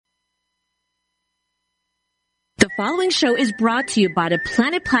The following show is brought to you by the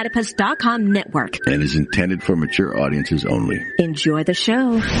PlanetPlatypus.com network and is intended for mature audiences only. Enjoy the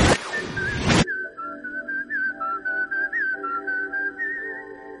show.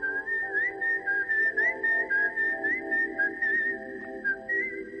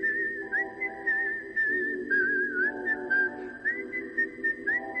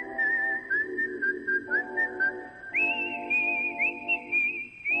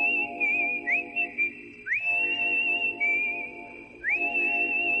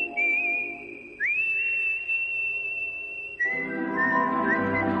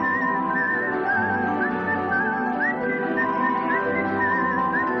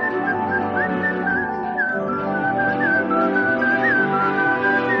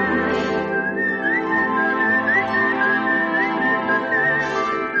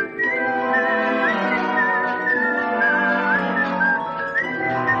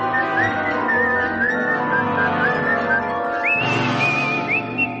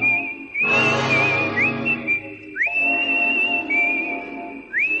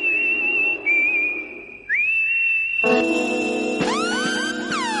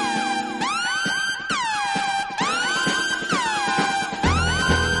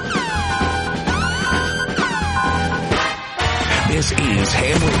 This is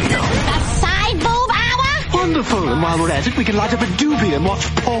Ham Radio. The side boob hour? Wonderful. And while we're at it, we can light up a doobie and watch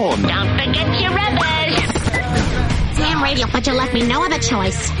porn. Don't forget your rubbish. Ham Radio, but you left me no other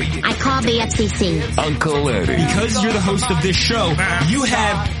choice. I called the FCC. Uncle Eddie. Because you're the host of this show, you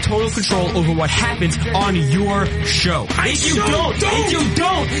have total control over what happens on your show. If you don't,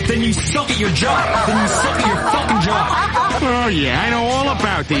 then you suck at your job. Then you suck at your fucking job. Oh, yeah, I know all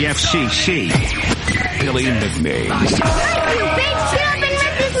about the FCC. Billy McNames. Bitch, get up and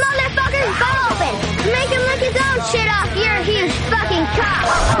rip this motherfucker's butt open. Make him lick his own shit off your huge fucking cock.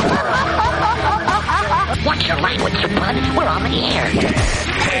 Watch your language, you bud. We're on the air.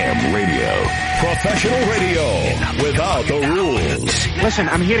 Ham Radio. Professional radio without the rules. Listen,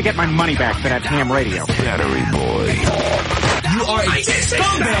 I'm here to get my money back for that Ham Radio. Battery Boy. You are a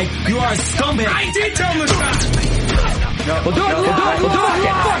scumbag. You are a scumbag. I did tell him to stop. We'll do it.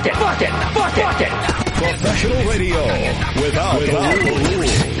 Fuck it. Professional radio without the rules.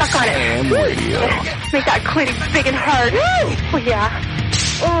 Suck on it. Ham Radio. Make that clit big and hard. Woo! Oh, yeah.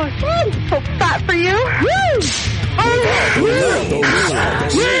 Oh, so fat for you. Woo!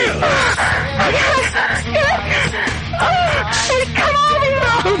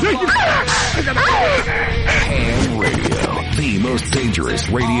 Without the rules. Come on, Ham Radio. The most dangerous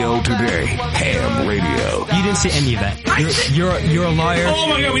radio today. Ham Radio. You didn't say any of that. You're a liar. Oh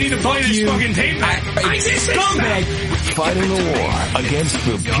my god, we need to play this fucking tape. I did scumbag. Fighting the war against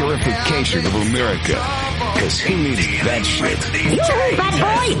the purification of America. Because he needs that shit. Bad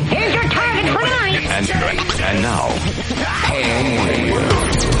boy, here's your target for tonight. And now, Ham Radio.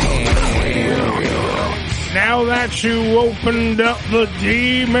 Ham Radio. Now that you opened up the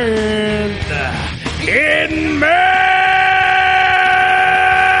demon in me.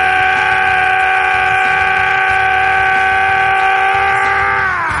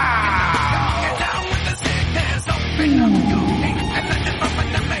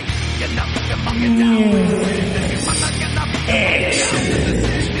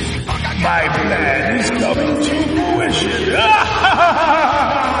 My plan is coming to fruition.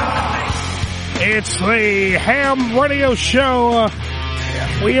 It's the Ham Radio Show.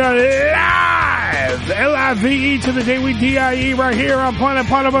 We are live, L-I-V-E to the D-I-E right here on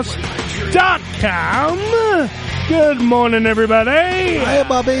PlanetPlatypus.com. Good morning, everybody. Hey,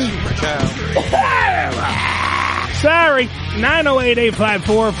 Bobby. Sorry,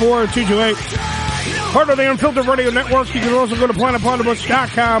 908-854-4228. Part of the Unfiltered Radio Network. You can also go to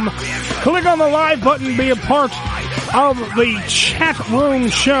PlanetPlatypus.com. Click on the live button, be a part of the chat room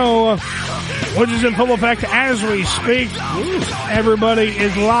show, which is in full effect as we speak. Everybody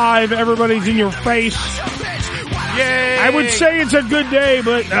is live. Everybody's in your face. Yay! I would say it's a good day,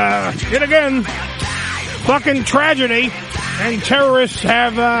 but yet again, fucking tragedy and terrorists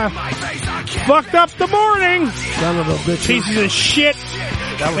have fucked up the morning. Son of a bitch. Pieces of shit.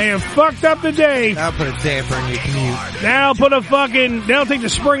 They have fucked up the day. That'll put a damper in your commute. That'll take the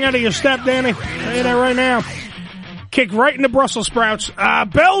spring out of your step, Danny. I'll tell you that right now. Kick right into Brussels sprouts.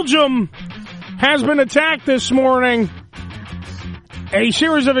 Belgium has been attacked this morning. A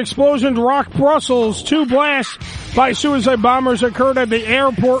series of explosions rocked Brussels. 2 blasts by suicide bombers occurred at the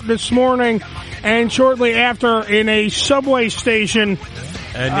airport this morning and shortly after in a subway station.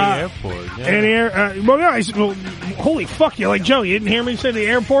 And the airport. Yeah. And holy fuck, you like Joe, you didn't hear me say the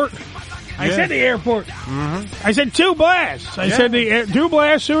airport? I said the airport. I said 2 blasts. I said the 2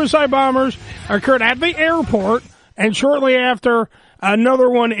 blast suicide bombers occurred at the airport, and shortly after, another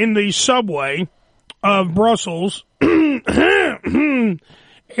one in the subway of Brussels. And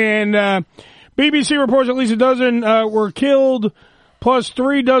BBC reports at least a dozen were killed, plus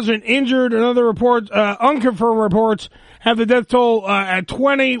 3 dozen injured. Another report, unconfirmed reports, have the death toll at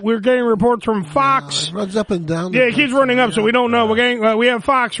 20. We're getting reports from Fox. It runs up and down. Yeah, it keeps running up, so we don't know. We're getting we have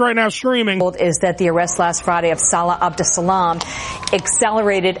Fox right now streaming. Is that the arrest last Friday of Salah Abdeslam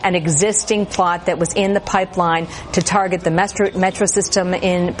accelerated an existing plot that was in the pipeline to target the metro system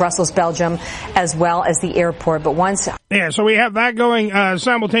in Brussels, Belgium, as well as the airport. But once... Yeah, so we have that going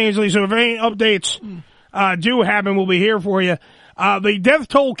simultaneously, so if any updates do happen, we'll be here for you. The death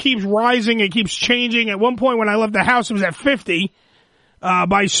toll keeps rising. It keeps changing. At one point when I left the house, it was at 50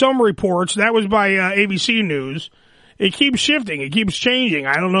 by some reports. That was by ABC News. It keeps shifting. It keeps changing.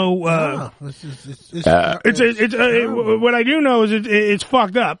 I don't know. What I do know is it's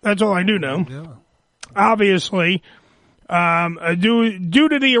fucked up. That's all I do know. Yeah. Obviously, due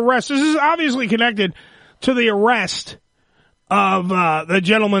to the arrest, this is obviously connected to the arrest of the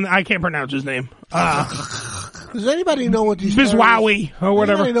gentleman. I can't pronounce his name. Does anybody know what these Biswawi or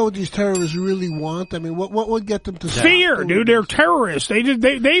whatever? Anybody know what these terrorists really want? I mean, what would get them to fear, dude? They're terrorists.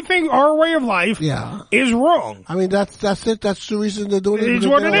 They think our way of life is wrong. I mean, that's it. That's the reason they're doing it. It's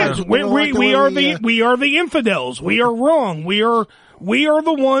what it is. We are the infidels. We are wrong. We are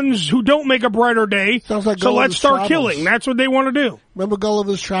the ones who don't make a brighter day. Sounds like so let's start killing. That's what they want to do. Remember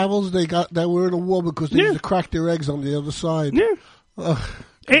Gulliver's Travels? They were in a war because they used to crack their eggs on the other side. Yeah.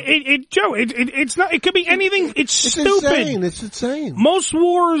 Joe, it's not, it could be anything. It's stupid. Insane. It's insane. Most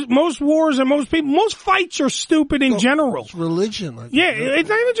wars and most fights are stupid in general. It's religion. It's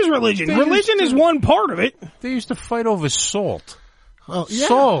not even just religion. Religion is one part of it. They used to fight over salt. Oh, yeah.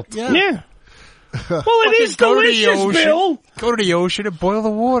 Salt. Yeah. Well, it is delicious, Bill. Go to the ocean and boil the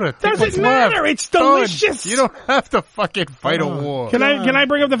water. Doesn't matter. It's delicious. You don't have to fucking fight a war. Can I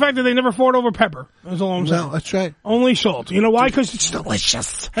bring up the fact that they never fought over pepper? That's all I'm saying. No, that's right. Only salt. You know why? Because it's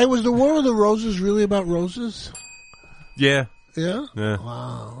delicious. Hey, was the War of the Roses really about roses? Yeah. Yeah? Yeah.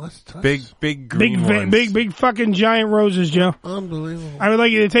 Wow, that's tough. Big green ones. Big fucking giant roses, Joe. Unbelievable. I would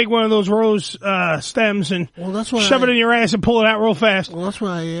like you to take one of those rose stems and shove it in your ass and pull it out real fast. Well, that's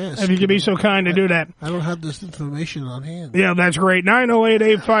why I asked. If you could be so kind to do that. I don't have this information on hand. Yeah, that's great.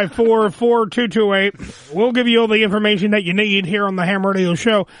 908-854-4228. We'll give you all the information that you need here on the Ham Radio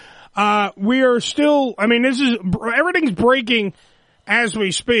Show. We are still, everything's breaking as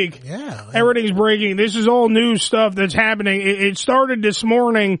we speak. Yeah. Everything's breaking. This is all new stuff that's happening. It started this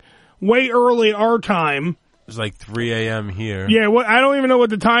morning, way early our time. It's like 3 a.m. here. Yeah, I don't even know what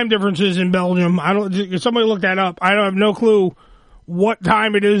the time difference is in Belgium. Somebody look that up. I don't have no clue what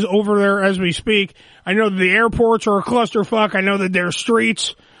time it is over there as we speak. I know that the airports are a clusterfuck. I know that their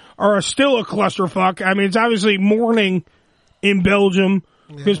streets are still a clusterfuck. I mean, it's obviously morning in Belgium.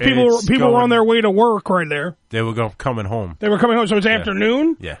 Because people were on their way to work right there. They were coming home. They were coming home, so it's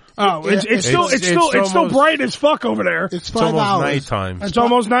afternoon? Yeah. Oh, it's still bright as fuck over there. It's 5 hours. Nighttime. It's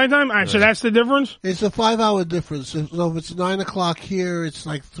almost nighttime? All right, so that's the difference? It's a 5-hour difference. So if it's 9 o'clock here, it's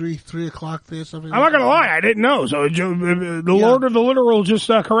like 3 o'clock there, something. I'm not gonna lie, I didn't know. So the Lord of the Literal just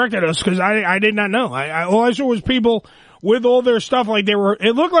corrected us, because I did not know. All I saw was people with all their stuff, like it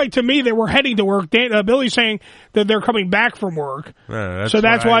looked like to me they were heading to work. Billy's saying that they're coming back from work. Yeah,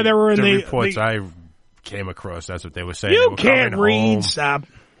 that's why they were in the reports I came across. That's what they were saying. You can't read. Home. Stop.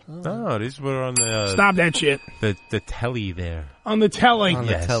 No, these were on the... Stop that shit. The telly there. On the telly. On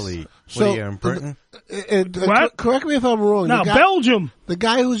the telly. So, what are you, in Britain? What? Correct me if I'm wrong. No, Belgium. The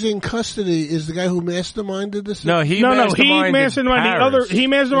guy who's in custody is the guy who masterminded this? No, he masterminded He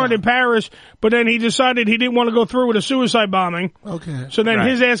masterminded in Paris, but then he decided he didn't want to go through with a suicide bombing. Okay. So then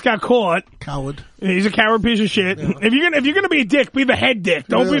his ass got caught. Coward. He's a coward piece of shit. Yeah. If you're gonna be a dick, be the head dick.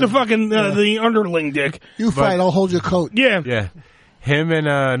 Don't be the fucking the underling dick. You fight, I'll hold your coat. Yeah. Yeah. Him and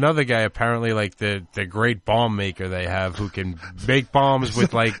another guy, apparently, like the great bomb maker they have, who can make bombs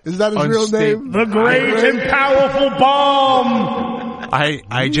with like. Is that his real name? The great and powerful bomb.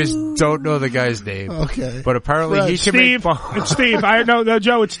 I just don't know the guy's name. Okay, but apparently he can make bombs. It's Steve. I know,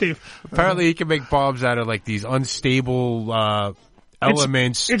 Joe. It's Steve. Apparently he can make bombs out of like these unstable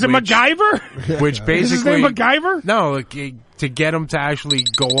elements. It's a MacGyver. Which basically is his name MacGyver? No. To get them to actually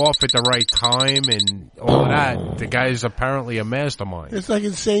go off at the right time and all of that, the guy is apparently a mastermind. It's like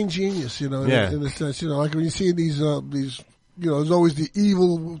insane genius, in a sense, like when you see these, there's always the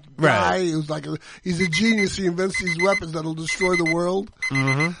evil guy who's he's a genius. He invents these weapons that'll destroy the world.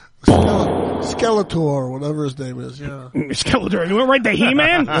 Mm-hmm. Skeletor, whatever his name is, yeah. Skeletor. You went right to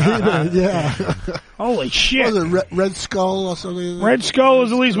He-Man? Yeah. Holy shit. Was it Red Skull or something? Red Skull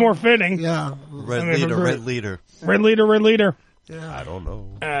is at least more fitting. Yeah. Red leader. Red leader. Yeah. I don't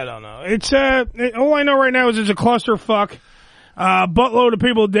know. It's, all I know right now is it's a clusterfuck. Buttload of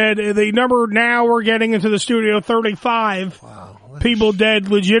people dead. The number now we're getting into the studio, 35. Wow. People dead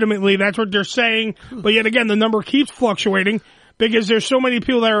legitimately. That's what they're saying. But yet again, the number keeps fluctuating because there's so many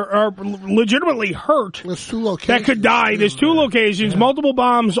people that are legitimately hurt that could die. There's 2 locations, multiple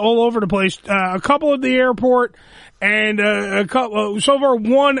bombs all over the place. A couple at the airport and a couple, so far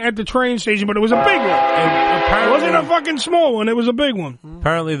 1 at the train station, but it was a big one. It wasn't a fucking small one. It was a big one.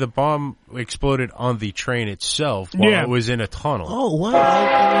 Apparently the bomb exploded on the train itself while it was in a tunnel. Oh, wow.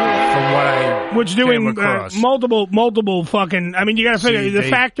 From what I Which doing across. multiple fucking, I mean, you gotta figure the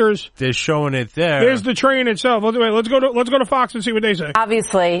factors. They're showing it there. There's the train itself. Let's go to Fox and see what they say.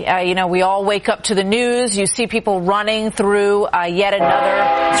 Obviously, we all wake up to the news. You see people running through yet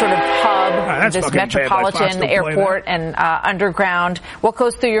another sort of hub, this metropolitan airport and underground. What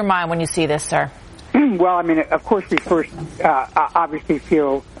goes through your mind when you see this, sir? Well, I mean, of course, we first obviously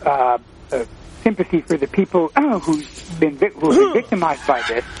feel sympathy for the people who've been victimized by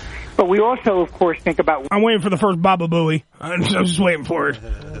this. But we also, of course, think about... I'm waiting for the first Baba Booey. I'm just waiting for it.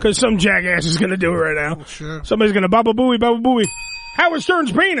 Because some jackass is going to do it right now. Sure. Somebody's going to Baba Booey. Howard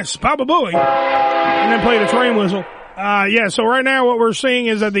Stern's penis, Baba Booey. And then play the train whistle. So right now what we're seeing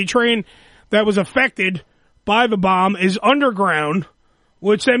is that the train that was affected by the bomb is underground,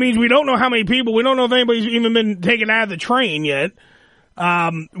 which that means we don't know how many people. We don't know if anybody's even been taken out of the train yet.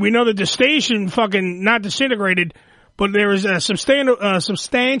 We know that the station fucking not disintegrated, but there is a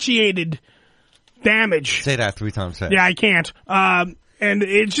substantiated damage. Say that 3 times fast. Yeah, I can't. And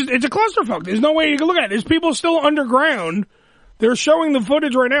it's a clusterfuck. There's no way you can look at it. There's people still underground. They're showing the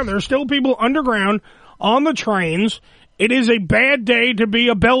footage right now. There's still people underground on the trains. It is a bad day to be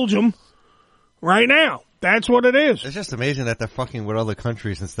a Belgium right now. That's what it is. It's just amazing that they're fucking with other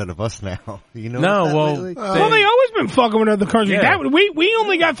countries instead of us now. You know? They always been fucking with other countries. Yeah. We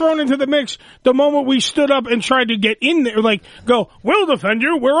only got thrown into the mix the moment we stood up and tried to get in there. Like, we'll defend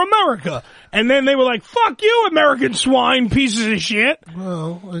you. We're America. And then they were like, fuck you, American swine, pieces of shit.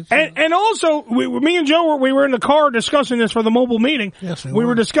 Well, and also, me and Joe, we were in the car discussing this for the mobile meeting. Yes, we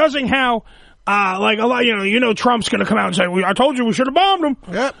were discussing how, like a lot, Trump's going to come out and say, "I told you we should have bombed him."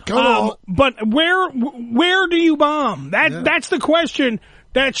 Yep, come on. But where do you bomb? That's the question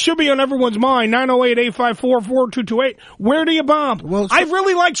that should be on everyone's mind. 908-854-4228. Where do you bomb? Well, I'd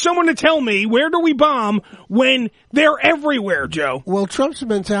really like someone to tell me, where do we bomb when they're everywhere, Joe? Well, Trump's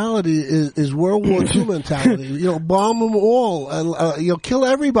mentality is World War II mentality. Bomb them all and kill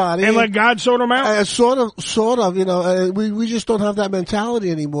everybody and let God sort them out. Sort of. We just don't have that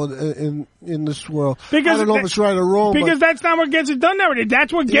mentality anymore in this world. Because I don't know if it's right or wrong. Because that's not what gets it done nowadays.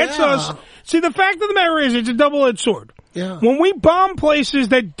 That's what gets us. See, the fact of the matter is, it's a double-edged sword. Yeah. When we bomb places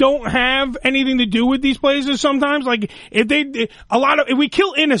that don't have anything to do with these places, sometimes, like, if we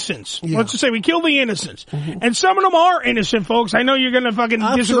kill innocents, let's just say we kill the innocents, and some of them are innocent, folks. I know you're gonna fucking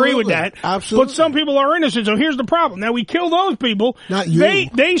disagree with that. Absolutely. But some people are innocent, so here's the problem. Now, we kill those people. Not you.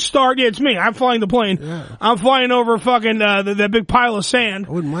 They start, it's me. I'm flying the plane. Yeah. I'm flying over fucking, that big pile of sand.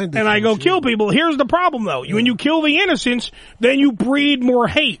 I wouldn't mind. And I go kill people. Here's the problem, though. When you kill the innocents, then you breed more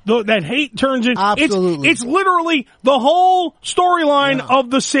hate. That hate turns in. Absolutely. It's literally the whole storyline of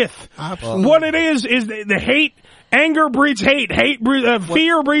the Sith. Absolutely. What it is the hate. Anger breeds hate.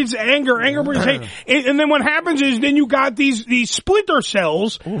 Fear breeds anger. Anger breeds hate. And then what happens is then you got these splinter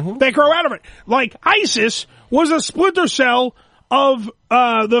cells that grow out of it. Like ISIS was a splinter cell of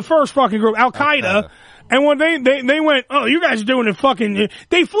the first fucking group, Al Qaeda. And when they went, oh, you guys are doing it fucking.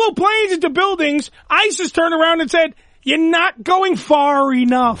 They flew planes into buildings. ISIS turned around and said, "You're not going far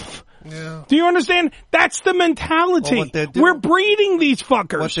enough." Yeah. Do you understand? That's the mentality. Well, we're breeding these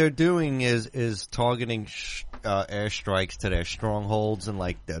fuckers. What they're doing is targeting airstrikes to their strongholds and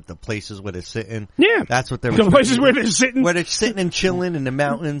like the places where they're sitting. Yeah, that's what they're. The places where they're sitting, and chilling in the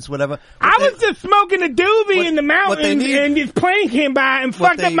mountains, whatever. I was just smoking a doobie in the mountains, and this plane came by and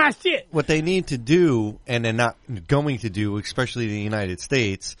fucked up my shit. What they need to do, and they're not going to do, especially in the United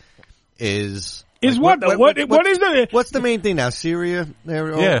States, is. What though? What is the? What's the main thing now? Syria?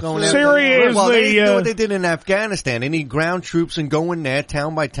 They're all going Syria is they do what they did in Afghanistan. They need ground troops and go in there,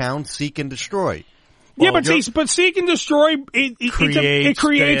 town by town, seek and destroy. Well, but seek and destroy it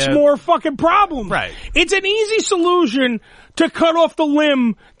creates more fucking problems. Right. It's an easy solution to cut off the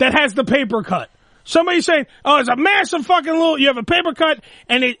limb that has the paper cut. Somebody's saying, "Oh, it's a massive fucking little." You have a paper cut,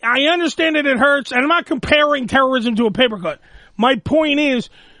 and I understand that it hurts, and I'm not comparing terrorism to a paper cut. My point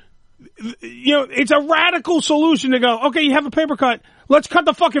is, it's a radical solution to go, okay, you have a paper cut, let's cut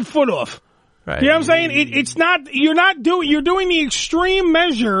the fucking foot off. Right. You know what I'm saying? It's not, you're doing the extreme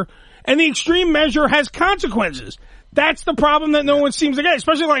measure, and the extreme measure has consequences. That's the problem that no one seems to get,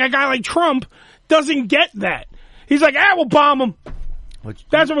 especially like a guy like Trump doesn't get that. He's like, we'll bomb them.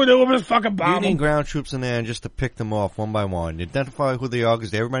 That's what we're doing. We're just fucking bomb them. You need ground troops in there just to pick them off one by one. Identify who they are,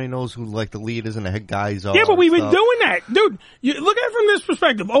 because everybody knows who like the leaders and the head guys are. Yeah, but we've been doing that. Dude, look at it from this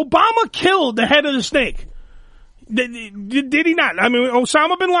perspective. Obama killed the head of the snake. Did he not? I mean,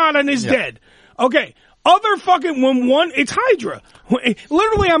 Osama bin Laden is dead. Okay. Other fucking, it's Hydra.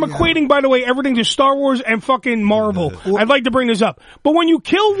 Literally, I'm equating, by the way, everything to Star Wars and fucking Marvel. I'd like to bring this up. But when you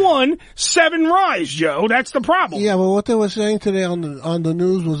kill one, 7 rise, Joe. That's the problem. Yeah, well, what they were saying today on the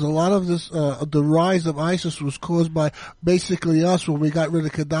news was a lot of this, the rise of ISIS was caused by basically us when we got rid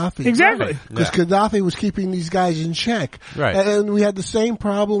of Gaddafi. Exactly. Because Gaddafi was keeping these guys in check. Right. And we had the same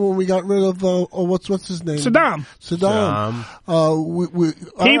problem when we got rid of, what's his name? Saddam.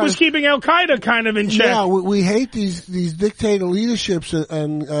 He was keeping Al-Qaeda kind of in check. Yeah, we hate these dictator leaderships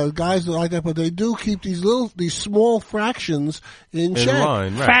and guys like that, but they do keep these small fractions in check.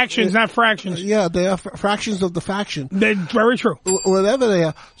 Line, right. Factions, not fractions. Yeah, they are fractions of the faction. They're very true. Whatever they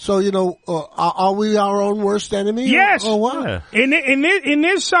are. So, are we our own worst enemy? Yes. Or what? Yeah. In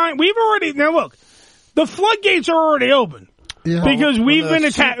this sign, we've already, now look, the floodgates are already open. Yeah. Because we've been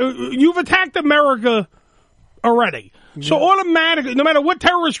attacked. You've attacked America already. So automatically, no matter what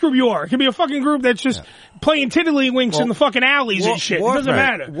terrorist group you are, it could be a fucking group that's just playing tiddlywinks in the fucking alleys and shit. It doesn't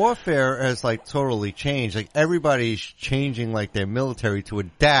matter. Warfare has totally changed. Like everybody's changing their military to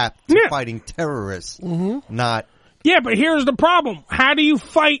adapt to fighting terrorists. Not. Yeah, but here's the problem. How do you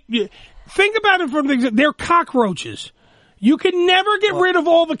fight? Think about it from they're cockroaches. You can never get rid of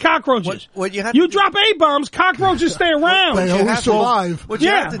all the cockroaches. You drop A-bombs, cockroaches stay around. They always survive. What you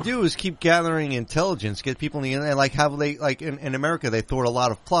have to do is keep gathering intelligence, get people in the internet, like how they, in America, they throw a lot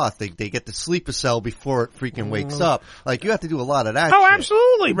of cloth. They get the sleeper cell before it freaking wakes up. Like, you have to do a lot of that. Oh, shit.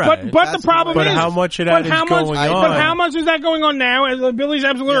 Absolutely. Right. But the problem is. But how much of that is going on? But how much is that going on now? As Billy's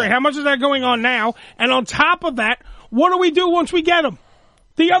absolutely right. How much is that going on now? And on top of that, what do we do once we get them?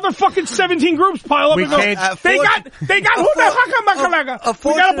 The other fucking 17 groups pile up and go, they got who the fuck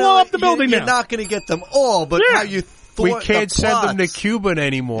we gotta blow up the building now. You're not gonna get them all, but how you thought we can't send them to Cuba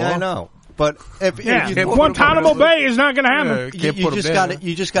anymore. Yeah, I know. But if Guantanamo Bay is not going to happen.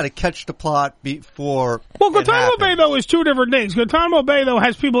 You just got to catch the plot before. Well, Guantanamo Bay though is two different things. Guantanamo Bay though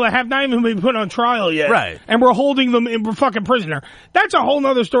has people that have not even been put on trial yet, right? And we're holding them in fucking prisoner. That's a whole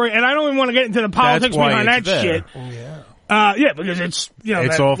other story, and I don't even want to get into the politics behind that shit. Oh, yeah. Yeah, because it's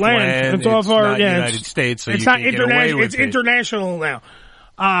it's off land. It's off our United States. So it's not international. It's international now.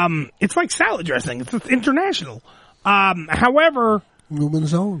 It's like salad dressing. It's international. However,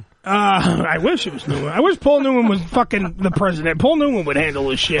 Newman's own. I wish it was Newman. I wish Paul Newman was fucking the president. Paul Newman would handle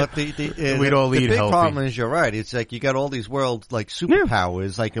this shit. But we'd all eat the big healthy. problem is, you're right. It's like you got all these world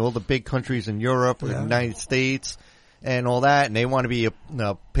superpowers, like all the big countries in Europe, the United States, and all that, and they want to be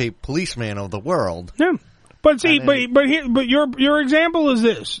a policeman of the world. Yeah. But see, but your example is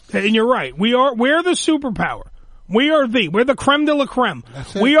this, and you're right. We're the superpower. We're the creme de la creme.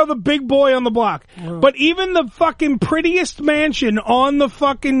 We are the big boy on the block. Yeah. But even the fucking prettiest mansion on the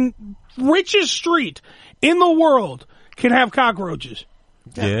fucking richest street in the world can have cockroaches.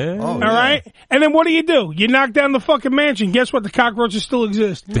 Yeah. All right? And then what do? You knock down the fucking mansion. Guess what? The cockroaches still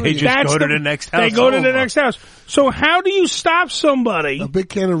exist. They just go to the next house. They go to the next house. So how do you stop somebody? A big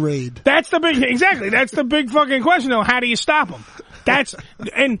can of Raid. That's the big fucking question though. How do you stop them?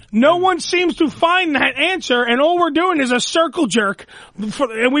 And no one seems to find that answer, and all we're doing is a circle jerk,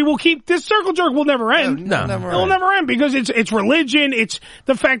 and we will keep, this circle jerk will never end. No. It will never end, because it's religion, it's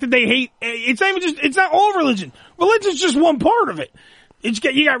the fact that they hate, it's not all religion. Religion's just one part of it.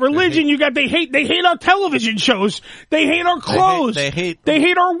 You got religion, they hate our television shows, they hate our clothes, they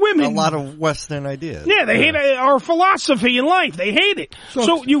hate our women. A lot of Western ideas. Yeah, they hate our philosophy in life, they hate it.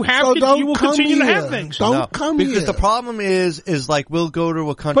 So you will continue to have things. Don't come here. Because the problem is like, we'll go to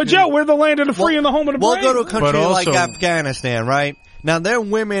a country. But Joe, we're the land of the free and the home of the brave. We'll go to a country like Afghanistan, right? Now, their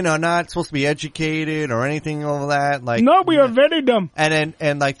women are not supposed to be educated or anything like that. Like, no, we are very dumb.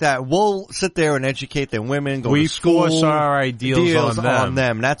 And like that, we'll sit there and educate their women, go to school. We force our ideals on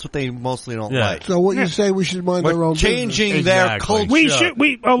them. That's what they mostly don't like. So what you say, we should mind our own changing business. their culture.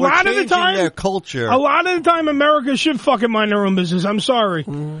 A lot of the time, their culture. A lot of the time, America should fucking mind their own business. I'm sorry.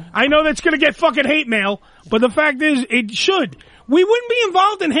 I know that's gonna get fucking hate mail, but the fact is, it should. We wouldn't be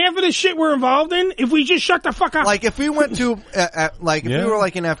involved in half of the shit we're involved in if we just shut the fuck up. Like, if we went to, if we were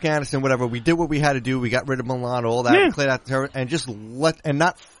like in Afghanistan, whatever, we did what we had to do, we got rid of Bin Laden, all that, cleared out the terror, and just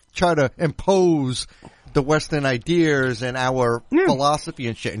not try to impose the Western ideas and our philosophy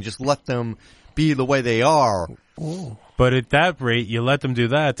and shit and just let them be the way they are. Oh. But at that rate, you let them do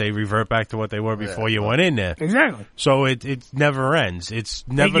that, they revert back to what they were before you went in there. Exactly. So it never ends. It's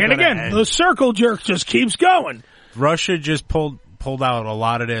never going to end. The circle jerk just keeps going. Russia just pulled out a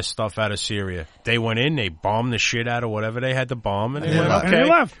lot of their stuff out of Syria. They went in, they bombed the shit out of whatever they had to bomb, and they went, okay, and they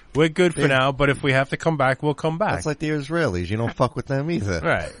left. We're good for now, but if we have to come back, we'll come back. That's like the Israelis. You don't fuck with them either.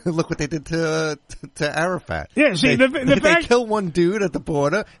 Right. Look what they did to Arafat. Yeah, see, they killed one dude at the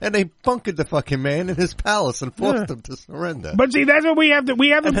border, and they bunkered the fucking man in his palace and forced him to surrender. But see, that's what we have to...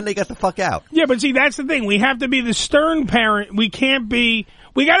 And then they got the fuck out. Yeah, but see, that's the thing. We have to be the stern parent. We can't be...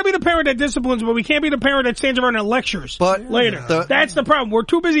 We got to be the parent that disciplines, but we can't be the parent that stands around and lectures later. That's the problem. We're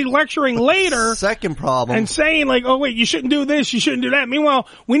too busy lecturing later. Second problem. And saying like, oh wait, you shouldn't do this, you shouldn't do that. Meanwhile,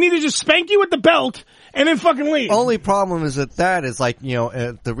 we need to just spank you with the belt and then fucking leave. Only problem is that is like,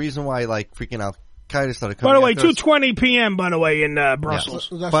 the reason why like freaking Al-Qaeda started coming By the way, after us. 2:20 p.m., by the way, in Brussels.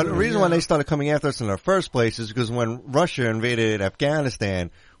 Yeah. But the reason why they started coming after us in the first place is because when Russia invaded Afghanistan,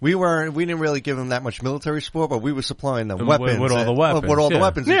 we didn't really give them that much military support, but we were supplying them weapons. With all the weapons. With all the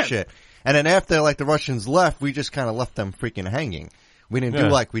weapons and shit. And then after, like, the Russians left, we just kind of left them freaking hanging. We didn't do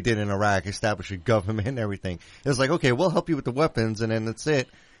like we did in Iraq, establish a government and everything. It was like, okay, we'll help you with the weapons, and then that's it.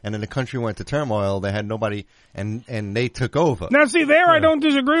 And then the country went to turmoil. They had nobody, and they took over. Now, see, I don't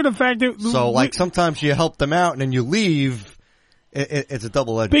disagree with the fact that... So, like, sometimes you help them out, and then you leave... It's a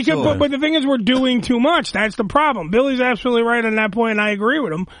double-edged sword. But the thing is, we're doing too much. That's the problem. Billy's absolutely right on that point, and I agree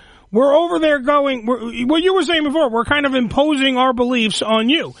with him. We're over there going, what you were saying before, we're kind of imposing our beliefs on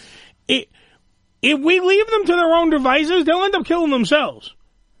you. If we leave them to their own devices, they'll end up killing themselves.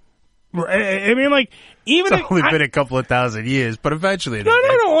 I mean, like, even it's only been a couple of thousand years, but eventually... No.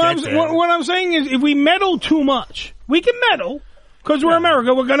 What I'm saying is, if we meddle too much, we can meddle, because we're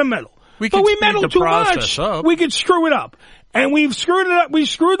America, we're going to meddle. But we meddle too much, we could screw it up. And we've screwed it up. We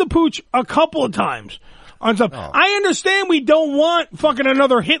screwed the pooch a couple of times on stuff. Oh. I understand we don't want fucking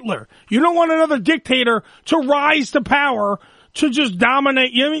another Hitler. You don't want another dictator to rise to power to just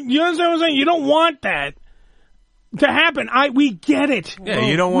dominate. You understand what I'm saying? You don't want that to happen. We get it. Yeah,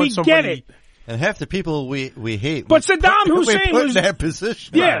 you don't want somebody... We get it. And half the people we hate. But Saddam Hussein was in that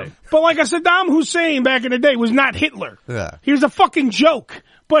position. Yeah, right. But like a Saddam Hussein back in the day was not Hitler. Yeah. He was a fucking joke.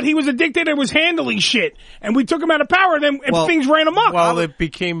 But he was a dictator that was handling shit. And we took him out of power, and things ran amok. Well, it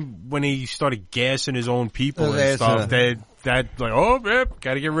became when he started gassing his own people and stuff.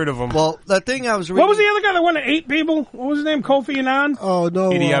 Gotta get rid of him. Well, the thing I was reading... What was the other guy that went to 8 people? What was his name? Kofi Annan? Oh, no.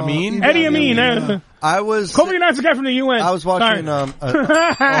 Idi Amin? Idi Amin. Kofi Annan's the guy from the UN. I was watching a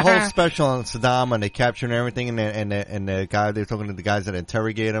whole special on Saddam, and they captured everything, and the guy, they were talking to the guys that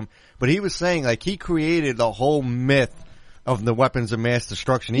interrogate him. But he was saying, like, he created the whole myth of the weapons of mass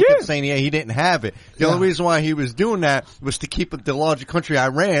destruction. He kept saying, he didn't have it. The only reason why he was doing that was to keep the larger country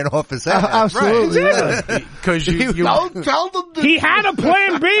Iran off his ass. Absolutely. Because don't tell them he had a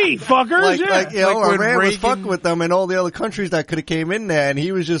plan B, fuckers. Iran was fucking with them and all the other countries that could have came in there, and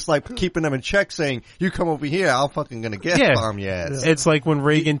he was just like keeping them in check, saying, you come over here, I'm fucking gonna gas bomb your ass. It's like when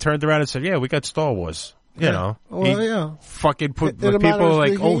Reagan turned around and said, we got Star Wars. You know, fucking put people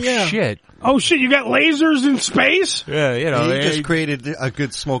like, shit. Oh shit, you got lasers in space? Yeah, he just created a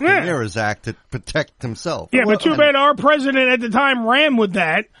good smoke and mirrors act to protect himself. Yeah, but too bad our president at the time ran with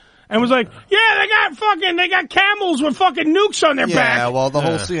that and was like, they got camels with fucking nukes on their back. Yeah, well, the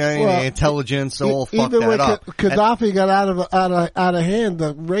whole CIA intelligence all fucked that up. Gaddafi got out of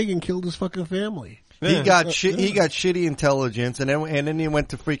hand, Reagan killed his fucking family. He got shitty intelligence, and then he went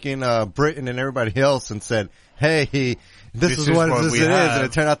to freaking Britain and everybody else and said, "Hey, this is what it is," and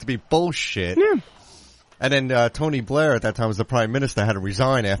it turned out to be bullshit. Yeah. And then Tony Blair at that time was the prime minister, had to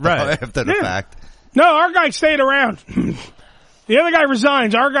resign after the fact. No, our guy stayed around. The other guy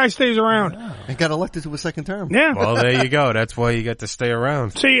resigns. Our guy stays around. And got elected to a second term. Yeah. Well, there you go. That's why you got to stay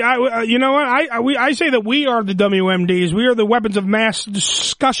around. See, you know what? I say that we are the WMDs. We are the weapons of mass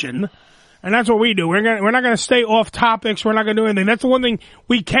discussion. And that's what we do. We're not going to stay off topics. We're not going to do anything. That's the one thing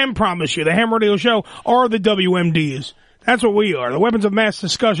we can promise you. The HamRadio Show are the WMDs. That's what we are, the weapons of mass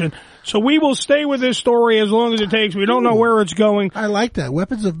discussion. So we will stay with this story as long as it takes. We don't know where it's going. I like that.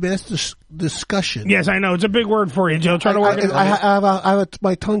 Weapons of mass discussion. Yes, I know. It's a big word for you, Joe. Try to work it.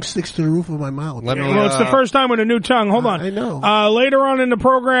 My tongue sticks to the roof of my mouth. Well, it's the first time with a new tongue. Hold on. I know. Later on in the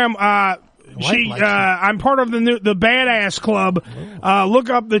program, I'm part of the Badass Club. Look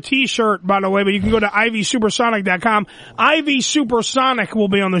up the T-shirt, by the way, but you can go to ivysupersonic.com. Ivy Supersonic will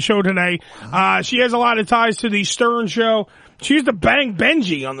be on the show today. She has a lot of ties to the Stern Show. She used to bang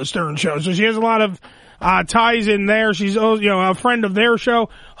Benji on the Stern Show, so she has a lot of ties in there. She's a friend of their show,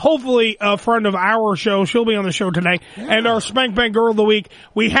 hopefully a friend of our show. She'll be on the show today. Yeah. And our Spank Bank Girl of the Week,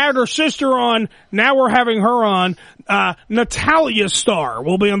 we had her sister on, now we're having her on. Natalia Starr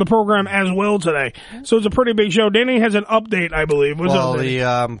will be on the program as well today. So it's a pretty big show. Danny has an update, I believe. What's up,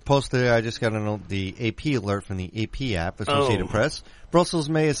 the poster, I just got the AP alert from the AP app, Associated Press. Brussels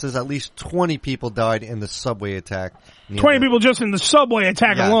mayor says at least 20 people died in the subway attack. 20 people just in the subway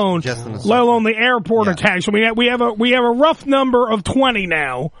attack alone, let alone the airport attack. So we have a rough number of 20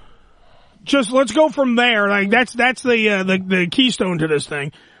 now. Just let's go from there. Like that's the keystone to this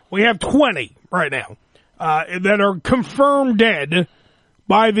thing. We have 20 right now that are confirmed dead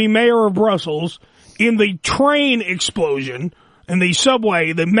by the mayor of Brussels in the train explosion, in the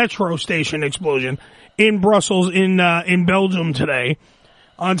subway, the metro station explosion in Brussels in Belgium today.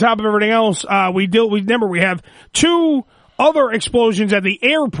 On top of everything else, we have 2 other explosions at the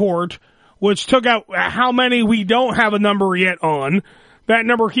airport, which took out how many we don't have a number yet on. That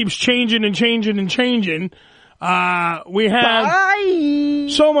number keeps changing and changing and changing. We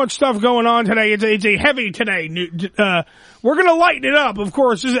have so much stuff going on today. It's a heavy today. We're going to lighten it up, of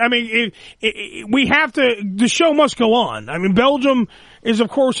course. We have to, the show must go on. I mean, Belgium is, of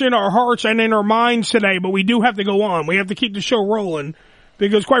course, in our hearts and in our minds today, but we do have to go on. We have to keep the show rolling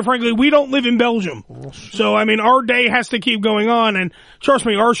because, quite frankly, we don't live in Belgium. So, I mean, our day has to keep going on, and trust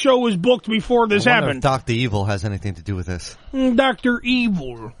me, our show was booked before this happened. If Dr. Evil has anything to do with this. Dr.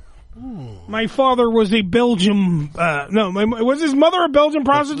 Evil. My father was a Belgium, was his mother a Belgian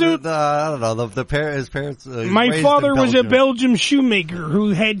prostitute? I don't know, his parents, my father was a Belgian shoemaker who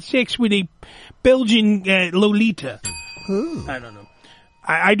had sex with a Belgian, Lolita. I don't know.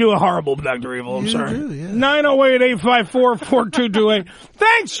 I do a horrible Dr. Evil, I'm sorry. 908-854-4228.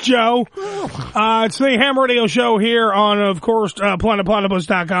 Thanks, Joe. It's the Ham Radio Show here on, of course,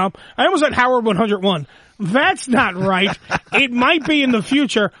 PlanetPlatypus.com. I almost said Howard 101. That's not right. It might be in the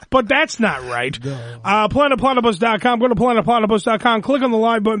future, but that's not right. PlanetPlatypus.com. Go to PlanetPlatypus.com. Click on the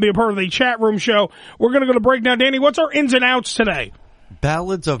live button. Be a part of the chat room show. We're going to go to break now. Danny, what's our ins and outs today?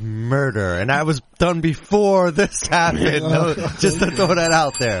 Ballads of Murder, and that was done before this happened. Just to throw that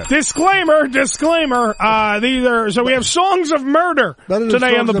out there. Disclaimer. So we have songs of murder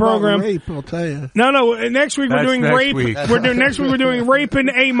today on the program. Rape, I'll tell you. No. Next week we're doing rape. Next week we're doing rape in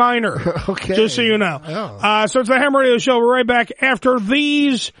A minor. Okay. Just so you know. So it's the Ham Radio Show. We're right back after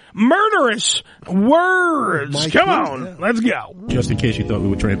these murderous words. Come on, let's go. Just in case you thought we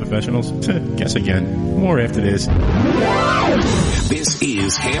were trained professionals, guess again. More after this. This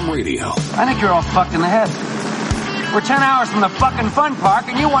is Ham Radio. I think you're all fucked in the head. We're 10 hours from the fucking fun park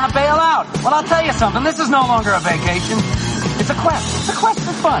and you want to bail out. Well, I'll tell you something. This is no longer a vacation. It's a quest. It's a quest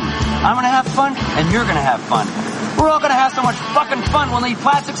for fun. I'm going to have fun and you're going to have fun. We're all going to have so much fucking fun we'll need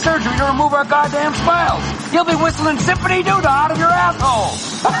plastic surgery to remove our goddamn smiles. You'll be whistling Symphony Doodah out of your asshole.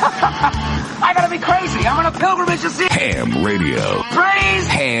 I gotta be crazy. I'm on a pilgrimage to see Ham Radio. Praise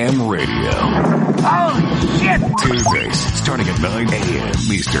Ham Radio. Holy shit. Tuesdays, starting at 9 a.m.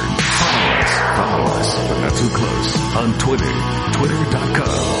 Eastern. Follow us, but not too close. On Twitter,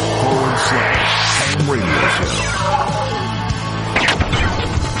 twitter.com/Ham Radio Show.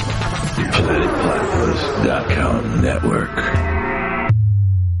 PlanetPlatypus.com Network.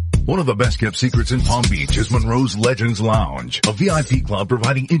 One of the best-kept secrets in Palm Beach is Monroe's Legends Lounge, a VIP club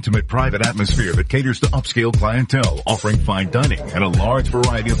providing intimate private atmosphere that caters to upscale clientele, offering fine dining and a large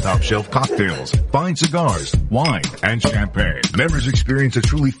variety of top-shelf cocktails, fine cigars, wine, and champagne. Members experience a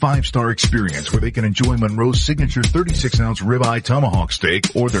truly 5-star experience where they can enjoy Monroe's signature 36-ounce ribeye tomahawk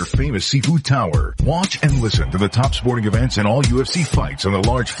steak or their famous seafood tower. Watch and listen to the top sporting events and all UFC fights on the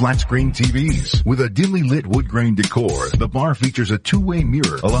large flat-screen TVs. With a dimly lit wood grain decor, the bar features a two-way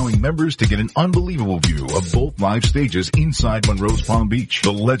mirror, allowing members to get an unbelievable view of both live stages inside Monroe's Palm Beach.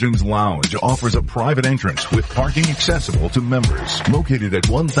 The Legends Lounge offers a private entrance with parking accessible to members. Located at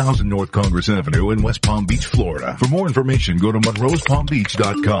 1000 North Congress Avenue in West Palm Beach, Florida. For more information, go to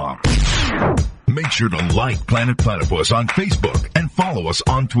monroespalmbeach.com. Make sure to like Planet Platypus on Facebook and follow us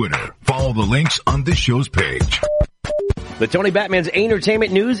on Twitter. Follow the links on this show's page. The Tony Batman's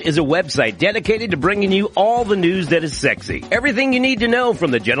Entertainment News is a website dedicated to bringing you all the news that is sexy. Everything you need to know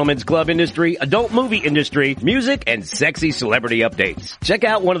from the gentleman's club industry, adult movie industry, music, and sexy celebrity updates. Check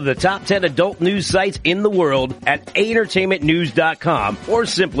out one of the top 10 adult news sites in the world at entertainmentnews.com or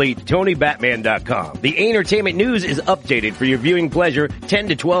simply TonyBatman.com. The Entertainment News is updated for your viewing pleasure 10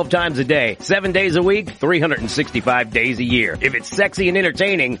 to 12 times a day, 7 days a week, 365 days a year. If it's sexy and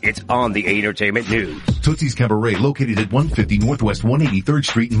entertaining, it's on the Entertainment News. Tootsie's Cabaret, located at 1 1150 Northwest 183rd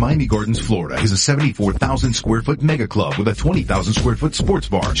Street in Miami Gardens, Florida is a 74,000 square foot mega club with a 20,000 square foot sports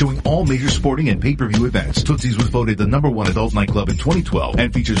bar showing all major sporting and pay-per-view events. Tootsie's was voted the #1 adult nightclub in 2012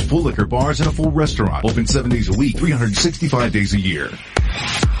 and features full liquor bars and a full restaurant. Open 7 days a week, 365 days a year.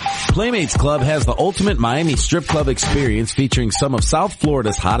 Playmates Club has the ultimate Miami strip club experience featuring some of South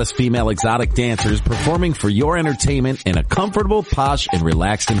Florida's hottest female exotic dancers performing for your entertainment in a comfortable, posh, and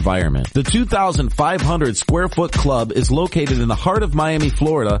relaxed environment. The 2,500 square foot club is located in the heart of Miami,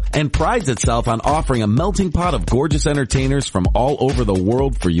 Florida, and prides itself on offering a melting pot of gorgeous entertainers from all over the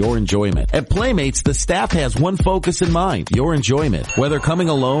world for your enjoyment. At Playmates, the staff has one focus in mind, your enjoyment. Whether coming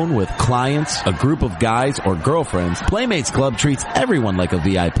alone, with clients, a group of guys, or girlfriends, Playmates Club treats everyone like a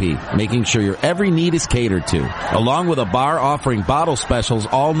VIP, making sure your every need is catered to. Along with a bar offering bottle specials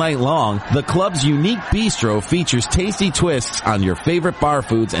all night long, the club's unique bistro features tasty twists on your favorite bar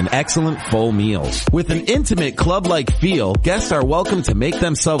foods and excellent full meals. With an intimate club-like feel, guests are welcome to make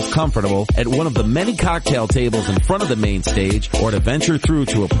themselves comfortable at one of the many cocktail tables in front of the main stage, or to venture through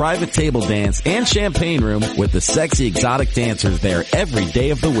to a private table dance and champagne room with the sexy exotic dancers there every day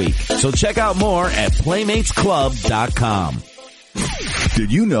of the week. So check out more at PlaymatesClub.com.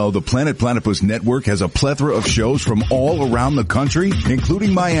 Did you know the Planet Platypus Network has a plethora of shows from all around the country,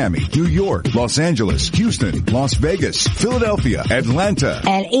 including Miami, New York, Los Angeles, Houston, Las Vegas, Philadelphia, Atlanta,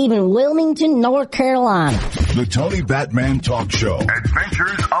 and even Wilmington, North Carolina. The Tony Batman Talk Show,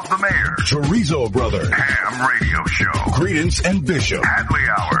 Adventures of the Mayor, Chorizo Brother, HAM-Radio Show, Credence and Bishop, Hadley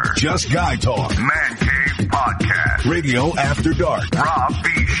Hour, Just Guy Talk, Man Cave Podcast, Radio After Dark, Rob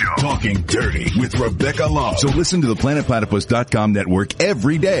B Show, Talking Dirty with Rebecca Love. So listen to the PlanetPlatypus.com network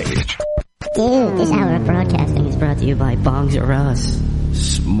every day. This hour of broadcasting is brought to you by Bongs R Us.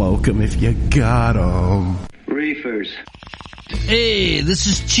 Smoke 'em if you got 'em. Reefers. Hey, this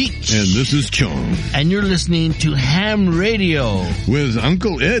is Cheech. And this is Chong. And you're listening to Ham Radio. With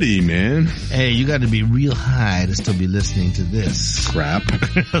Uncle Eddie, man. Hey, you got to be real high to still be listening to this. Crap.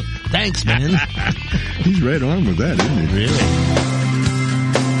 Thanks, man. He's right on with that, isn't he? Really?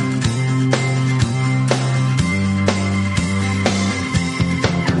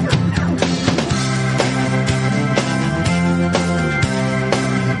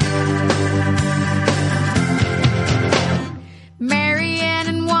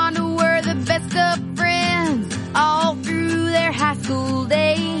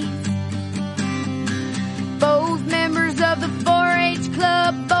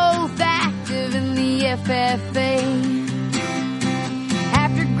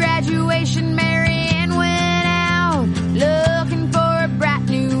 After graduation, Marianne went out looking for a bright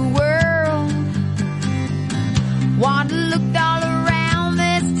new world. Wanda looked all around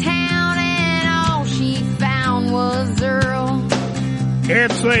this town and all she found was Earl.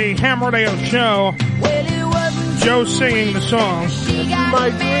 It's the HamRadio Show. Well, it wasn't Joe singing the song. My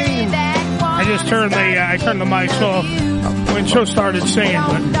dream. I just turned the mics off when Joe started singing,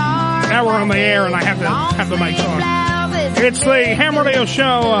 but now we're on the air and I have the mics on. It's the HamRadio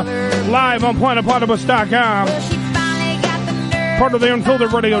Show, live on PlanetPlatypus.com. Part of the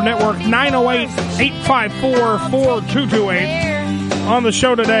Unfiltered Radio Network, 908-854-4228. On the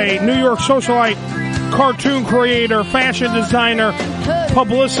show today, New York socialite, cartoon creator, fashion designer,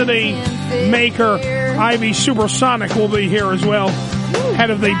 publicity maker, Ivy Supersonic will be here as well. Head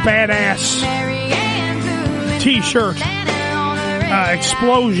of the Badass T-shirt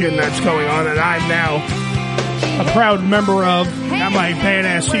explosion that's going on, and I'm now a proud member of. Got my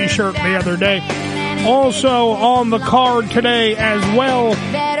Badass T-shirt the other day. Also on the card today as well,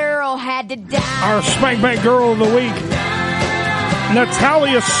 our Spank Bank Girl of the Week,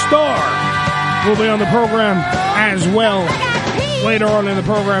 Natalia Starr, will be on the program as well later on in the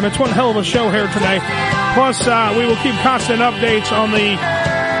program. It's one hell of a show here today. Plus, we will keep constant updates on the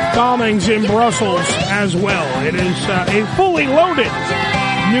bombings in Brussels as well. It is a fully loaded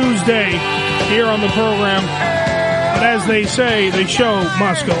news day here on the program. But as they say, the show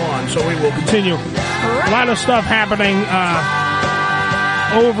must go on, so we will continue. A lot of stuff happening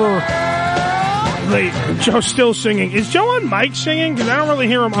over the... Joe's still singing. Is Joe on mic singing? Because I don't really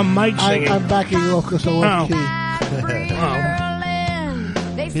hear him on mic singing. I'm backing you up because I want key.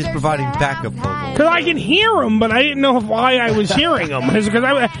 He's providing backup vocals. Because I can hear him, but I didn't know why I was hearing him. Because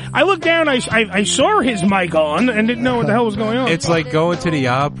I looked down, I saw his mic on, and didn't know what the hell was going on. It's like going to the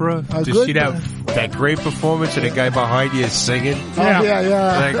opera to see that great performance and the guy behind you is singing.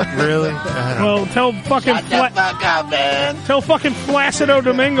 Yeah. Like, really? Well, tell fucking Flaccido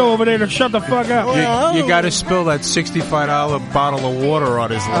Domingo over there to shut the fuck up. You got to spill that $65 bottle of water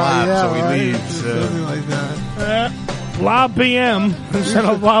on his lap, so he leaves. Like that. La BM instead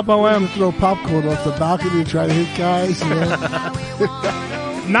of La Boheme. Throw popcorn off the balcony and try to hit guys.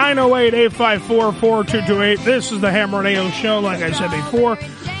 908-854-4228. This is the HamRadio Show, like I said before.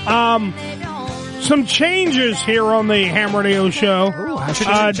 Some changes here on the HamRadio Show.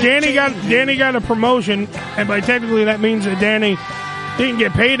 Danny got a promotion, and by technically that means that Danny didn't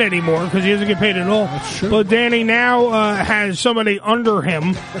get paid anymore because he doesn't get paid at all. But Danny now has somebody under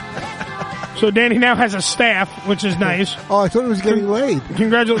him. So Danny now has a staff, which is nice. Oh, I thought he was getting laid.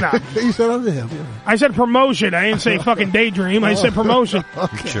 Congratulations. You said under him. I said promotion. I didn't say fucking daydream. I said promotion.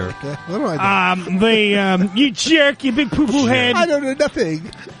 Okay. Sure. Okay. What do I do? You jerk, you big poo-poo head. I don't know nothing.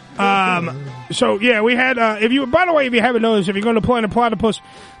 So yeah, we had, by the way, if you haven't noticed, if you're going to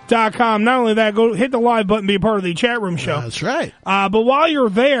planetplatypus.com, not only that, go hit the live button, be a part of the chat room show. That's right. But while you're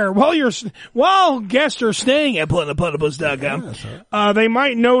there, while guests are staying at planetplatypus.com, they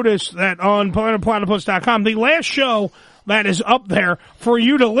might notice that on planetplatypus.com, the last show that is up there for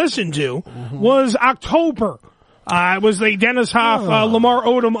you to listen to was October. It was the Dennis Hoff, Lamar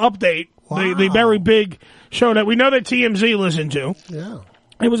Odom update. Wow. The very big show that we know that TMZ listened to. Yeah.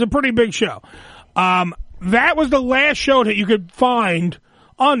 It was a pretty big show. That was the last show that you could find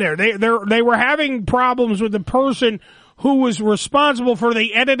on there. They were having problems with the person who was responsible for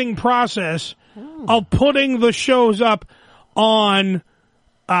the editing process of putting the shows up on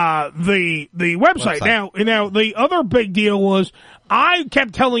the website. Now the other big deal was I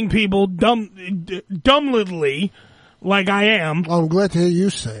kept telling people dumbly, like I am. Well, I'm glad to hear you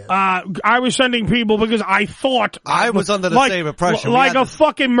say it. I was sending people because I thought I was under the same impression. Like a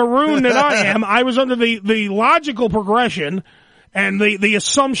fucking maroon that I am, I was under the logical progression and the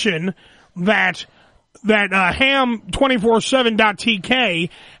assumption that ham247.tk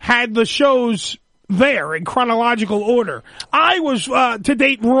had the shows there in chronological order. I was to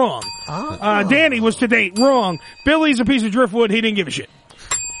date wrong. Danny was to date wrong. Billy's a piece of driftwood. He didn't give a shit.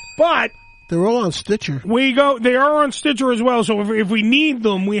 But they're all on Stitcher. They are on Stitcher as well, so if we need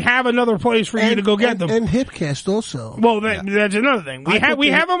them, we have another place for you to go get them. And Hipcast also. Well, that's another thing. We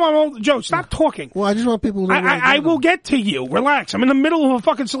have them on all... Joe, stop talking. Well, I just want people to know I will get to you. Relax. I'm in the middle of a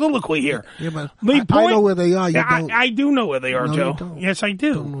fucking soliloquy here. Yeah, but I know where they are. You don't. I do know where they are, No, Joe. you don't. Yes, I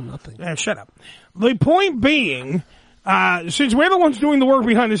do. Don't know nothing. Yeah, shut up. The point being... since we're the ones doing the work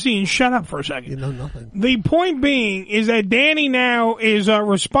behind the scenes, shut up for a second. You know nothing. The point being is that Danny now is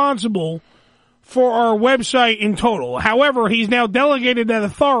responsible for our website in total. However, he's now delegated that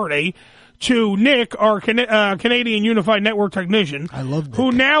authority to Nick, our Canadian Unified Network technician. I love Nick.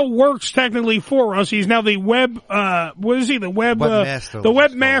 Who now works technically for us. He's now the web, what is he? The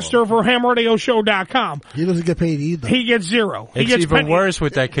webmaster for HamRadioShow.com. He doesn't get paid either. He gets zero. It's gets even worse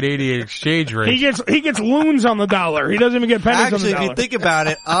with that Canadian exchange rate. He gets loons on the dollar. He doesn't even get pennies on the dollar. Actually, if you think about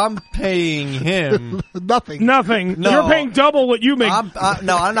it, I'm paying him nothing. No, you're paying double what you make.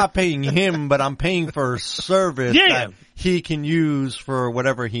 No, I'm not paying him, but I'm paying for a service that he can use for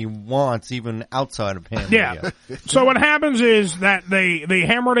whatever he wants, even outside of him. Yeah. So what happens is that the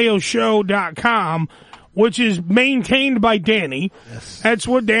HamRadioShow.com, which is maintained by Danny, that's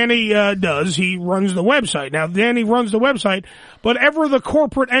what Danny does. He runs the website. Now, Danny runs the website, but ever the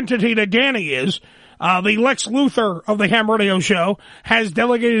corporate entity that Danny is, the Lex Luthor of the Ham Radio Show has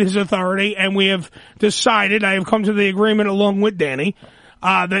delegated his authority, and we have decided, I have come to the agreement along with Danny,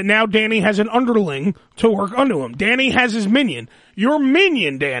 that now Danny has an underling to work under him. Danny has his minion. Your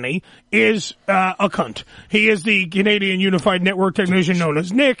minion, Danny, is a cunt. He is the Canadian Unified Network technician known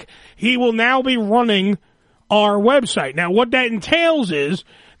as Nick. He will now be running our website. Now, what that entails is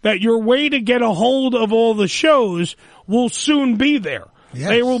that your way to get a hold of all the shows will soon be there. Yes.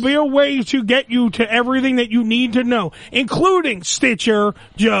 There will be a way to get you to everything that you need to know, including Stitcher,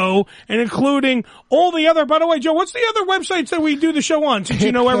 Joe, and including all the other, by the way, Joe, what's the other websites that we do the show on, since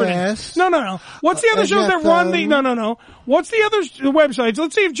you know everything? No. What's the other shows that run the, no. What's the other websites?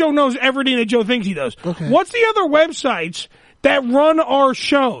 Let's see if Joe knows everything that Joe thinks he does. Okay. What's the other websites that run our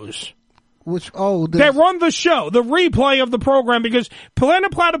shows? That run the show, the replay of the program, because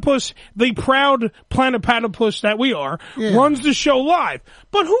Planet Platypus, the proud Planet Platypus that we are, runs the show live.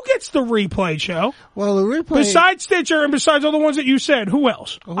 But who gets the replay, Joe? Well, the replay... Besides Stitcher and besides all the ones that you said, who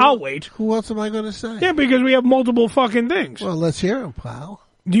else? I'll wait. Who else am I going to say? Yeah, because we have multiple fucking things. Well, let's hear them, pal.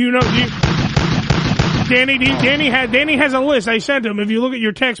 Danny has a list. I sent him. If you look at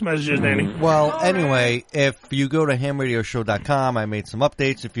your text messages, Danny. Well, anyway, if you go to HamRadioShow.com, I made some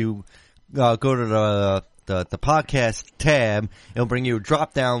updates. If you go to the podcast tab, it'll bring you a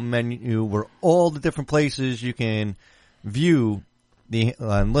drop-down menu where all the different places you can view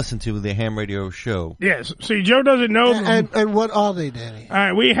and listen to the Ham Radio Show. Yes. See, Joe doesn't know. And what are they, Danny? All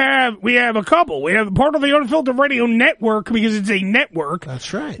right, we have a couple. We have part of the Unfiltered Radio Network because it's a network.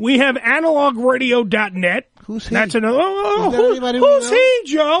 That's right. We have analogradio.net. Who's he? That's another. Who's he,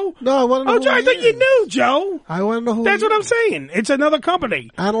 Joe? No, I want to know. Joe, I thought you knew, Joe. I want to know who. That's what I'm saying. It's another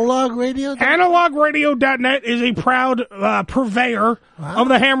company. Analog Radio. Analogradio.net is a proud purveyor of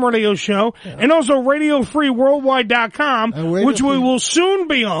the Ham Radio Show, and also RadioFreeWorldwide.com, which we will soon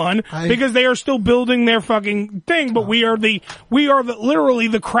be on because they are still building their fucking thing. But we are literally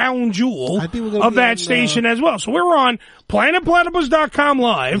the crown jewel of that station as well. So we're on PlanetPlatypus.com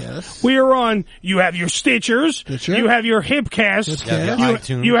live. Yes. We are on. You have your Stitcher. You have your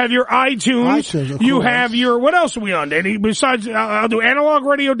Hipcast. You have your iTunes. You have your. What else are we on, Danny? Besides, I'll do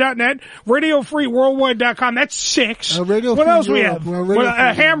AnalogRadio.net, RadioFreeWorldwide.com. That's 6. What else we have?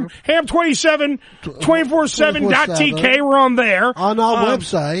 Ham27, 24/7.tk. We're on there. On our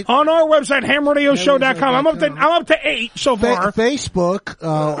website. On our website, HamRadioShow.com. I'm up to 8 so far. Facebook.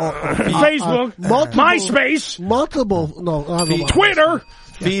 MySpace. Twitter.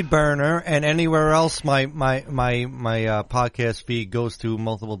 FeedBurner, and anywhere else my podcast feed goes to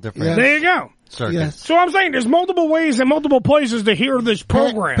multiple different. There you go. Circuits. Yes. So I'm saying there's multiple ways and multiple places to hear this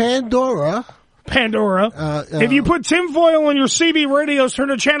program. Pandora. If you put tinfoil on your CB radios, turn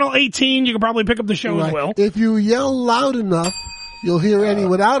to channel 18, you can probably pick up the show as well. If you yell loud enough, you'll hear any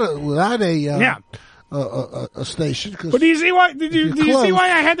without a station. But do you see why? Do you see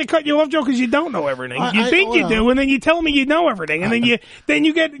why I had to cut you off, Joe? Because you don't know everything. You think you do, and then you tell me you know everything, and then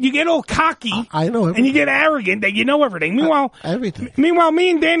you get all cocky. I know everything. And you get arrogant that you know everything. Meanwhile, me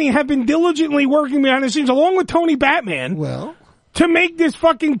and Danny have been diligently working behind the scenes, along with Tony Batman. Well. To make this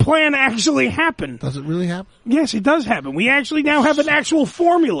fucking plan actually happen. Does it really happen? Yes, it does happen. We actually now have an actual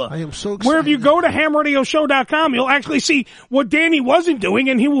formula. I am so excited. Where if you go to HamRadioShow.com, you'll actually see what Danny wasn't doing,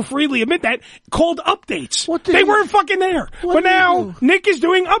 and he will freely admit that, called updates. They weren't fucking there. But now, Nick is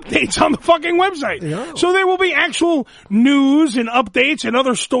doing updates on the fucking website. Yeah. So there will be actual news and updates and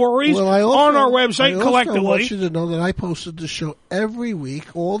other stories on our website collectively. I want you to know that I posted the show every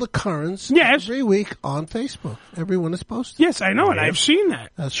week, all the currents, every week on Facebook. Everyone is posting. Yes, I know. And I've seen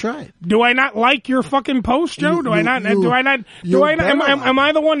that. That's right. Do I not like your fucking post, Joe? Am I the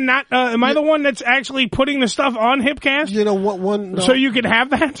one am I the one that's actually putting the stuff on Hipcast? You know what one? So you can have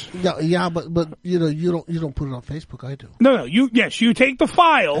that? Yeah, but you don't put it on Facebook. I do. No, you take the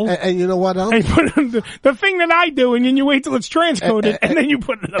file. And you know what else? And put it the thing that I do, and then you wait till it's transcoded, and then you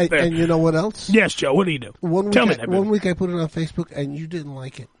put it up there. And you know what else? Yes, Joe, what do you do? One week I put it on Facebook, and you didn't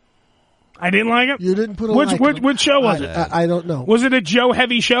like it. I didn't like it? You didn't put a which show was it? I don't know. Was it a Joe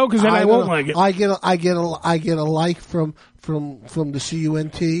heavy show? Because then I won't like it. I get a like from the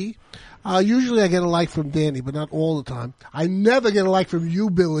C.U.N.T. Usually I get a like from Danny, but not all the time. I never get a like from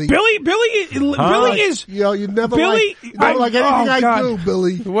you, Billy. Billy is. You never Billy. You don't like anything I do,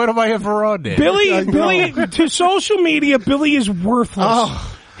 Billy. What am I ever on there? Billy, to social media, Billy is worthless.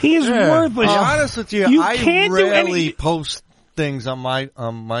 He is worthless. To be honest with you, I rarely post things on my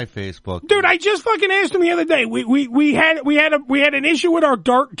Facebook. Dude, I just fucking asked him the other day. We had an issue with our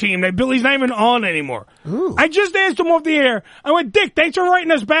dart team that Billy's not even on anymore. Ooh. I just asked him off the air. I went, Dick, thanks for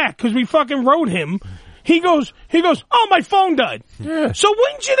writing us back because we fucking wrote him. He goes, oh, my phone died. Yeah. So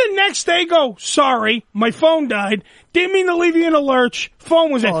wouldn't you the next day go, sorry, my phone died. Didn't mean to leave you in a lurch. Phone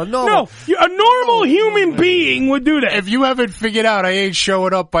was in. No. No, a normal human being would do that. If you haven't figured out I ain't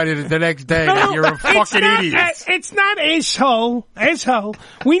showing up by the next day, then you're a fucking idiot. It's not asshole.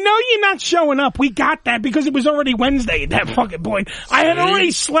 We know you're not showing up. We got that because it was already Wednesday at that fucking point. I had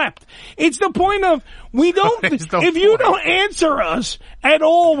already slept. It's the point of, if you don't answer us at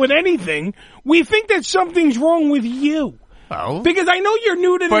all with anything, we think that something's wrong with you. Oh. Because I know you're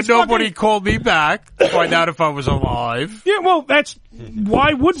new to this. But nobody called me back to find out if I was alive. Yeah, well,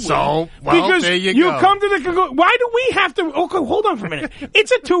 why would we? Because there you go. Come to the conclusion. Why do we have to? Okay, hold on for a minute.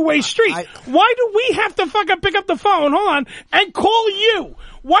 It's a two-way street. Why do we have to fucking pick up the phone? Hold on, and call you?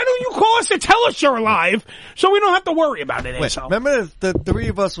 Why don't you call us to tell us you're alive so we don't have to worry about it? Wait, remember the three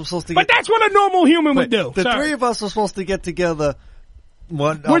of us were supposed to get... But that's what a normal human would do. The three of us were supposed to get together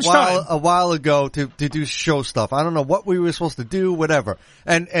a while ago to do show stuff. I don't know what we were supposed to do, whatever.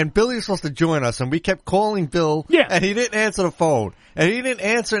 And Billy was supposed to join us, and we kept calling Bill, and he didn't answer the phone. And he didn't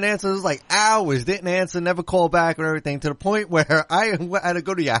answer and answer. It was like hours, didn't answer, never called back or everything, to the point where I had to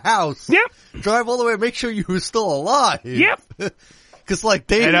go to your house, drive all the way, make sure you were still alive. Yep. Because like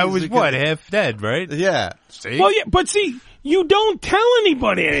Dave, and I was half dead, right? Yeah. See? Well, yeah, but see, you don't tell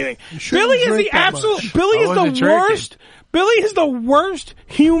anybody anything. Billy is the absolute. Billy is the worst. Billy is the worst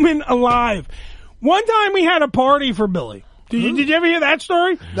human alive. One time we had a party for Billy. Did you ever hear that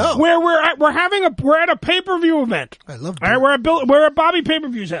story? No. Where we're at a pay-per-view event. I love All right, we're at Bobby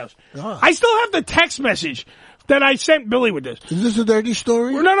Pay-Per-View's house. Ah. I still have the text message that I sent Billy with this. Is this a dirty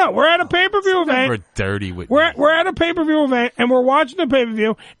story? No. We're at a pay-per-view event. Never dirty with We're at a pay-per-view event, and we're watching the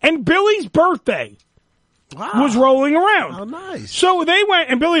pay-per-view, and Billy's birthday was rolling around. Oh, nice. So they went,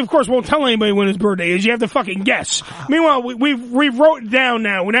 and Billy, of course, won't tell anybody when his birthday is. You have to fucking guess. Meanwhile, we've wrote it down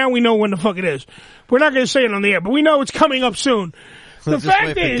now. Now we know when the fuck it is. We're not going to say it on the air, but we know it's coming up soon. The Just fact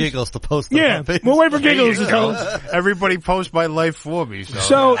wait for is, Giggles to post it. yeah, we'll wait for Giggles to tell us. Everybody posts my life for me.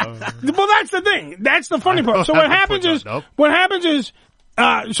 So, well, that's the thing. That's the funny part. So what happens is, so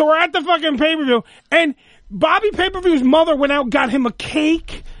we're at the fucking pay-per-view, and Bobby Pay-Per-View's mother went out, got him a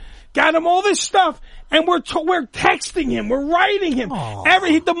cake, got him all this stuff, and we're texting him, we're writing him.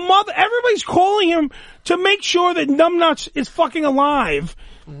 Everybody's calling him to make sure that Numbnuts is fucking alive.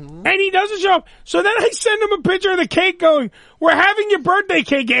 And he doesn't show up. So then I send him a picture of the cake going, "We're having your birthday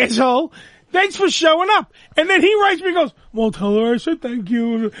cake, asshole. Thanks for showing up." And then he writes me and goes, "Well, tell her I said thank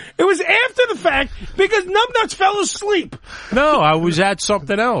you." It was after the fact because Numbnuts fell asleep. No, I was at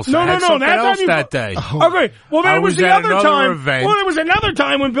something else. No. That day. Okay, well then I it was the at other another time. event. Well, it was another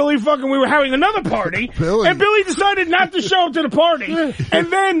time when we were having another party, and Billy decided not to show up to the party.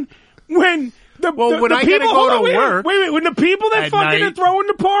 And then when when I people gotta go to work, wait, when the people that at fucking are night. throwing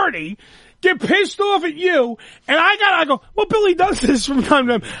the party get pissed off at you, and I go, well, Billy does this from time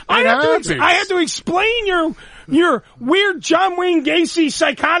to time. I have to explain your weird John Wayne Gacy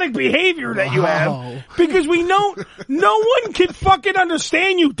psychotic behavior that you have, because we know no one can fucking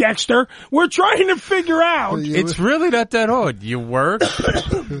understand you, Dexter. We're trying to figure out. It's really not that hard. You work,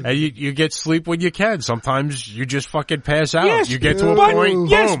 and you get sleep when you can. Sometimes you just fucking pass out. Yes, you get to a point,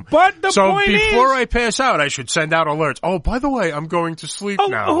 yes, boom. but the so point before is, I pass out, I should send out alerts. Oh, by the way, I'm going to sleep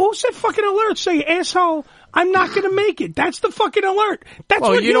now. Who said fucking alert? Say, asshole, I'm not going to make it. That's the fucking alert. That's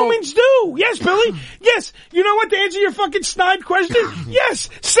what humans do. Yes, Billy. Yes. You know what? To answer your fucking snide question, yes.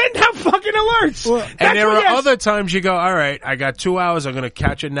 Send out fucking alerts. And there are other times you go, all right, I got 2 hours, I'm going to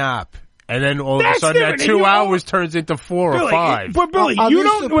catch a nap. And then all of a sudden that 2 hours turns into 4 or 5. But Billy, you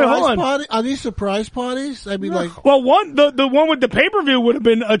don't, wait, hold on. Are these surprise parties? I mean, like, well, the one with the pay-per-view would have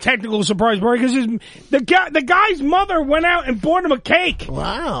been a technical surprise party because the guy's mother went out and bought him a cake.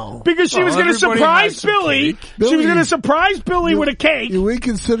 Wow. Because she was going to surprise Billy. She was going to surprise Billy with a cake. You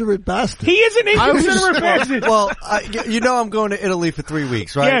inconsiderate bastard. He is an inconsiderate bastard. Well, I'm going to Italy for 3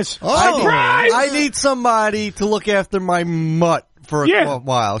 weeks, right? Yes. Surprise! I need somebody to look after my mutt for a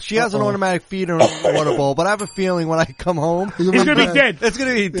while. She has an automatic feeder and water bowl, but I have a feeling when I come home, it's going to be dead. It's going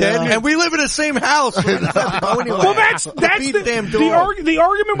to be dead, and we live in the same house. Anyway, well, that's the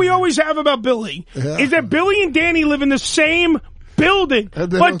argument we always have about Billy is that Billy and Danny live in the same building,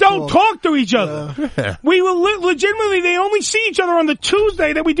 but don't talk to each other. We will legitimately, they only see each other on the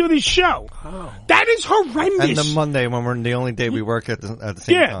Tuesday that we do this show. That is horrendous. And the Monday when we're the only day we work at the same time.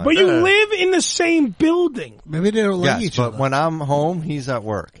 Yeah, but you live in the same building. Maybe they don't like each other. But when I'm home, he's at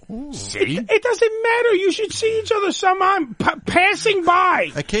work. See? It doesn't matter. You should see each other sometime passing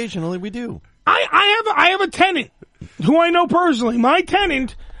by. Occasionally we do. I have a tenant who I know personally. My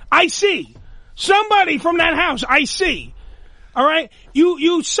tenant, I see. Somebody from that house, I see. All right?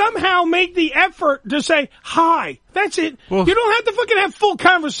 You somehow make the effort to say hi. That's it. Well, you don't have to fucking have full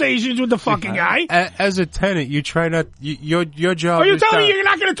conversations with the fucking guy. As a tenant, you try not, your job Are you is telling me you're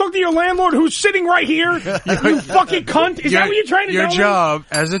not going to talk to your landlord who's sitting right here? You fucking cunt. Is that what you're trying to tell me? Your job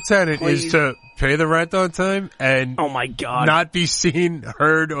as a tenant is to pay the rent on time and oh my God, not be seen,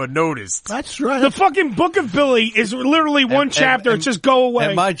 heard, or noticed. That's right. The fucking Book of Billy is literally one chapter. It's just go away.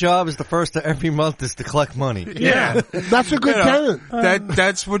 And my job is the first of every month is to collect money. Yeah. That's a good tenant.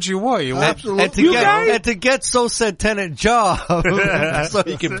 That's what you want. You want Absolutely. And to get so said tenant job so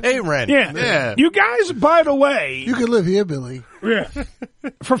you can pay rent. Yeah. You guys, by the way, you can live here, Billy. Yeah.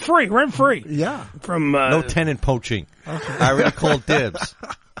 For free, rent free. Yeah. From no tenant poaching. Okay. I already called dibs.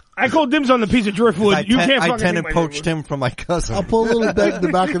 I called dibs on the piece of driftwood. You can't fucking I tenant poached him from my cousin. I'll pull a little bag in the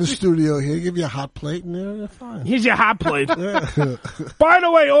back of the studio here. Give you a hot plate and you're fine. Here's your hot plate. By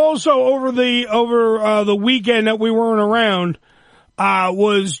the way, also over the weekend that we weren't around,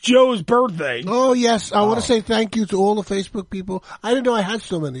 was Joe's birthday. Oh, yes. I want to say thank you to all the Facebook people. I didn't know I had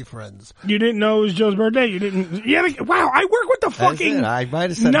so many friends. You didn't know it was Joe's birthday? You didn't? Yeah. Wow, I work with the fucking... I might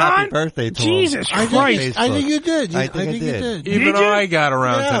have said happy birthday to Jesus him. Christ. I think you did. I think you did. Even I got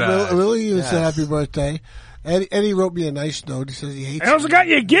around to that. Willie even said happy birthday. Eddie wrote me a nice note. He says he hates I also got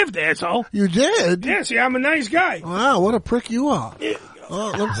you a gift, asshole. You did? Yeah, see, I'm a nice guy. Wow, what a prick you are. Yeah.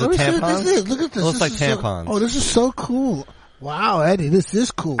 Let me see what this is. Look at this. Looks like tampons. Oh, this is so cool. Wow, Eddie, this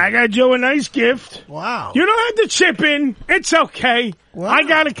is cool. I got Joe a nice gift. Wow. You don't have to chip in. It's okay. Wow. I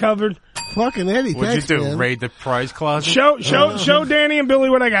got it covered. Fucking Eddie, What'd thanks, you do? man. Raid the prize closet? Show Danny and Billy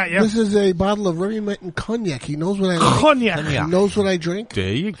what I got you. This is a bottle of Remy Martin cognac. He knows what I like. Cognac. He knows what I drink.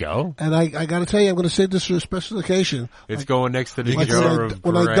 There you go. And I got to tell you, I'm going to save this for a special occasion. It's going next to the Like jar of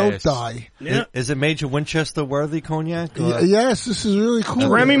when I don't grass. die. Yeah. Is it Major Winchester worthy cognac? Yes, this is really cool.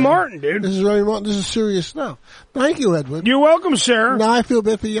 Remy Martin, dude. This is Remy Martin. This is serious stuff. Thank you, Edward. You're welcome, sir. Now I feel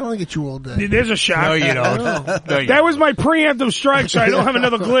bad for yelling at you all day. There's a shot. No, you don't. No, you That was my preemptive strike, so I don't have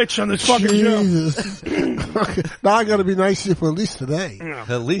another glitch on this fucking show. Jesus. Okay. Now I got to be nice to you for at least today.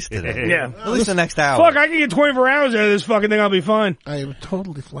 At least today. Yeah. At least the next hour. Fuck, I can get 24 hours out of this fucking thing. I'll be fine. I am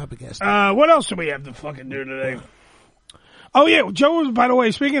totally flabbergasted. What else do we have to fucking do today? Oh, yeah. Joe, by the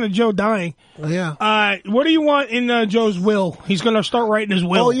way, speaking of Joe dying. Yeah. What do you want in Joe's will? He's going to start writing his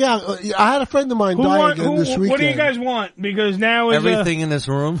will. Oh, yeah. I had a friend of mine die again this weekend. What do you guys want? Because now is everything in this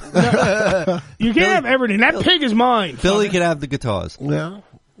room. You can't have everything. That pig is mine. Billy can have the guitars. Yeah.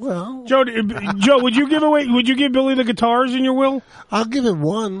 Well, Joe, would you give Billy the guitars in your will? I'll give him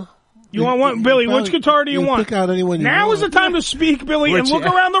one. You want one? Billy, which guitar do you want? Pick out anyone you now want. is the time to speak, Billy, and look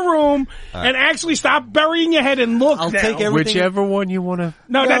around the room and actually stop burying your head and look. I'll now. take everything. Whichever one you want to.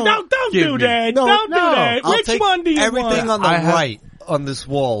 No, don't do that. No, don't do that. I'll Which take one do you want? everything on the right. On this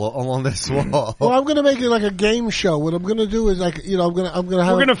wall, along this wall. Well, I'm going to make it like a game show. What I'm going to do is like, I'm going to have.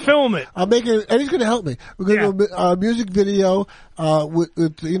 We're going to film it. I'll make it, and he's going to help me. We're going to do a music video, with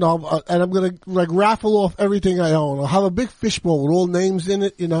and I'm going to like raffle off everything I own. I'll have a big fishbowl with all names in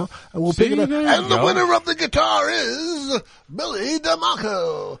it, and we'll pick it up. And the winner of the guitar is Billy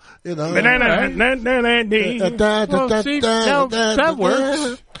DeMarco. That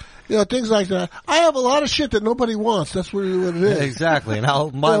works. Things like that. I have a lot of shit that nobody wants. That's what it is. Exactly. And I'll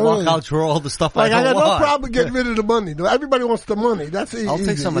draw all the stuff I got don't want. no problem getting rid of the money. Everybody wants the money. That's easy. I'll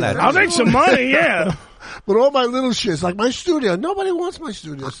take some of that. I'll take some money, yeah. But all my little shits, like my studio, nobody wants my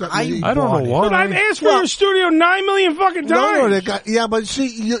studio. I don't know why. But I've asked for your studio 9 million fucking times. But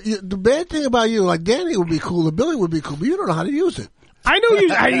see, the bad thing about you, like Danny would be cool, and Billy would be cool, but you don't know how to use it. I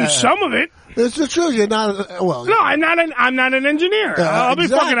use some of it. It's the truth. You're not. No, I'm not an engineer. I'll be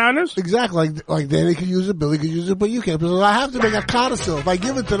fucking honest. Exactly. Like Danny could use it, Billy could use it, but you can't. Because I have to make a codicil. If I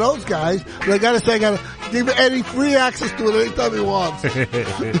give it to those guys, I gotta give Eddie free access to it anytime he wants.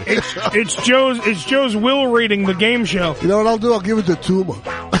 It's Joe's will reading the game show. You know what I'll do? I'll give it to Tuma.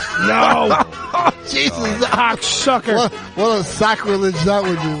 No. Jesus, cocksucker. What a sacrilege that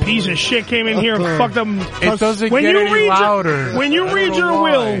would be. Piece of shit came in here and fucked up. It doesn't get any louder. When you read your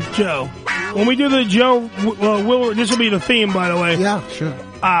will, Joe, when we do the Joe will, this will be the theme, by the way. Yeah, sure.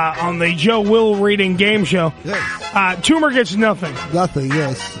 On the Joe will reading game show. Yes. Tumor gets nothing. Nothing,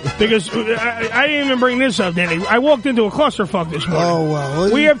 yes. Because I didn't even bring this up, Danny. I walked into a clusterfuck this morning. Oh,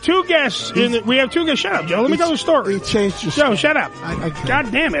 well. We have two guests. Shut up, Joe. Let me tell the story. He changed your Joe, story. shut up.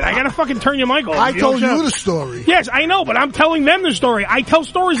 God damn it. I gotta fucking turn your mic off. I told you the story. Yes, I know, but I'm telling them the story. I tell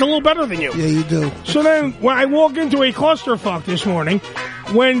stories a little better than you. Yeah, you do. So then, when I walk into a clusterfuck this morning,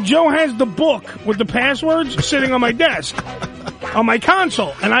 when Joe has the book with the passwords sitting on my desk, on my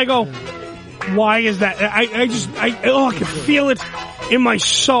console, and I go, why is that? I can feel it in my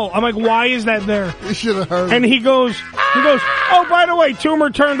soul. I'm like, why is that there? You should have heard. And he goes, oh, by the way, Tumor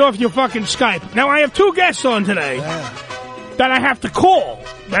turned off your fucking Skype. Now, I have two guests on today that I have to call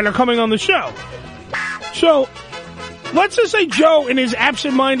that are coming on the show. So, let's just say Joe, in his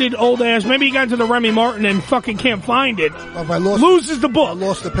absent-minded old ass, maybe he got into the Remy Martin and fucking can't find it, loses the book. I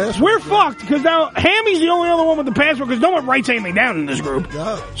lost the password. We're fucked, because now Hammy's the only other one with the password, because no one writes anything down in this group.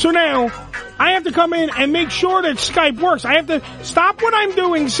 Yeah. So now, I have to come in and make sure that Skype works. I have to stop what I'm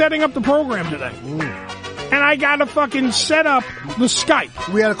doing setting up the program today. And I gotta fucking set up the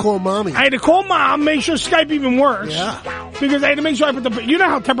Skype. We had to call Mommy. I had to call Mom, make sure Skype even works. Yeah. Because I had to make sure I put you know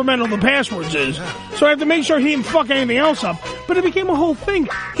how temperamental the passwords is. Yeah. So I have to make sure he didn't fuck anything else up. But it became a whole thing.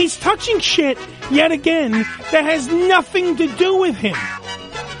 He's touching shit, yet again, that has nothing to do with him.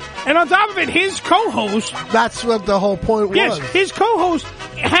 And on top of it, his co-host... That's what the whole point was. Yes, his co-host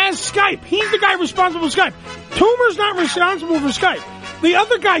has Skype. He's the guy responsible for Skype. Tumor's not responsible for Skype. The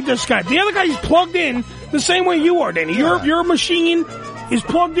other guy does Skype. The other guy is plugged in the same way you are, Danny. Yeah. Your machine is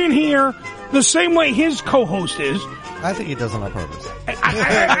plugged in here the same way his co-host is. I think he does it on purpose.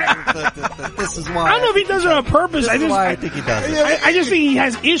 This is why. I don't know if he does it on purpose. This is why I think he does it. I just think he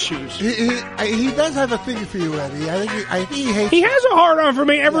has issues. He does have a thing for you, Eddie. I think he hates. He has a hard on for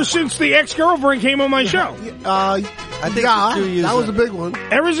me ever since the ex-girlfriend came on my show. I think that was a big one.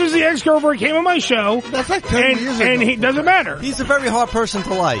 Ever since the ex-girlfriend came on my show, that's like 10 years ago. And he doesn't matter. He's a very hard person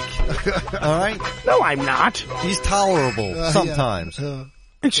to like. All right? No, I'm not. He's tolerable sometimes.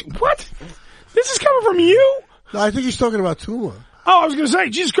 What? This is coming from you? No, I think he's talking about Tuma. Oh, I was going to say,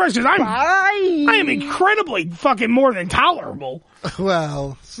 Jesus Christ, I am incredibly fucking more than tolerable.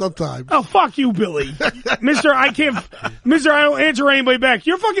 Well, sometimes. Oh, fuck you, Billy. Mister, I don't answer anybody back.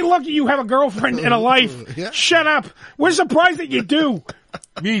 You're fucking lucky you have a girlfriend and a life. Yeah. Shut up. We're surprised that you do.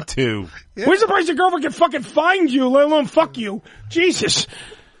 Me too. Yeah. We're surprised your girlfriend can fucking find you, let alone fuck you. Jesus.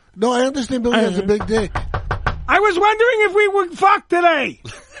 No, I understand Billy has a big dick. I was wondering if we would fuck today.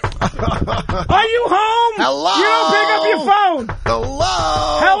 Are you home? Hello? You don't pick up your phone.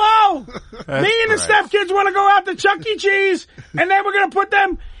 Hello? Me and the Steph kids want to go out to Chuck E. Cheese, and then we're going to put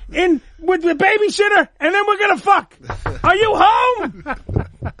them in with the babysitter, and then we're going to fuck. Are you home?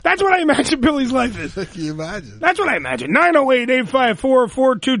 That's what I imagine Billy's life is. Can you imagine? That's what I imagine.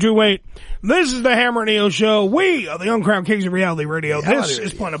 908-854-4228. This is the HamRadio Show. We are the Uncrowned Kings of Reality Radio. This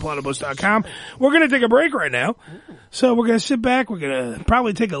is PlanetPlatypus.com. We're going to take a break right now. So we're going to sit back. We're going to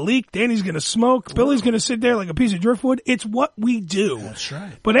probably take a leak. Danny's going to smoke. Billy's going to sit there like a piece of driftwood. It's what we do. That's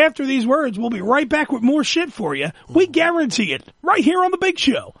right. But after these words, we'll be right back with more shit for you. We guarantee it. Right here on The Big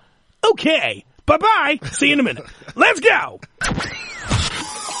Show. Okay. Bye-bye. See you in a minute. Let's go.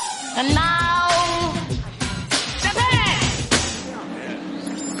 And now, Japan!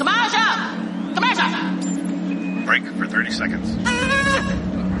 Commercial! Break for 30 seconds.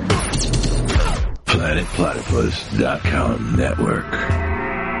 PlanetPlatypus.com Network.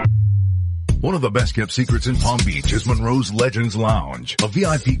 One of the best kept secrets in Palm Beach is Monroe's Legends Lounge, a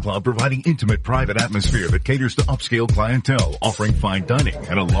VIP club providing intimate private atmosphere that caters to upscale clientele, offering fine dining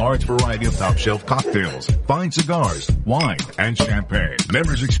and a large variety of top shelf cocktails, fine cigars, wine, and champagne.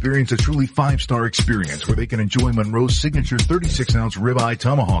 Members experience a truly 5-star experience where they can enjoy Monroe's signature 36-ounce ribeye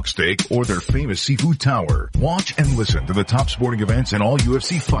tomahawk steak or their famous seafood tower. Watch and listen to the top sporting events and all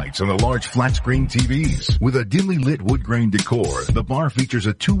UFC fights on the large flat screen TVs. With a dimly lit wood grain decor, the bar features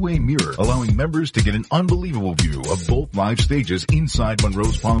a two-way mirror allowing members to get an unbelievable view of both live stages inside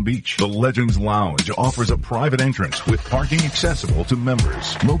Monroe's Palm Beach. The Legends Lounge offers a private entrance with parking accessible to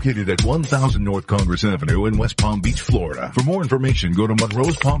members. Located at 1000 North Congress Avenue in West Palm Beach, Florida. For more information, go to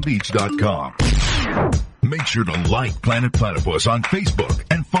monroespalmbeach.com. Make sure to like Planet Platypus on Facebook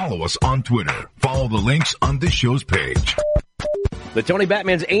and follow us on Twitter. Follow the links on this show's page. The Tony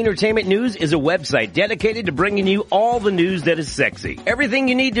Batman's Entertainment News is a website dedicated to bringing you all the news that is sexy. Everything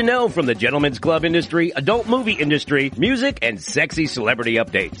you need to know from the gentlemen's club industry, adult movie industry, music, and sexy celebrity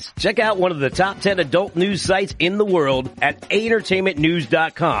updates. Check out one of the top 10 adult news sites in the world at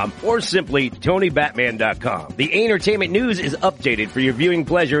entertainmentnews.com or simply TonyBatman.com. The Entertainment News is updated for your viewing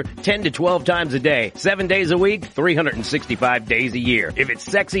pleasure 10 to 12 times a day, 7 days a week, 365 days a year. If it's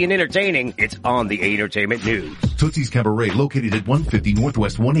sexy and entertaining, it's on the Entertainment News. Tootsie's Cabaret, located at 150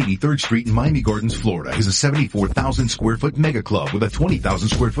 Northwest 183rd Street in Miami Gardens, Florida, is a 74,000 square foot mega club with a 20,000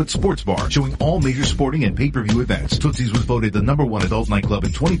 square foot sports bar showing all major sporting and pay-per-view events. Tootsie's was voted the #1 adult nightclub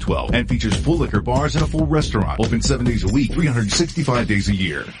in 2012 and features full liquor bars and a full restaurant. Open 7 days a week, 365 days a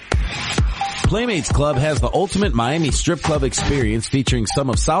year. Playmates Club has the ultimate Miami strip club experience featuring some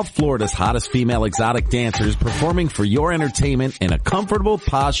of South Florida's hottest female exotic dancers performing for your entertainment in a comfortable,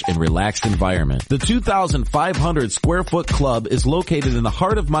 posh, and relaxed environment. The 2,500 square foot club is located in the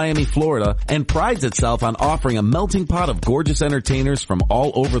heart of Miami, Florida, and prides itself on offering a melting pot of gorgeous entertainers from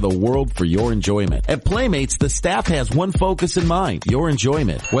all over the world for your enjoyment. At Playmates, the staff has one focus in mind, your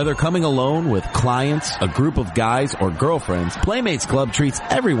enjoyment. Whether coming alone with clients, a group of guys, or girlfriends, Playmates Club treats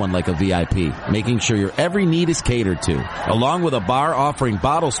everyone like a VIP, making sure your every need is catered to. Along with a bar offering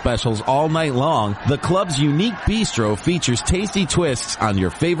bottle specials all night long, the club's unique bistro features tasty twists on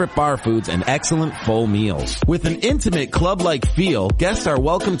your favorite bar foods and excellent full meals. With an intimate club-like feel, guests are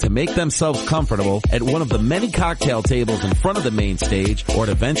welcome to make themselves comfortable at one of the many cocktail tables in front of the main stage or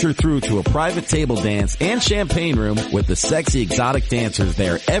to venture through to a private table dance and champagne room with the sexy exotic dancers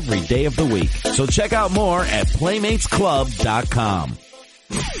there every day of the week. So check out more at PlaymatesClub.com.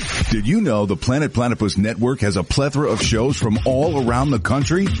 Did you know the Planet Platypus Network has a plethora of shows from all around the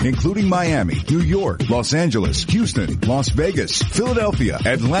country, including Miami, New York, Los Angeles, Houston, Las Vegas, Philadelphia,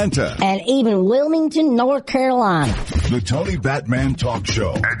 Atlanta, and even Wilmington, North Carolina. The Tony Batman Talk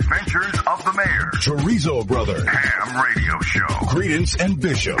Show, Adventures of the Mayor, Chorizo Brother, Ham Radio Show, Credence and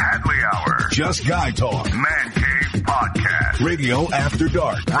Bishop, Hadley Hour, Just Guy Talk, Man Cave podcast. Radio After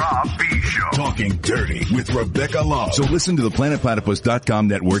Dark. Rob B. Show. Talking dirty with Rebecca Love. So listen to the PlanetPlatypus.com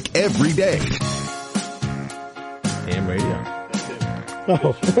network every day. Ham Radio.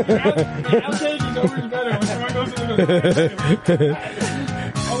 Oh.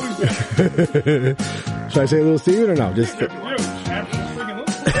 Should I say Little Steven or no? Just.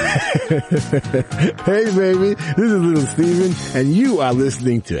 Hey, baby, this is Little Steven, and you are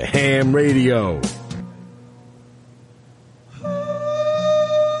listening to Ham Radio.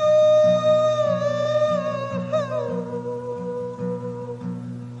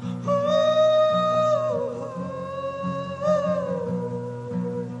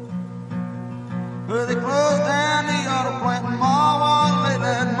 Well, they closed down the auto plant in Marwan late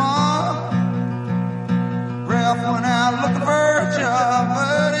that month. Ralph went out looking for a job,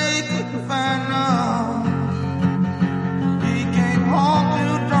 but he couldn't find none. He came home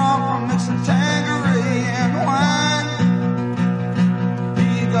too drunk from mixing Tanqueray and wine.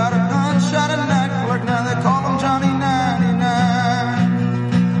 He got a gunshot at night clerk, now they call him Johnny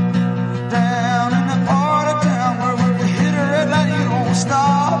 99. Down in the part of town where when you hit a red light you don't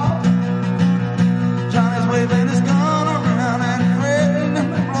stop. Johnny's waving his gun around and threatening to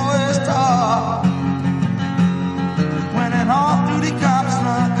blow his top. When an off-duty cop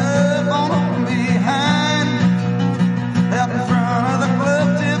snuck up on him from behind, out in front of the club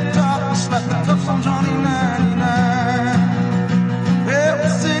tip-top and slapped the cuffs on Johnny 99. Well, the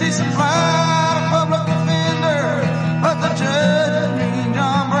city supplied a public defender, but the judge, Mean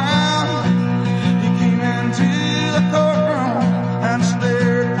John Brown, he came into the courtroom and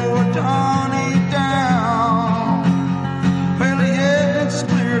stared poor Johnny down. Well, the evidence is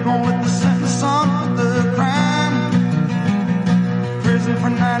clear, going with the sentence on for the crime. Prison for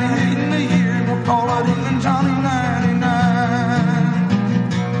 98 in a year, we'll call it even Johnny 99.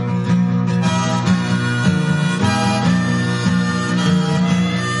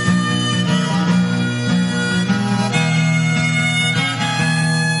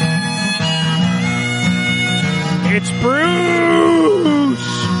 It's Bruce.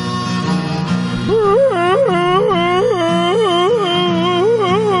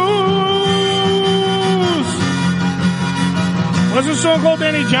 What's the song called,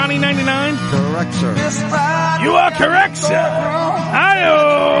 Danny? Johnny 99? Correct, sir. You are correct, sir.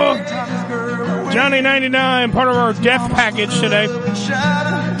 Hi-yo. Johnny 99, part of our death package today.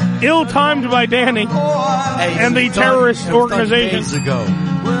 Ill-timed by Danny and the terrorist organization.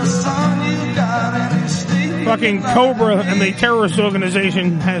 Fucking Cobra and the terrorist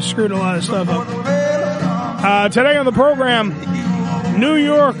organization has screwed a lot of stuff up. Today on the program, New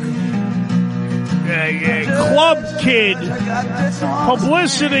York club kid,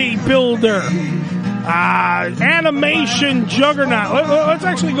 publicity builder, animation juggernaut. Let's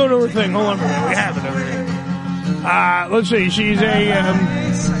actually go to her thing. Hold on for a minute. We have it over here. Let's see. She's a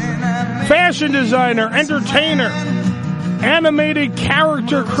fashion designer, entertainer, animated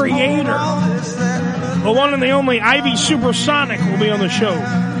character creator. The one and the only Ivy Supersonic will be on the show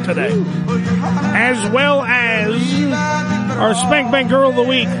today. As well as our Spank Bank Girl of the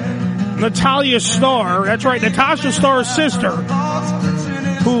Week, Natalia Starr. That's right, Natasha Starr's sister,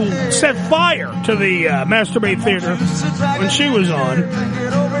 who set fire to the Masturbate Theater when she was on,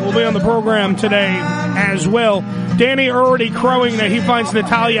 will be on the program today as well. Danny already crowing that he finds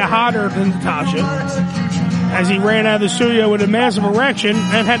Natalia hotter than Natasha, as he ran out of the studio with a massive erection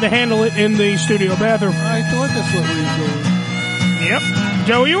and had to handle it in the studio bathroom. I thought that's what we were doing. Yep.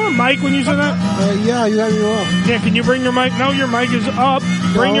 Joe, were you on mic when you said that? Yeah, you have me off. Yeah, can you bring your mic? No, your mic is up.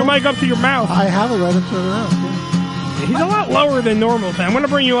 Bring your mic up to your mouth. I have it right up to the mouth. Yeah. He's a lot lower than normal. I'm going to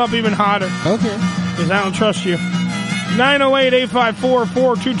bring you up even hotter. Okay. Because I don't trust you.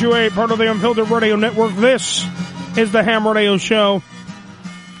 908-854-4228, part of the Unfiltered Radio Network. This is the Ham Radio Show.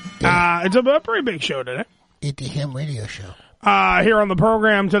 It's a pretty big show today. It's the Ham Radio Show. Here on the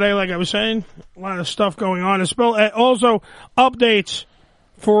program today, like I was saying, a lot of stuff going on. Also, updates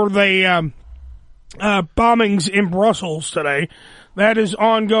for the bombings in Brussels today. That is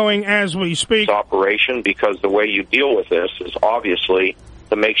ongoing as we speak. Operation, because the way you deal with this is obviously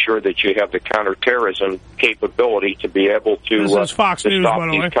to make sure that you have the counterterrorism capability to be able to, Fox News, stop by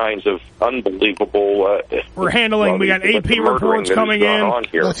the these way. kinds of unbelievable. We're handling. We got AP reports coming in.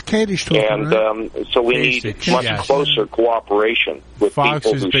 That's Katie's talking, and so we need much closer cooperation with people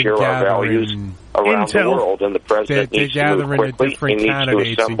who share our values around the world. And the president needs to move quickly. He needs to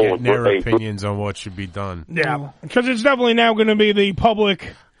assemble their opinions on what should be done. Yeah, because it's definitely now going to be the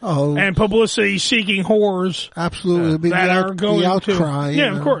public. And publicity-seeking whores, absolutely, that are going the outcry, to,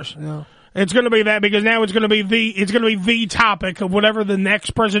 of course, it's going to be that because now it's going to be the topic of whatever the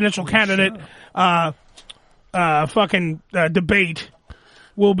next presidential candidate fucking debate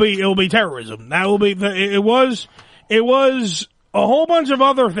it'll be terrorism. That will be it was a whole bunch of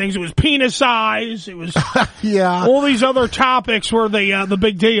other things. It was penis size. It was all these other topics were the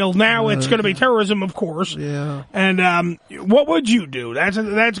big deal. Now it's going to be terrorism, of course. Yeah. And what would you do? That's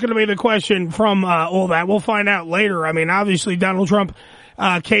going to be the question from all that. We'll find out later. I mean, obviously Donald Trump,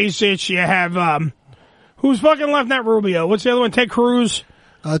 Kasich. You have who's fucking left? Not Rubio. What's the other one? Ted Cruz.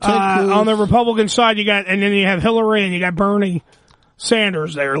 Ted Cruz. On the Republican side, and then you have Hillary and you got Bernie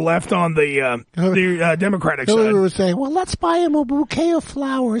Sanders there left on the Democratic side. Hillary was saying, "Well, let's buy him a bouquet of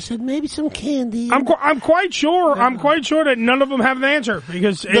flowers and maybe some candy." I'm quite sure that none of them have an answer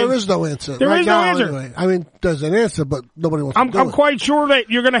because there is no answer. There is no answer. Anyway. I mean, there's an answer, but nobody wants to do it. I'm quite sure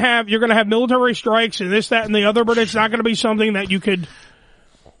that you're going to have military strikes and this, that, and the other, but it's not going to be something that you could.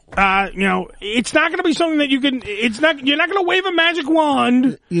 It's not going to be something that you can. You're not going to wave a magic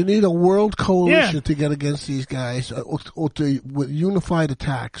wand. You need a world coalition to get against these guys, with unified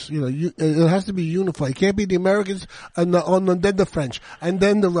attacks. It has to be unified. It can't be the Americans and then the French and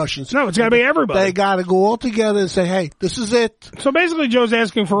then the Russians. No, it's got to be everybody. They got to go all together and say, "Hey, this is it." So basically, Joe's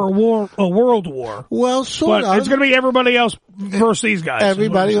asking for a world war. Well, sort of. It's going to be everybody else versus these guys.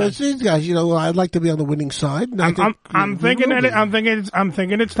 Everybody versus these guys. I'd like to be on the winning side. I'm thinking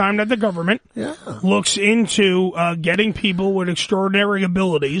it's time that the government looks into getting people with extraordinary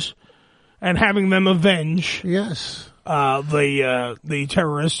abilities and having them avenge the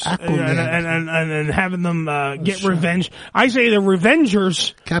terrorists and having them get revenge. I say the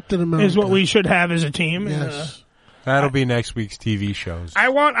Revengers Captain America is what we should have as a team. Yes. That'll be next week's TV shows. I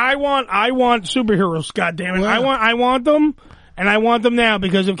want superheroes, goddammit. I want them, and I want them now,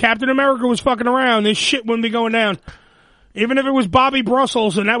 because if Captain America was fucking around, this shit wouldn't be going down. Even if it was Bobby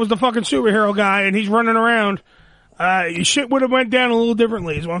Brussels and that was the fucking superhero guy and he's running around, shit would have went down a little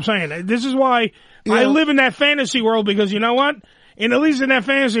differently, is what I'm saying. This is why I live in that fantasy world, because you know what? At least in that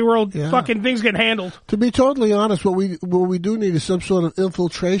fantasy world, fucking things get handled. To be totally honest, what we do need is some sort of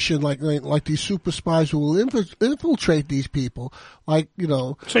infiltration, like these super spies who will infiltrate these people,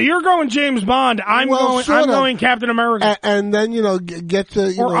 So you're going James Bond. I'm going Captain America, and then get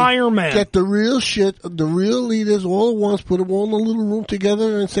Iron Man, get the real shit, the real leaders all at once, put them all in a little room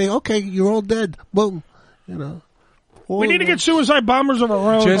together, and say, "Okay, you're all dead." Boom, We need to get suicide bombers of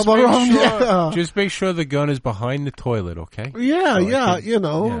our own. Just make sure the gun is behind the toilet, okay?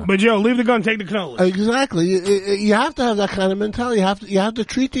 But Joe, leave the gun, take the cannoli. Exactly. You have to have that kind of mentality. You have to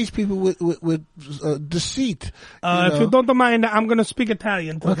treat these people with deceit. If you don't mind, I'm going to speak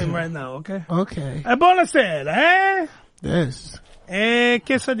Italian to him right now, okay? Okay. Buonasera, eh? Yes.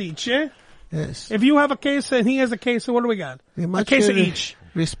 Che si dice? Yes. If you have a case and he has a case, what do we got? A case of each.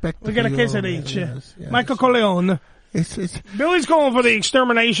 Respect. We got a case of each. Yes. Michael Corleone. Billy's going for the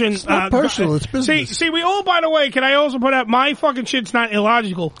extermination. It's not personal. It's business. See, we all, by the way, can I also put out, my fucking shit's not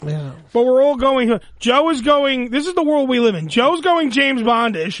illogical. Yeah. But we're all going, Joe is going, this is the world we live in. Joe's going James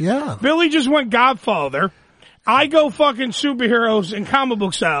Bondish. Yeah. Billy just went Godfather. I go fucking superheroes in comic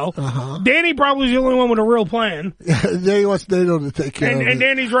book style. Danny probably is the only one with a real plan. Danny wants Nato to take care of it. And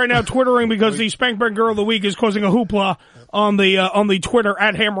Danny's right now twittering because the Spank Bank Girl of the Week is causing a hoopla on the Twitter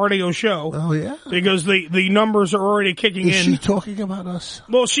at HamRadio Show. Oh yeah, because the numbers are already kicking in. Is she talking about us?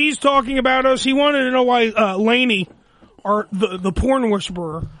 Well, she's talking about us. He wanted to know why Laney, the porn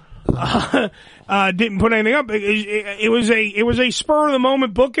whisperer, didn't put anything up. It was a spur of the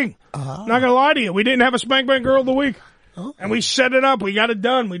moment booking. Not gonna lie to you, we didn't have a Spank Bank Girl of the Week. And we set it up. We got it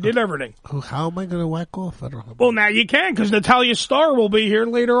done. We did everything. How am I going to whack off? I don't know. Well, now you can, because Natalia Starr will be here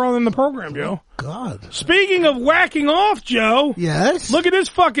later on in the program, Joe. God. Speaking of whacking off, Joe. Yes? Look at this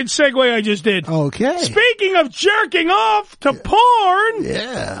fucking segue I just did. Okay. Speaking of jerking off to porn.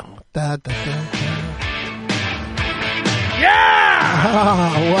 Yeah. Yeah!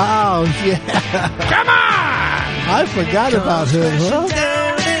 Oh, wow. Yeah. Come on! I forgot about him, huh?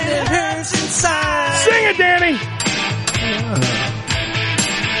 Sing it, Danny!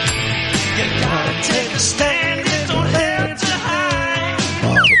 You gotta take a stand, you don't have to hide.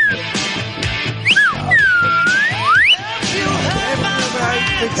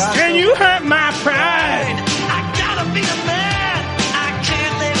 Can you hurt my pride? I gotta be a man, I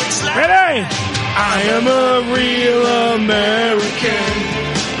can't let it slide. Ready? I am a real American,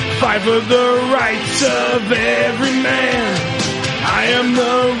 fight for the rights of every man. I am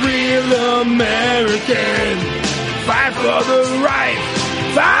the real American, fight for the right.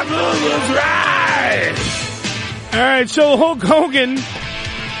 Five was right. All right, so Hulk Hogan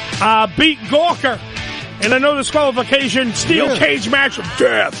beat Gawker in a no disqualification steel cage match of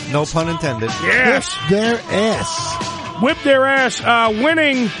death. No pun intended. Yes. Whip their ass. Whip their ass,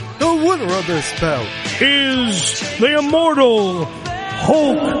 winning. The winner of this bout is the immortal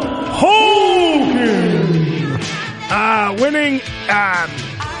Hulk Hogan. Winning,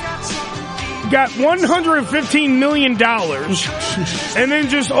 got $115 million, and then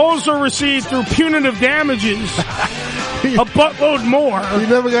just also received through punitive damages a buttload more. He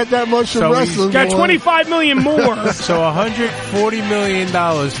never got that much from wrestling. Got $25 million more. So $140 million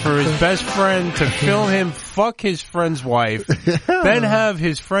for his best friend to film him fuck his friend's wife, then have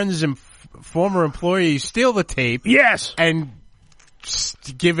his friend's former employees steal the tape. Yes. And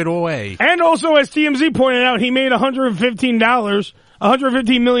give it away. And also, as TMZ pointed out, he made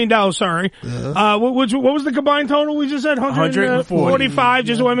 $115 million, sorry. Yeah. What was the combined total we just said? 145,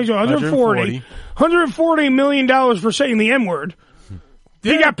 just want to make sure. 140 million for saying the N-word.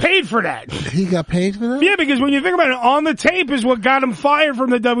 He got paid for that. He got paid for that? Yeah, because when you think about it, on the tape is what got him fired from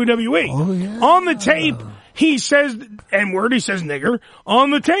the WWE. Oh, yeah. On the tape, he says N-word, he says nigger,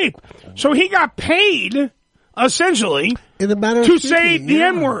 on the tape. So he got paid, essentially, in a matter of to say the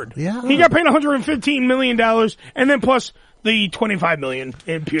N-word. Yeah. He got paid $115 million, and then plus the $25 million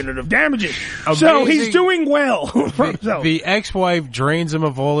in punitive damages. Amazing. So he's doing well for himself. The ex-wife drains him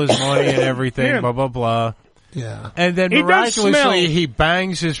of all his money and everything, blah, blah, blah. Yeah. And then miraculously he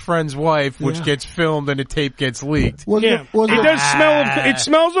bangs his friend's wife, which gets filmed and the tape gets leaked. It does smell it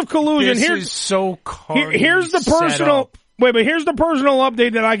smells of collusion. This is so here's the personal here's the personal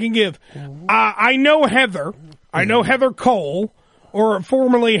update that I can give. I know Heather. I know Heather Cole, or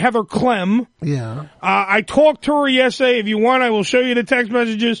formerly Heather Clem. Yeah. I talked to her yesterday. If you want, I will show you the text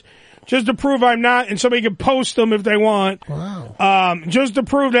messages just to prove I'm not, and somebody can post them if they want. Wow. Just to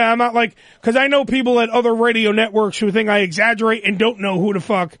prove that I'm not because I know people at other radio networks who think I exaggerate and don't know who the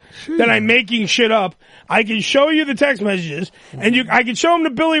fuck that I'm making shit up. I can show you the text messages, and I can show them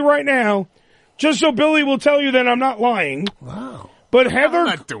to Billy right now, just so Billy will tell you that I'm not lying. Wow. But Heather, I'm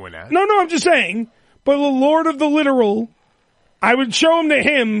not doing that. No, I'm just saying. But the Lord of the Literal, I would show him to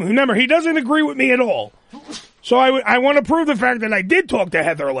him. Remember, he doesn't agree with me at all. So I want to prove the fact that I did talk to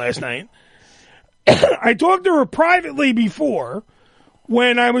Heather last night. I talked to her privately before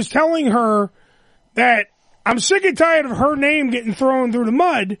when I was telling her that I'm sick and tired of her name getting thrown through the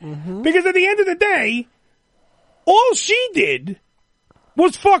mud because at the end of the day, all she did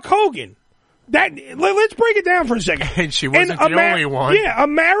was fuck Hogan. Let's break it down for a second. And she wasn't the only one. Yeah, a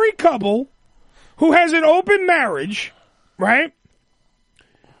married couple who has an open marriage, right?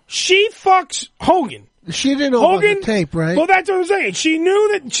 She fucks Hogan. She didn't know about the tape, right? Well, that's what I'm saying. She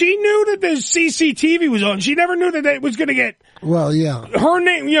knew that the CCTV was on. She never knew that it was going to get. Well, yeah. Her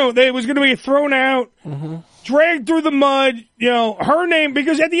name, it was going to be thrown out, dragged through the mud. Her name,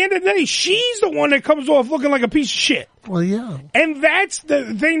 because at the end of the day, she's the one that comes off looking like a piece of shit. Well, yeah. And that's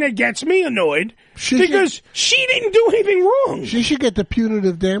the thing that gets me annoyed. Because she didn't do anything wrong. She should get the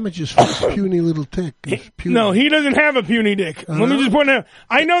punitive damages for this puny little dick. No, he doesn't have a puny dick. Let me just point out.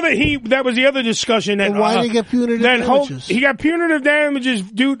 I know that was the other discussion. That, why did he get punitive damages? He got punitive damages,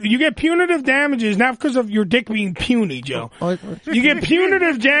 dude. You get punitive damages not because of your dick being puny, Joe. You get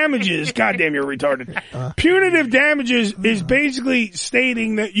punitive damages. Goddamn, you're retarded. Punitive damages is basically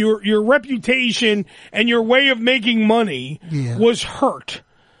stating that your reputation and your way of making money was hurt.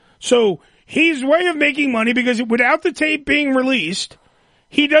 So his way of making money, because without the tape being released,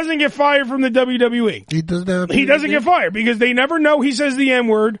 he doesn't get fired from the WWE. He doesn't get fired because they never know he says the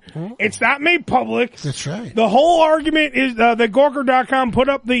N-word. It's not made public. That's right. The whole argument is that Gawker.com put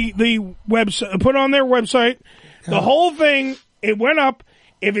up the website, put on their website. The whole thing, it went up.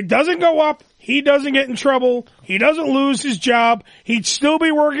 If it doesn't go up, he doesn't get in trouble. He doesn't lose his job. He'd still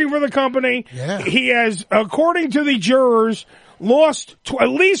be working for the company. Yeah. He has, according to the jurors, lost at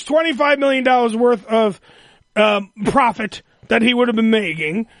least $25 million worth of profit that he would have been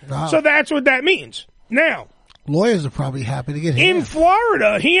making. Wow. So that's what that means. Now, lawyers are probably happy to get him. In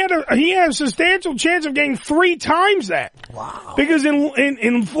Florida, he had a substantial chance of getting 3 times that. Wow. Because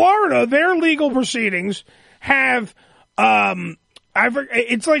in Florida, their legal proceedings have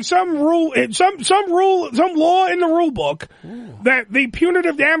it's like some law in the rule book that the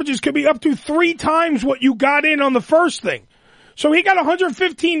punitive damages could be up to 3 times what you got in on the first thing. So he got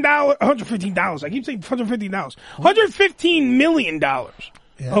 $115. I keep saying $115. $115 million.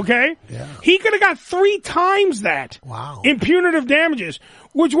 Yeah. Okay? Yeah. He could have got 3 times that. Wow. In punitive damages,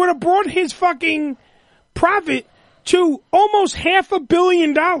 which would have brought his fucking profit to almost $500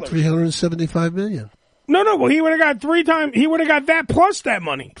 million. $375 million. No. Well, he would have got 3 times. He would have got that plus that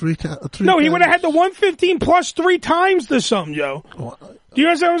money. Three no, he would have had the 115 plus 3 times the sum, Joe. Do you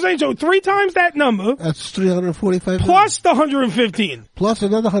understand what I'm saying? So 3 times that number. That's 345 plus the 115. Plus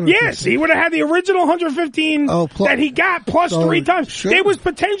another 115. Yes, he would have had the original 115 that he got plus 3 times. Sure. There was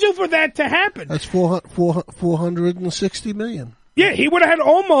potential for that to happen. That's 460 million. Yeah, he would have had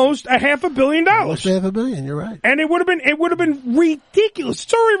almost $500 million. Almost $500 million. You're right. And it would have been ridiculous.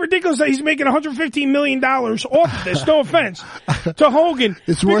 It's already ridiculous that he's making $115 million off of this. No offense to Hogan.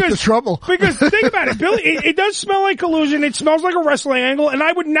 It's worth the trouble. Because think about it, Billy. It does smell like collusion. It smells like a wrestling angle, and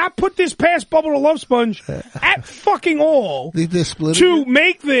I would not put this past Bubba the Love Sponge at fucking all to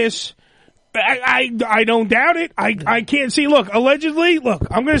make this. I don't doubt it. I can't see. Look, allegedly. Look,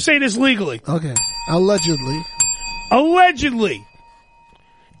 I'm going to say this legally. Okay, allegedly. Allegedly,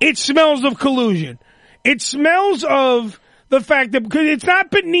 it smells of collusion. It smells of the fact that because it's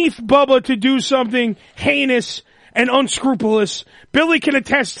not beneath Bubba to do something heinous and unscrupulous. Billy can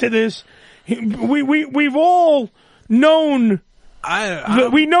attest to this. We've all known.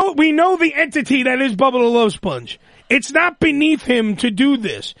 We know the entity that is Bubba the Love Sponge. It's not beneath him to do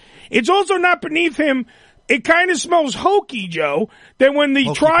this. It's also not beneath him. It kind of smells hokey, Joe, that when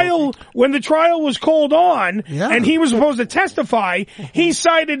the trial was called on and he was supposed to testify, he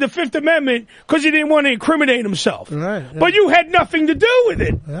cited the Fifth Amendment because he didn't want to incriminate himself. Right, yeah. But you had nothing to do with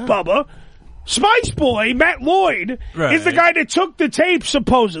it, Bubba. Spice Boy, Matt Lloyd, is the guy that took the tape,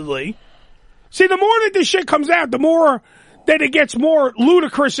 supposedly. See, the more that this shit comes out, the more that it gets more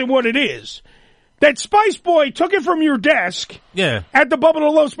ludicrous in what it is. That Spice Boy took it from your desk at the Bubba the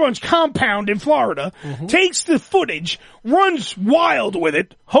Love Sponge compound in Florida, takes the footage, runs wild with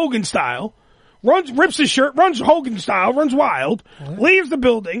it, Hogan style, rips his shirt, runs Hogan style, runs wild, leaves the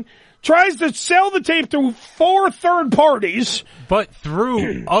building, tries to sell the tape through 4 third parties. But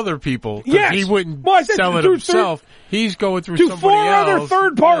through other people. Yes. He wouldn't sell it through himself. He's going through to somebody 4 else. other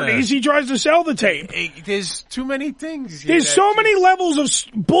third parties, he tries to sell the tape. There's too many things. There's so many levels of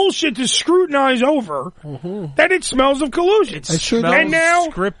bullshit to scrutinize over that it smells of collusion. It smells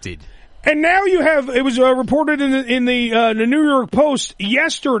scripted. And now you have, it was reported in the New York Post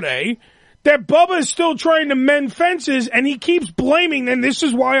yesterday that Bubba is still trying to mend fences, and he keeps blaming, and this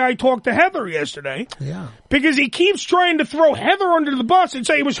is why I talked to Heather yesterday. Yeah. Because he keeps trying to throw Heather under the bus and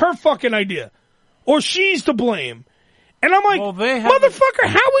say it was her fucking idea. Or she's to blame. And I'm like, motherfucker,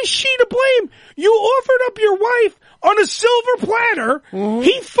 how is she to blame? You offered up your wife on a silver platter.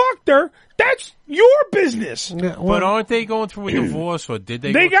 He fucked her. That's your business. Yeah, but aren't they going through a divorce, or did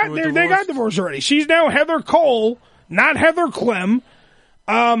they? They got divorced already. She's now Heather Cole, not Heather Clem.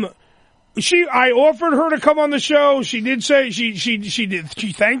 I offered her to come on the show. She did say she did.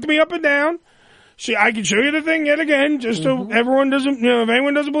 She thanked me up and down. I can show you the thing yet again, just so everyone doesn't, if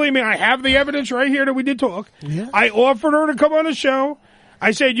anyone doesn't believe me, I have the evidence right here that we did talk. Yeah. I offered her to come on the show.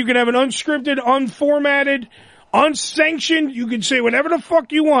 I said you can have an unscripted, unformatted, unsanctioned, you can say whatever the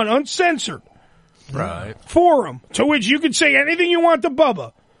fuck you want, uncensored. Right. Forum, to which you can say anything you want to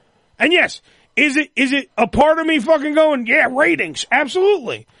Bubba. And yes, is it a part of me fucking going, yeah, ratings,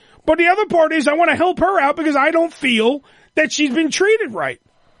 absolutely. But the other part is I want to help her out because I don't feel that she's been treated right.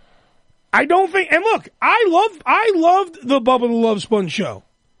 I don't think, and look, I loved the Bubba the Love Sponge show.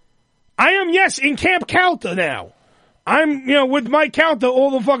 I am, yes, in Camp Calta now. I'm, with Mike Calta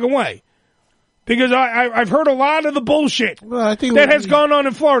all the fucking way. Because I've heard a lot of the bullshit that has gone on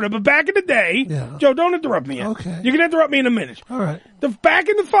in Florida. But back in the day, Joe, don't interrupt me yet. Okay. You can interrupt me in a minute. All right. Back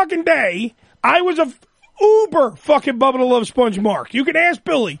in the fucking day, I was a uber fucking Bubba the Love Sponge mark. You can ask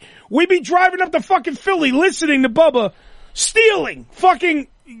Billy. We'd be driving up to fucking Philly listening to Bubba stealing fucking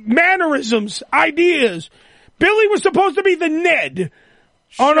mannerisms, ideas. Billy was supposed to be the Ned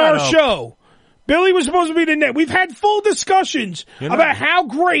on our show. Billy was supposed to be the Ned. We've had full discussions about how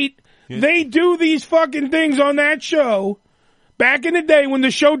great they do these fucking things on that show. Back in the day when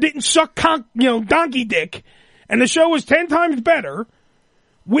the show didn't suck donkey dick and the show was 10 times better,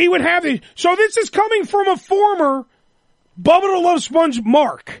 we would have these. So this is coming from a former Bubba the Love Sponge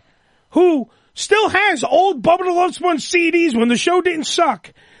mark who still has old Bubba the Love Sponge CDs when the show didn't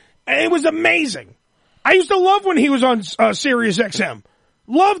suck. And it was amazing. I used to love when he was on Sirius XM.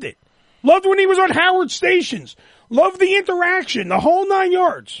 Loved it. Loved when he was on Howard stations. Loved the interaction, the whole 9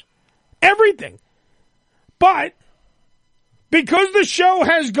 yards. Everything. But because the show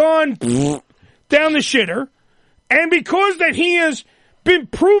has gone down the shitter, and because that he has been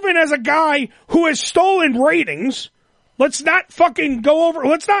proven as a guy who has stolen ratings, let's not fucking go over.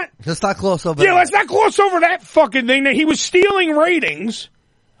 Let's not gloss over. Yeah, let's not gloss over that fucking thing that he was stealing ratings.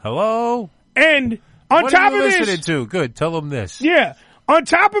 Hello. And on what top are you of this, listening to? Good. Tell him this. Yeah. On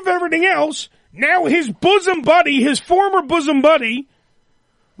top of everything else, now his bosom buddy, his former bosom buddy,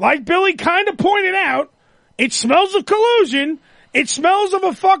 like Billy kind of pointed out, it smells of collusion, It smells of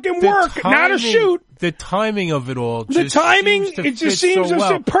a fucking work, not a shoot. The timing of it all. The timing, it just seems to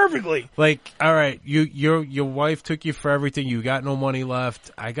fit perfectly. Like, all right, your wife took you for everything. You got no money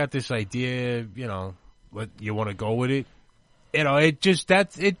left. I got this idea. You know, what you want to go with it? You know, it just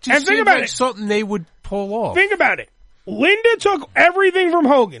seems like something they would pull off. Think about it. Linda took everything from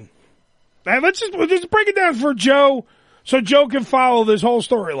Hogan. Now let's just break it down for Joe, so Joe can follow this whole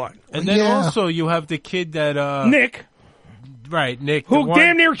storyline. And then also you have the kid that Nick. Right, Nick. Who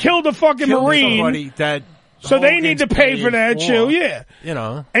damn near killed a fucking Marine. So they need to pay for that too, yeah. You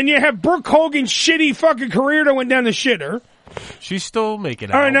know. And you have Brooke Hogan's shitty fucking career that went down the shitter. She's still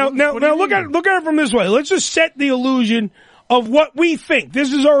making All right, now look at it from this way. Let's just set the illusion of what we think.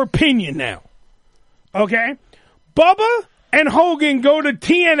 This is our opinion now. Okay? Bubba and Hogan go to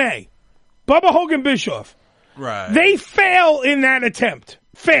TNA. Bubba Hogan Bischoff. Right. They fail in that attempt.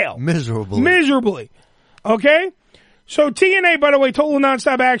 Fail. Miserably. Okay? So TNA, by the way, Total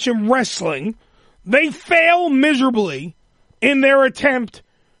Nonstop Action Wrestling, they fail miserably in their attempt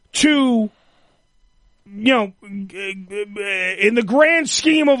to, you know, in the grand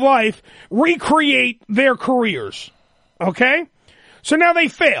scheme of life, recreate their careers. Okay? So now they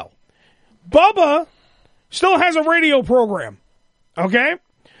fail. Bubba still has a radio program. Okay?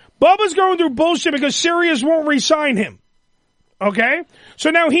 Bubba's going through bullshit because Sirius won't re-sign him. Okay? So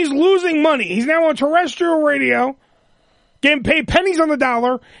now he's losing money. He's now on terrestrial radio, getting paid pennies on the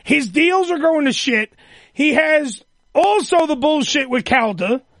dollar. His deals are going to shit. He has also the bullshit with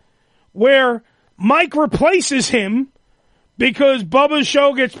Calda, where Mike replaces him because Bubba's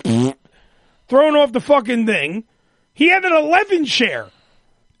show gets thrown off the fucking thing. He had an 11 share.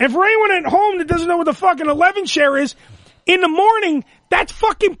 And for anyone at home that doesn't know what the fucking 11 share is, in the morning, that's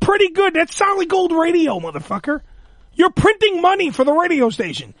fucking pretty good. That's solid gold radio, motherfucker. You're printing money for the radio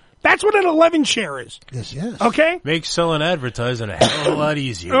station. That's what an 11 share is. Yes. Okay? Makes selling advertising a hell of a lot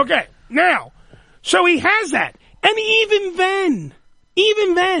easier. Okay. Now, so he has that. And even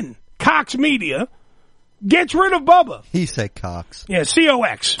then, Cox Media gets rid of Bubba. He said Cox. Yeah,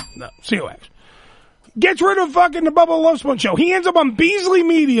 COX. No, COX. Gets rid of fucking the Bubba Love Sponge show. He ends up on Beasley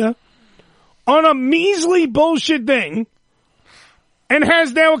Media on a measly bullshit thing and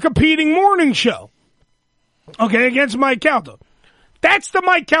has now a competing morning show. Okay, against Mike Calta. That's the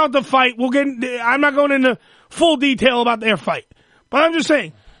Mike Calta fight. I'm not going into full detail about their fight. But I'm just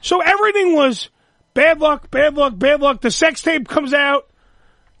saying. So everything was bad luck. The sex tape comes out.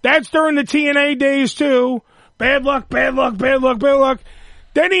 That's during the TNA days too. Bad luck.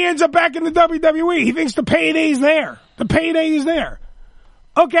 Then he ends up back in the WWE. He thinks the payday's there.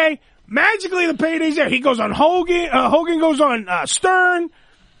 Okay. Magically the payday's there. He goes on Hogan. Hogan goes on Stern.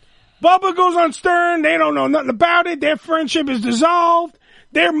 Bubba goes on Stern. They don't know nothing about it. Their friendship is dissolved.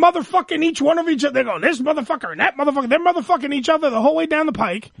 They're motherfucking each one of each other. They're going, this motherfucker and that motherfucker. They're motherfucking each other the whole way down the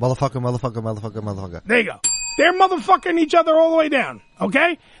pike. Motherfucker. There you go. They're motherfucking each other all the way down.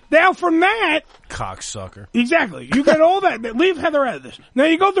 Okay? Now from that... Cocksucker. Exactly. You get all that. Leave Heather out of this. Now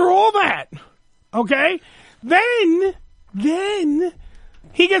you go through all that. Okay? Then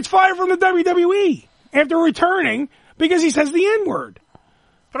he gets fired from the WWE after returning because he says the N-word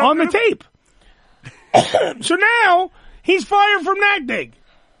on the tape. So now he's fired from that dig.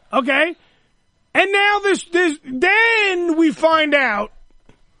 Okay? And now then we find out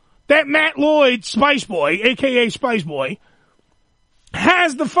that Matt Lloyd, Spice Boy, a.k.a. Spice Boy,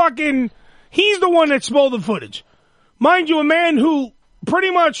 has the fucking... He's the one that stole the footage. Mind you, a man who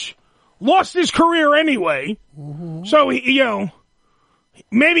pretty much lost his career anyway. Mm-hmm. So,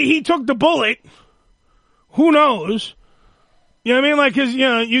 maybe he took the bullet. Who knows? You know what I mean? Like, cause,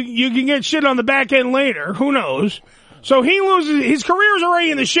 you can get shit on the back end later. Who knows? So he loses... His career's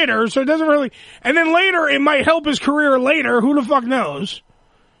already in the shitter, so it doesn't really... And then later, it might help his career later. Who the fuck knows?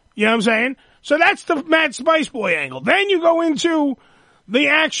 You know what I'm saying? So that's the Matt Spice Boy angle. Then you go into the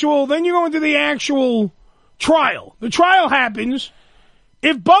actual trial. The trial happens.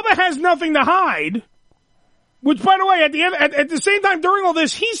 If Bubba has nothing to hide, which by the way, at the same time during all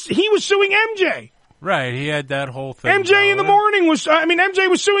this, he was suing MJ. Right, he had that whole thing. MJ in the morning MJ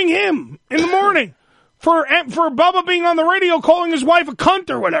was suing him in the morning for Bubba being on the radio calling his wife a cunt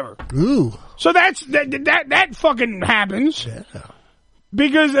or whatever. Ooh. So that fucking happens. Yeah.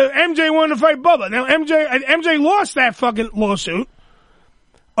 Because MJ wanted to fight Bubba. Now, MJ lost that fucking lawsuit.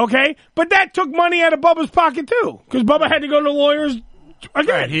 Okay? But that took money out of Bubba's pocket, too. Because Bubba had to go to lawyers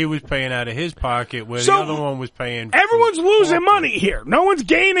again. Right, he was paying out of his pocket where the other one was paying. Everyone's losing money here. No one's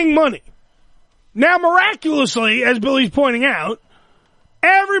gaining money. Now, miraculously, as Billy's pointing out,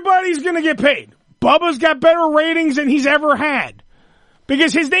 everybody's going to get paid. Bubba's got better ratings than he's ever had.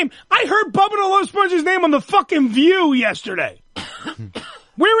 Because his name... I heard Bubba the Love Sponge's name on the fucking View yesterday.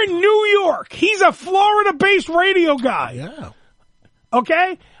 We're in New York. He's a Florida-based radio guy. Yeah.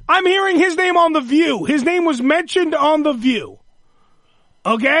 Okay? I'm hearing his name on The View. His name was mentioned on The View.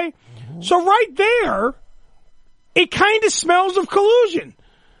 Okay? So right there, it kind of smells of collusion.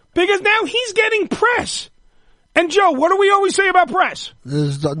 Because now he's getting press. And Joe, what do we always say about press?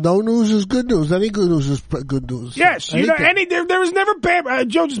 No news is good news. Any good news is good news. Yes, you know, there is never bad.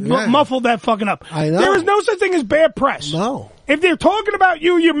 Joe just muffled that fucking up. I know. There is no such thing as bad press. No. If they're talking about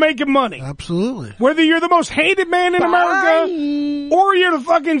you, you're making money. Absolutely. Whether you're the most hated man in America or you're the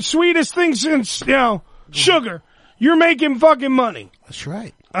fucking sweetest thing since, sugar, you're making fucking money. That's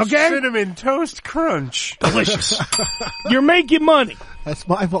right. Okay? Cinnamon Toast Crunch. Delicious. You're making money. That's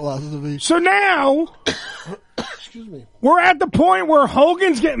my philosophy. So now, excuse me, we're at the point where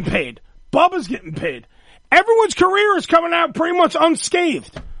Hogan's getting paid. Bubba's getting paid. Everyone's career is coming out pretty much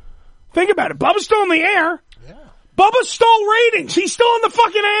unscathed. Think about it. Bubba's still in the air. Yeah. Bubba stole ratings. He's still in the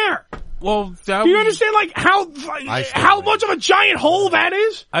fucking air. Well, do you understand like how much of a giant hole that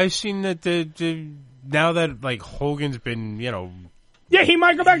is? I've seen that now that like Hogan's been, yeah, he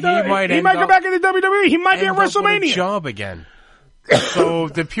might go back to he might go back into WWE. He might be at WrestleMania. With a job again. So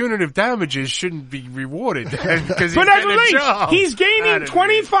the punitive damages shouldn't be rewarded because but that's the thing. He's gaining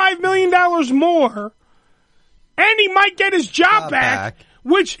 $25 million more, and he might get his job back,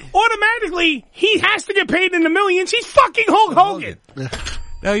 which automatically he has to get paid in the millions. He's fucking Hulk Hogan.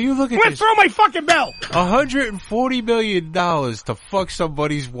 Now you look at I'm gonna throw my fucking belt. $140 million to fuck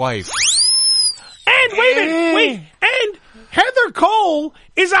somebody's wife. And wait a minute, and Heather Cole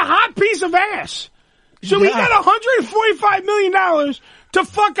is a hot piece of ass. So he got $145 million to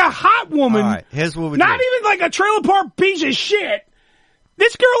fuck a hot woman. All right, here's what we Not even like a trailer park piece of shit.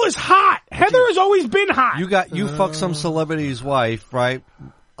 This girl is hot. Heather has always been hot. You fuck some celebrity's wife, right?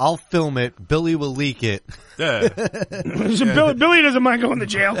 I'll film it. Billy will leak it. So Billy doesn't mind going to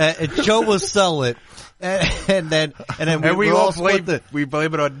jail. And Joe will sell it. And then we all blame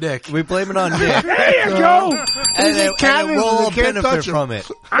it on Nick. We blame it on Nick. There you go. And then we'll all benefit from it.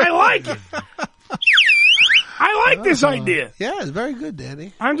 I like it. I like this idea. Yeah, it's very good,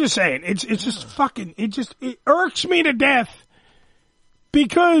 Danny. I'm just saying, it's just fucking, it irks me to death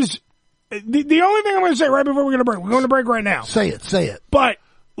because the only thing I'm going to say right before we're going to break right now. Say it. But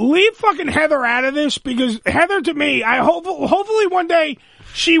leave fucking Heather out of this because Heather, to me, hopefully one day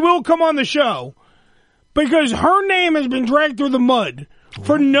she will come on the show because her name has been dragged through the mud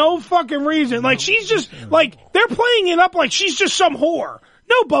for no fucking reason. Like she's just, like, they're playing it up like she's just some whore.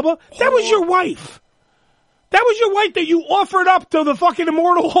 No, Bubba, that was your wife. That was your wife that you offered up to the fucking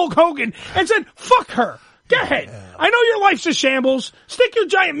immortal Hulk Hogan and said, fuck her. Go ahead. I know your life's a shambles. Stick your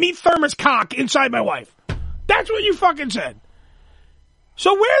giant meat thermos cock inside my wife. That's what you fucking said.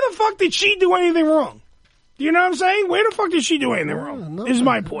 So where the fuck did she do anything wrong? Do you know what I'm saying? Where the fuck did she do anything wrong? Is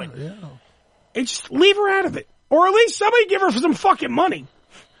my point. Yeah. It's leave her out of it. Or at least somebody give her some fucking money.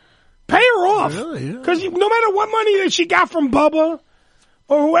 Pay her off. Because no matter what money that she got from Bubba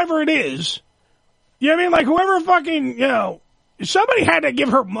or whoever it is, you know what I mean? Like whoever fucking, somebody had to give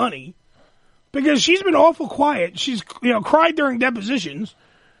her money because she's been awful quiet. She's, cried during depositions.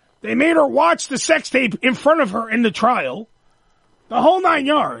 They made her watch the sex tape in front of her in the trial. The whole 9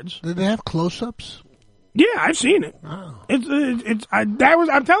 yards. Did they have close-ups? Yeah, I've seen it. Wow. I'm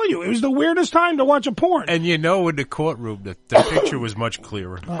telling you, it was the weirdest time to watch a porn. And in the courtroom, the picture was much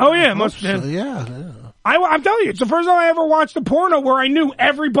clearer. Oh yeah, yeah. I'm telling you, it's the first time I ever watched a porno where I knew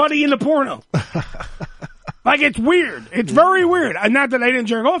everybody in the porno. Like, it's weird. It's very weird. Not that I didn't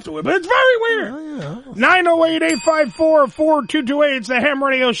jerk off to it, but it's very weird. 908-854-4228. It's the Ham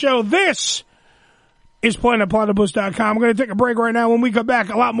Radio Show. This is PlanetPlatypus.com. We're going to take a break right now. When we come back,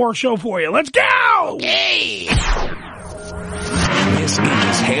 a lot more show for you. Let's go! Okay. This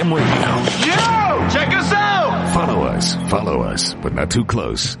is Ham Radio. Yo! Check us out! Follow us, but not too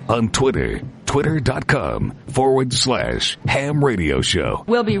close, on Twitter. Twitter.com/Ham Radio Show.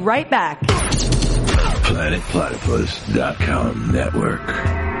 We'll be right back. PlanetPlatypus.com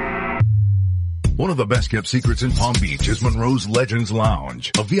Network. One of the best-kept secrets in Palm Beach is Monroe's Legends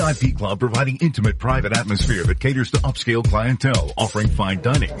Lounge, a VIP club providing intimate, private atmosphere that caters to upscale clientele, offering fine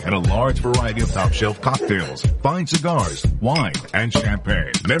dining and a large variety of top-shelf cocktails, fine cigars, wine, and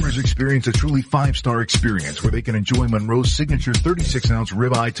champagne. Members experience a truly 5-star experience where they can enjoy Monroe's signature 36-ounce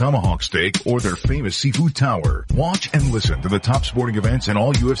ribeye tomahawk steak or their famous seafood tower. Watch and listen to the top sporting events and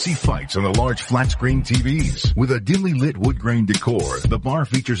all UFC fights on the large flat-screen TVs. With a dimly lit wood grain decor, the bar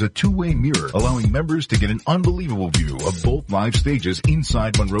features a two-way mirror allowing members to get an unbelievable view of both live stages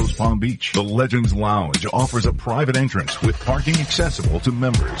inside Monroe's Palm Beach. The Legends Lounge offers a private entrance with parking accessible to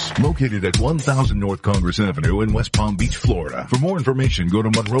members. Located at 1000 North Congress Avenue in West Palm Beach, Florida. For more information, go to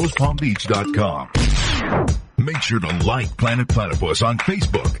monroespalmbeach.com. Make sure to like Planet Platypus on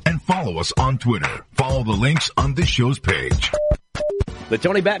Facebook and follow us on Twitter. Follow the links on this show's page. The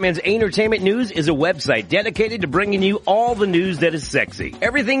Tony Batman's Entertainment News is a website dedicated to bringing you all the news that is sexy.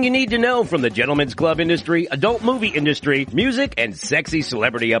 Everything you need to know from the gentlemen's club industry, adult movie industry, music, and sexy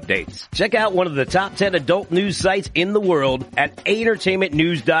celebrity updates. Check out one of the top 10 adult news sites in the world at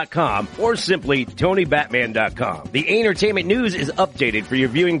entertainmentnews.com or simply TonyBatman.com. The Entertainment News is updated for your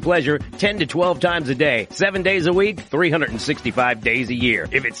viewing pleasure 10 to 12 times a day, 7 days a week, 365 days a year.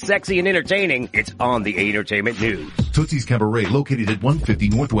 If it's sexy and entertaining, it's on the Entertainment News. Tootsie's Cabaret, located at 150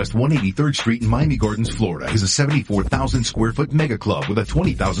 Northwest 183rd Street in Miami Gardens, Florida, is a 74,000 square foot mega club with a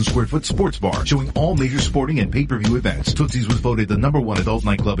 20,000 square foot sports bar showing all major sporting and pay-per-view events. Tootsie's was voted the #1 adult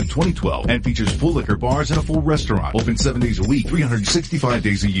nightclub in 2012 and features full liquor bars and a full restaurant. Open 7 days a week, 365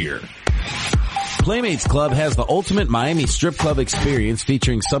 days a year. Playmates Club has the ultimate Miami strip club experience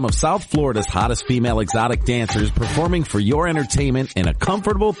featuring some of South Florida's hottest female exotic dancers performing for your entertainment in a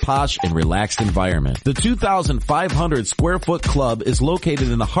comfortable, posh, and relaxed environment. The 2,500 square foot club is located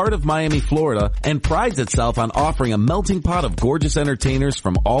in the heart of Miami, Florida, and prides itself on offering a melting pot of gorgeous entertainers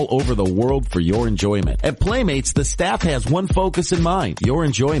from all over the world for your enjoyment. At Playmates, the staff has one focus in mind, your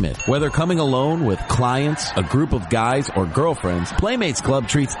enjoyment. Whether coming alone with clients, a group of guys, or girlfriends, Playmates Club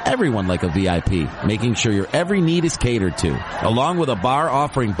treats everyone like a VIP, making sure your every need is catered to. Along with a bar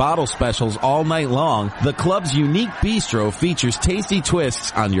offering bottle specials all night long, the club's unique bistro features tasty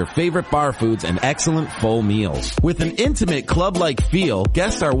twists on your favorite bar foods and excellent full meals. With an intimate club-like feel,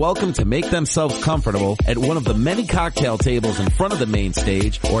 guests are welcome to make themselves comfortable at one of the many cocktail tables in front of the main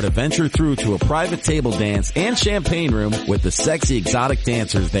stage, or to venture through to a private table dance and champagne room with the sexy exotic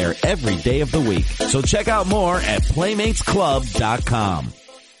dancers there every day of the week. So check out more at PlaymatesClub.com.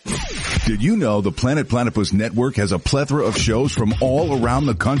 Did you know the Planet Platypus Network has a plethora of shows from all around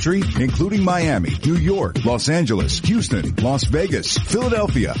the country, including Miami, New York, Los Angeles, Houston, Las Vegas,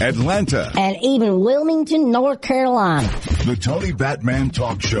 Philadelphia, Atlanta, and even Wilmington, North Carolina. The Tony Batman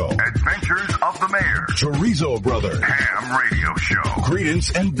Talk Show, Adventures of the Mayor, Chorizo Brother, HAM-Radio Show, Credence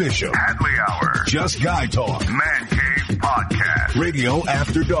and Bishop, Hadley Hour, Just Guy Talk, Man Cave Podcast, Radio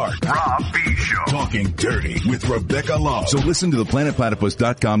After Dark, Rob B Show, Talking Dirty with Rebecca Love. So listen to the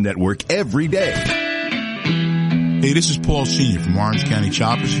PlanetPlatypus.com network every day. Hey, this is Paul Sr. from Orange County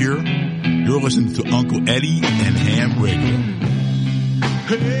Choppers here. You're listening to Uncle Eddie and Ham Radio.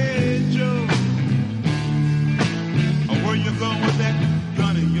 Hey, Joe, where you going with that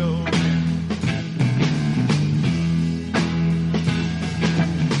gun of yours?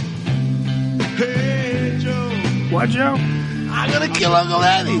 Hey, Joe. What, Joe? I'm gonna kill Uncle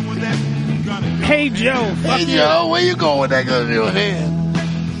Eddie. Hey, Joe. Hey, Joe, where you going with that gun in your hand?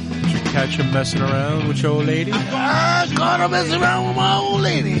 Catch him messing around with your old lady? I caught him messing around with my old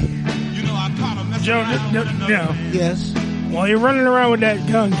lady. Joe, no. Yes. While you're running around with that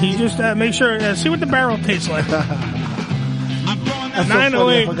gun, can you just make sure, see what the barrel tastes like? That's 908. so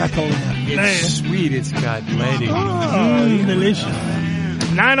funny, I forgot to laugh. It's sweet. It's got lettuce. Oh, delicious.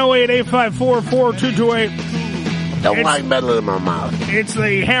 908-854-4228. Don't like metal in my mouth. It's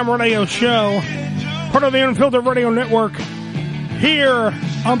the HamRadio Show, part of the Unfiltered Radio Network, here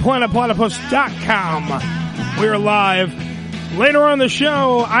on PlanetPlatypus.com. We're live. Later on the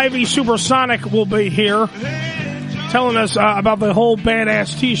show, Ivy Supersonic will be here, telling us about the whole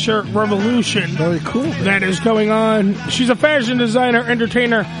badass t-shirt revolution. Very cool. That is going on. She's a fashion designer,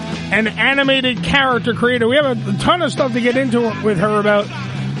 entertainer, and animated character creator. We have a ton of stuff to get into with her about.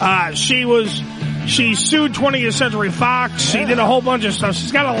 She sued 20th Century Fox. She did a whole bunch of stuff.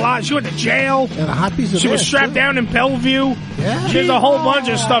 She's got a lot. She went to jail. And a hot piece of She was strapped down in Bellevue. Yeah. She has a whole bunch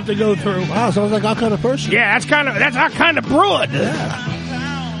of stuff to go through. Wow, sounds like our kind of person. Yeah, that's our kind of broad.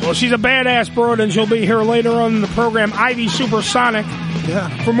 Yeah. Well, she's a badass broad, and she'll be here later on in the program. Ivy Supersonic. Yeah.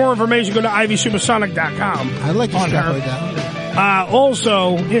 For more information, go to ivysupersonic.com. I like your stuff like that.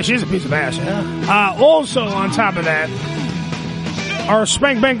 Also, yeah, she's a piece of ass. Yeah. Also, on top of that, our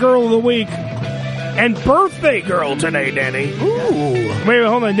Spank Bank Girl of the Week and Birthday Girl today, Danny. Ooh. Wait,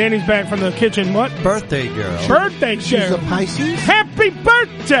 hold on. Danny's back from the kitchen. What? Birthday Girl. Birthday Girl. She's a Pisces? Happy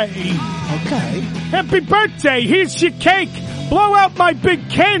birthday. Okay. Happy birthday. Here's your cake. Blow out my big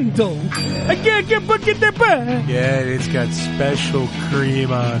candle. Yeah, it's got special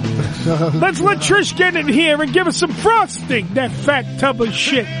cream on it. Let's let Trish get in here and give us some frosting, that fat tub of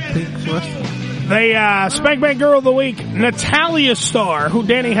shit. Pink frosting. The Spank Bank Girl of the Week, Natalia Starr, who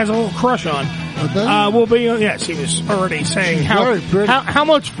Danny has a little crush on, will be. Yes, he was already saying how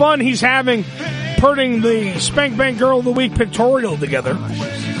much fun he's having putting the Spank Bank Girl of the Week pictorial together.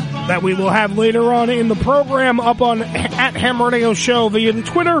 That we will have later on in the program up on at HamRadio Show via the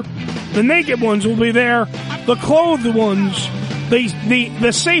Twitter. The naked ones will be there. The clothed ones,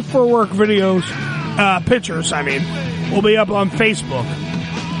 the safe for work videos, pictures, will be up on Facebook.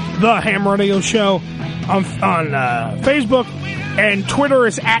 The HamRadio Show on Facebook, and Twitter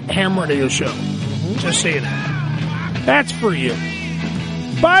is at HamRadio Show. Just saying that. That's for you.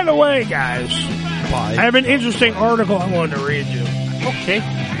 By the way, guys, I have an interesting article I wanted to read you.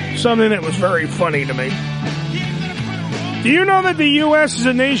 Okay. Something that was very funny to me. Do you know that the U.S. is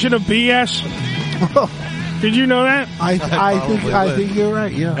a nation of BS? Did you know that? I think you're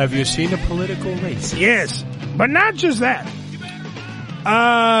right, yeah. Have you seen a political race? Yes, but not just that.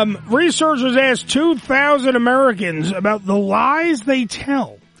 Researchers asked 2,000 Americans about the lies they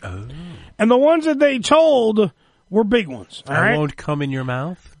tell. Oh. And the ones that they told were big ones. All right? Won't come in your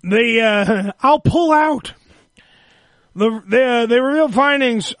mouth? I'll pull out. The real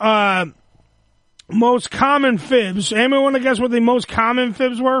findings, most common fibs. Anyone want to guess what the most common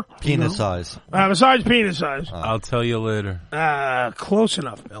fibs were? Penis size. Besides penis size. I'll tell you later. Close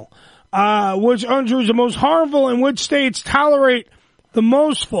enough, Bill. Which untruths are most harmful and which states tolerate the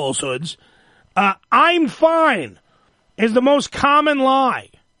most falsehoods. I'm fine is the most common lie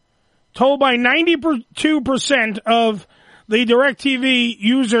told by 92% of the DirecTV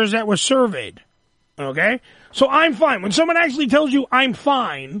users that were surveyed. Okay? So I'm fine. When someone actually tells you I'm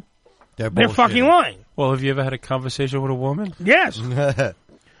fine, they're fucking lying. Well, have you ever had a conversation with a woman? Yes.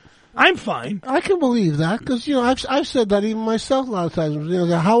 I'm fine. I can believe that because, I've said that even myself a lot of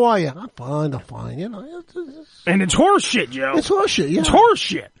times. How are you? I'm fine. And it's horse shit, Joe. It's horse shit, yeah. It's horse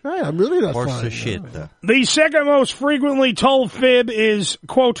shit. Right, I'm really not horse fine. Horse shit. The second most frequently told fib is,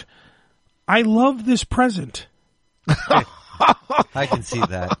 quote, I love this present. I can see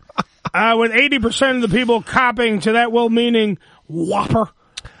that. With 80% of the people copying to that well-meaning whopper.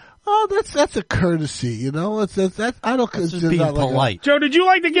 Oh, that's a courtesy, That's I don't consider being that polite. Joe, did you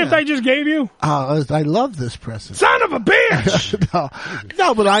like the gift I just gave you? I love this present. Son of a bitch!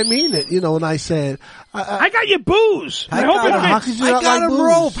 No, but I mean it. When I said I got you booze. I got him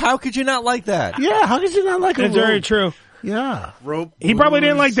rope. How could you not like that? Yeah, how could you not like a rope? That's very true. Yeah. Rope. He probably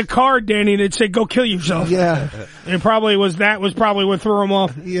didn't like the card, Danny, that said "Go kill yourself." Yeah. It probably was probably what threw him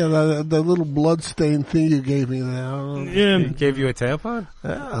off. Yeah, the little blood-stained thing you gave me there. Yeah. He gave you a tampon?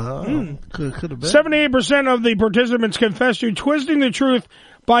 Yeah. Could have been. 78% of the participants confessed to twisting the truth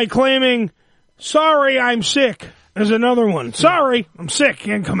by claiming, "Sorry, I'm sick." There's another one. "Sorry, I'm sick.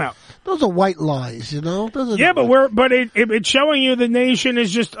 Can't come out." Those are white lies, Yeah, but it's showing you the nation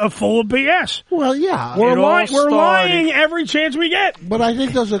is just full of BS. Well, yeah, we're lying every chance we get. But I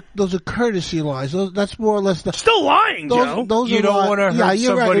think those are courtesy lies. That's more or less still lying, Joe. You don't want to hurt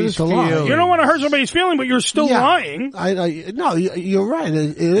somebody's feelings. You don't want to hurt somebody's feeling, but you're still lying. No, you're right.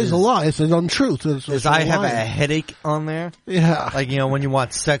 It is a lie. It's an untruth. Does I have a headache on there? Yeah, like when you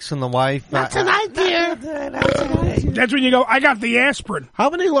want sex from the wife. Not tonight, dear. That's when you go, I got the aspirin. How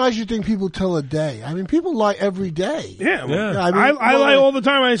many lies do you think people tell a day? I mean, people lie every day. Yeah. I lie all the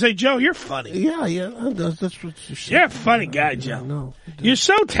time. I say, Joe, you're funny. Yeah. That's what you say. You're a funny guy, Joe. No, you're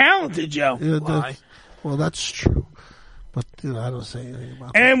so talented, Joe. Yeah, well, that's true. But I don't say anything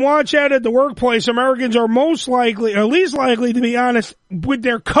about that. And watch out at the workplace. Americans are most likely, or least likely, to be honest with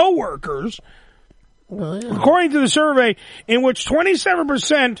their coworkers. Well, yeah. According to the survey, in which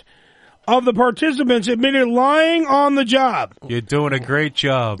 27% of the participants admitted lying on the job. You're doing a great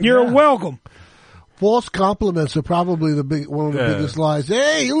job. You're welcome. False compliments are probably one of the biggest lies.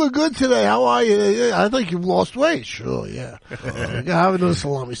 Hey, you look good today. How are you? I think you've lost weight. Sure, yeah. Have another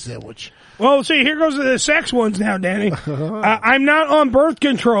salami sandwich. Well, see, here goes the sex ones now, Danny. I'm not on birth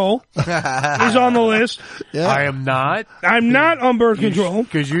control. Is on the list. Yeah. I am not. I'm not on birth control.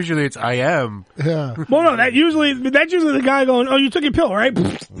 Because usually it's I am. Yeah. Well, no, that's usually the guy going, "Oh, you took your pill, right?"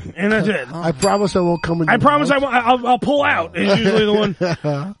 And that's it. I promise I won't come in. I promise I'll pull out. Is usually the one.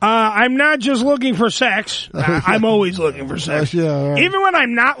 I'm not just looking for sex. I'm always looking for sex. Yeah, right. Even when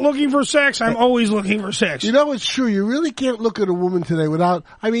I'm not looking for sex, I'm always looking for sex. It's true. You really can't look at a woman today without.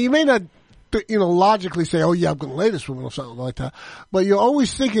 I mean, you may not. Logically say, "Oh yeah, I'm going to lay this woman" or something like that. But you're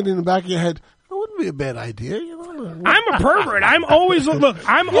always thinking in the back of your head, "It wouldn't be a bad idea." I'm a pervert. I'm always always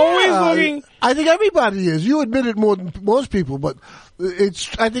looking. I think everybody is. You admit it more than most people, but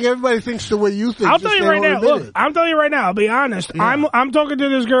I think everybody thinks the way you think. I'll tell you right now. Look, I'm telling you right now. I'll be honest. Yeah. I'm talking to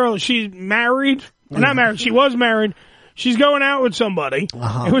this girl. She's married. Not married. She was married. She's going out with somebody.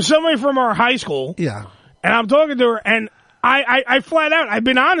 It was somebody from our high school. Yeah. And I'm talking to her, and I flat out, I've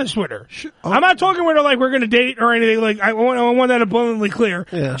been honest with her. I'm not talking with her like we're going to date or anything. Like I want that abundantly clear.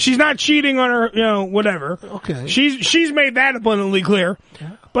 Yeah. She's not cheating on her, whatever. Okay. She's made that abundantly clear.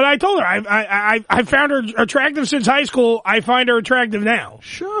 Yeah. But I told her I found her attractive since high school. I find her attractive now.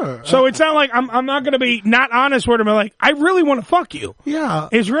 Sure. So it's not like I'm not going to be not honest with her. But like I really want to fuck you. Yeah.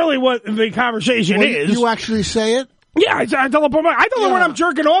 It's really what the conversation is. You actually say it? Yeah, I tell her when I'm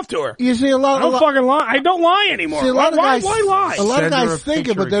jerking off to her. You see a lot. I don't fucking lie. I don't lie anymore. See, a lot of guys, why lie? A lot of guys think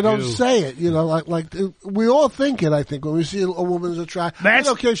it, but they don't say it. Like we all think it. I think when we see a woman's attractive, I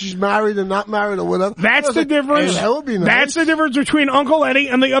don't care if she's married or not married or whatever. That's the difference. That would be nice. That's the difference between Uncle Eddie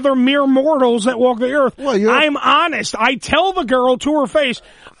and the other mere mortals that walk the earth. Well, I'm honest. I tell the girl to her face,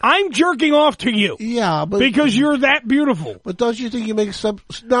 I'm jerking off to you. Yeah, but because you're that beautiful. But don't you think you make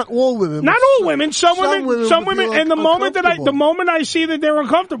not all women? Not all women. Some women. And the moment I see that they're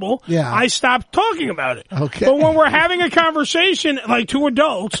uncomfortable, I stop talking about it. Okay. But when we're having a conversation like two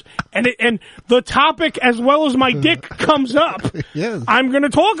adults, and the topic as well as my dick comes up, I'm going to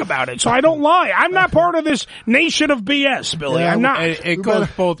talk about it. So I don't lie. I'm not part of this nation of BS, Billy. I'm not. It goes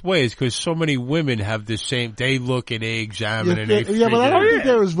both ways because so many women have the same. They look and they examine and they. Yeah, but I don't think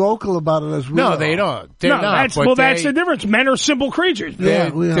they're as vocal about it as we are. No, they don't. They're not. That's the difference. Men are simple creatures.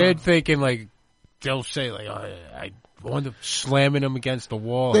 They're thinking like they'll say like, I want to slamming them against the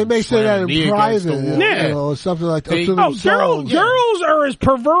wall. They may say that in private, or something like that. Girls are as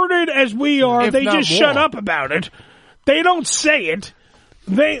perverted as we are. If they not just more. shut up about it. They don't say it.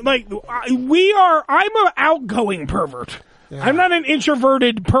 I'm an outgoing pervert. Yeah. I'm not an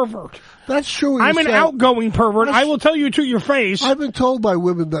introverted pervert. That's true. I'm an outgoing pervert. I will tell you to your face. I've been told by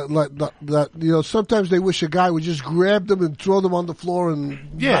women that sometimes they wish a guy would just grab them and throw them on the floor and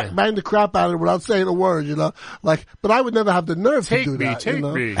bang the crap out of them without saying a word. But I would never have the nerve to do that. Take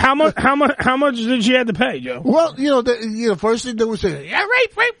me. How much did she have to pay, Joe? Well, first thing they would say,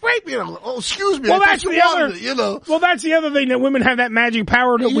 rape. Oh, excuse me. Well, that's the other. Well, that's the other thing, that women have that magic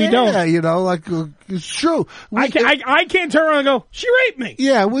power that we don't. Yeah, it's true. I can't turn around and go, she raped me.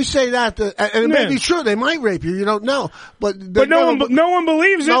 Yeah, we say that. And it may be true. They might rape you. You don't know. But no one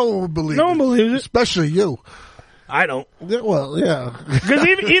believes it. No one believes it. Especially you. I don't. Well, yeah. Because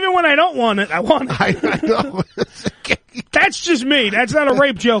even when I don't want it, I want it. I know. That's just me. That's not a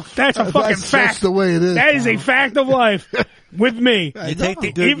rape joke. That's a fucking fact. That's the way it is. That is a fact of life with me. You take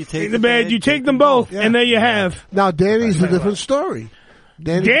the good, you take the bad. You take them both, and there you have. Now, Danny's a different story.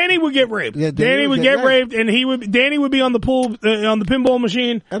 Danny would get raped. Yeah, Danny would get raped, and Danny would be on the pool on the pinball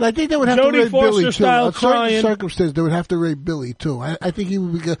machine. And I think they would have Jodie to rape Foster Billy style too. Under certain crying. circumstances, they would have to rape Billy too. I think he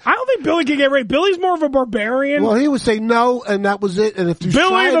would be good. I don't think Billy could get raped. Billy's more of a barbarian. Well, he would say no, and that was it. And if you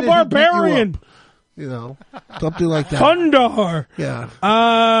Billy the barbarian, something like that. Thundar. Yeah.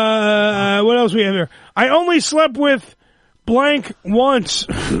 What else we have here? I only slept with blank once.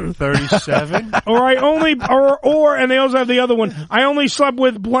 37? Or and they also have the other one. I only slept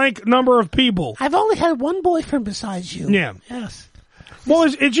with blank number of people. I've only had one boyfriend besides you. Yeah. Yes. Well,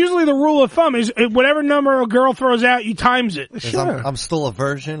 it's usually the rule of thumb is whatever number a girl throws out, you times it. Sure. I'm still a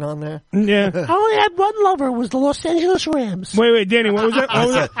virgin on there. Yeah. I only had one lover. It was the Los Angeles Rams. Wait, Danny, what was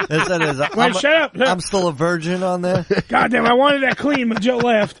that? Wait, shut up. I'm still a virgin on there. God damn, I wanted that clean, but Joe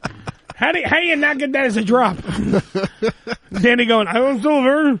laughed. How do you not get that as a drop? Danny going, I'm still a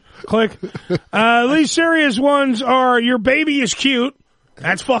virgin. Click. Least serious ones are your baby is cute.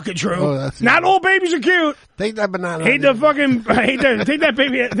 That's fucking true. Not all babies are cute. Take that banana. Take that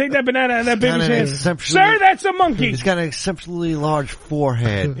banana out of that baby's hand. Sir, that's a monkey. He's got an exceptionally large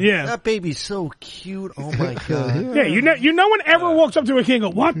forehead. Yeah. That baby's so cute. Oh my God. Yeah, no one ever walks up to a kid and go,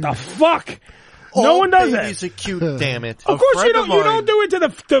 what the fuck? No one does that. Babies are cute, damn it. Of course you don't do it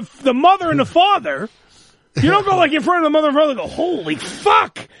to the mother and the father. You don't go like in front of the mother and father and go, holy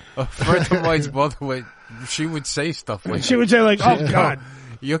fuck. A friend of mine's mother she would say stuff like that. She would say like, oh God.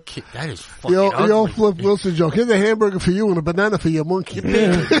 Your kid, that is fucking the old Flip Wilson joke. Here's a hamburger for you and a banana for your monkey.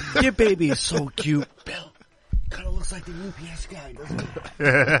 Your baby is so cute. Bill, kind of looks like the UPS guy, doesn't it?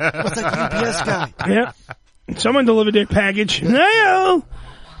 Looks like the UPS guy. Yeah. Someone delivered their package. Hey-o.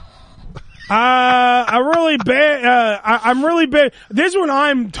 I'm really bad. This one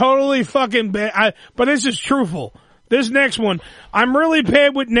I'm totally fucking bad. But this is truthful. This next one, I'm really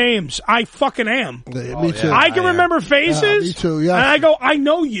bad with names. I fucking am. Me too. I can remember faces. Yeah, me too. Yeah. And I go, I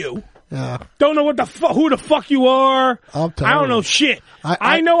know you. Yeah. Don't know who the fuck you are. I don't know shit.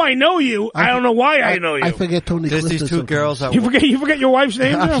 I know you. I don't know why I know you. I forget Tony. There's these two girls. You forget your wife's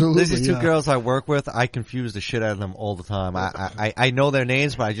name. Absolutely. There's these two girls I work with. I confuse the shit out of them all the time. I know their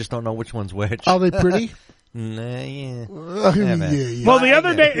names, but I just don't know which one's which. Are they pretty? Yeah. Well,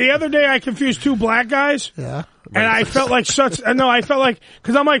 the other day I confused two black guys. Yeah. And I felt like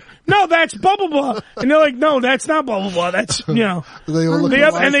because I'm like, no, that's blah, blah, blah. And they're like, no, that's not blah, blah, blah. That's, you know.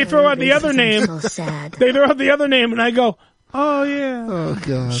 And they throw out the other name. So sad. They throw out the other name and I go, oh, yeah. Oh,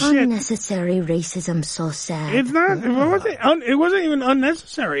 God. Shit. Unnecessary racism, so sad. It's not, it wasn't even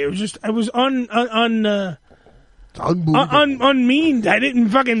unnecessary. It was just, I was unmeaned. I didn't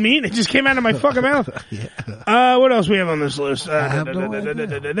fucking mean it. It just came out of my fucking mouth. What else we have on this list? I'm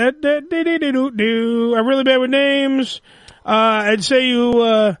really bad with names. I'd say you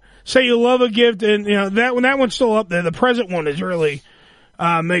love a gift, and you know that one's still up there. The present one is really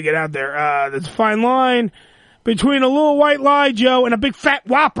make it out there. There's a fine line between a little white lie, Joe, and a big fat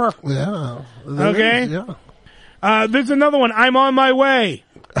whopper. Yeah. Okay. Yeah. There's another one. I'm on my way.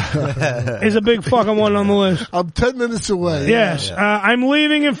 Is a big fucking one on the list. I'm 10 minutes away. Yes. I'm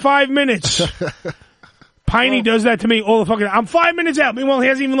leaving in 5 minutes. Piney does that to me all the fucking I'm 5 minutes out. Meanwhile, he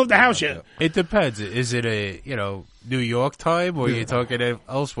hasn't even left the house yet. It depends. Is it a, New York time or are you talking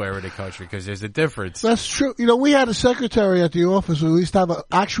elsewhere in the country? Because there's a difference. That's true. We had a secretary at the office who used to have an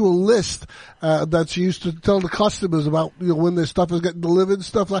actual list that she used to tell the customers about when their stuff is getting delivered and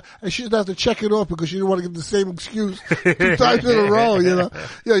stuff like. And she used to have to check it off because she didn't want to get the same excuse 2 times in a row. Your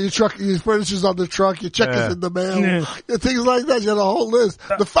furniture's on the truck, your check is in the mail, things like that. You had a whole list.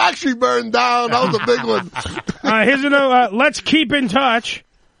 The factory burned down. That was a big one. Here's another. Let's keep in touch.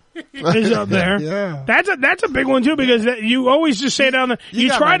 Is up there. Yeah. That's a big one too because you always just say down there. You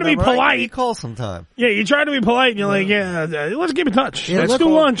try to be polite. Right? You call sometime. Yeah, you try to be polite and you're like, let's keep in touch. Yeah, let's do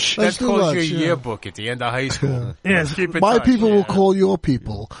lunch. That's called your yearbook at the end of high school. Yes. Keep in My touch. people will call your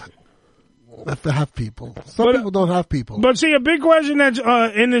people. If they have people. Some people don't have people. But see, a big question that's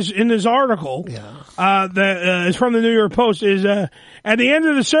in this article that is from the New York Post is at the end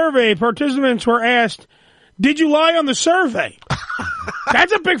of the survey, participants were asked, did you lie on the survey?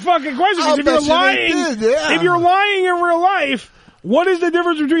 That's a big fucking question. Because if you're lying in real life, what is the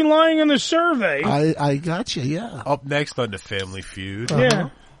difference between lying on the survey? I got you. Yeah. Up next on the Family Feud. Yeah.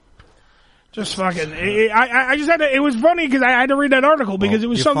 Just fucking. I just had to. It was funny because I had to read that article because it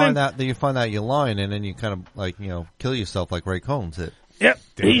was something. You find out you're lying, and then you kind of kill yourself like Ray Combs did. Yep.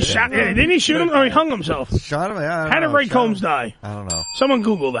 He shot. Didn't he shoot him or he hung himself? Shot him. How did Ray Combs die? I don't know. Someone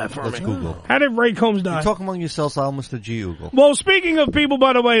Google that for me. Let's Google. How did Ray Combs die? You talk among yourselves, I'll Mr. G Google. Well, speaking of people,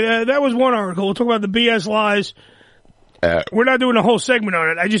 by the way, that was one article. We'll talk about the BS lies. We're not doing a whole segment on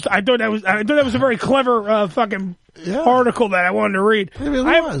it. I thought that was a very clever fucking article that I wanted to read. Maybe it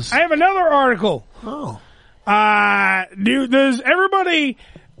was. I have another article. Oh. Does everybody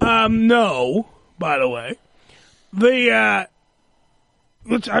know? By the way,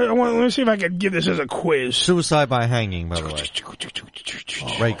 let me see if I can give this as a quiz. Suicide by hanging, by the way.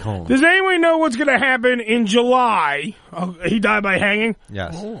 Ray Combs. Does anyone know what's going to happen in July? Oh, he died by hanging?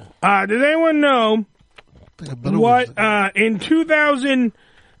 Yes. Does anyone know what in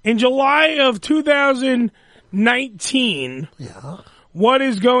July of 2019? Yeah. What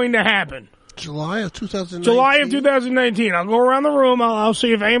is going to happen? July of 2019. July of 2019. I'll go around the room. I'll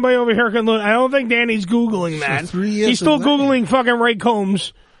see if anybody over here can look. I don't think Danny's Googling that. 3 years He's still away. Googling fucking Ray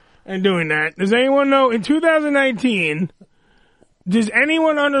Combs and doing that. Does anyone know in 2019? Does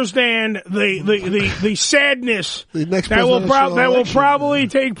anyone understand the sadness that will probably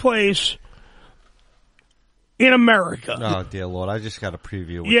take place in America? Oh dear Lord! I just got a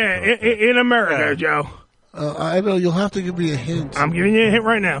preview. Yeah, in America, Joe. I know you'll have to give me a hint. I'm giving you a hint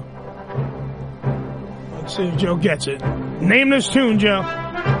right now. Let's see if Joe gets it. Name this tune, Joe.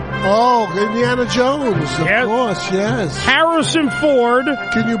 Oh, Indiana Jones, of course, yes. Harrison Ford.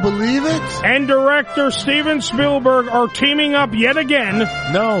 Can you believe it? And director Steven Spielberg are teaming up yet again.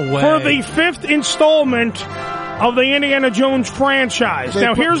 No way. For the 5th installment of the Indiana Jones franchise.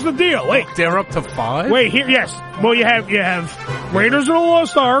 Now, here's the deal. Wait. They're up to 5? Wait, yes. Well, you have Raiders of the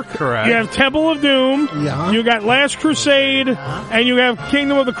Lost Ark. Correct. You have Temple of Doom. Yeah. You got Last Crusade. And you have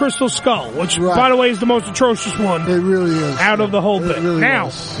Kingdom of the Crystal Skull, which, by the way, is the most atrocious one. It really is. Out of the whole thing. Really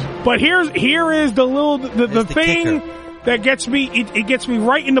now, but here is the thing that gets me, it gets me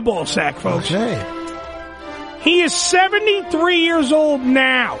right in the ball sack, folks. Okay. He is 73 years old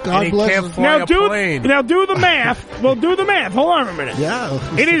now. God bless him. Now do the math. Well, do the math. Hold on a minute.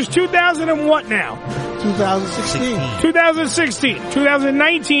 Yeah. It is 2000 and what now? 2016. 2016.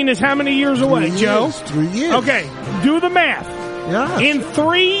 2019 is how many years away, Joe? 3 years. Okay. Do the math. Yeah. In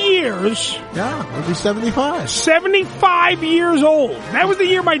 3 years. Yeah. It'll be 75. 75 years old. That was the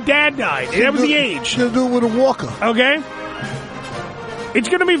year my dad died. That was the age. He's going to do it with a walker. Okay. It's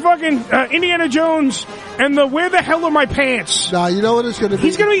going to be fucking Indiana Jones and the Where the Hell Are My Pants? Nah, you know what it's going to be?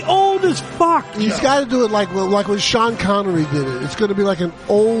 He's going to be old as fuck. He's got to do it like when Sean Connery did it. It's going to be like an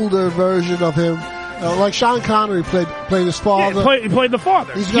older version of him. Like Sean Connery played his father. Yeah, he played the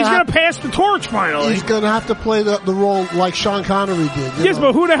father. He's going to pass the torch finally. He's going to have to play the role like Sean Connery did. Yes,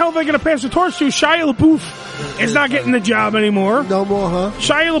 but who the hell are they going to pass the torch to? Shia LaBeouf is not getting the job anymore. No more, huh?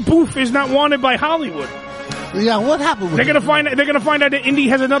 Shia LaBeouf is not wanted by Hollywood. Yeah, what happened with They're going to find out that Indy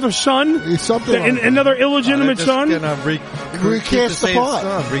has another son. Another illegitimate son. Recast the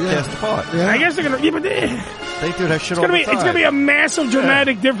part. Recast the part. I guess they're going to. Yeah, but they do that shit all the time. It's going to be a massive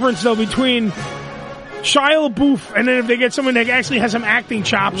dramatic difference though between Shia LaBeouf, and then if they get someone that actually has some acting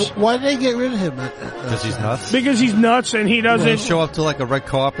chops. Why did they get rid of him? Because he's nuts? Because he's nuts and he doesn't... show up to like a red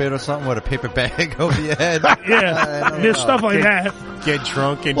carpet or something with a paper bag over your head. Yeah, there's stuff like that. Get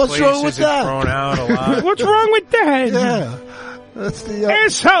drunk in What's places wrong with that? and thrown out a lot. What's wrong with that? Yeah. That's the...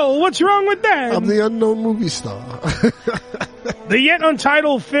 Asshole, what's wrong with that? I'm the unknown movie star. The yet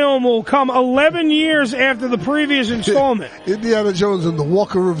untitled film will come 11 years after the previous installment. Indiana Jones and the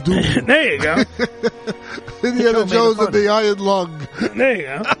Walker of Doom. There you go. Indiana Jones and the Iron Lung. There you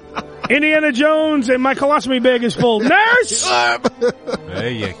go. Indiana Jones and my colostomy bag is full. Nurse! There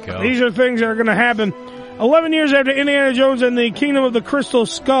you go. These are things that are going to happen. 11 years after Indiana Jones and the Kingdom of the Crystal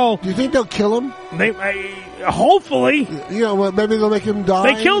Skull. Do you think they'll kill him? Hopefully. You know, maybe they'll make him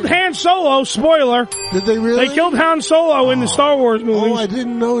die. They killed Han Solo, spoiler. Did they really? They killed Han Solo in the Star Wars movies. Oh, I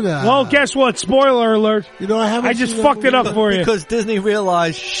didn't know that. Well, guess what? Spoiler alert. You know, I just fucked it up for you. Because Disney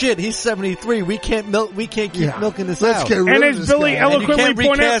realized, shit, he's 73. We can't keep milking this out. Get rid and of as Billy eloquently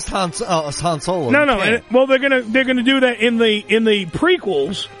pointed out, Han Solo. No. Well, they're gonna do that in the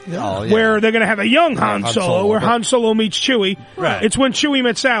prequels, where they're gonna have a young Han Solo, where Han Solo meets Chewie. Right. It's when Chewie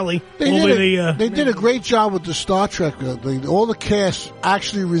met Sally. They did a great job with the Star Trek. All the cast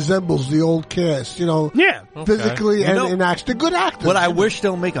actually resembles the old cast. You know, physically and in action. They're good actors. What I wish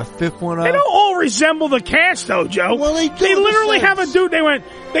they'll make a fifth one of. They don't all resemble the cast, though, Joe. Well, they do. They literally have a dude.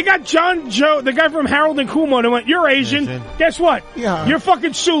 They got Joe, the guy from Harold and Kumar. They went, "You're Asian. Guess what? Yeah. You're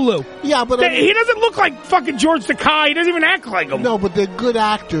fucking Sulu." Yeah, but he doesn't look like fucking George Takei. He doesn't even act like him. No, but they're good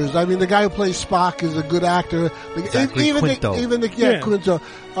actors. I mean, the guy who plays Spock is a good actor. Exactly. Quinto. Quinto.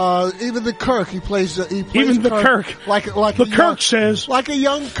 Even the Kirk, he plays even the Kirk. Like the Kirk says, like a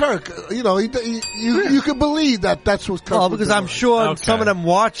young Kirk. You know, you can believe that's what Kirk. Oh, because I'm sure some of them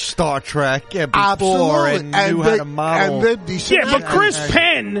watched Star Trek before and knew how to model. And but Chris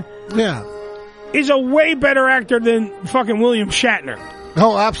Penn, is a way better actor than fucking William Shatner.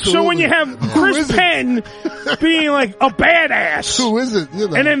 Oh, absolutely. So when you have Chris Penn being like a badass, who is it? You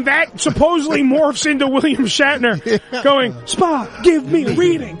know. And then that supposedly morphs into William Shatner going, Spock, give me a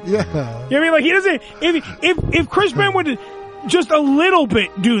reading. Yeah. You know what I mean? Like he doesn't. If Chris Penn would just a little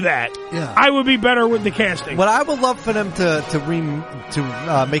bit do that, I would be better with the casting. What I would love for them to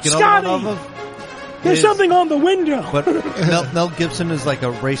make another one of them. There's something on the window. But Mel Gibson is like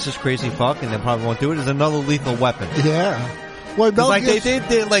a racist, crazy fuck, and they probably won't do it. Is another Lethal Weapon. Yeah. Well, they did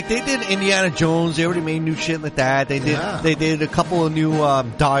Indiana Jones. They already made new shit like that. They did a couple of new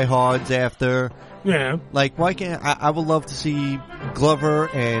Die Hards after. Yeah. Like, why can't I would love to see Glover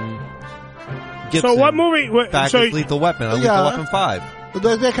and Gibson. So what movie? Back as Lethal Weapon. Lethal Weapon 5.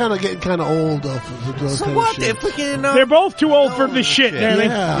 But they're kind of getting kind of old, though. So what? They're both too old for this shit.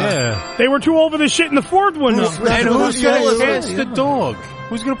 Yeah. They were too old for this shit in the fourth one. And who's going to cast the dog?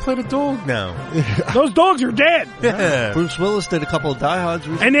 Who's going to play the dog now? Those dogs are dead. Yeah. Bruce Willis did a couple of Die Hards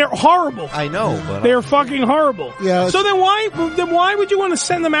recently. And they're horrible. I know, but they're fucking horrible. Yeah. So then why would you want to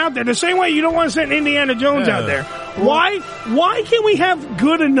send them out there? The same way you don't want to send Indiana Jones out there. Why can't we have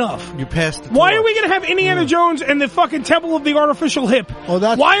good enough? You passed the torch. Why are we going to have Indiana Jones and the fucking Temple of the Artificial Hip?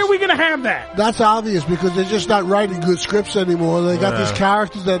 Why are we going to have that? That's obvious because they're just not writing good scripts anymore. They got these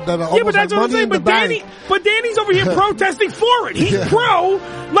characters that are almost but that's like what I'm saying. Money in the Bank. But Danny's over here protesting for it. He's pro.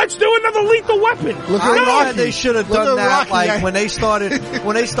 Let's do another Lethal Weapon. They should have done that Rocky, when they started.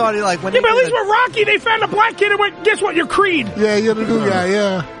 But at least with Rocky, they found a black kid and went, "Guess what? You're Creed." Yeah, you're the new guy.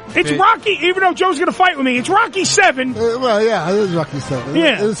 Yeah. It's Rocky, even though Joe's going to fight with me. It's Rocky 7. Well, yeah, it is Rocky 7.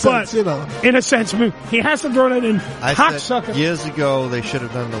 Yeah, in a sense, you know. In a sense, he has to throw that in. Cocksucker. Years ago, they should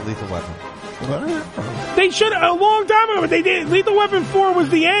have done the Lethal Weapon. They should have, a long time ago, but they did. Lethal Weapon 4 was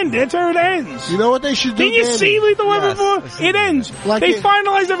the end. That's how it ends. You know what they should do? Didn't you see Lethal Weapon 4? It ends. They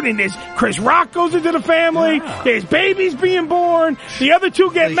finalize everything. There's Chris Rock goes into the family. Yeah. There's babies being born. The other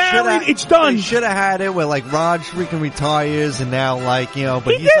two get married. It's done. They should have had it where Raj freaking retires and now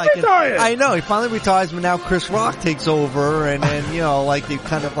but he's retire. I know, he finally retires, but now Chris Rock takes over and then, they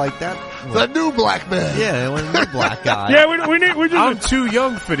kind of like that. The new black man. Yeah, the new black guy. Yeah, we just. I'm too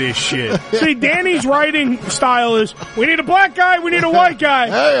young for this shit. See, Danny's writing style is: we need a black guy, we need a white guy.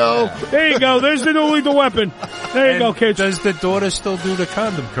 Hey-o. There you go. There's the new lethal weapon. There you go, kids. Does the daughter still do the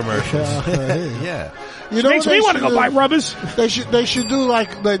condom commercials? Yeah. You know, makes me want to go buy rubbers. They should do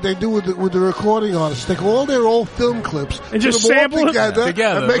like they do with the recording artists. Take all their old film clips and just put them all sample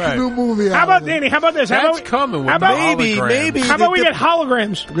together and make a new movie. How about Danny? How about this? That's coming. How about maybe? How about we get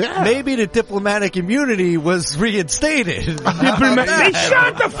holograms? Yeah. Maybe the diplomatic immunity was reinstated. They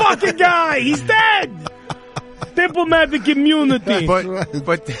shot the fucking guy. He's dead. Diplomatic immunity. But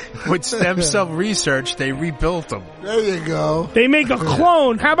with stem cell research, they rebuilt him. There you go. They make a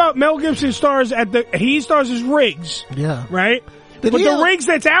clone. How about Mel Gibson stars he stars as Riggs. Yeah. Right? But the Riggs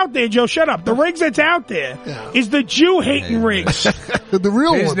that's out there, Joe, shut up. The Riggs that's out there is the Jew-hating Riggs. The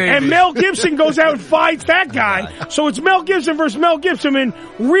real one. And Mel Gibson goes out and fights that guy. So it's Mel Gibson versus Mel Gibson in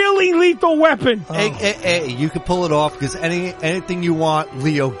really lethal weapon. Hey, you can pull it off because anything you want,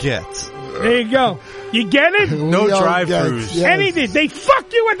 Leo gets. There you go. You get it? No drive-thrus. Yes. Anything. They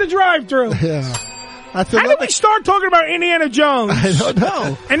fuck you at the drive-thru. Yeah. How did we start talking about Indiana Jones? I don't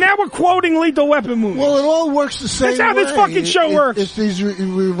know. And now we're quoting Lethal Weapon movies. Well, it all works the same way. That's how this fucking show works. It's these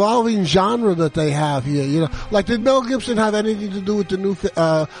revolving genre that they have here. You know, like did Mel Gibson have anything to do with the new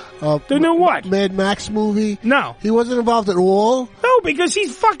the new what? Mad Max movie? No, he wasn't involved at all. No, because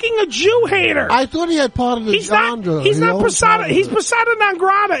he's fucking a Jew hater. I thought he had part of the genre. He's not Posada. He's Posada non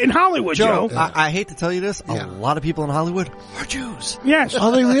grata in Hollywood, Joe. I hate to tell you this. A lot of people in Hollywood are Jews. Yes.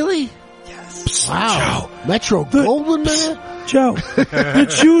 Are they really? Joe. Wow. Metro Goldwyn, man? Joe, the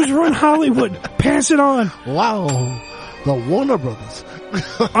Jews run Hollywood. Pass it on. Wow. The Warner Brothers.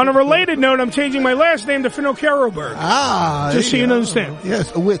 On a related note, I'm changing my last name to Finocchiaro-berg. Just so you understand.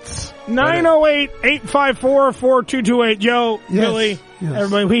 Yes, Wits. 908-854-4228. Joe, Yes. Billy,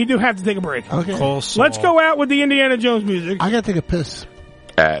 everybody, we do have to take a break. Okay. Let's go out with the Indiana Jones music. I gotta take a piss.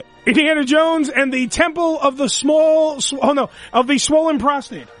 Indiana Jones and the Temple of the of the Swollen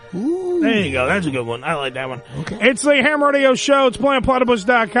Prostate. Ooh. There you go. That's a good one. I like that one. Okay. It's the HamRadio Show. It's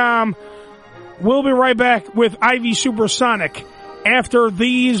PlayOnPlatypus.com. We'll be right back with Ivy Supersonic after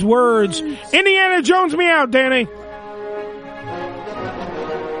these words. Indiana Jones me out, Danny.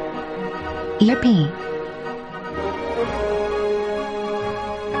 Yippee.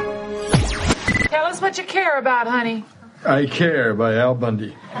 Tell us what you care about, honey. I Care by Al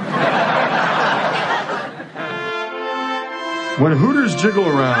Bundy. When Hooters jiggle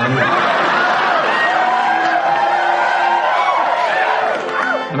around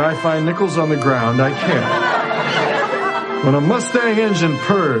and I find nickels on the ground, I care. When a Mustang engine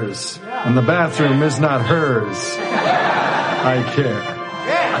purrs and the bathroom is not hers, I care.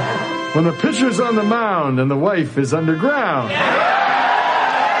 When the pitcher's on the mound and the wife is underground,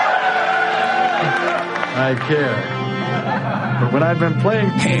 I care. But when I've been playing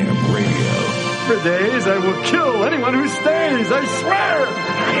Ham Radio for days, I will kill anyone who stays, I swear!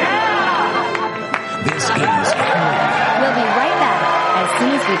 Yeah! This is HamRadio. We'll be right back as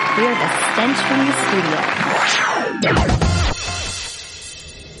soon as we clear the stench from the studio.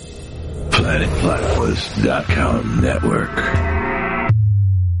 PlanetPlatypus.com network.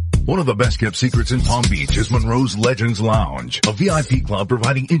 One of the best-kept secrets in Palm Beach is Monroe's Legends Lounge, a VIP club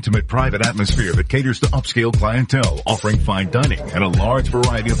providing intimate, private atmosphere that caters to upscale clientele, offering fine dining and a large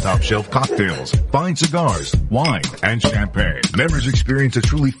variety of top-shelf cocktails, fine cigars, wine, and champagne. Members experience a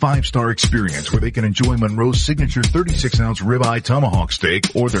truly 5-star experience where they can enjoy Monroe's signature 36-ounce ribeye tomahawk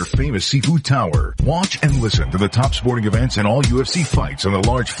steak or their famous seafood tower. Watch and listen to the top sporting events and all UFC fights on the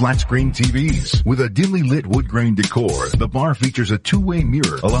large flat-screen TVs. With a dimly lit wood grain decor, the bar features a two-way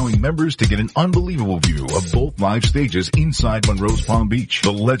mirror, allowing members to get an unbelievable view of both live stages inside Monroe's Palm Beach.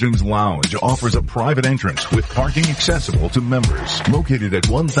 The Legends Lounge offers a private entrance with parking accessible to members. Located at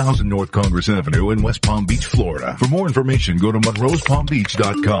 1000 North Congress Avenue in West Palm Beach, Florida. For more information, go to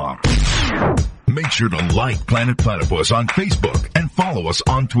monroespalmbeach.com. Make sure to like Planet Platypus on Facebook and follow us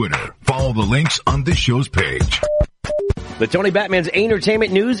on Twitter. Follow the links on this show's page. The Tony Batman's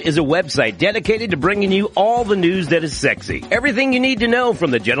Entertainment News is a website dedicated to bringing you all the news that is sexy. Everything you need to know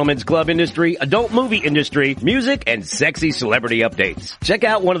from the gentlemen's club industry, adult movie industry, music, and sexy celebrity updates. Check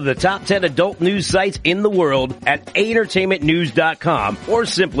out one of the top 10 adult news sites in the world at entertainmentnews.com or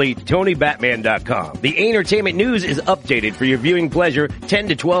simply TonyBatman.com. The Entertainment News is updated for your viewing pleasure 10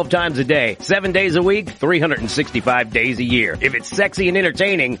 to 12 times a day, 7 days a week, 365 days a year. If it's sexy and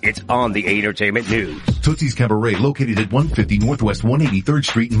entertaining, it's on the Entertainment News. Tootsie's Cabaret, located at 1 150 Northwest 183rd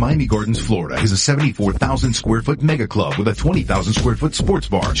Street in Miami Gardens, Florida is a 74,000 square foot mega club with a 20,000 square foot sports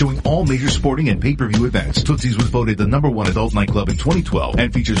bar showing all major sporting and pay-per-view events. Tootsie's was voted the #1 adult nightclub in 2012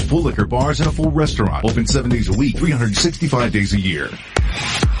 and features full liquor bars and a full restaurant. Open 7 days a week, 365 days a year.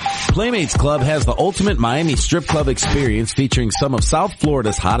 Playmates Club has the ultimate Miami strip club experience featuring some of South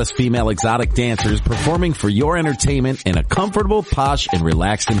Florida's hottest female exotic dancers performing for your entertainment in a comfortable, posh, and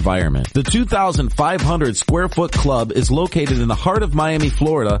relaxed environment. The 2,500 square foot club is located in the heart of Miami,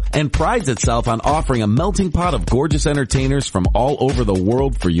 Florida, and prides itself on offering a melting pot of gorgeous entertainers from all over the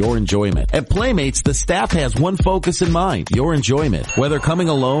world for your enjoyment. At Playmates, the staff has one focus in mind, your enjoyment. Whether coming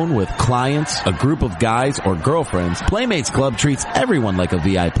alone, with clients, a group of guys, or girlfriends, Playmates Club treats everyone like a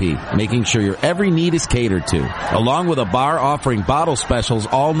VIP, making sure your every need is catered to. Along with a bar offering bottle specials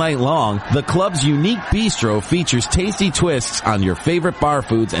all night long, the club's unique bistro features tasty twists on your favorite bar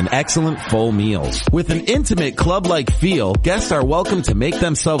foods and excellent full meals. With an intimate club-like feel, guests are welcome to make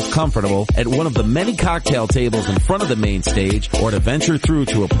themselves comfortable at one of the many cocktail tables in front of the main stage, or to venture through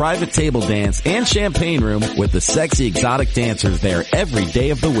to a private table dance and champagne room with the sexy exotic dancers there every day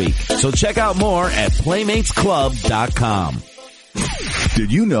of the week. So check out more at PlaymatesClub.com.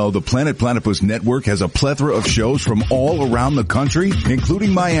 Did you know the Planet Platypus Network has a plethora of shows from all around the country,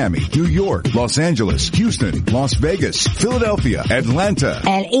 including Miami, New York, Los Angeles, Houston, Las Vegas, Philadelphia, Atlanta,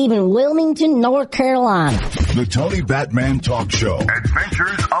 and even Wilmington, North Carolina. The Tony Batman Talk Show,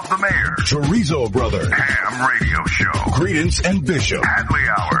 Adventures of the Mayor, Chorizo Brother, Ham Radio Show, Credence and Bishop, Hadley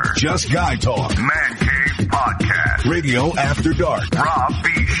Hour, Just Guy Talk, Man Cave Podcast, Radio After Dark, Rob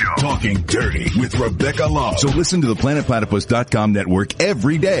B Show, Talking Dirty with Rebecca Love. So listen to the PlanetPlatypus.com network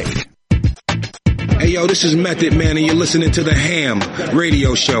every day. Hey yo, this is Method Man and you're listening to the Ham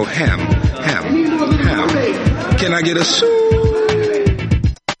Radio Show. Ham. Can I get a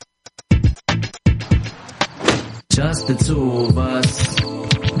Just the two of us.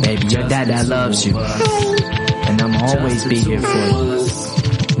 Baby, your dad loves you. And I'm always be here for you.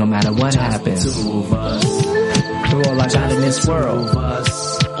 No matter what happens. Through all I got in this world,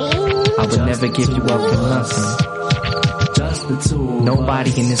 I would never give you up for nothing.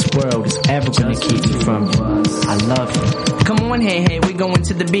 Nobody in this world is ever gonna keep me from you. I love you. Come on, hey, we going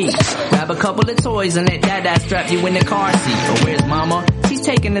to the beach. Grab a couple of toys and let Dada strap you in the car seat. Oh, where's Mama? She's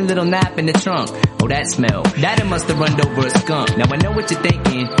taking a little nap in the trunk. Oh, that smell. Dada must have run over a skunk. Now I know what you're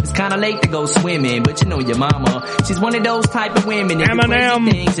thinking. It's kinda late to go swimming, but you know your mama. She's one of those type of women that do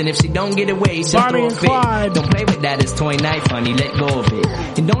crazy things, and if she don't get away, she'll throw a fit. Don't play with Dada's toy knife, honey. Let go of it.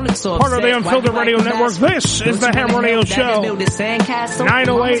 And don't look so Part of the Unfiltered Radio Network. This is the Ham Radio Show.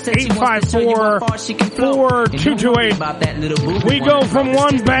 908-854-4228. We go from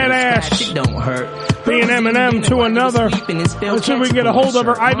one badass being Eminem to another. Let's see if we can get a hold of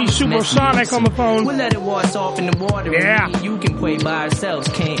her. Ivy Supersonic on the phone. We'll let it wash off in the water. Yeah. And you can play by ourselves,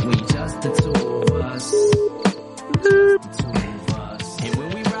 can't we? Just the two of us. And when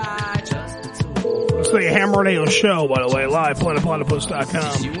we ride, just the two of us. It's the Ham Radio Show, by the way, live,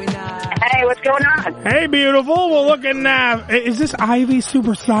 PlanetPlatypus.com. Hey, what's going on? Hey, beautiful. We're looking, is this Ivy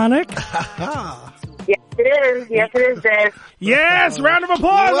Supersonic? Yes, it is. Yes, it is, Dave. Yes, round of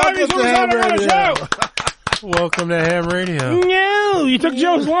applause. Ivy Supersonic on the show. Welcome to Ham Radio. No, you took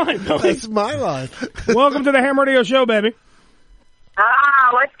Joe's line. That's my line. Welcome to the Ham Radio Show, baby.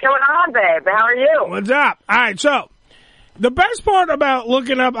 What's going on, babe? How are you? What's up? All right, so the best part about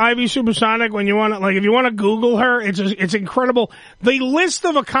looking up Ivy Supersonic when you want to, like, if you want to Google her, it's incredible. The list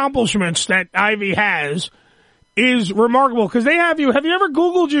of accomplishments that Ivy has is remarkable because they have you. Have you ever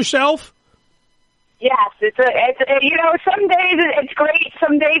Googled yourself? Yes, it's you know, some days it's great,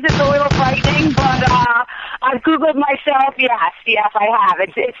 some days it's a little frightening, but I've Googled myself. Yes, I have.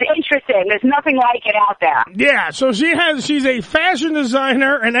 It's interesting. There's nothing like it out there. Yeah, so she's a fashion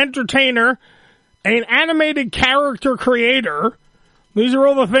designer, an entertainer, an animated character creator. These are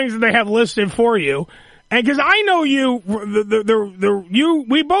all the things that they have listed for you. And because I know you,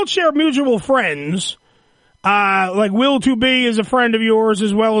 we both share mutual friends. Like Will to Be is a friend of yours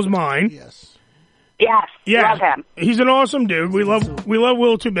as well as mine. Yes. Yes, love him. He's an awesome dude. We love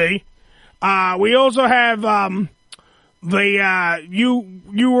Will to Be. We also have you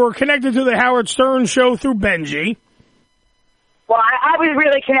were connected to the Howard Stern show through Benji. Well, I was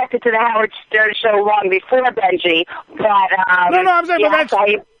really connected to the Howard Stern show long before Benji, but no, I'm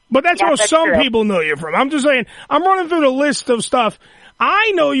saying, but that's where some true. people know you from. I'm just saying, I'm running through the list of stuff.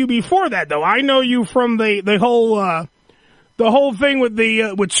 I know you before that, though. I know you from the whole thing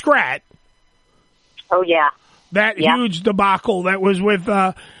with Scrat. Oh, yeah. That huge debacle that was with,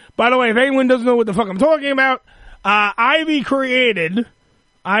 by the way, if anyone doesn't know what the fuck I'm talking about, Ivy created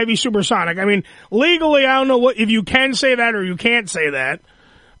Ivy Supersonic. I mean, legally, I don't know if you can say that or you can't say that.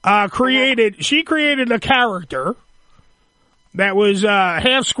 She created a character that was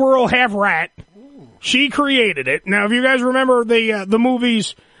half squirrel, half rat. She created it. Now, if you guys remember the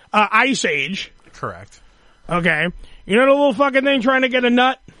movies Ice Age. Correct. Okay. You know the little fucking thing trying to get a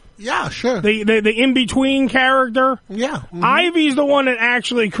nut? Yeah, sure. The in-between character? Yeah. Mm-hmm. Ivy's the one that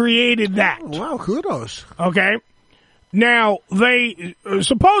actually created that. Wow, kudos. Okay. Now, they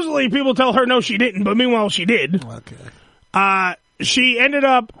supposedly people tell her no, she didn't, but meanwhile she did. Okay. She ended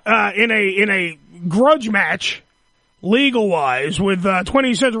up in a grudge match, legal wise, with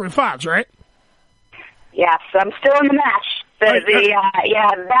 20th Century Fox, right? Yes, I'm still in the match.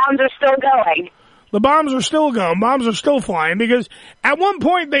 The bombs are still going. The bombs are still going. Bombs are still flying because at one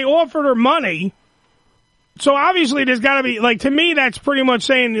point they offered her money. So obviously there's got to be, like, to me that's pretty much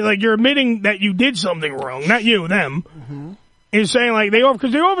saying, like, you're admitting that you did something wrong. Not you, them. Mm-hmm. Is saying, like,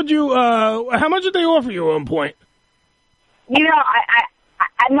 because they offered you, how much did they offer you at one point? You know,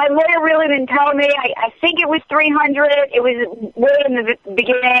 my lawyer really didn't tell me. I think it was $300. It was way in the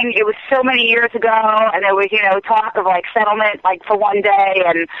beginning. It was so many years ago, and there was, talk of, like, settlement, like, for one day,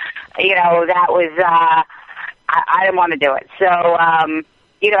 and, that was, I didn't want to do it. So,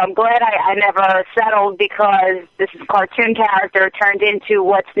 I'm glad I never settled because this is a cartoon character turned into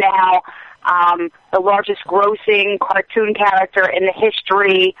what's now the largest grossing cartoon character in the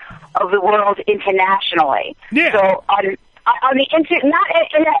history of the world internationally. Yeah. So, on the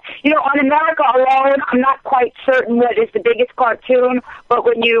on America alone, I'm not quite certain what is the biggest cartoon, but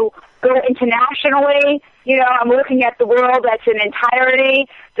when you go internationally, I'm looking at the world as an entirety.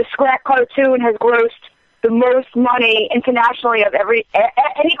 The Scrat cartoon has grossed the most money internationally of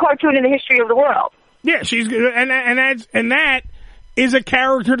any cartoon in the history of the world. Yeah, she's good, and that is a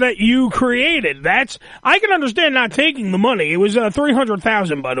character that you created. I can understand not taking the money. It was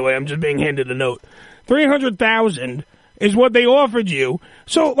 $300,000, by the way. I'm just being handed a note. $300,000 is what they offered you.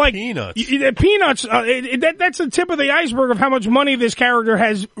 So, like, peanuts. That's the tip of the iceberg of how much money this character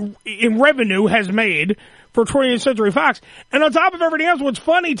has in revenue has made for 20th Century Fox. And on top of everything else, what's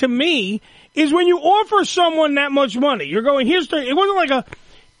funny to me is when you offer someone that much money, you're going, it wasn't like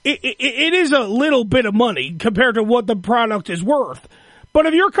it is a little bit of money compared to what the product is worth. But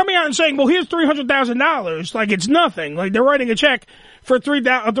if you're coming out and saying, well, here's $300,000, like it's nothing, like they're writing a check for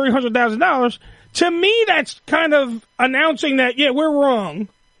 $300,000, to me, that's kind of announcing that, yeah, we're wrong.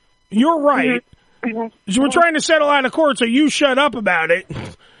 You're right. Mm-hmm. So we're trying to settle out of court, so you shut up about it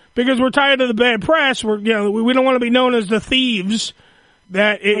because we're tired of the bad press. We don't want to be known as the thieves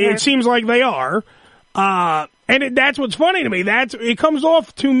that it seems like they are. And that's what's funny to me. It comes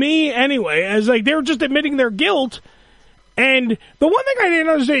off to me anyway as like they're just admitting their guilt. And the one thing I didn't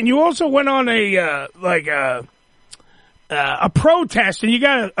understand, you also went on a protest, and you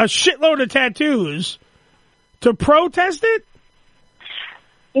got a shitload of tattoos to protest it?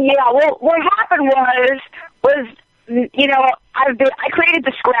 Yeah, well, what happened was I created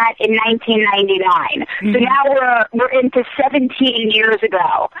the Scrat in 1999. So now we're into 17 years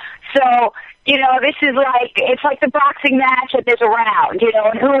ago. So, this is it's like the boxing match that there's a round,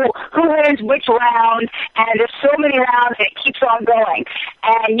 and who wins which round, and there's so many rounds and it keeps on going.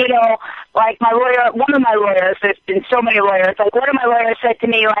 And, like one of my lawyers, there's been so many lawyers, like one of my lawyers said to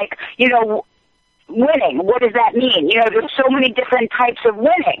me, like, winning, what does that mean? There's so many different types of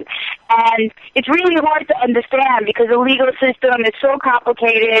winning. And it's really hard to understand because the legal system is so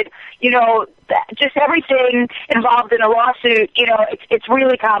complicated, just everything involved in a lawsuit, it's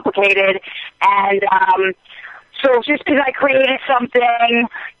really complicated. And so just because I created something,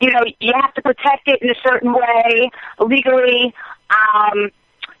 you have to protect it in a certain way legally, and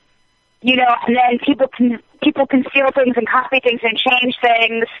then people can steal things and copy things and change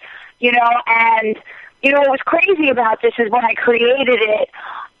things. And, what was crazy about this is when I created it,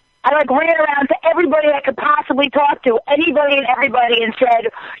 I ran around to everybody I could possibly talk to, anybody and everybody, and said,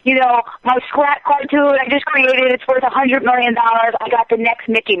 my Scrat cartoon I just created, it's worth $100 million. I got the next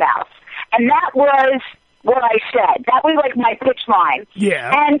Mickey Mouse. And that was what I said. That was my pitch line.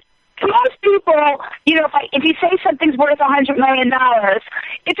 Yeah. And to most people, if you say something's worth $100 million,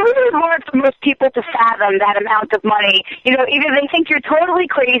 it's really hard for most people to fathom that amount of money. Either they think you're totally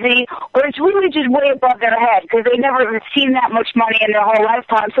crazy, or it's really just way above their head because they never have seen that much money in their whole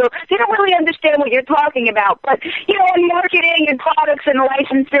lifetime. So they don't really understand what you're talking about. But in marketing and products and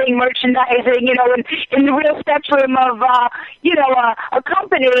licensing, merchandising, in the real spectrum of a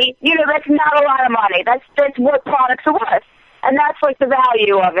company, that's not a lot of money. That's what products are worth. And that's the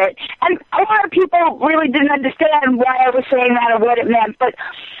value of it. And a lot of people really didn't understand why I was saying that or what it meant. But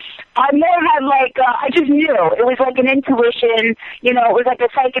I more had like, I just knew. It was like an intuition, you know, it was like a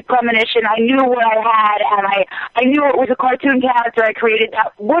psychic premonition. I knew what I had, and I knew it was a cartoon character I created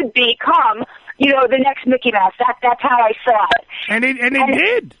that would become, you know, the next Mickey Mouse. That's how I saw it. And it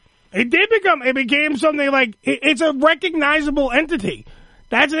did. It became something like, it's a recognizable entity.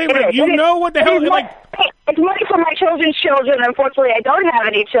 That's it. Like, you know what the hell, it's money for my children's children. Unfortunately, I don't have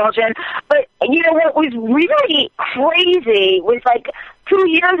any children. But, you know, what was really crazy was, like, 2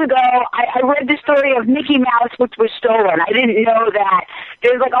 years ago, I read the story of Mickey Mouse, which was stolen. I didn't know that.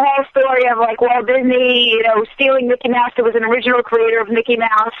 There's, like, a whole story of, like, Walt Disney, you know, stealing Mickey Mouse. There was an original creator of Mickey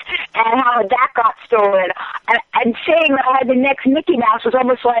Mouse, and how that got stolen. And saying that I had the next Mickey Mouse was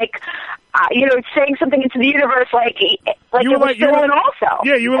almost like, you know, saying something into the universe like it was stolen also.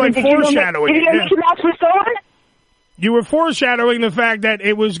 Yeah, you were like foreshadowing. Did you know Mickey Mouse was stolen? You were foreshadowing the fact that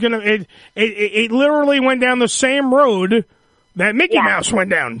it was it literally went down the same road that Mickey Mouse went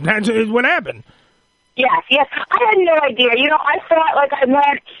down. That's what happened. Yes. I had no idea. You know, I thought, like, I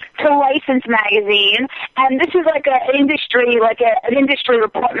went to License magazine, and this is like an industry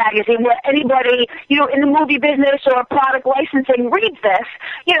report magazine where anybody, you know, in the movie business or product licensing reads this.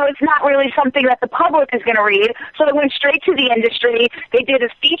 You know, it's not really something that the public is going to read. So I went straight to the industry. They did a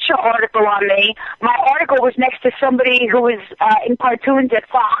feature article on me. My article was next to somebody who was in cartoons at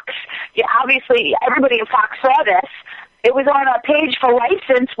Fox. Yeah, obviously, everybody at Fox saw this. It was on a page for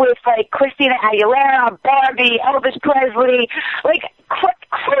License with, like, Christina Aguilera, Barbie, Elvis Presley, like,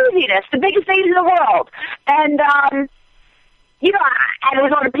 craziness, the biggest names in the world. And, you know, and it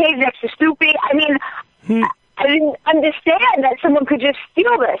was on a page next to Snoopy. I mean, I didn't understand that someone could just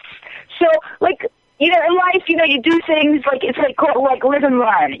steal this. So, like, you know, in life, you know, you do things, like, it's like live and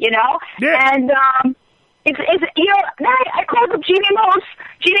learn, you know? Yeah. And, it's you know, I called up Jeannie Moos.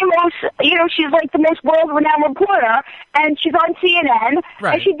 Jeannie Moos, you know, she's like the most world-renowned reporter, and she's on CNN,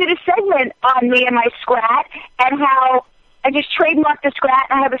 and she did a segment on me and my Scrat, and how I just trademarked the Scrat,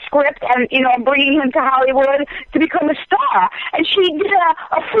 and I have a script, and, you know, I'm bringing him to Hollywood to become a star. And she did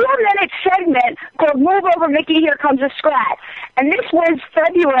a 4-minute segment called Move Over, Mickey, Here Comes a Scrat. And this was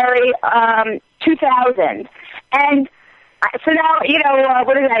February 2000. And so now, you know,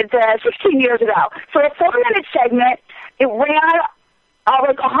 what is that, 16 years ago. So a 4-minute segment, it ran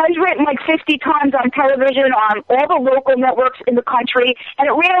like 150 times on television, on all the local networks in the country, and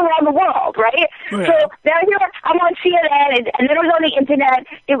it ran around the world, right? Yeah. So now here I'm on CNN, and then it was on the Internet.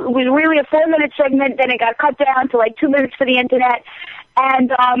 It was really a 4-minute segment, then it got cut down to like 2 minutes for the Internet,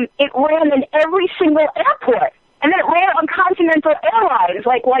 and it ran in every single airport. And then it ran on Continental Airlines,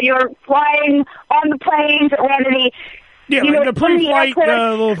 like while you're flying on the planes, it ran in the... Yeah, like the pre-flight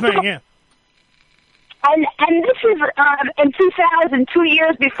little thing, yeah. And this is in 2000, 2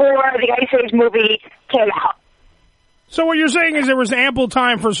 years before the Ice Age movie came out. So what you're saying is there was ample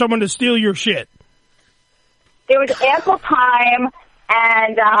time for someone to steal your shit. There was ample time,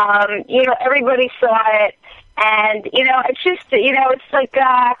 and, you know, everybody saw it. And, you know, it's just, you know, it's like...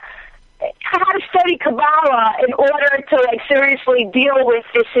 I had to study Kabbalah in order to, like, seriously deal with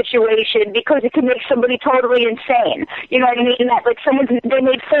this situation, because it can make somebody totally insane. You know what I mean? That, like, they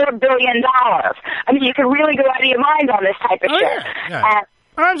made $4 billion. I mean, you can really go out of your mind on this type of shit. Yeah.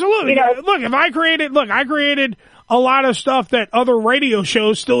 Absolutely. You know, look, I created a lot of stuff that other radio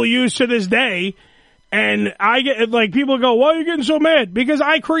shows still use to this day, and I get, like, people go, why are you getting so mad? Because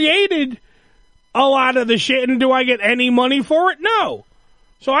I created a lot of the shit, and do I get any money for it? No.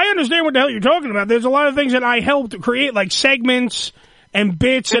 So I understand what the hell you're talking about. There's a lot of things that I helped create, like segments and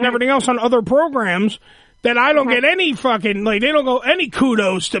bits and everything else on other programs that I don't get any fucking, like, they don't go any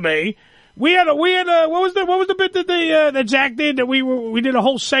kudos to me. We had what was the bit that that Zach did that we did a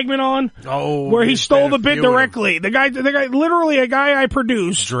whole segment on? Oh, where he stole the bit directly. The guy, literally a guy I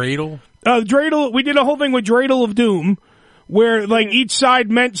produced. Dreidel? Dreidel, we did a whole thing with Dreidel of Doom, where, like, each side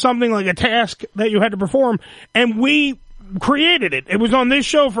meant something, like a task that you had to perform, and we created it. It was on this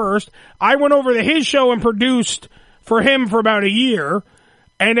show first. I went over to his show and produced for him for about a year.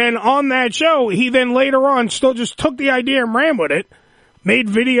 And then on that show, he then later on still just took the idea and ran with it. Made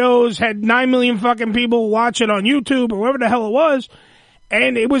videos, had 9 million fucking people watch it on YouTube or whatever the hell it was.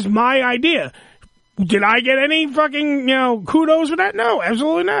 And it was my idea. Did I get any fucking, you know, kudos for that? No,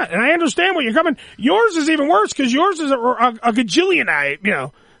 absolutely not. And I understand where you're coming. Yours is even worse because yours is a gajillion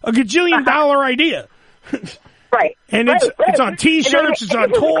dollar idea. Right. And it's on T-shirts, it's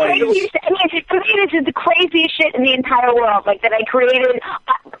on toys. This is the craziest shit in the entire world, like, that I created.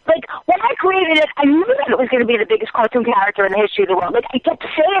 Like, when I created it, I knew that it was going to be the biggest cartoon character in the history of the world. Like, I kept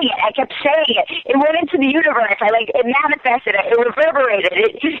saying it. It went into the universe. It manifested it. It reverberated.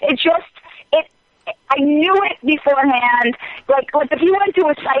 I knew it beforehand. Like if you went to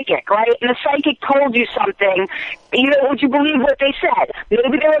a psychic, right, and the psychic told you something, would you believe what they said?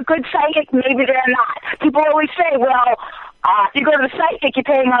 Maybe they're a good psychic, maybe they're not. People always say, well, if you go to the psychic, you're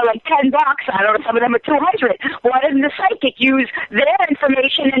paying like $10. I don't know, some of them are $200. Why doesn't the psychic use their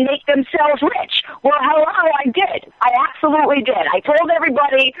information and make themselves rich? Well, hello, I did. I absolutely did. I told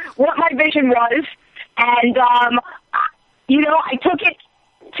everybody what my vision was, and I took it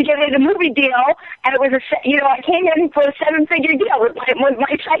to get a movie deal, and it was I came in for a 7-figure deal with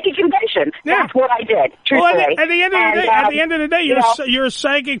my psychic convention. Yeah. That's what I did. Truthfully. Well, at the end of the day, your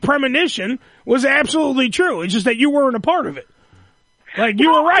psychic premonition was absolutely true. It's just that you weren't a part of it. Like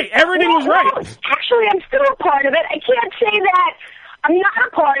you were right. Everything was right. Actually, I'm still a part of it. I can't say that I'm not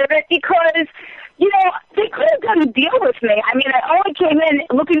a part of it because. They could have done a deal with me. I mean, I only came in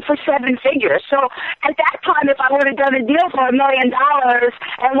looking for 7 figures. So at that time, if I would have done a deal for $1 million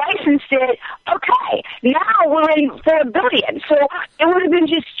and licensed it, okay. Now we're in for $1 billion. So it would have been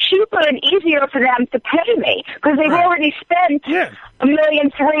just cheaper and easier for them to pay me because they've already spent $1.3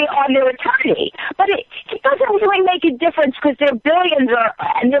 million on their attorney. But it doesn't really make a difference because their billions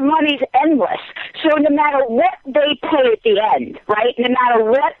and their money's endless. So no matter what they pay at the end, right? No matter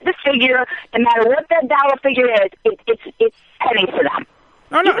what the figure, no matter what that dollar figure is, it's pennies for them.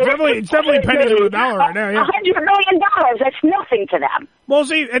 Oh, no, it's definitely pennies to the dollar right now, yeah. $100 million, that's nothing to them. Well,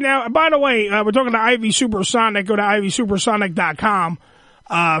 see, and now, by the way, we're talking to Ivy Supersonic. Go to ivysupersonic.com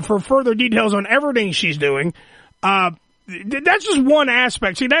for further details on everything she's doing. That's just one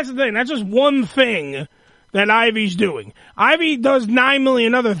aspect. See, that's the thing. That's just one thing that Ivy's doing. Ivy does 9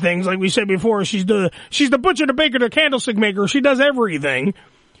 million other things, like we said before. She's the butcher, the baker, the candlestick maker. She does everything.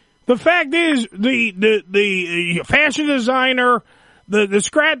 The fact is, the fashion designer, the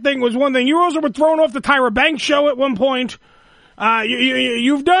Scrat thing was one thing. You also were thrown off the Tyra Banks show at one point.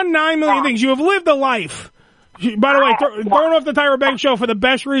 You've done 9 million things. You have lived a life. By the way, thrown off the Tyra Banks show for the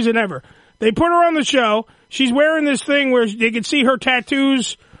best reason ever. They put her on the show. She's wearing this thing where they can see her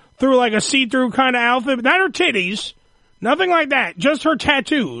tattoos through like a see-through kind of outfit. Not her titties. Nothing like that. Just her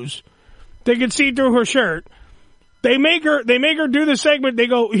tattoos. They can see through her shirt. They make her do the segment. They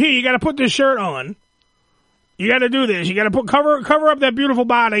go, here, you got to put this shirt on. You got to do this. You got to cover up that beautiful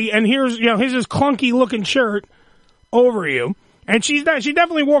body. And here's this clunky looking shirt over you. And she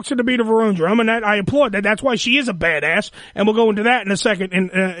definitely walks to the beat of her own drum, and that I applaud that. That's why she is a badass. And we'll go into that in a second, in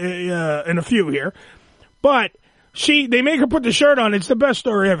a few here. But they make her put the shirt on. It's the best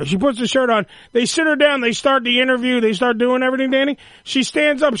story ever. She puts the shirt on. They sit her down. They start the interview. They start doing everything, Danny. She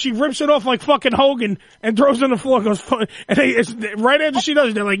stands up. She rips it off like fucking Hogan and throws it on the floor. Goes, and right after she does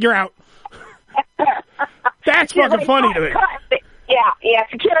it, they're like, "You're out." That's fucking funny to me. Yeah,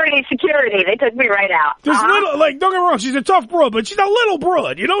 security. They took me right out. Don't get me wrong, she's a tough broad, but she's a little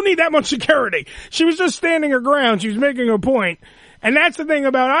broad. You don't need that much security. She was just standing her ground. She was making her point. And that's the thing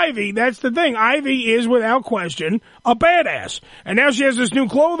about Ivy. That's the thing. Ivy is, without question, a badass. And now she has this new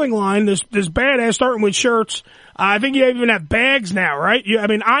clothing line, this badass, starting with shirts. I think you even have bags now, right?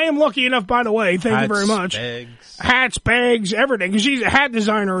 I am lucky enough, by the way, thank you very much. Hats, bags, everything. Because she's a hat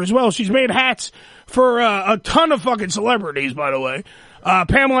designer as well. She's made hats for a ton of fucking celebrities, by the way.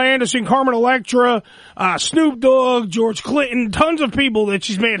 Pamela Anderson, Carmen Electra, Snoop Dogg, George Clinton, tons of people that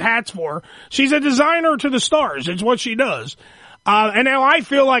she's made hats for. She's a designer to the stars. It's what she does. And now I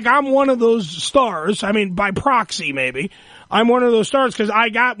feel like I'm one of those stars. By proxy, maybe. I'm one of those stars because I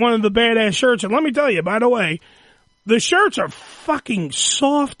got one of the badass shirts. And let me tell you, by the way, the shirts are fucking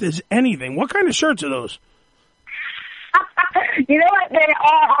soft as anything. What kind of shirts are those? You know what? They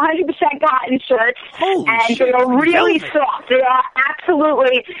are 100% cotton shirts. Holy and shit, they're really soft. They are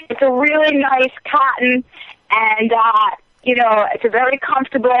absolutely, it's a really nice cotton. And, it's a very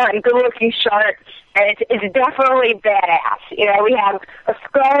comfortable and good-looking shirt. And it's definitely badass. We have a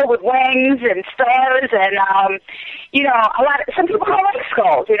skull with wings and stars and, some people don't like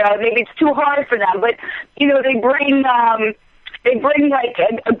skulls. Maybe it's too hard for them. But, they bring like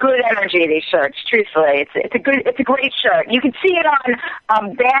a good energy, these shirts, truthfully. It's a great shirt. You can see it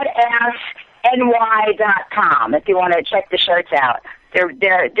on badassny.com if you want to check the shirts out. They're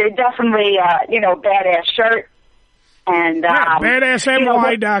definitely badass shirt. And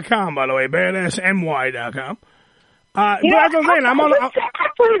badassny.com, by the way, badassny.com. But as I'm saying,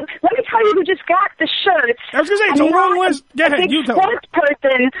 actually, let me tell you who just got the shirts. I was going to say, it's a long list. Go ahead, you tell me. Sports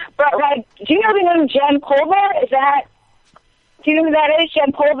person, but do you know the name Jen Colbert? Do you know who that is?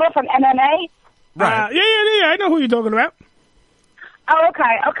 Jen Colbert from MMA? Right. Yeah. I know who you're talking about. Oh,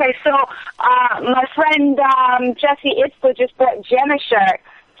 okay. So, my friend, Jesse Itzler just bought Jen a shirt.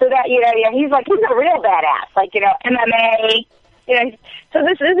 So that, he's a real badass. MMA, So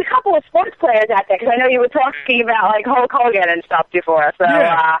there's a couple of sports players out there, because I know you were talking about, like, Hulk Hogan and stuff before. So,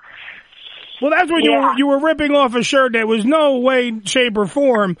 well, that's when you were ripping off a shirt that was no way, shape, or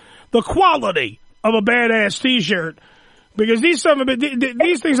form the quality of a badass T-shirt. Because these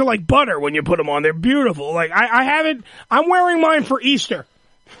things are like butter when you put them on. They're beautiful. Like, I'm wearing mine for Easter.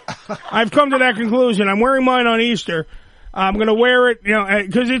 I've come to that conclusion. I'm wearing mine on Easter. I'm going to wear it,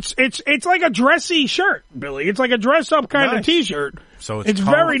 because it's like a dressy shirt, Billy. It's like a dress-up kind of T-shirt. So it's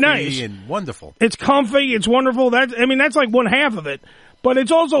very nice and wonderful. It's comfy. It's wonderful. That's like one half of it. But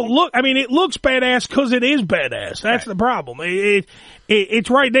it's also it looks badass because it is badass. That's the problem. It's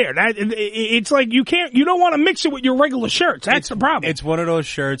right there. It's like you don't want to mix it with your regular shirts. That's the problem. It's one of those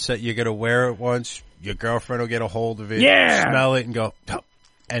shirts that you're going to wear it once. Your girlfriend will get a hold of it. Yeah. Smell it and go,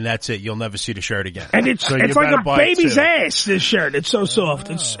 and that's it. You'll never see the shirt again. And it's like a baby's ass, this shirt. It's so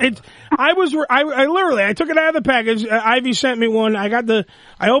soft. I took it out of the package. Ivy sent me one. I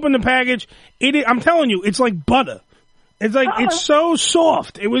opened the package. I'm telling you, it's like butter. It's like, it's so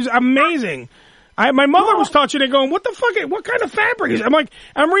soft. It was amazing. My mother was touching it going, what the fuck, what kind of fabric is it?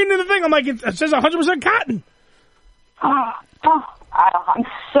 I'm reading the thing. I'm like, it says 100% cotton. I'm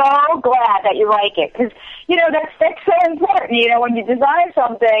so glad that you like it, because, that's so important. When you design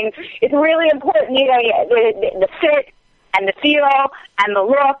something, it's really important, the fit and the feel and the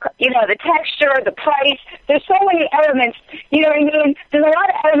look, the texture, the price. There's so many elements, you know what I mean? There's a lot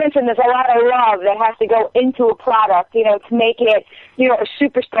of elements and there's a lot of love that has to go into a product, to make it, a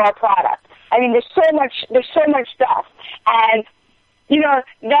superstar product. I mean, there's so much stuff. And,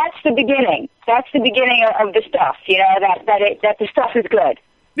 that's the beginning. That's the beginning of the stuff, that the stuff is good.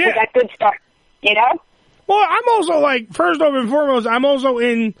 Yeah. That good stuff, Well, I'm also first off and foremost, I'm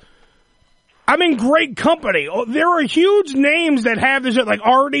in great company. There are huge names that have this. Like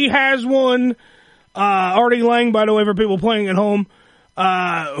Artie has one. Artie Lang, by the way, for people playing at home,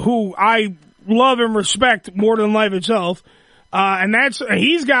 who I love and respect more than life itself. And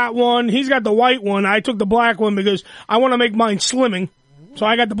he's got one. He's got the white one. I took the black one because I want to make mine slimming. So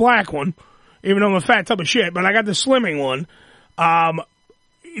I got the black one, even though I'm a fat tub of shit, but I got the slimming one.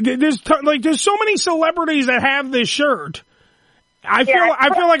 There's so many celebrities that have this shirt. I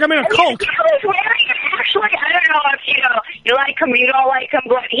feel like I'm in a cult. Actually, I don't know if you like him or you don't like him,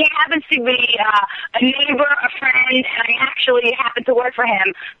 but he happens to be a neighbor, a friend, and I actually happen to work for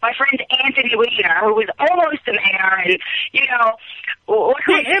him. My friend Anthony Weiner, who was almost a mayor, and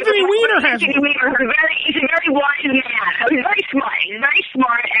Anthony Weiner he's a very wise man. He's very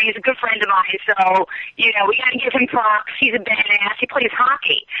smart, and he's a good friend of mine. So we got to give him props. He's a badass. He plays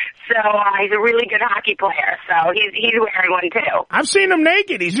hockey, so he's a really good hockey player. So he's wearing one too. I've seen him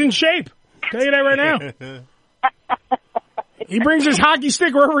naked. He's in shape. Tell you that right now. He brings his hockey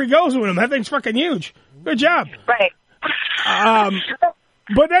stick wherever he goes with him. That thing's fucking huge. Good job. Right.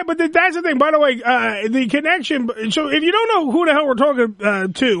 But that's the thing. By the way, the connection. So if you don't know who the hell we're talking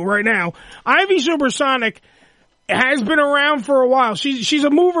to right now, Ivy Supersonic has been around for a while. She's a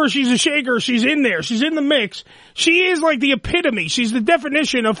mover. She's a shaker. She's in there. She's in the mix. She is like the epitome. She's the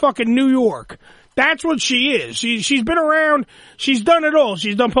definition of fucking New York. That's what she is. She's been around. She's done it all.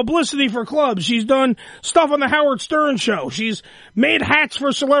 She's done publicity for clubs. She's done stuff on the Howard Stern show. She's made hats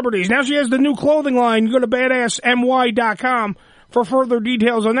for celebrities. Now she has the new clothing line. You go to badassmy.com for further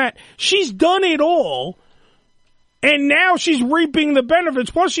details on that. She's done it all, and now she's reaping the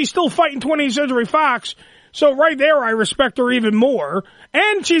benefits. Plus, she's still fighting 20th Century Fox. So right there, I respect her even more.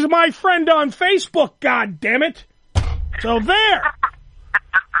 And she's my friend on Facebook, God damn it. So there.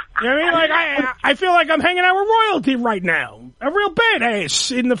 You know what I mean? I feel like I'm hanging out with royalty right now. A real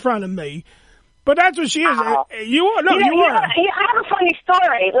badass in the front of me. But that's what she is. You are. I have a funny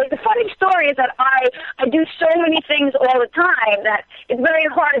story. Like, the funny story is that I do so many things all the time that it's very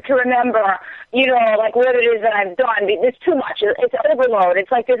hard to remember, what it is that I've done. There's too much. It's overload.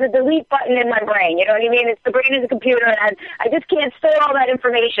 It's like there's a delete button in my brain. You know what I mean? The brain is a computer, and I just can't store all that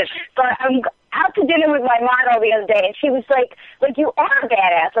information. But I'm out to dinner with my model the other day, and she was like, you are a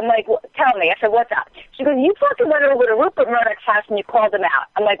badass. I'm like, tell me. I said, what's up? She goes, you fucking went over to Rupert Murdoch's house and you called him out.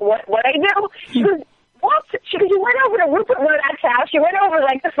 I'm like, what I do? She goes, what? She goes, you went over to Rupert Murdoch's house, you went over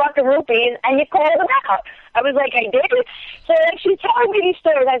the fucking rupees, and you called him out. I was like, I did? So she's telling me these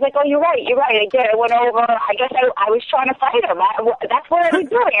stories. I was like, oh, you're right, I did. I went over, I guess I was trying to fight him. That's what I was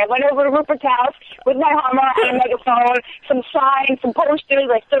doing. I went over to Rupert's house with my Hummer and a megaphone, some signs, some posters.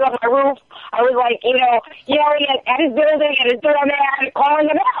 I stood on my roof. I was yelling at his building and his doorman, calling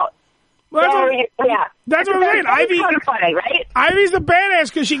him out. Well, that's what I'm saying. Ivy, kind of funny, right? Ivy's a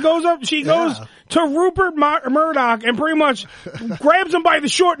badass because she goes to Rupert Murdoch and pretty much grabs him by the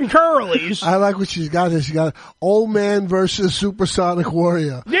short and curlies. I like what she's got here. She got old man versus supersonic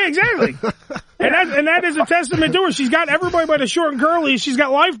warrior. Yeah, exactly. and that is a testament to her. She's got everybody by the short and curlies. She's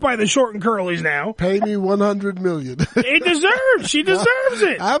got life by the short and curlies now. Pay me $100 million. It deserves. She deserves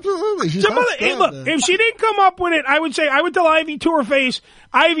it. Absolutely. She's look, if she didn't come up with it, I would tell Ivy to her face,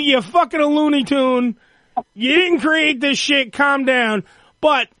 Ivy, you fucking a Looney Tune. You didn't create this shit. Calm down.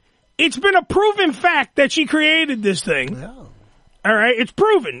 But it's been a proven fact that she created this thing. Yeah. All right, it's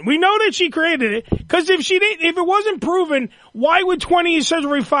proven. We know that she created it because if it wasn't proven, why would 20th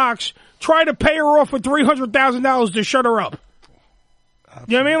Century Fox try to pay her off with $300,000 to shut her up?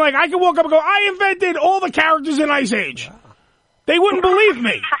 Absolutely. You know what I mean? Like I could walk up and go, I invented all the characters in Ice Age. Yeah. They wouldn't believe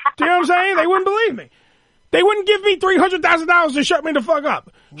me. Do you know what I'm saying? They wouldn't believe me. They wouldn't give me $300,000 to shut me the fuck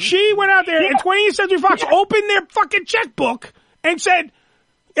up. She went out there and 20th Century Fox opened their fucking checkbook and said,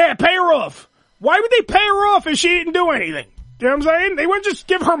 yeah, pay her off. Why would they pay her off if she didn't do anything? You know what I'm saying? They wouldn't just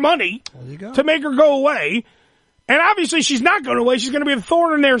give her money to make her go away. And obviously she's not going away. She's going to be a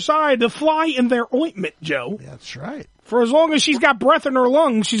thorn in their side, the fly in their ointment, Joe. Yeah, that's right. For as long as she's got breath in her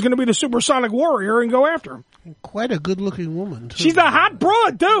lungs, she's going to be the supersonic warrior and go after him. Quite a good-looking woman, too. She's a hot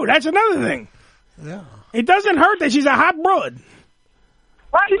broad, dude. That's another thing. Yeah. It doesn't hurt that she's a hot broad.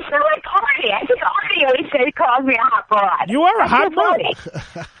 Well, you sound like Artie. I think Artie always said he calls me a hot broad. You are a hot broad.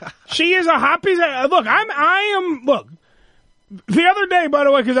 She is a hot piece of... Look, Look, the other day, by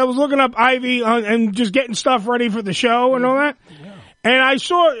the way, because I was looking up Ivy and just getting stuff ready for the show and all that, and I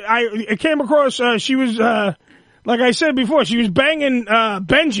came across, she was, like I said before, she was banging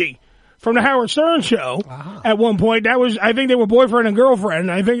Benji from the Howard Stern show at one point. I think they were boyfriend and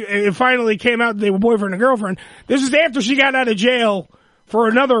girlfriend. I think it finally came out that they were boyfriend and girlfriend. This is after she got out of jail for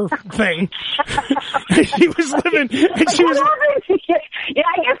another thing. She was living, and she was... Yeah,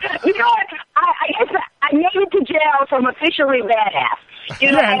 I guess, you know what, I guess I made it to jail, so I'm officially badass.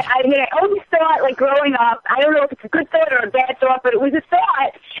 You know, I mean, I always thought, like, growing up, I don't know if it's a good thought or a bad thought, but it was a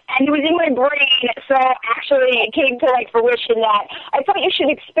thought, and it was in my brain, so actually it came to, like, fruition that I thought you should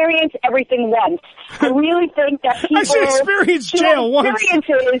experience everything once. I really think that people... I should experience jail once.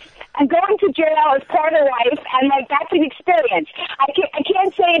 Experiences, and going to jail is part of life, and, like, that's an experience. I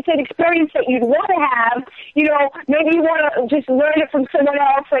can't say it's an experience that you'd want to have, you know, maybe you want to just learn it from someone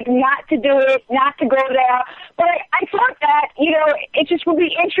else, like, not to do it, not to go there, but I thought that, you know, it just would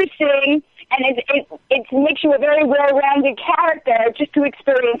be interesting, and it makes you a very well-rounded character just to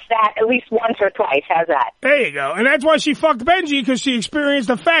experience that at least once or twice. How's that? There you go. And that's why she fucked Benji, because she experienced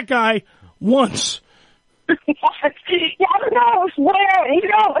a fat guy once. Yeah, I don't know where, you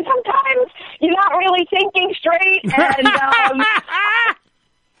know, sometimes you're not really thinking straight, and,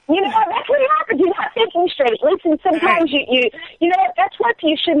 you know, that's what happens. You're not thinking straight. Listen, sometimes you know, that's what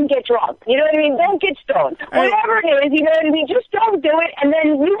you shouldn't get drunk. You know what I mean? Don't get stoned. Whatever it is, you know what I mean? Just don't do it, and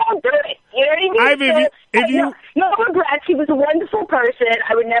then you won't do it. You know what I mean? No regrets. He was a wonderful person.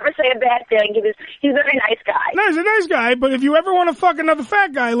 I would never say a bad thing. He's a very nice guy. No, he's a nice guy, but if you ever want to fuck another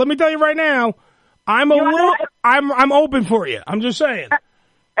fat guy, let me tell you right now, I'm open for you. I'm just saying.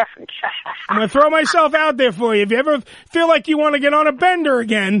 I'm going to throw myself out there for you. If you ever feel like you want to get on a bender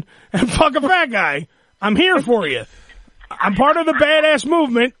again and fuck a fat guy, I'm here for you. I'm part of the Badass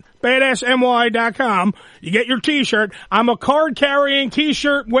movement, badassmy.com. You get your T-shirt. I'm a card-carrying,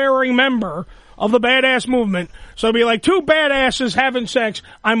 T-shirt-wearing member of the Badass movement. So it'll be like two badasses having sex.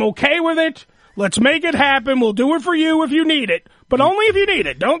 I'm okay with it. Let's make it happen. We'll do it for you if you need it, but only if you need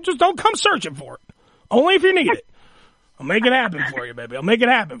it. Don't come searching for it. Only if you need it. I'll make it happen for you, baby. I'll make it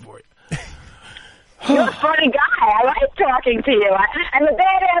happen for you. You're a funny guy. I like talking to you. And the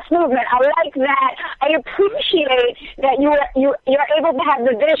Badass movement, I like that. I appreciate that you're able to have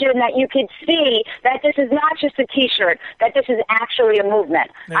the vision that you could see that this is not just a T-shirt, that this is actually a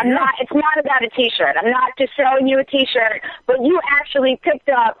movement. It's not about a T-shirt. I'm not just selling you a T-shirt, but you actually picked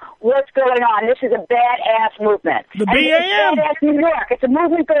up what's going on. This is a badass movement. The BAM. It's badass New York. It's a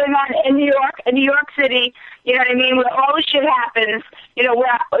movement going on in New York City. You know what I mean? Where all this shit happens, you know,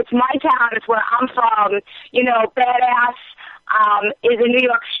 where it's my town, it's where I'm from, you know, badass is a New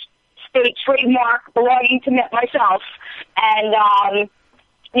York State trademark belonging to myself. And,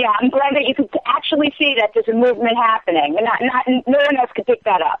 yeah, I'm glad that you could actually see that there's a movement happening. And no one else could pick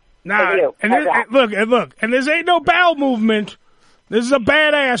that up. Nah, look, and this ain't no bowel movement. This is a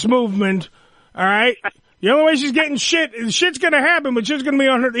badass movement, all right? The only way she's getting shit's going to happen, but shit's going to be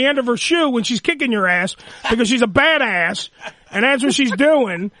on the end of her shoe when she's kicking your ass because she's a badass, and that's what she's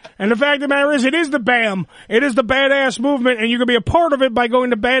doing. And the fact of the matter is, it is the BAM. It is the badass movement, and you can be a part of it by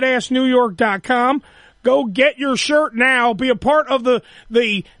going to badassnewyork.com. Go get your shirt now. Be a part of the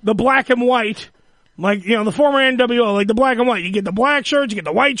black and white. Like, the former NWO, like the black and white. You get the black shirts, you get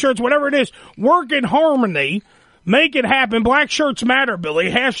the white shirts, whatever it is. Work in harmony. Make it happen. Black shirts matter, Billy.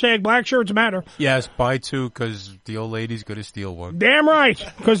 Hashtag black shirts matter. Yes, buy two, because the old lady's going to steal one. Damn right.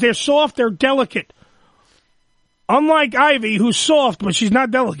 Because they're soft, they're delicate. Unlike Ivy, who's soft, but she's not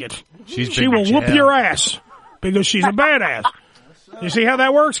delicate. She will whoop your ass because she's a badass. You see how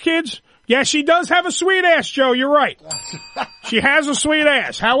that works, kids? Yeah, she does have a sweet ass, Joe. You're right. She has a sweet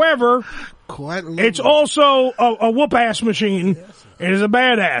ass. However, it's also a whoop ass machine. It is a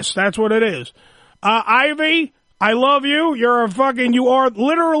badass. That's what it is. Ivy, I love you. You are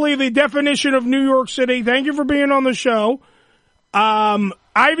literally the definition of New York City. Thank you for being on the show.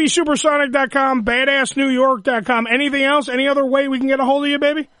 IvySupersonic.com, BadassNewYork.com. Anything else? Any other way we can get a hold of you,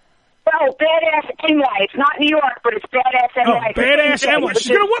 baby? Oh, Badass NY. It's not New York, but it's Badass NY. Oh, Badass NY. She's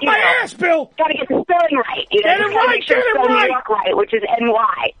going to whip my ass, Bill. Got to get the spelling right. Get it right. Get it right. New York right, which is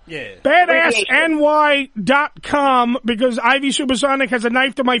NY. Yeah. BadassNY.com, because Ivy Supersonic has a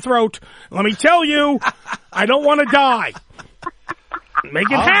knife to my throat. Let me tell you, I don't want to die.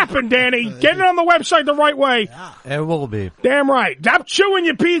 Make it happen, Danny. Get it on the website the right way. It will be. Damn right. Stop chewing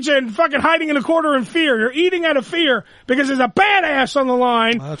your pizza and fucking hiding in a corner in fear. You're eating out of fear because there's a badass on the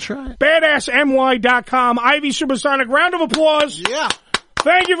line. That's right. BadassNY.com. Ivy Supersonic. Round of applause. Yeah.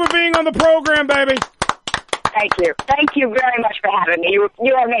 Thank you for being on the program, baby. Thank you. Thank you very much for having me. You're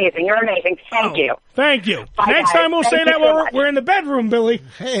amazing. You're amazing. Thank you. Thank you. Bye, Next guys. time we'll Thank say you that so when much. we're in the bedroom, Billy.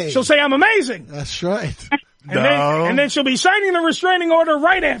 Hey. She'll say, I'm amazing. That's right. And then she'll be signing the restraining order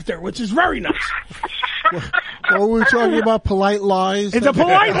right after, which is very nice. Well, we were talking about polite lies. It's a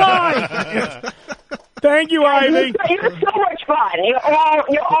polite lie. Thank you, Ivy. You're so much fun.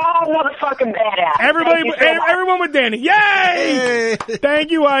 You're all motherfucking badass. Everyone with Danny. Yay!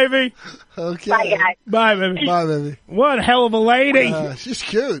 Thank you, Ivy. Okay. Bye, guys. Bye, baby. Bye, baby. What a hell of a lady. She's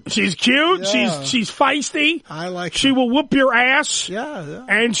cute. She's cute. Yeah. She's feisty. I like her. She will whoop your ass. Yeah.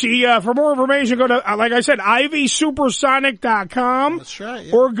 And she, for more information, go to, like I said, IvySupersonic.com. That's right.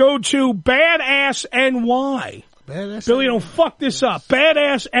 Yeah. Or go to Badass NY. Billy, don't fuck this up.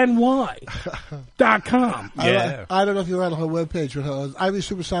 BadassNY.com. Yeah. I don't know if you're on her webpage, but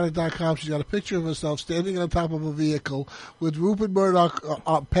IvySupersonic.com. She's got a picture of herself standing on top of a vehicle with Rupert Murdoch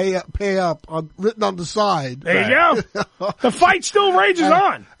pay up written on the side. There you go. The fight still rages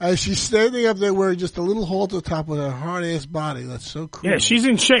on. And she's standing up there wearing just a little halter top with her hard-ass body. That's so cool. Yeah, she's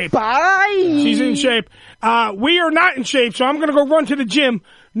in shape. Bye. She's in shape. We are not in shape, so I'm going to go run to the gym.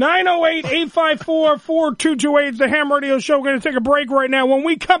 908-854-4228 is the Ham Radio Show. We're going to take a break right now. When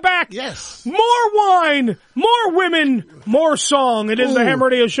we come back, yes, more wine, more women, more song. It is the Ham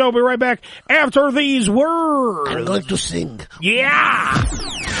Radio Show. We'll be right back after these words. I'm going to sing. Yeah.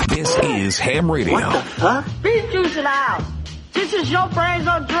 This is Ham Radio. What the fuck? Beat juice in the house. This is your brains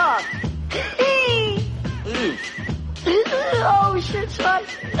on drugs. Oh, shit, son.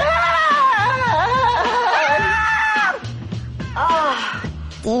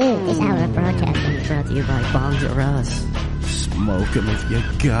 This hour of broadcasting is brought to you by Bongs R Us. Smoke 'em if you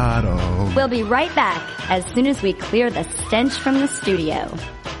got 'em. We'll be right back as soon as we clear the stench from the studio.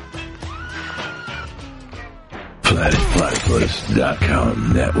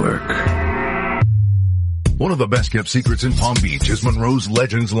 PlanetPlatypus.com Network. One of the best-kept secrets in Palm Beach is Monroe's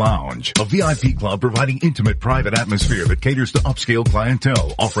Legends Lounge, a VIP club providing intimate, private atmosphere that caters to upscale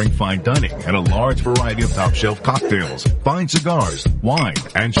clientele, offering fine dining and a large variety of top-shelf cocktails, fine cigars, wine,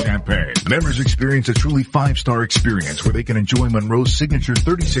 and champagne. Members experience a truly 5-star experience where they can enjoy Monroe's signature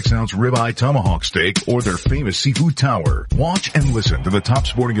 36-ounce ribeye tomahawk steak or their famous seafood tower. Watch and listen to the top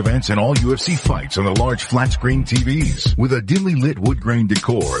sporting events and all UFC fights on the large flat-screen TVs. With a dimly lit wood-grain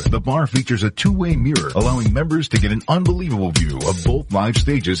decor, the bar features a two-way mirror, allowing members to get an unbelievable view of both live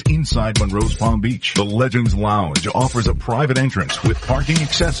stages inside Monroe's Palm Beach. The Legends Lounge offers a private entrance with parking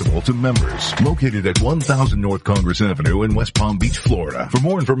accessible to members. Located at 1000 North Congress Avenue in West Palm Beach, Florida. For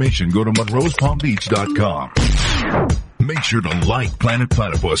more information, go to monroespalmbeach.com. Make sure to like Planet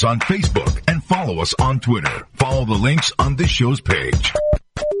Platypus on Facebook and follow us on Twitter. Follow the links on this show's page.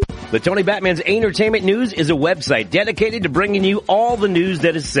 The Tony Batman's Entertainment News is a website dedicated to bringing you all the news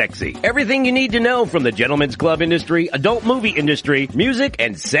that is sexy. Everything you need to know from the gentlemen's club industry, adult movie industry, music,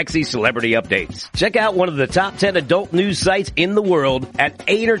 and sexy celebrity updates. Check out one of the top 10 adult news sites in the world at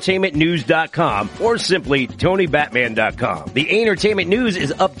entertainmentnews.com or simply TonyBatman.com. The Entertainment News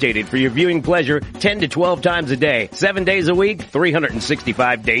is updated for your viewing pleasure 10 to 12 times a day, 7 days a week,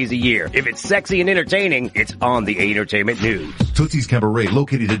 365 days a year. If it's sexy and entertaining, it's on the Entertainment News. Tootsie's Cabaret,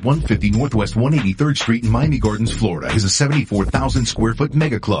 located at 150 Northwest 183rd Street in Miami Gardens, Florida, is a 74,000 square foot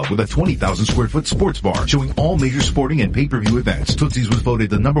mega club with a 20,000 square foot sports bar showing all major sporting and pay-per-view events. Tootsie's was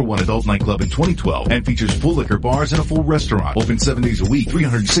voted the #1 adult nightclub in 2012 and features full liquor bars and a full restaurant. Open 7 days a week,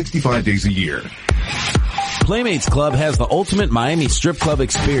 365 days a year. Playmates Club has the ultimate Miami strip club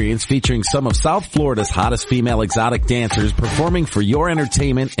experience featuring some of South Florida's hottest female exotic dancers performing for your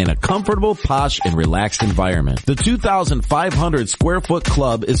entertainment in a comfortable, posh, and relaxed environment. The 2,500 square foot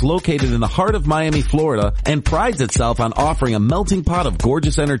club is located in the heart of Miami, Florida, and prides itself on offering a melting pot of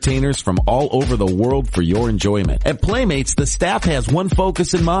gorgeous entertainers from all over the world for your enjoyment. At Playmates, the staff has one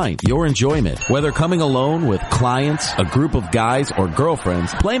focus in mind, your enjoyment. Whether coming alone with clients, a group of guys, or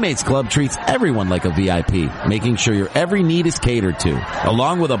girlfriends, Playmates Club treats everyone like a VIP, making sure your every need is catered to.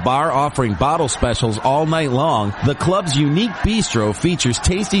 Along with a bar offering bottle specials all night long, the club's unique bistro features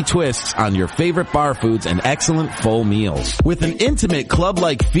tasty twists on your favorite bar foods and excellent full meals. With an intimate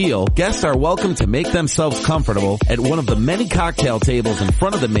club-like feel, guests are welcome to make themselves comfortable at one of the many cocktail tables in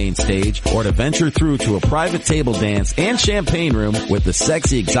front of the main stage, or to venture through to a private table dance and champagne room with the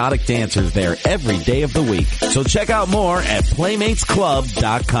sexy exotic dancers there every day of the week. So check out more at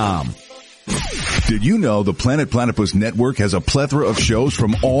PlaymatesClub.com. Did you know the Planet Platypus Network has a plethora of shows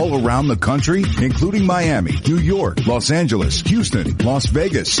from all around the country, including Miami, New York, Los Angeles, Houston, Las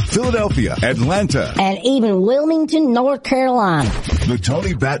Vegas, Philadelphia, Atlanta, and even Wilmington, North Carolina. The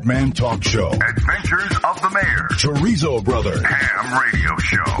Tony Batman Talk Show, Adventures of the Mayor, Chorizo Brother, HAM-Radio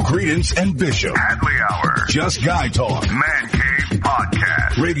Show, Credence and Bishop, Hadley Hour, Just Guy Talk, Man Cave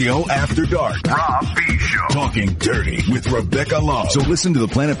Podcast, Radio After Dark, Rob B Show, Talking Dirty with Rebecca Love. So listen to the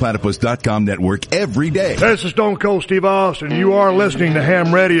PlanetPlatypus.com network every day. This is Stone Cold Steve Austin. You are listening to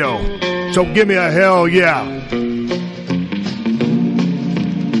Ham Radio. So give me a hell yeah.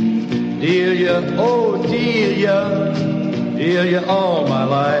 Delia, oh Delia, Delia all my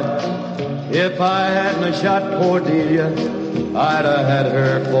life. If I hadn't shot poor Delia, I'd have had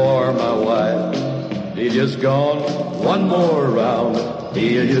her for my wife. Delia's gone, one more round,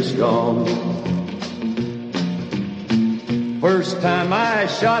 Delia's gone. First time I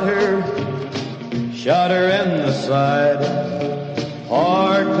shot her in the side.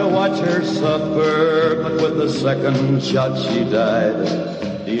 Hard to watch her suffer, but with the second shot she died.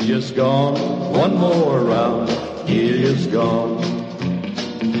 Delia's gone, one more round, Delia's gone.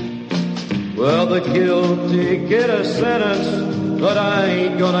 Well, the guilty get a sentence, but I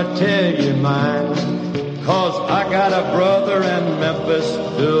ain't gonna tell you mine. 'Cause I got a brother in Memphis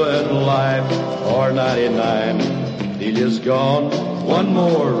doing life for 99. Delia's gone, one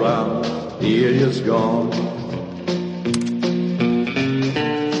more round, Delia's gone.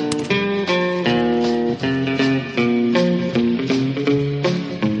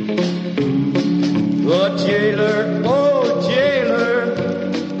 The jailer, oh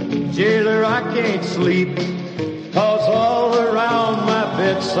jailer, I can't sleep. 'Cause all around my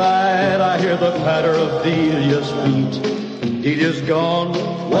bedside I hear the patter of Delia's feet. Delia's gone,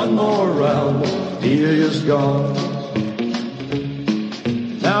 one more round, Delia's gone.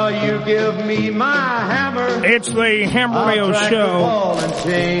 Now you give me my hammer. It's the HamRadio Show.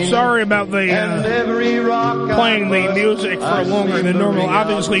 Sorry about the playing the music for longer than normal.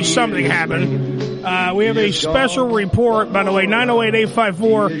 Obviously something happened. We have a special report, by the way,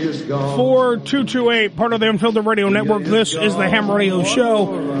 908-854-4228, part of the Unfiltered Radio Network. This is the HamRadio Show,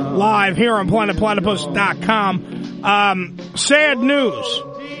 live here on PlanetPlatypus.com. Sad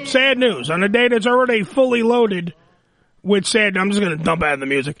news on a day that's already fully loaded with sad. I'm just going to dump out the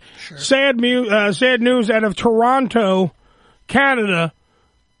music. Sure. Sad news out of Toronto, Canada.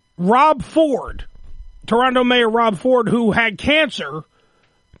 Toronto Mayor Rob Ford, who had cancer,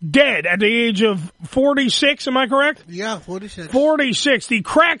 dead at the age of 46. Am I correct? Yeah, 46. 46. The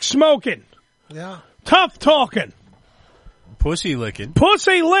crack smoking. Yeah. Tough talking. Pussy licking.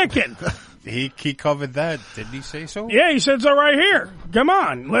 He covered that. Didn't he say so? Yeah, he said so right here. Come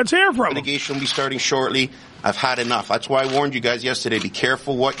on, let's hear from him. Litigation will be starting shortly. I've had enough. That's why I warned you guys yesterday. Be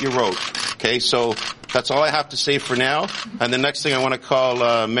careful what you wrote. Okay, so that's all I have to say for now. And the next thing I want to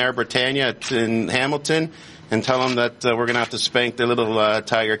call Mayor Britannia in Hamilton. and tell them that we're going to have to spank their little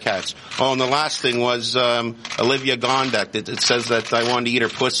tiger cats. Oh, and the last thing was Olivia Gondak. It says that I wanted to eat her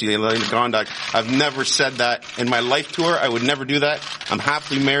pussy. Olivia Gondak. I've never said that in my life to her. I would never do that. I'm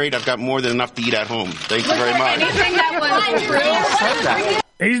happily married. I've got more than enough to eat at home. Thank you very much. Anything that was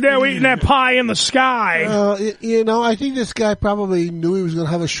He's there eating that pie in the sky. I think this guy probably knew he was going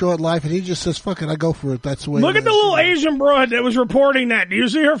to have a short life, and he just says, fuck it, I go for it. That's the way Look at the little Asian broad that was reporting that. Do you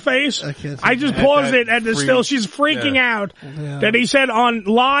see her face? I just paused it at the still. She's freaking out that he said on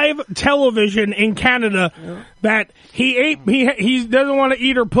live television in Canada that he doesn't want to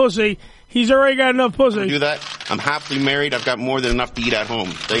eat her pussy. He's already got enough pussy. Do that. I'm happily married. I've got more than enough to eat at home.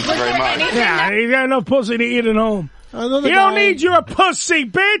 Thank you very much. Yeah, he's got enough pussy to eat at home. You don't need your pussy,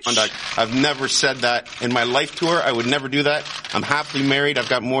 bitch! I've never said that in my life to her. I would never do that. I'm happily married. I've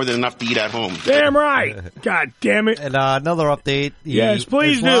got more than enough to eat at home. Damn right. God damn it. And another update. Yes,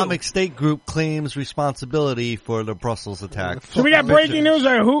 please do. Islamic State group claims responsibility for the Brussels attack. So we got breaking news.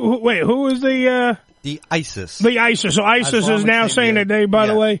 Who is the... The ISIS. The ISIS. So ISIS is now saying that they, by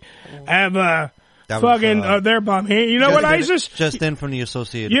the way, have... their bomb. You know what, ISIS? Just in from the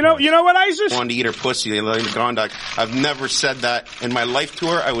Associated You know what, ISIS? I wanted to eat her pussy. I've never said that in my life to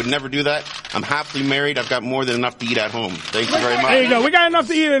her. I would never do that. I'm happily married. I've got more than enough to eat at home. Thank you very much. There you go. We got enough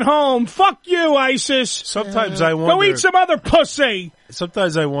to eat at home. Fuck you, ISIS. Sometimes I wonder. Go eat some other pussy.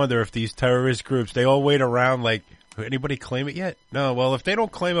 Sometimes I wonder if these terrorist groups, they all wait around like, anybody claim it yet? No. Well, if they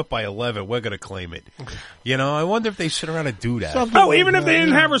don't claim it by 11, we're going to claim it. I wonder if they sit around and do that. Even if they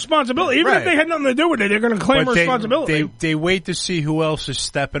didn't have responsibility, even if they had nothing to do with it, they're going to claim responsibility. They wait to see who else is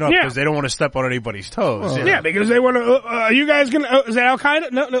stepping up because they don't want to step on anybody's toes. Because they want to. Are you guys going to? Is that Al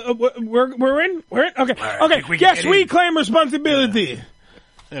Qaeda? No, we're in. Okay. Okay. Yes, we claim responsibility.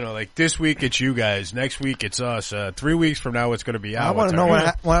 Like this week it's you guys, next week it's us. 3 weeks from now it's going to be out. I want to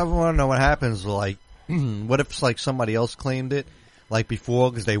know what happens. Like, what if like somebody else claimed it? Like before,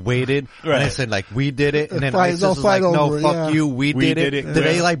 because they waited, and they said like we did it, and then ISIS is like, no, fuck you, we did it. Did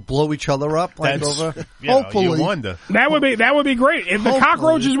they like blow each other up like over? Hopefully, you wonder. That would be great. If the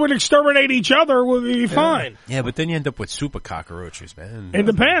cockroaches would exterminate each other, would be fine. Yeah, but then you end up with super cockroaches, man. It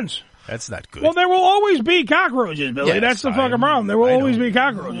depends. That's not good. Well, there will always be cockroaches, Billy. Yes, that's the fucking problem. There will always be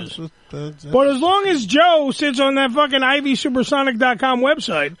cockroaches. But as long as Joe sits on that fucking IvySupersonic.com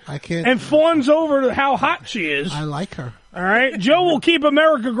website and fawns over how hot she is. I like her. All right? Joe will keep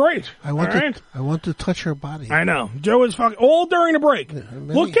America great. I want to touch her body. I know. Joe is fucking all during the break.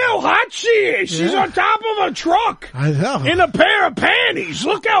 Look how hot she is. She's on top of a truck. I know. In a pair of panties.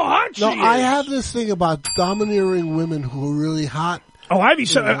 Look how hot she is. I have this thing about domineering women who are really hot. Oh,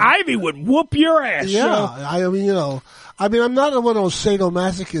 Ivy would whoop your ass. Yeah, so. I'm not one of those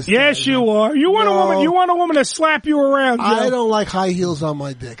sadomasochists. Yes, you are. You want a woman. You want a woman to slap you around. Joe. I don't like high heels on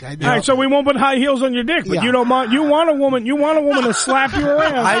my dick. All right, so we won't put high heels on your dick, but you don't mind. You want a woman. You want a woman to slap you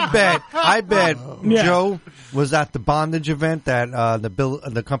around. I bet. Joe was at the bondage event that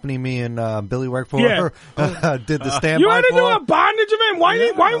the company me and Billy work for did the standby. You had to do a bondage event. Why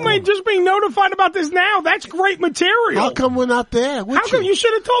am I just being notified about this now? That's great material. How come we're not there? How come you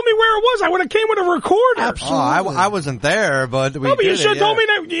should have told me where it was? I would have came with a recorder. Absolutely. I wasn't there, but you should have told me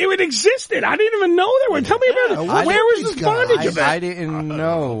that it existed. I didn't even know there. Tell me about it. Where was this bondage event? I didn't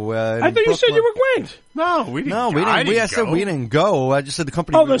know. I thought you said you went. No, we didn't. I said we didn't go. I just said the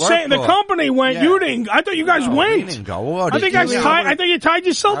company. Oh, the company went. Yeah. You didn't. I thought you guys went. We didn't go. I think you tied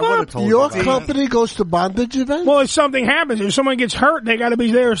yourself up. Your company goes to bondage events? Well, if something happens, if someone gets hurt, they got to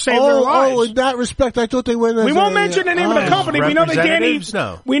be there to save their lives. Oh, in that respect, I thought they went. We won't mention the name of the company. We know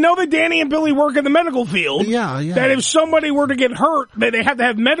that Danny and Billy work in the medical field. Yeah. That if somebody were to get hurt, they have to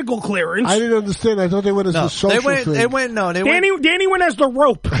have medical clearance. I didn't understand. I thought they went as a social thing. Danny went as the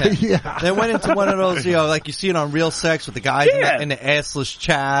rope. Yeah. They went into one of those, like you see it on Real Sex with the guys and the assless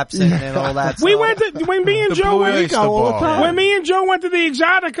chaps and all that stuff. We went to, when me and Joe went to the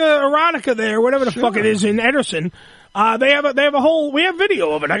Erotica there, whatever the fuck it is in Ederson, we have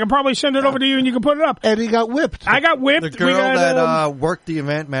video of it. I can probably send it over to you and you can put it up. And he got whipped. I got whipped. The girl that worked the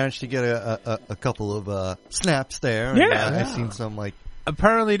event managed to get a couple of snaps there. Yeah. I've seen some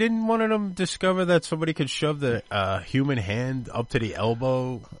Apparently, didn't one of them discover that somebody could shove the human hand up to the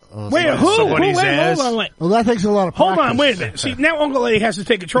elbow? Wait, somebody's ass? Hold on, wait. Well, that takes a lot of practice. Hold on, wait a minute. See, now Uncle Eddie has to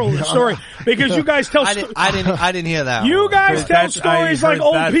take control of the story because you guys tell. I didn't hear that. You guys tell stories like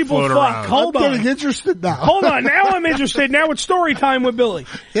old people fuck. Hold on. I'm getting interested now. Hold on. Now I'm interested. Now it's story time with Billy.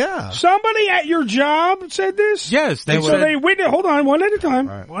 Yeah. Somebody at your job said this? Yes. They waited. Hold on. One at a time.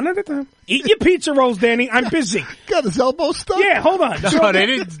 Right. One at a time. Eat your pizza rolls, Danny. I'm busy. Got his elbow stuck? Yeah, hold on. No, they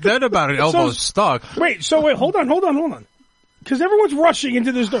didn't. That about an elbow stuck. Wait, hold on. because everyone's rushing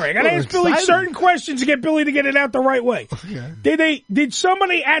into the story. I got to ask Billy certain questions to get Billy to get it out the right way. Okay. Did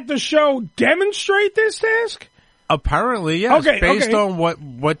somebody at the show demonstrate this task? Apparently, yes. Okay, based on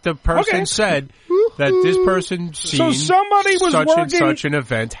what the person said, that this person seen somebody was such working, and such an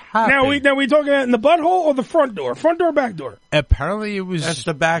event happen. Now we talking about in the butthole or the front door? Front door, back door? Apparently, it was that's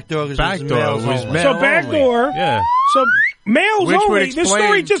the back door. Back door was male. So back door. Yeah. So males Which would only. explain- This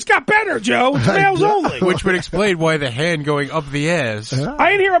story just got better, Joe. It's males only. Which would explain why the hand going up the ass.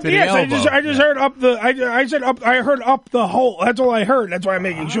 I didn't hear up to the ass. elbow. I just heard up the. I said up. I heard up the hole. That's all I heard. That's why I'm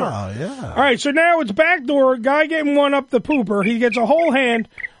making sure. Oh, yeah. All right. So now it's back door. Guy getting one up the pooper. He gets a whole hand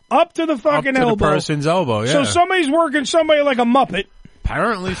up to the fucking Up to elbow. the person's elbow, yeah. So somebody's working somebody like a muppet.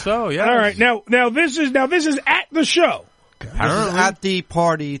 Apparently so, yeah. All right. Now this is at the show. Apparently. At the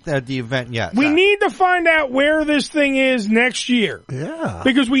party, at the event, yes. We need to find out where this thing is next year. Yeah.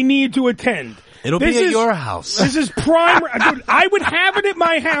 Because we need to attend. It'll This be at is- your house. This is prime. Dude, I would have it at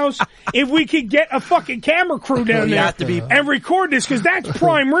my house if we could get a fucking camera crew down You there have to be- and record this, because that's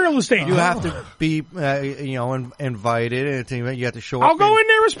prime real estate. You have to be, invited, and you have to show up. I'll go in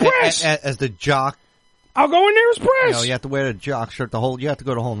there as press. As the jock. I'll go in there as press. You have to wear the jock shirt, you have to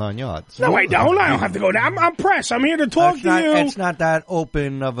go the whole 9 yards. No, I don't. I don't have to go down. I'm press. I'm here to talk to you. It's not that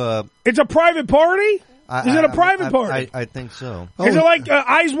open of a... It's a private party? Is it a private party? I think so. Is it like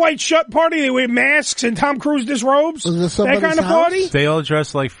Eyes Wide Shut party? They wear masks and Tom Cruise disrobes? That kind of party? They all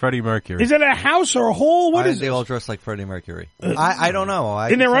dress like Freddie Mercury. Is it a house or a hole? What is They it? all dress like Freddie Mercury. I don't know.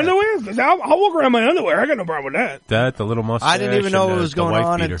 In their underwear? 'Cause I'll walk around in my underwear. I got no problem with that. That, the little mustache. I didn't even know and what the- was the going wife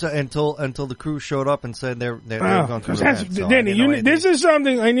on beater. until the crew showed up and said they're going to That's, Danny, this is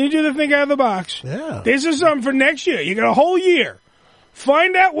something, I need you to think out of the box. Yeah. This is something for next year. You got a whole year.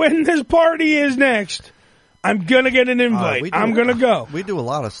 Find out when this party is next. I'm going to get an invite. I'm going to go. We do a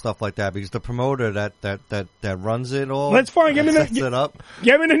lot of stuff like that because the promoter that runs it all. Let's find. Give me sets it up.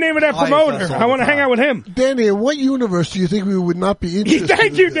 Give me the name of that Oh, he promoter. does all I want to the hang out with him. Danny, in what universe do you think we would not be interested?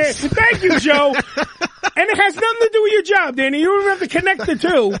 Thank you, Dan. Thank you, Joe. And it has nothing to do with your job, Danny. You don't have to connect the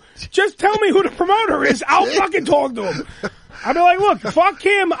two. Just tell me who the promoter is. I'll fucking talk to him. I'll be like, look, fuck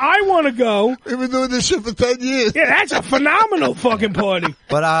him. I want to go. We've been doing this shit for 10 years. Yeah, that's a phenomenal fucking party.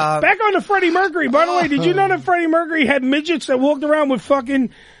 But back on to Freddie Mercury. By the way, did you know that Freddie Mercury had midgets that walked around with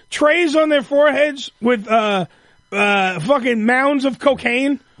fucking trays on their foreheads with fucking mounds of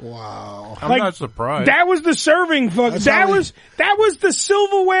cocaine? Wow. I'm not surprised. That was the serving fuck. That was the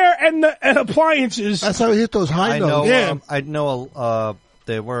silverware and the appliances. That's how he hit those high notes. Yeah. I know.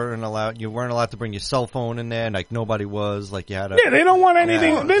 They weren't allowed. You weren't allowed to bring your cell phone in there. Like nobody was. Like you had. Yeah, they don't want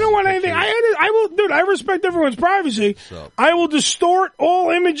anything. They don't want anything. I will, dude. I respect everyone's privacy. So. I will distort all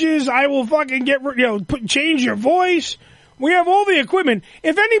images. I will fucking change your voice. We have all the equipment.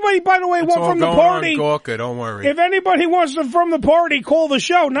 If anybody, by the way, wants from the party, Gorka, don't worry. if anybody wants to from the party, call the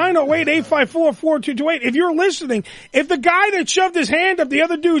show 908-854-4228. If you're listening, if the guy that shoved his hand up the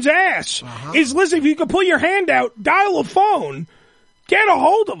other dude's ass is listening, if you can pull your hand out, dial a phone. Get a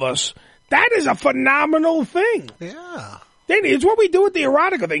hold of us. That is a phenomenal thing. Yeah. Danny, it's what we do with the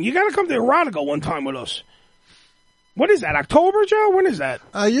erotica thing. You got to come to erotica one time with us. What is that, October, Joe? When is that?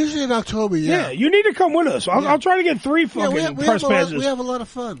 Usually in October, yeah. You need to come with us. I'll try to get 3 fucking press passes. We have a lot of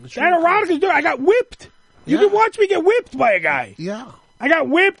fun. That erotica's doing. I got whipped. You can watch me get whipped by a guy. Yeah. I got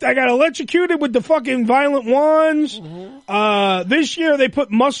whipped. I got electrocuted with the fucking violent wands. This year they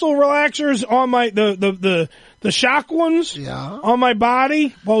put muscle relaxers on my the shock ones on my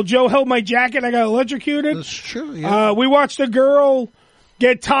body. While Joe held my jacket, I got electrocuted. That's true. Yeah. We watched a girl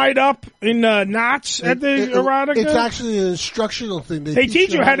get tied up in knots at the erotica. It's actually an instructional thing. They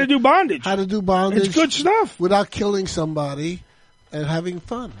teach you how to do bondage. How to do bondage. It's good stuff without killing somebody and having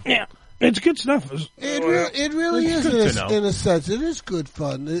fun. Yeah. It's good stuff. It really is in a sense. It is good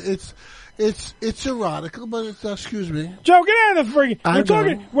fun. It's erotica, but it's excuse me. Joe, get out of the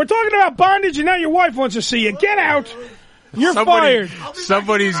freaking. We're talking about bondage, and now your wife wants to see you. Get out. You're fired.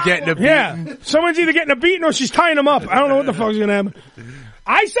 Somebody's getting a beating. Yeah, someone's either getting a beating or she's tying him up. I don't know what the fuck's gonna happen.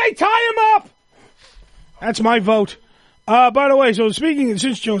 I say tie him up. That's my vote. By the way, so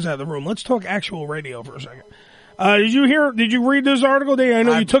since Joe's out of the room, let's talk actual radio for a second. Did you read this article, Dave? I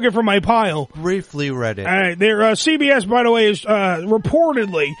know you took it from my pile. Briefly read it. All right. CBS, by the way, is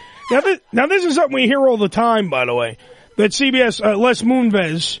reportedly... Now this is something we hear all the time, by the way, that CBS, Les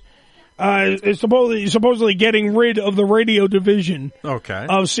Moonves, is supposedly getting rid of the radio division of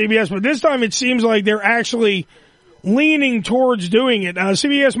CBS. But this time it seems like they're actually leaning towards doing it.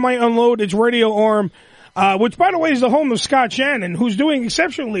 CBS might unload its radio arm, which, by the way, is the home of Scott Shannon, who's doing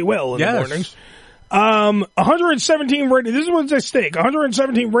exceptionally well in the mornings. 117 radio. This is what's at stake.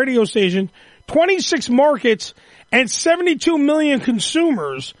 117 radio stations, 26 markets, and 72 million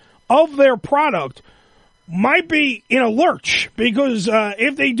consumers of their product might be in a lurch because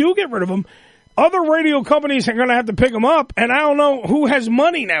if they do get rid of them, other radio companies are going to have to pick them up, and I don't know who has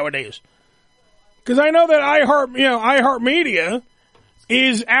money nowadays. Because I know that iHeartMedia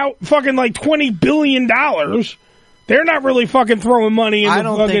is out fucking like $20 billion. They're not really fucking throwing money in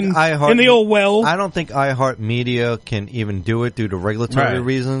the old well. I don't think iHeartMedia can even do it due to regulatory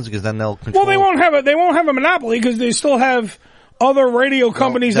reasons, because then they'll control. Well, they won't have a monopoly because they still have other radio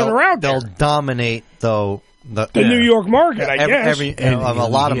companies that are out there. They'll dominate the New York market, I guess. A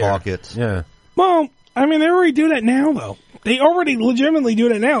lot of markets. Yeah. Well, I mean, they already do that now, though. They already legitimately do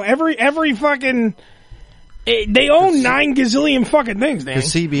that now. Every fucking... They own 9 gazillion fucking things, Dan.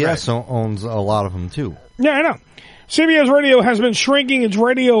 Because CBS owns a lot of them, too. Yeah, I know. CBS Radio has been shrinking its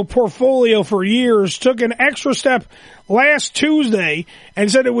radio portfolio for years, took an extra step last Tuesday,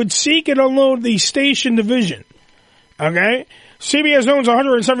 and said it would seek and unload the station division. Okay? CBS owns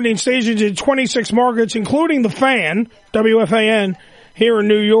 117 stations in 26 markets, including the Fan, WFAN, here in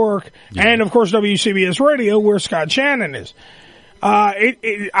New York, and, of course, WCBS Radio, where Scott Shannon is.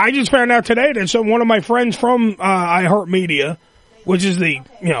 I just found out today that one of my friends from iHeartMedia, which is the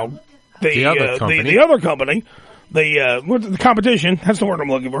other company, the competition, that's the word I'm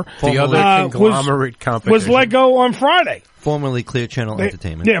looking for. The other conglomerate competition. Was let go on Friday. Formerly Clear Channel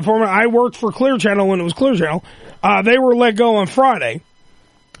Entertainment. Yeah, I worked for Clear Channel when it was Clear Channel. They were let go on Friday,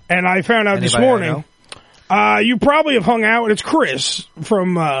 and I found out this morning. You probably have hung out. It's Chris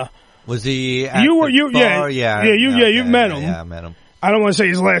from. Was he? You've met him. Yeah, I met him. I don't want to say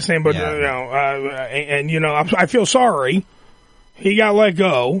his last name, but I feel sorry. He got let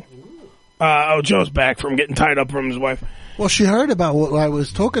go. Joe's back from getting tied up from his wife. Well, she heard about what I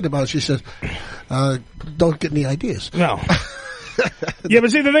was talking about. She said, "Don't get any ideas." No. Yeah,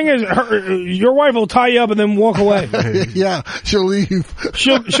 but see, the thing is, your wife will tie you up and then walk away. Yeah, she'll leave.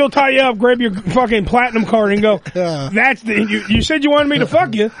 She'll tie you up, grab your fucking platinum card, and go. Yeah. That's you said you wanted me to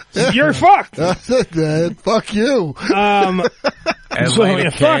fuck you. You're fucked. That's it, man. Fuck you. And light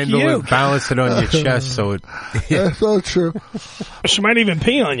a candle and balance it on your chest, so it. That's so true. She might even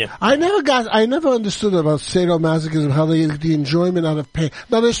pee on you. I never understood about sadomasochism, how they get the enjoyment out of pain.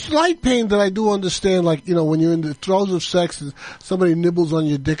 Now, there's slight pain that I do understand, like, when you're in the throes of sex and somebody nibbles on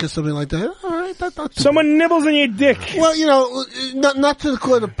your dick or something like that. All right, someone nibbles on your dick. Well, not to the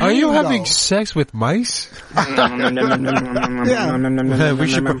point of pain. Are you having sex with mice? Yeah.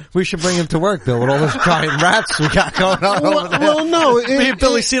 We should bring him to work, Bill, with all those giant rats we got going on over there. Well, no. Me and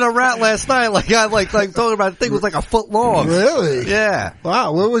Billy seen a rat last night. Like talking about. I think it was like a foot long. Really? Yeah.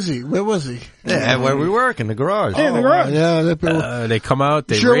 Wow. Where was he? Yeah, where we work, in the garage. Yeah, in the garage. Yeah. They come out.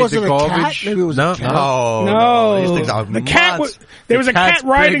 They sure raid wasn't the garbage. A cat? Maybe it was a cat. No. These things are the cat. There was a cat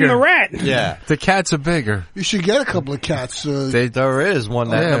riding the rat. Yeah. The cats are bigger. You should get a couple of cats. There is one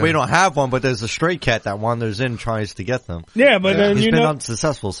that we don't have one, but there's a stray cat that wanders in, tries to get them. Yeah, but then he's been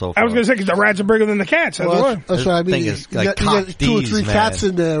unsuccessful so far. I was going to say because the rats are bigger than the cats. That's what I mean. You get 2 or 3 cats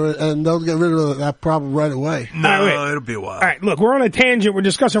in there, and they'll get rid of that problem right away. No, it'll be a while. All right, look, we're on a tangent. We're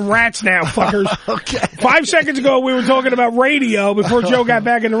discussing rats now, fuckers. Okay. 5 seconds ago, we were talking about radio before Joe got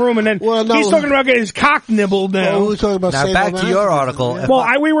back in the room, and then he's talking about getting his cock nibbled now. We were talking about now back to your article.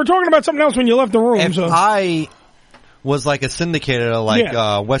 We were talking about something else when you left the room. If I was like a syndicator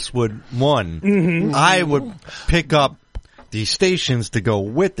like Westwood One, I would pick up the stations to go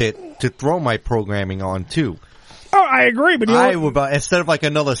with it to throw my programming on too. Oh, I agree, but I would instead of like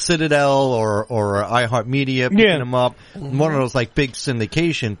another Citadel or iHeartMedia picking them up, one of those like big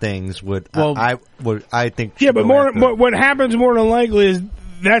syndication things would. I think. Yeah, but what happens more than likely is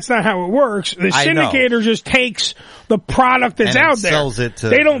that's not how it works. The syndicator just takes the product that's out there. Sells it to,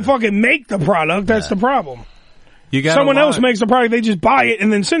 they don't fucking make the product. That's the problem. Someone else makes the product. They just buy it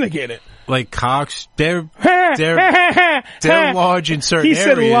and then syndicate it. Like Cox, they're large in certain areas. He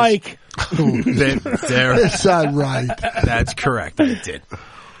said like. It's not right. That's correct. I did.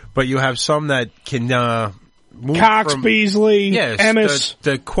 But you have some that can move Cox, from, Beasley, Emmis.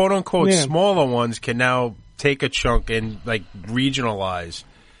 The quote unquote smaller ones can now take a chunk and like regionalize.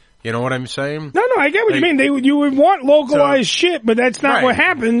 You know what I'm saying? No, I get what you mean. You would want localized shit, but that's not what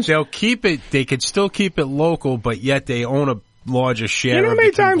happens. They'll keep it. They could still keep it local, but yet they own a larger share of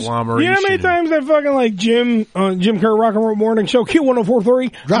the conglomeration. You know how many times that fucking like Jim Kerr Rock and Roll Morning Show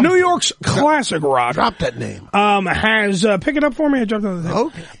Q1043, New York's classic rock. Drop that name. Has pick it up for me. I dropped on the thing.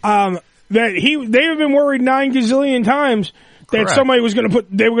 Okay. They have been worried 9 gazillion times that somebody was going to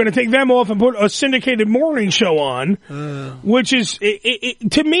they were going to take them off and put a syndicated morning show on, which is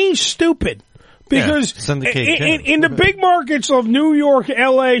to me stupid. Because Syndicate, in the big markets of New York,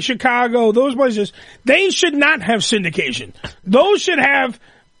 L.A., Chicago, those places, they should not have syndication. Those should have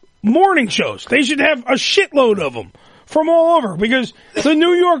morning shows. They should have a shitload of them from all over, because the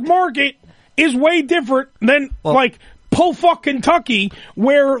New York market is way different than, like, Po-fuck Kentucky,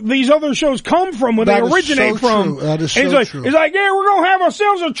 where these other shows come from, where they originate from. That is so true. It's like, yeah, we're going to have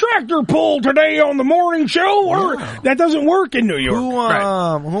ourselves a tractor pull today on the morning show. That doesn't work in New York. Who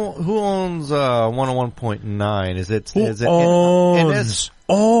owns 101.9? Is it? Owns.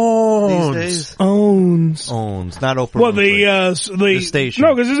 These days? Owns. Not Oprah. Well, the station.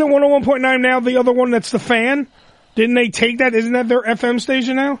 No, because isn't 101.9 now the other one that's the Fan? Didn't they take that? Isn't that their FM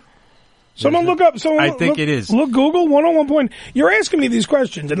station now? Someone look up. I think it is. Look, Google 101. You're asking me these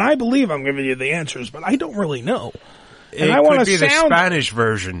questions, and I believe I'm giving you the answers, but I don't really know. And I want to be the Spanish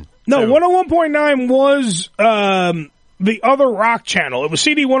version. No, 101.9 was the other rock channel. It was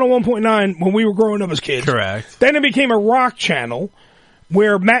CD 101.9 when we were growing up as kids. Correct. Then it became a rock channel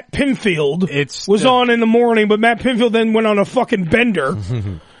where Matt Pinfield was on in the morning, but Matt Pinfield then went on a fucking bender.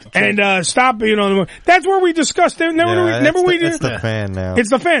 And stop being on the. That's where we discussed it. It's the Fan now. It's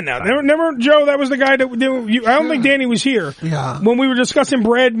the Fan now. Never, Joe. That was the guy that. I don't think Danny was here. Yeah. When we were discussing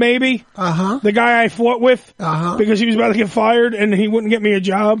bread, maybe. The guy I fought with. Because he was about to get fired and he wouldn't get me a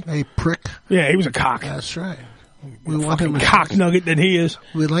job. A prick. Yeah, he was a cock. That's right. We want him cock nugget that he is.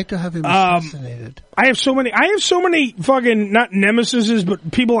 We'd like to have him assassinated. I have so many fucking, not nemesises,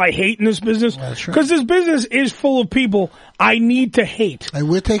 but people I hate in this business. That's right. Because this business is full of people I need to hate. And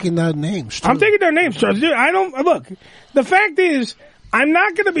we're taking their names, too. I'm taking their names, Charles. Dude, look, the fact is, I'm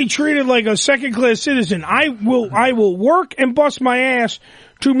not going to be treated like a second-class citizen. I will work and bust my ass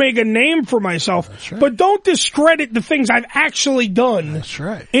to make a name for myself, but don't discredit the things I've actually done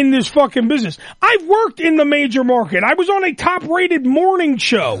in this fucking business. I've worked in the major market. I was on a top-rated morning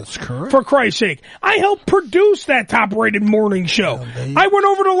show, for Christ's sake. I helped produce that top-rated morning show. I went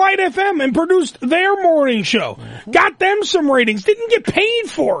over to Light FM and produced their morning show. Got them some ratings. Didn't get paid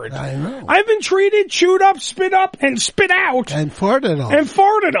for it. I know. I've been treated, chewed up, spit and spit out. And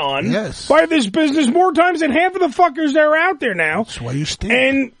farted on. Yes. By this business more times than half of the fuckers that are out there now. That's why you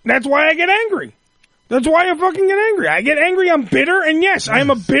stink. And that's why I get angry. That's why I fucking get angry. I get angry, I'm bitter, and yes, I am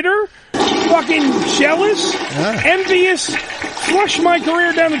a bitter, fucking jealous, envious, flush my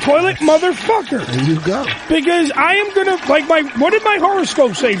career down the toilet motherfucker. There you go. Because I am gonna, what did my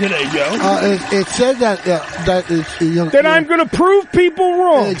horoscope say today, Joe? It said that I'm gonna prove people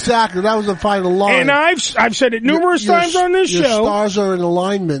wrong. Exactly, that was the final line. And I've said it numerous times on this your show. Stars are in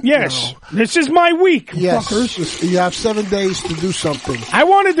alignment. Yes. This is my week, fuckers. You have 7 days to do something. I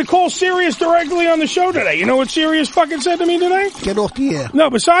wanted to call Sirius directly on the show today. You know what Sirius fucking said to me today? Get off the air.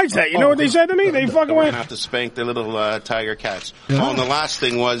 No, besides that, you know what they said to me? They fucking went. Have to spank the little tiger cats. Yeah. Oh, and the last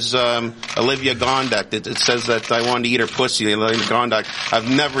thing was Olivia Gondak. It says that I wanted to eat her pussy. Olivia Gondak. I've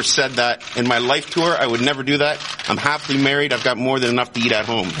never said that in my life to her. I would never do that. I'm happily married. I've got more than enough to eat at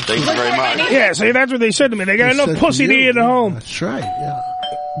home. Thank you very much. Yeah, see, that's what they said to me. They got enough pussy to eat at home. That's right, yeah.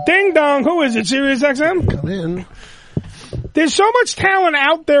 Ding dong, who is it? Sirius XM? Come in. There's so much talent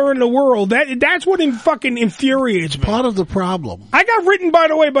out there in the world. That's what fucking infuriates me. Part of the problem. I got written, by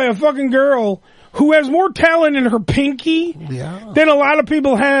the way, by a fucking girl who has more talent in her pinky than a lot of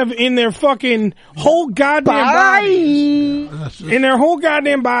people have in their fucking whole goddamn bodies. In their whole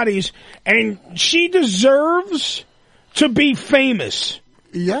goddamn bodies. And she deserves to be famous.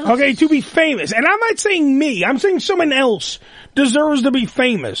 Yeah. Okay, to be famous. And I'm not saying me. I'm saying someone else deserves to be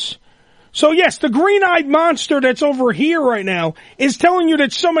famous. So yes, the green-eyed monster that's over here right now is telling you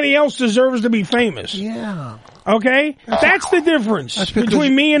that somebody else deserves to be famous. Yeah. Okay? That's the difference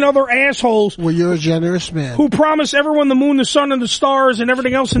between me and other assholes. Well, you're a generous man. Who promise everyone the moon, the sun, and the stars and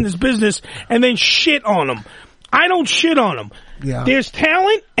everything else in this business and then shit on them. I don't shit on them. Yeah. There's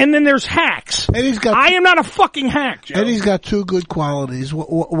talent, and then there's hacks. And I am not a fucking hack, Joe. And he's got two good qualities.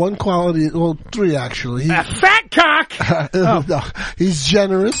 One quality, well, three actually. A fat cock. No, he's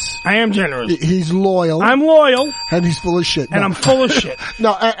generous. I am generous. He's loyal. I'm loyal. And he's full of shit. And I'm full of shit.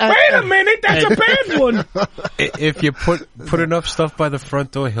 No, wait a minute, that's a bad one. If you put enough stuff by the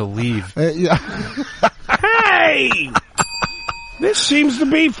front door, he'll leave. Yeah. Hey! This seems to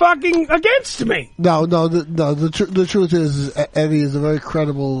be fucking against me. No. The truth is Eddie is a very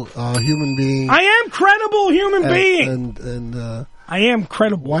credible human being. I am credible human being. And I am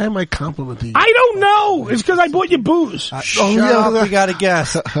credible. Why am I complimenting you? I don't know. It's because I bought you booze. Shut up, we got a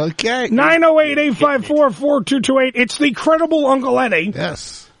guess. Okay. 908-854-4228. It's the credible Uncle Eddie.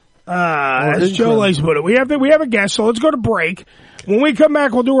 Yes. As Joe likes to put it. We have a guest, so let's go to break. When we come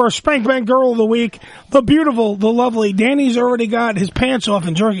back, we'll do our Spank Bank Girl of the Week. The beautiful, the lovely. Danny's already got his pants off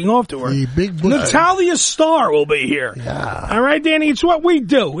and jerking off to her. Natalia Starr will be here. Yeah. All right, Danny, it's what we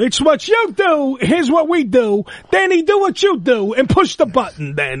do. It's what you do. Here's what we do. Danny, do what you do and push the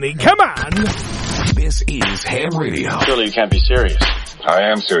button, Danny. Come on. This is Ham Radio. Surely you can't be serious.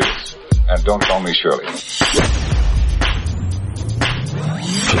 I am serious. And don't call me Shirley.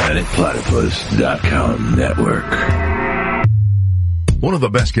 PlanetPlatypus.com Network. One of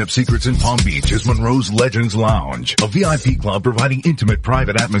the best kept secrets in Palm Beach is Monroe's Legends Lounge, a VIP club providing intimate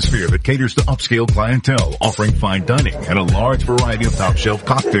private atmosphere that caters to upscale clientele, offering fine dining and a large variety of top shelf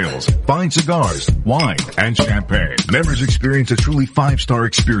cocktails, fine cigars, wine, and champagne. Members experience a truly 5-star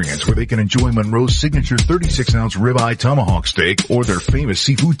experience where they can enjoy Monroe's signature 36-ounce ribeye tomahawk steak or their famous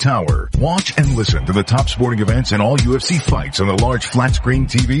seafood tower. Watch and listen to the top sporting events and all UFC fights on the large flat screen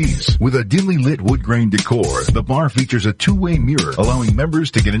TVs. With a dimly lit wood grain decor, the bar features a two-way mirror allowing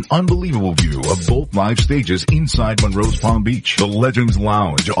members to get an unbelievable view of both live stages inside Monroe's Palm Beach. The Legends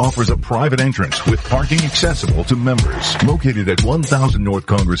Lounge offers a private entrance with parking accessible to members. Located at 1000 North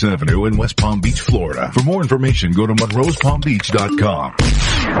Congress Avenue in West Palm Beach, Florida. For more information, go to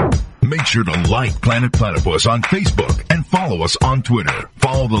monroespalmbeach.com. Make sure to like Planet Platypus on Facebook and follow us on Twitter.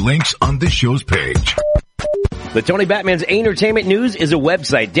 Follow the links on this show's page. The Tony Batman's Entertainment News is a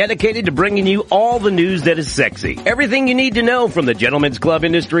website dedicated to bringing you all the news that is sexy. Everything you need to know from the gentlemen's club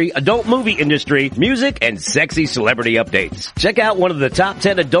industry, adult movie industry, music, and sexy celebrity updates. Check out one of the top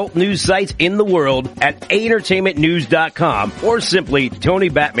 10 adult news sites in the world at entertainmentnews.com or simply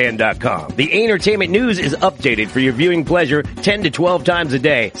TonyBatman.com. The Entertainment News is updated for your viewing pleasure 10 to 12 times a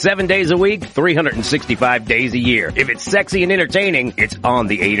day, 7 days a week, 365 days a year. If it's sexy and entertaining, it's on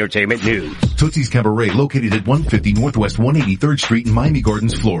the Entertainment News. Tootsie's Cabaret, located at 150 Northwest 183rd Street in Miami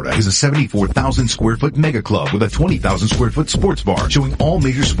Gardens, Florida, is a 74,000 square foot mega club with a 20,000 square foot sports bar showing all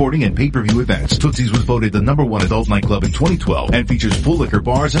major sporting and pay-per-view events. Tootsie's was voted the #1 adult nightclub in 2012 and features full liquor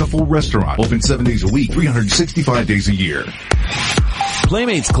bars and a full restaurant. Open 7 days a week, 365 days a year.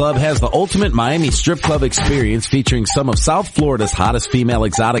 Playmates Club has the ultimate Miami strip club experience featuring some of South Florida's hottest female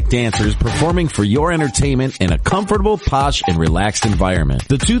exotic dancers performing for your entertainment in a comfortable, posh, and relaxed environment.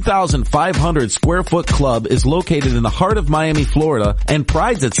 The 2,500 square foot club is located in the heart of Miami, Florida, and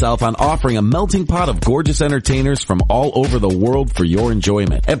prides itself on offering a melting pot of gorgeous entertainers from all over the world for your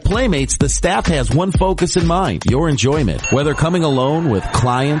enjoyment. At Playmates, the staff has one focus in mind, your enjoyment. Whether coming alone with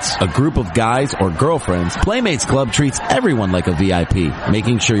clients, a group of guys, or girlfriends, Playmates Club treats everyone like a VIP,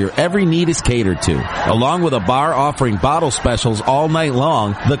 making sure your every need is catered to. Along with a bar offering bottle specials all night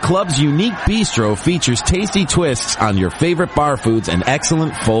long, the club's unique bistro features tasty twists on your favorite bar foods and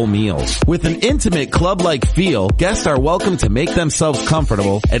excellent full meals. With an intimate club-like feel, guests are welcome to make themselves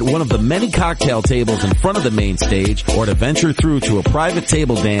comfortable at one of the many cocktail tables in front of the main stage or to venture through to a private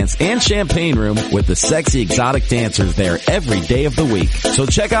table dance and champagne room with the sexy exotic dancers there every day of the week. So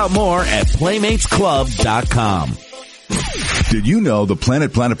check out more at PlaymatesClub.com. Did you know the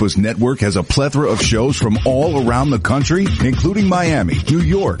Planet Platypus Network has a plethora of shows from all around the country, including Miami, New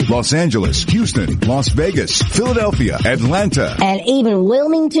York, Los Angeles, Houston, Las Vegas, Philadelphia, Atlanta, and even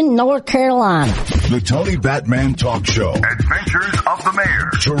Wilmington, North Carolina. The Tony Batman Talk Show, Adventures of the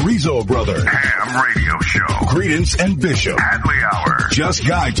Mayor, Chorizo Brother, Ham Radio Show, Credence and Bishop, Hadley Hour, Just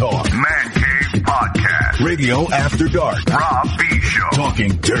Guy Talk, Man Cave Podcast, Radio After Dark, Rob B Show,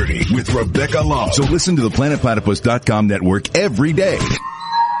 Talking Dirty with Rebecca Love. So listen to the PlanetPlatypus.com network every day.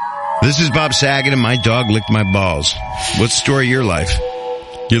 This is Bob Saget and my dog licked my balls. What's the story of your life?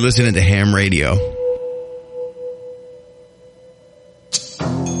 You're listening to Ham Radio.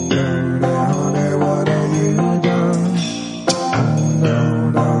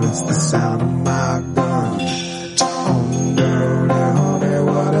 It's the sound of my gun. Honey,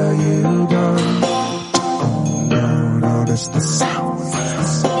 what have you done? It's the sound.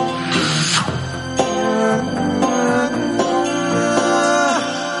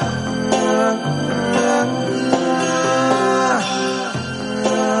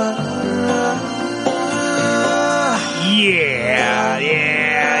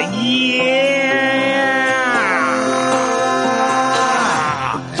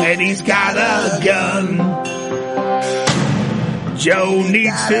 He's got a gun. Joe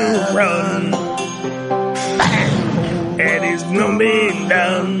needs to run. And it's gonna be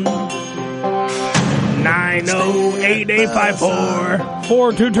done.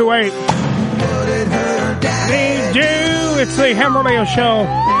 908-854-4228. They do. It's the HamRadio Show.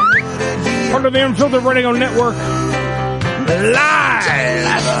 Part of the Unfiltered Radio Network. Live.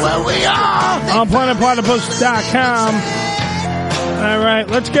 That's where we are. On PlanetPlatypus.com. All right,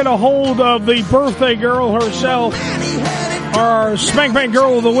 let's get a hold of the birthday girl herself. our Spank Bank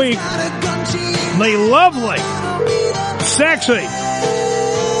Girl of the Week, the lovely, sexy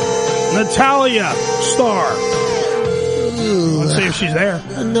Natalia Starr. Let's see if she's there.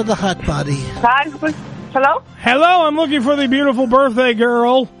 Another hot body. Hello? Hello, I'm looking for the beautiful birthday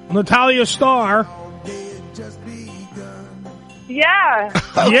girl, Natalia Starr. Yeah.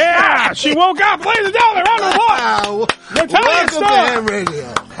 Yeah, she woke up. Ladies and gentlemen, round of applause. Natalia Starr.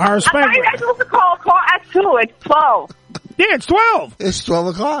 Radio. Our I Spank. thought you guys were supposed to call at 2. It's 12. Yeah, it's 12. It's 12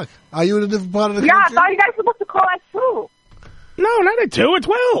 o'clock. Are you in a different part of the Yeah, I country? thought you guys were supposed to call at 2. No, not at 2. At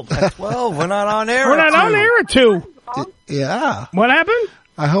 12. At 12. We're not on air. We're not on air at 2. Yeah. What happened?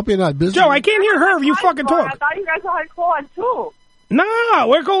 I hope you're not busy. Joe, I can't hear her if you fucking I talk. thought you guys had to call at 2. No,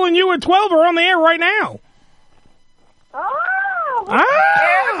 we're calling you at 12. We're on the air right now. Oh.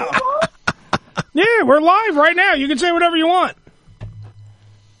 Ah! Yeah, we're live right now. You can say whatever you want.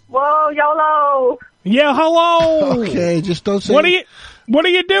 Whoa, YOLO. Yeah, hello. Okay, just don't say... What are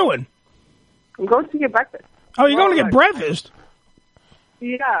you doing? I'm going to get breakfast. Oh, you're going to get breakfast?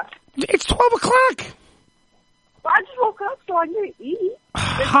 Yeah. It's 12 o'clock. Well, I just woke up, so I need to eat.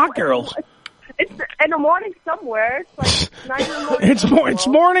 Hot girls. It's in the morning somewhere. It's like 9 in the morning. It's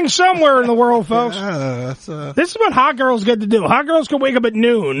morning somewhere in the world, folks. Yeah, this is what hot girls get to do. Hot girls can wake up at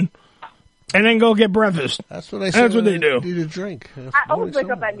noon and then go get breakfast. That's what I said. That's what they do. Need a drink. I always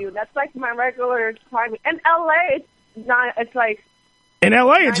wake up at noon. That's like my regular time. In LA, it's like... In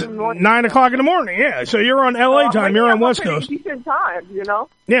LA, it's 9 o'clock in the morning, yeah. So you're on LA time. You're on West Coast. Decent time, you know?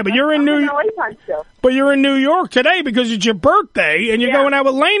 Yeah, but you're in New York. LA time still. But you're in New York today because it's your birthday and you're going out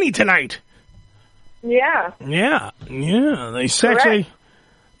with Lainey tonight. Yeah. Yeah. They sexy. Correct.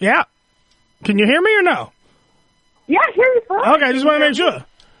 Yeah. Can you hear me or no? Yeah, I hear you fine. Okay, I just want to make sure.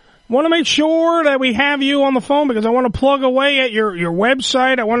 Want to make sure that we have you on the phone because I want to plug away at your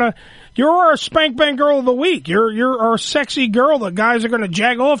website. You're our Spank Bank Girl of the Week. You're our sexy girl that guys are going to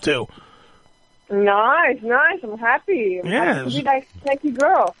jag off to. Nice. I'm happy. I'm happy to be that sexy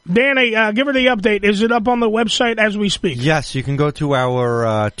girl. Danny, give her the update. Is it up on the website as we speak? Yes, you can go to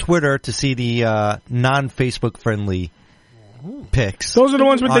our Twitter to see the non-Facebook friendly pics. Those are the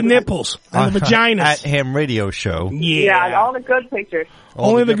ones with the nipples and the vaginas. At HamRadio Show. Yeah, all the good pictures.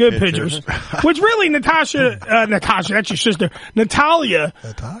 Only the good pictures. Which really, Natasha, that's your sister, Natalia,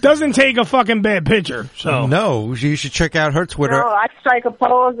 doesn't take a fucking bad picture. So No, you should check out her Twitter. No, I strike a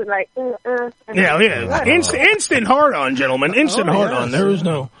pose and like, Yeah. Instant hard on, gentlemen. Instant hard on. There is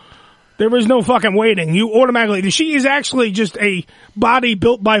no fucking waiting. You automatically, she is actually just a body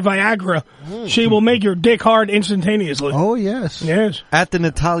built by Viagra. She will make your dick hard instantaneously. Oh, yes. Yes. At the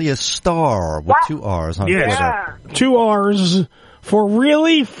Natalia Starr with 2 R's on Twitter. Yeah. 2 R's for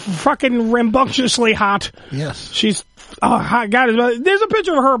really fucking rambunctiously hot. Yes. She's, hot. God, there's a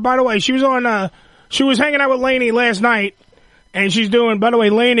picture of her, by the way. She was she was hanging out with Lainey last night. And she's doing, by the way,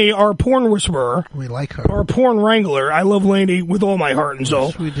 Lainey, our porn whisperer. We like her. Our porn wrangler. I love Lainey with all my heart and soul.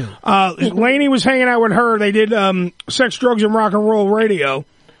 Yes, we do. Lainey was hanging out with her. They did Sex, Drugs, and Rock and Roll Radio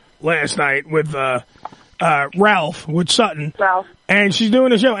last night with Ralph, with Sutton. Ralph. And she's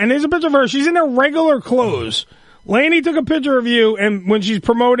doing a show. And there's a picture of her. She's in her regular clothes. Lainey took a picture of you and when she's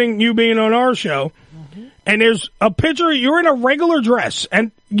promoting you being on our show. And there's a picture, you're in a regular dress.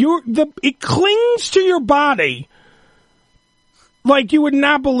 And it clings to your body like you would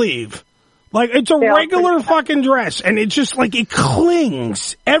not believe. Like, it's a regular fucking dress, and it's just like, it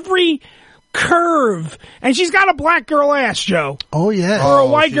clings. Every curve. And she's got a black girl ass, Joe. Oh, yeah. For a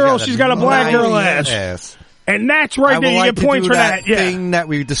white girl, she's got a black girl ass. And that's right there. You get points for that. Yeah. Thing that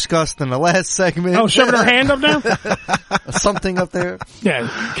we discussed in the last segment. Oh, shoving her hand up there? Something up there. Yeah.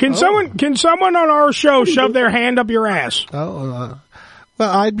 Can someone on our show shove their hand up your ass? Well,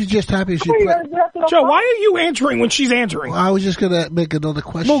 I'd be just happy if she... Joe, why are you answering when she's answering? I was just going to make another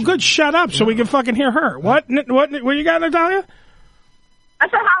question. Well, good. Shut up so we can fucking hear her. What you got, Natalia? I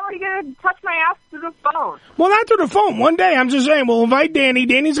said, how are you going to touch my ass through the phone? Well, not through the phone. One day, I'm just saying, we'll invite Danny.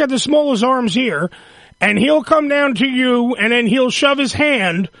 Danny's got the smallest arms here. And he'll come down to you, and then he'll shove his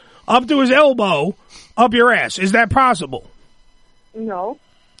hand up to his elbow up your ass. Is that possible? No.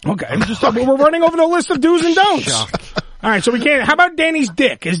 Okay. We're running over the list of do's and don'ts. All right, so we can't. How about Danny's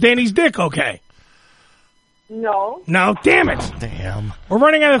dick? Is Danny's dick okay? No. No, damn it. Damn. We're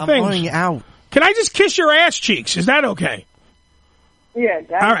running out of things. I'm running out. Can I just kiss your ass cheeks? Is that okay? Yeah.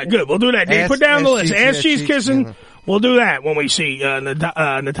 All right, good. We'll do that. Put down the list. Ass cheeks kissing. Yeah. We'll do that when we see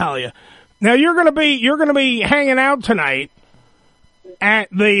Natalia. Now you're gonna be hanging out tonight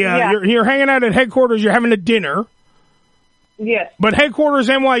at the. You're hanging out at headquarters. You're having a dinner. Yes. But headquarters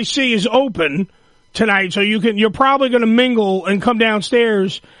NYC is open tonight, so you're probably going to mingle and come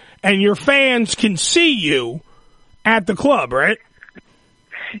downstairs, and your fans can see you at the club, right?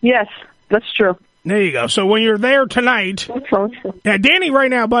 Yes, that's true. There you go. So when you're there tonight, Danny, right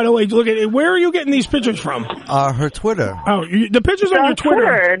now, by the way, look at it. Where are you getting these pictures from? Her Twitter. Oh, the pictures on your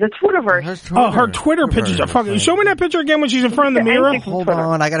Twitter. The Twitterverse. Oh, her Twitter pictures are fucking. Show me that picture again when she's in front of the mirror. Hold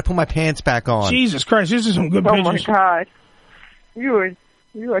on, I got to put my pants back on. Jesus Christ, this is some good pictures. Oh my God, you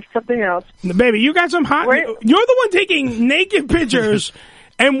are something else, baby. You got some hot. You're the one taking naked pictures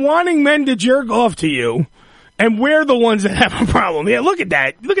and wanting men to jerk off to you, and we're the ones that have a problem. Yeah, look at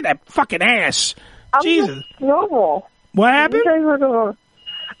that. Look at that fucking ass. I'm Jesus. just normal. What happened? I'm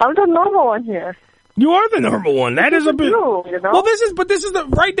the normal one here. You are the normal one. That is a bit. You know? Well, this is the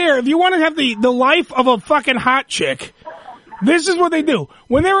right there. If you want to have the life of a fucking hot chick, this is what they do.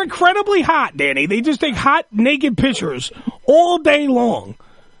 When they're incredibly hot, Danny, they just take hot naked pictures all day long.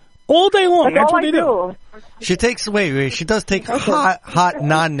 All day long. That's what they do. She takes she does take hot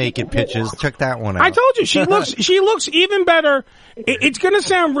non-naked pictures. Check that one out. I told you she looks even better. It's going to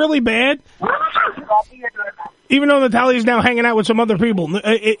sound really bad, even though Natalia's now hanging out with some other people. I'm with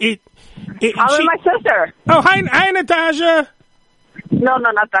my sister. Oh, hi, Natasha. No,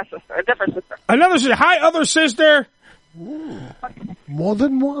 not that sister. A different sister. Another sister. Hi, other sister. Ooh, more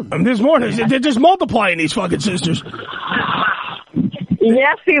than one. There's more. They're just multiplying these fucking sisters.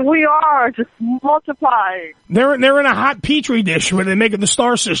 Yes, we are just multiplying. They're in a hot petri dish where they're making the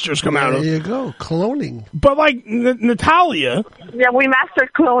Star Sisters come out of. There you go, cloning. But like Natalia, yeah, we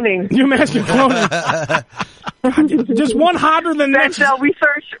mastered cloning. You mastered cloning. Just one hotter than the next. That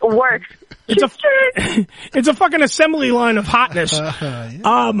research works. It's a fucking assembly line of hotness.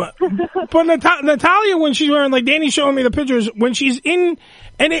 But Natalia, when she's wearing, like Danny's showing me the pictures, when she's in,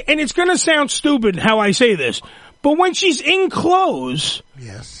 and it's going to sound stupid how I say this, but when she's in clothes,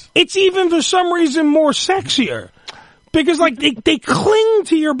 yes, it's even for some reason more sexier. Because, like, they cling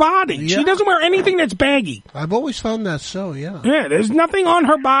to your body. Yeah. She doesn't wear anything that's baggy. I've always found that so, yeah. Yeah, there's nothing on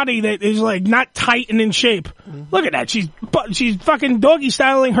her body that is, like, not tight and in shape. Mm-hmm. Look at that. She's fucking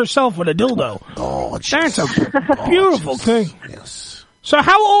doggy-styling herself with a dildo. Oh, that's a beautiful thing. Yes. So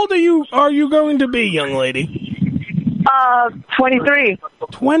how old are you going to be, young lady? 23.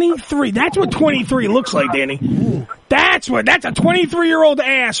 23. That's what 23 looks like, Danny. Ooh. That's a 23-year-old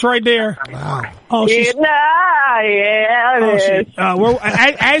ass right there. Wow. Oh, she's...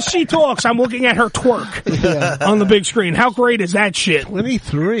 as she talks, I'm looking at her twerk on the big screen. How great is that shit?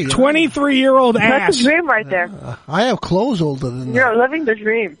 23. 23-year-old ass. That's a dream right there. I have clothes older than that. You're living the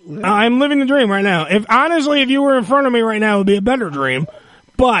dream. I'm living the dream right now. If you were in front of me right now, it would be a better dream.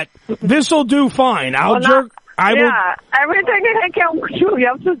 But this'll do fine. Everything I can do. You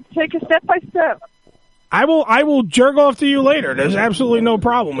have to take it step by step. I will jerk off to you later. There's absolutely no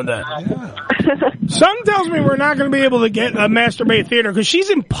problem with that. Yeah. Something tells me we're not going to be able to get a masturbate theater because she's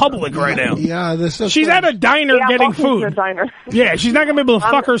in public right now. Yeah, she's at a diner getting food. Yeah, she's not going to be able to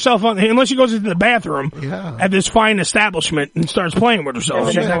fuck herself unless she goes into the bathroom at this fine establishment and starts playing with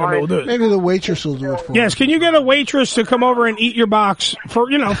herself. She's not going to be able to do it. Maybe the waitress will do it for Yes, can you get a waitress to come over and eat your box for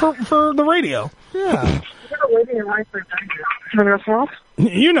the radio? Yeah. For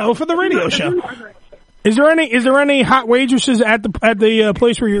the radio show. Is there any hot waitresses at the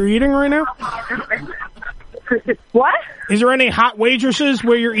place where you're eating right now? What? Is there any hot waitresses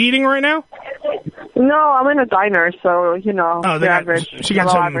where you're eating right now? No, I'm in a diner, so she got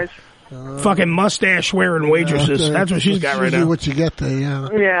some fucking mustache wearing waitresses. That's what she's got right now. What you get there, yeah.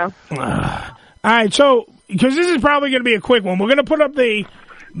 Yeah. All right, so because this is probably going to be a quick one, we're going to put up the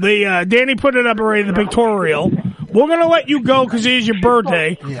Danny put it up already, the pictorial. We're going to let you go because it is your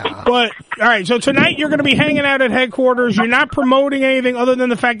birthday. Yeah. But, all right, so tonight you're going to be hanging out at headquarters. You're not promoting anything other than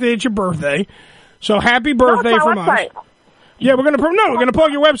the fact that it's your birthday. So happy birthday from us. Yeah, we're going to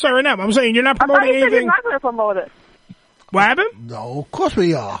plug your website right now. I'm saying you're not promoting anything. You're not going to promote it. What happened? No, of course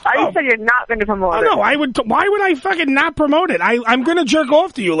we are. You said you're not going to promote it. No, why would I fucking not promote it? I'm going to jerk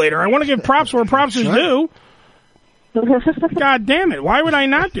off to you later. I want to give props where props is due. God damn it. Why would I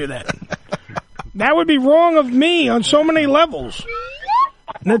not do that? That would be wrong of me on so many levels.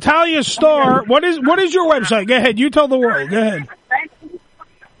 Natalia Starr, what is your website? Go ahead. You tell the world. Go ahead.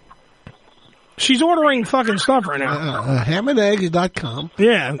 She's ordering fucking stuff right now. HamandEggs.com.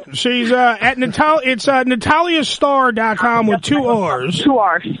 Yeah. She's at it's NataliaStarr.com with 2 R's. 2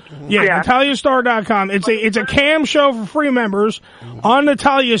 R's. Yeah, NataliaStarr.com. It's a cam show for free members on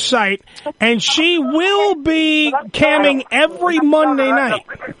Natalia's site, and she will be camming every Monday night.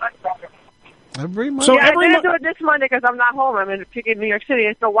 Every Monday? So I didn't do it this Monday because I'm not home. I'm in New York City.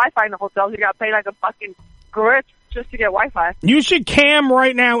 There's no Wi-Fi in the hotels. You got to pay like a fucking grip just to get Wi-Fi. You should cam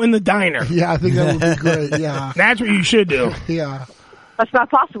right now in the diner. Yeah, I think that would be great, yeah. That's what you should do. Yeah. That's not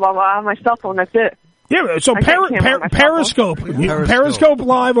possible. I have my cell phone. That's it. Yeah, so Periscope. Periscope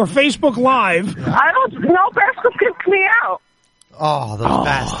Live or Facebook Live. I don't know. Periscope kicked me out. Oh, those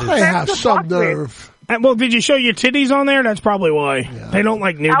bastards. They have some nerve. Well, did you show your titties on there? That's probably why. They don't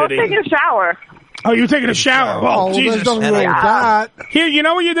like nudity. I was taking a shower. Oh, you're taking a shower. Oh, Jesus. There's nothing wrong with that. Here, you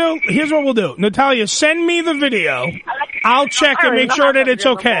know what you do? Here's what we'll do. Natalia, send me the video. I'll check and make sure that it's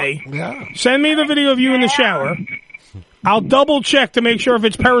okay. Yeah. Send me the video of you in the shower. I'll double check to make sure if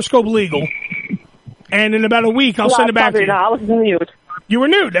it's Periscope legal. And in about a week, I'll send it back to you. I was nude. You were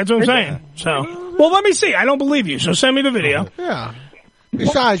nude. That's what I'm saying. So, well, let me see. I don't believe you. So send me the video. Yeah.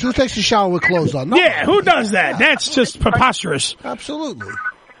 Besides, who takes a shower with clothes on? Yeah, who does that? That's just preposterous. Absolutely.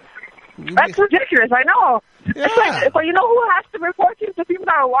 That's ridiculous. I know. Yeah. It's like, but you know who has to report you? The people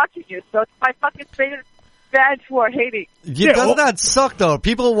that are watching you. So it's my fucking favorite badge for hating. Doesn't that suck though?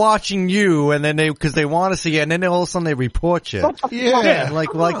 People watching you and then because they want to see it, and then all of a sudden they report you.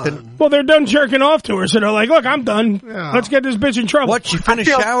 Well, they're done jerking off to her, so they're like, "Look, I'm done. Let's get this bitch in trouble." What? She finished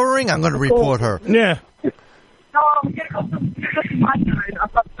showering? I'm going to report her. Yeah. No,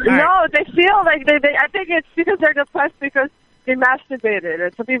 they feel like they. I think it's because they're depressed because they masturbated,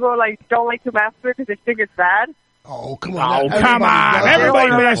 and some people don't like to masturbate because they think it's bad. Oh, come on. Oh, come on. Everybody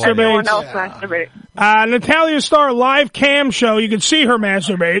masturbates. Everyone else masturbates. Natalia Starr live cam show. You can see her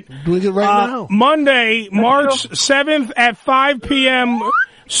masturbate. Doing it right now. Monday, March 7th at 5 p.m.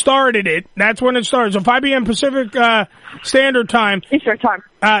 started it. That's when it started. So 5 p.m. Pacific Standard Time. Eastern Time.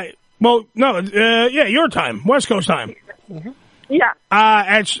 Well, no, your time. West Coast time. Mm-hmm. Yeah.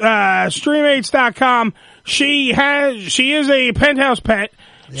 At streamates.com. She is a Penthouse pet.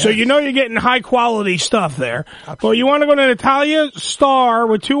 Yes. So you know you're getting high quality stuff there. Absolutely. Well, you want to go to NataliaStarr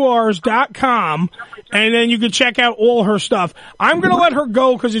with 2Rs.com, and then you can check out all her stuff. I'm going to let her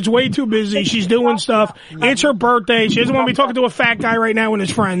go because it's way too busy. She's doing stuff. It's her birthday. She doesn't want to be talking to a fat guy right now and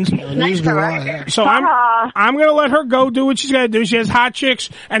his friends. So I'm going to let her go do what she's got to do. She has hot chicks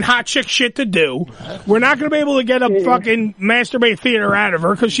and hot chick shit to do. We're not going to be able to get a fucking masturbate theater out of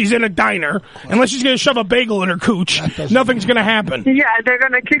her because she's in a diner. Unless she's going to shove a bagel in her cooch, nothing's going to happen. Yeah, they're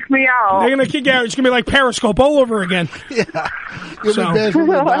going to kick me out. They're going to kick you out. It's going to be like Periscope all over again. Yeah. So,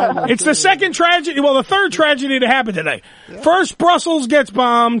 it's the second tragedy. Well, the third tragedy to happen today. Yeah. First, Brussels gets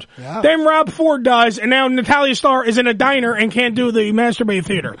bombed. Yeah. Then Rob Ford does. And now Natalia Starr is in a diner and can't do the masturbate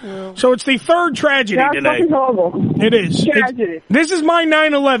theater. Yeah. So it's the third tragedy today. Horrible. It is. This is my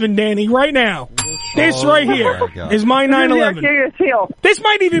 9/11, Danny, right now. This right here is my 9/11. This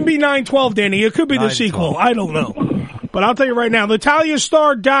might even be 9/12, Danny. It could be the sequel. I don't know. But I'll tell you right now,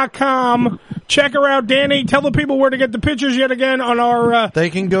 NataliaStarr.com. Check her out, Danny. Tell the people where to get the pictures yet again on our... They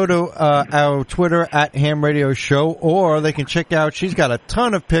can go to our Twitter at HamRadio Show, or they can check out... She's got a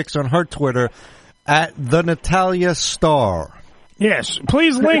ton of pics on her Twitter at the Natalia Starr. Yes.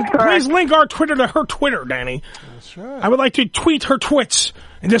 Please link our Twitter to her Twitter, Danny. That's right. I would like to tweet her twits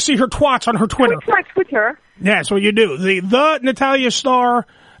and just see her twats on her Twitter. Tweet my Twitter. Yeah, that's what you do. The Natalia Starr...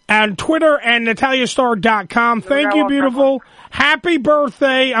 and Twitter and NataliaStarr.com. Thank you, beautiful. Happy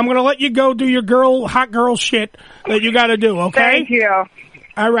birthday. I'm going to let you go do your hot girl shit that you got to do, okay? Thank you.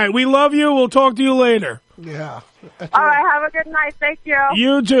 All right. We love you. We'll talk to you later. Yeah. All right. Have a good night. Thank you.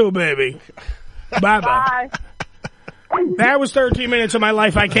 You too, baby. Bye-bye. Bye. That was 13 minutes of my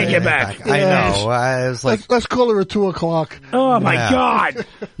life I can't get back. I know. I was like, let's call her at 2:00. Oh, my God.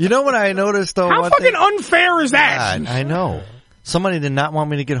 You know what I noticed, though? How fucking unfair is that? God, I know. Somebody did not want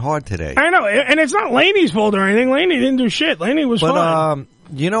me to get hard today. I know, and it's not Laney's fault or anything. Laney didn't do shit. Laney was fine.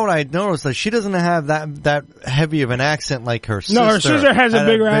 You know what I noticed? Like, she doesn't have that heavy of an accent like her sister. No, her sister has a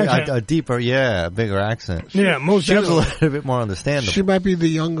bigger accent. A deeper, bigger accent. Yeah, most She was a little bit more understandable. She might be the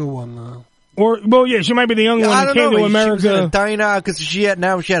younger one, though. She might be the younger one I who don't came know, to America. She was in a diner because she had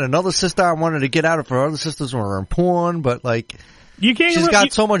another sister. I wanted to get out of her other sisters were in porn, but like... She's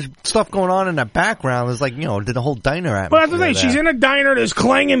got so much stuff going on in the background. It's like, the whole diner atmosphere. Well, that's the thing. She's in a diner. There's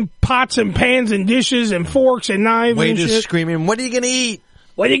clanging pots and pans and dishes and forks and knives and shit. Waiters screaming, what are you going to eat?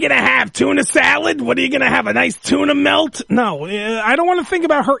 What are you going to have? Tuna salad? What are you going to have? A nice tuna melt? No, I don't want to think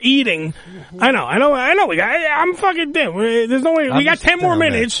about her eating. I know. I'm fucking dead. There's no way. We got 10 more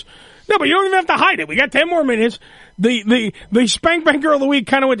minutes. No, but you don't even have to hide it. We got 10 more minutes. The Spank Bank Girl of the Week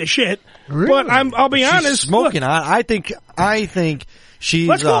kind of went to shit. Really? But I'll be honest. She's smoking hot. I think she's...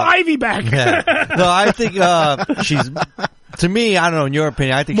 Let's call Ivy back. Yeah. No, I think she's... To me, I don't know, in your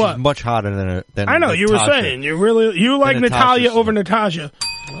opinion, I think she's much hotter than I know, Natasha. you were saying. You like Natalia over Natasha.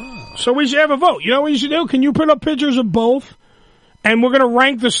 Oh. So we should have a vote. You know what you should do? Can you put up pictures of both? And we're going to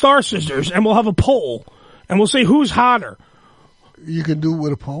rank the Star Sisters, and we'll have a poll. And we'll see who's hotter. You can do it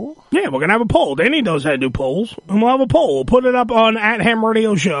with a poll? Yeah, we're going to have a poll. Danny knows how to do polls. And we'll have a poll. We'll put it up on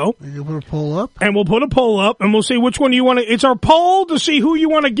 @HamRadio Show. You can put a poll up? And we'll put a poll up, and we'll see which one you want to... It's our poll to see who you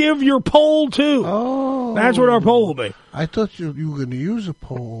want to give your poll to. Oh. That's what our poll will be. I thought you were going to use a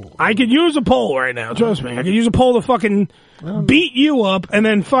poll. I could use a poll right now. Trust me. I could use a poll to fucking beat you up and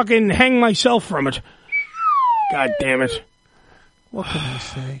then fucking hang myself from it. God damn it. What can I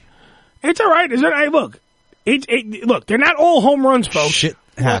say? It's all right. Hey, look. Look, they're not all home runs, folks. Shit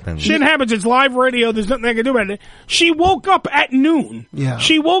happens. Shit happens. It's live radio. There's nothing I can do about it. She woke up at noon. Yeah.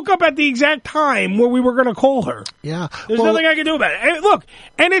 She woke up at the exact time where we were going to call her. Yeah. There's nothing I can do about it. And look,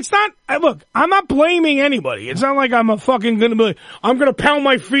 and it's not, look, I'm not blaming anybody. It's not like I'm I'm going to pound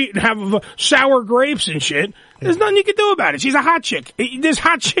my feet and have sour grapes and shit. There's nothing you can do about it. She's a hot chick. There's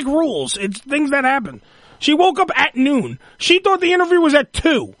hot chick rules. It's things that happen. She woke up at noon. She thought the interview was at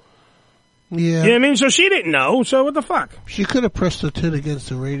 2. Yeah. You know what I mean? So she didn't know, so what the fuck? She could have pressed her tit against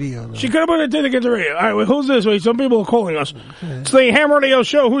the radio. Though. She could have put her tit against the radio. All right, wait, who's this? Wait, some people are calling us. Okay. It's the Ham Radio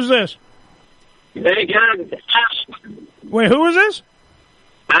Show. Who's this? Hey, guys. Wait, who is this?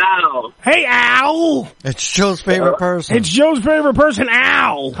 Al. Hey, Al. It's Joe's favorite person. It's Joe's favorite person,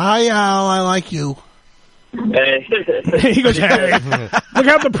 Al. Hi, Al. I like you. Hey. He goes, hey. Look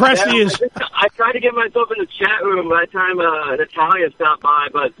how depressed he is. I tried to get myself in the chat room by the time Natalia stopped by,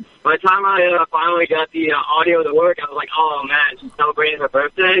 but by the time I finally got the audio to work, I was like, oh, man, she's celebrating her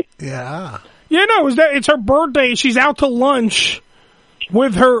birthday. Yeah. Yeah, no, it's her birthday. She's out to lunch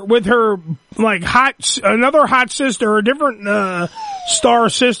with her like another hot sister, a different star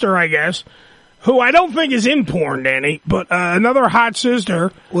sister, I guess, who I don't think is in porn, Danny, but another hot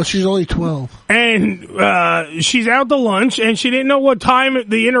sister. Well, she's only 12. And she's out to lunch, and she didn't know what time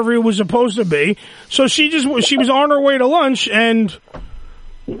the interview was supposed to be, so she was on her way to lunch, and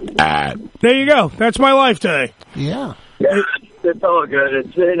there you go. That's my life today. Yeah. It's all good.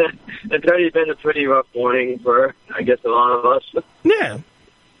 It's already been a pretty rough morning for, I guess, a lot of us. Yeah.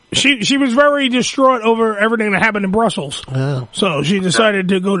 She was very distraught over everything that happened in Brussels. Yeah. So she decided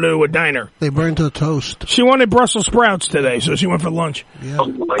to go to a diner. They burned her toast. She wanted Brussels sprouts today, so she went for lunch.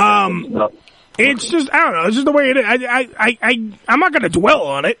 Yeah. It's just, I don't know, it's just the way it is. I'm not going to dwell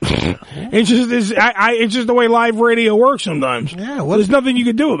on it. It's just the way live radio works sometimes. Yeah. There's nothing you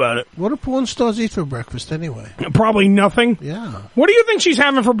can do about it. What do porn stars eat for breakfast anyway? Probably nothing. Yeah. What do you think she's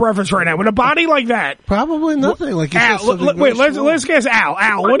having for breakfast right now? With a body like that? Probably nothing. Like you Al, said, wait, let's guess Al.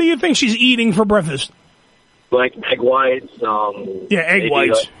 Al, what do you think she's eating for breakfast? Like egg whites. Yeah, egg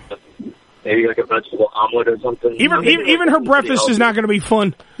whites. Maybe like a vegetable omelet or something. Even her breakfast is not going to be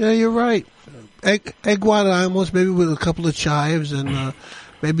fun. Yeah, you're right. Egg white omelets, maybe with a couple of chives and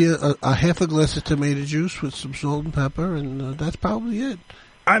maybe a half a glass of tomato juice with some salt and pepper, and that's probably it.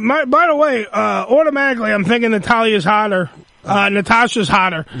 By the way, automatically I'm thinking Natalia's hotter. Natasha's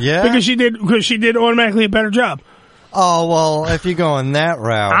hotter. Yeah? Because she did automatically a better job. Oh, well, if you're going that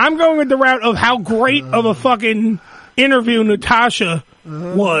route. I'm going with the route of how great of a fucking interview Natasha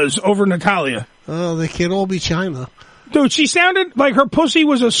was over Natalia. Oh, they can't all be China. Dude, she sounded like her pussy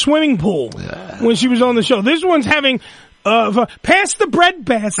was a swimming pool when she was on the show. This one's having, pass the bread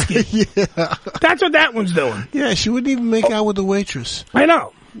basket. Yeah. That's what that one's doing. Yeah, she wouldn't even make out with the waitress. I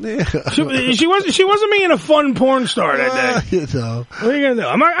know. Yeah. She wasn't being a fun porn star that day. You know. What are you gonna do?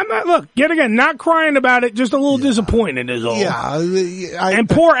 I'm not, look, yet again, not crying about it, just a little disappointed is all. Yeah. And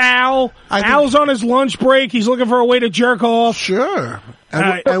poor Al. Al's on his lunch break. He's looking for a way to jerk off. Sure.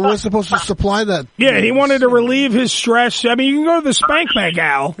 And we're supposed to supply that. Yeah, he wanted to relieve his stress. I mean, you can go to the Spank Bank,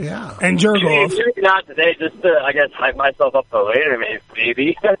 Al, and jerk off. Maybe not today, just to, I guess, hype myself up for later,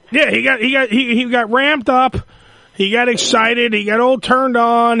 maybe. Yeah, he got ramped up. He got excited. He got all turned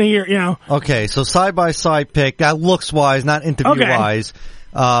on. Here, you know. Okay, so side-by-side pick. That looks-wise, not interview-wise.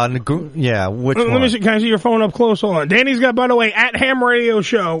 Yeah, which one? Let me see. Can I see your phone up close? Hold on. Danny's got, by the way, at HamRadio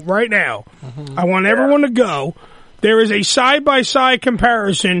Show right now. Mm-hmm. I want everyone to go. There is a side-by-side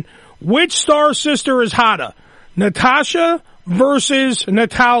comparison. Which star sister is hotter? Natasha versus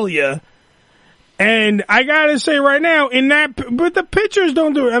Natalia. And I gotta say right now, but the pictures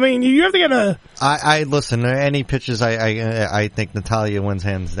don't do it. I mean, you have to get a... I listen, any pictures, I think Natalia wins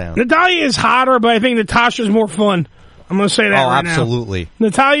hands down. Natalia is hotter, but I think Natasha's more fun. I'm gonna say that right now. Oh, absolutely.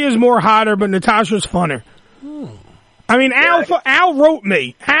 Natalia is more hotter, but Natasha's funner. I mean, Al wrote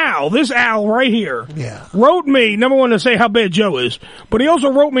me. This Al right here, wrote me, number one, to say how bad Joe is, but he also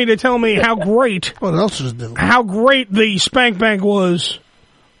wrote me to tell me how great, what else is new? How great the Spank Bank was,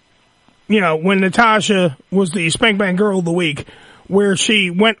 you know, when Natasha was the Spank Bank Girl of the Week, where she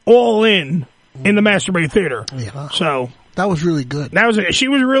went all in the Masturbate Theater. Yeah. So. That was really good. She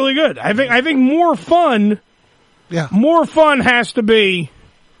was really good. I think more fun Yeah. More fun has to be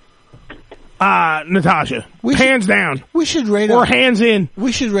Natasha. Hands down. We should rate or hands in.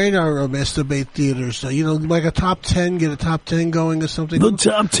 We should rate our masturbate theaters. Like a top 10, get a top 10 going or something. The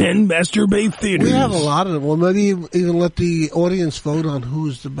top 10 masturbate theaters. We have a lot of them. Well, maybe even let the audience vote on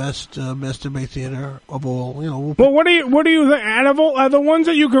who's the best masturbate theater of all. Well, what do you think? Out of all the ones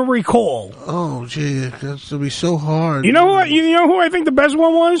that you can recall? Oh, gee, that's gonna be so hard. You know what? You know who I think the best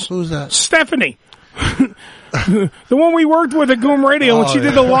one was? Who's that? Stephanie. The one we worked with at Goom Radio when she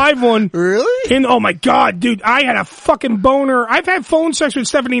did the live one. Really? Oh my God, dude, I had a fucking boner. I've had phone sex with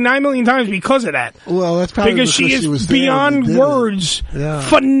Stephanie 9 million times because of that. Well, that's probably because she is beyond words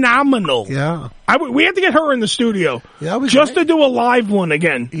phenomenal. Yeah. We have to get her in the studio. Yeah, just to do a live one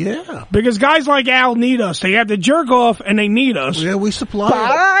again. Yeah. Because guys like Al need us. They have to jerk off and they need us. Yeah, we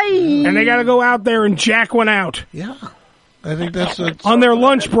supply it. And they got to go out there and jack one out. Yeah. I think that's on their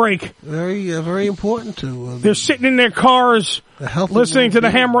lunch break. Very important to. They're sitting in their cars, listening to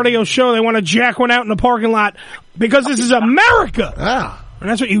the Ham Radio Show. They want to jack one out in the parking lot because this is America. Ah, and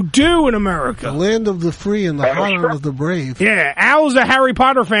that's what you do in America. The land of the free and the honor of the brave. Yeah, Al's a Harry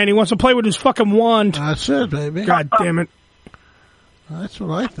Potter fan. He wants to play with his fucking wand. That's it, baby. God damn it. That's what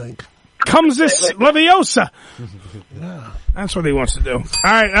I think. Comes this Leviosa. Yeah, that's what he wants to do. All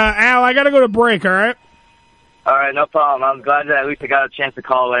right, Al, I got to go to break. All right. All right, no problem. I'm glad that at least I got a chance to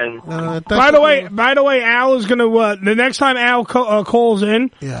call in. By the way, Al is gonna the next time Al calls in,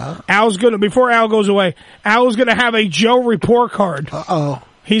 Al's gonna before Al goes away, Al's gonna have a Joe report card.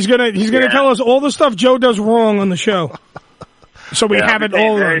 He's gonna tell us all the stuff Joe does wrong on the show. So we have it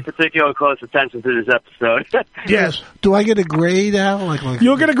all. Very particular close attention to this episode. Yes. Do I get a grade, Al? Like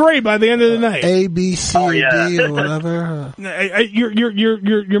you'll get a grade by the end of the night. A, B, C, D, or whatever.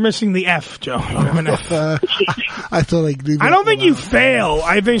 You're missing the F, Joe. You have an F. I thought I don't think you fail.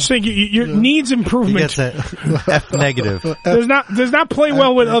 I think your needs improvement. He gets a F negative. Does not play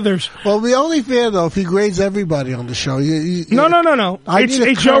well with others. Well, the only fair though if he grades everybody on the show. No. It's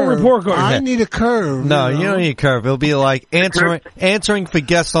a Joe report card. I need a curve. No, you don't need a curve. It'll be like answering for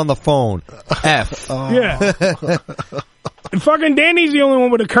guests on the phone. F. Yeah. And fucking Danny's the only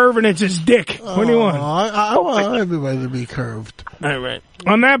one with a curve and it's his dick. What do you want? I want everybody to be curved. All right.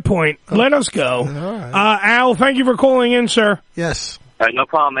 On that point, let us go. Right. Al, thank you for calling in, sir. Yes. All right, no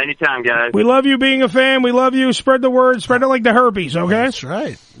problem. Anytime, guys. We love you being a fan. We love you. Spread the word. Spread it like the herpes, okay? That's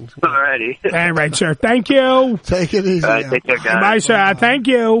right. All righty. All right, sir. Thank you. Take it easy. All right, take care, guys. Bye, sir. Thank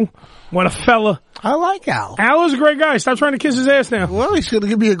you. What a fella. I like Al. Al is a great guy. Stop trying to kiss his ass now. Well, he's going to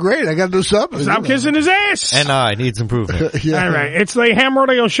give me a grade. I got to do something. Stop kissing his ass. And I needs improvement. Yeah. All right. It's the Ham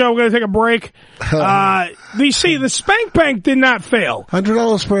Radio Show. We're going to take a break. The Spank Bank did not fail.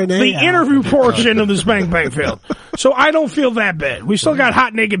 $100 for an A. The interview portion of the Spank Bank failed. So I don't feel that bad. We still got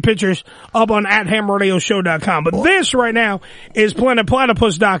hot naked pictures up on @HamRadioShow.com. But this right now is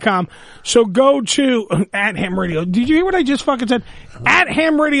PlanetPlatypus.com. So go to @HamRadio. Did you hear what I just fucking said?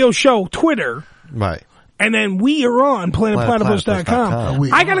 @HamRadio Show, Twitter. Right. And then we are on PlanetPlatypus.com.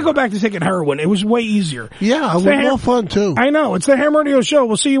 I got to go back to taking heroin. It was way easier. Yeah, it was more fun, too. I know. It's the Ham Radio Show.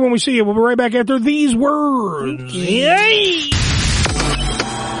 We'll see you when we see you. We'll be right back after these words. Yay!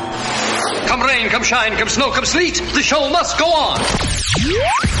 Come rain, come shine, come snow, come sleet. The show must go on.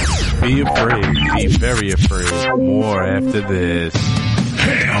 Be afraid. Be very afraid. More after this.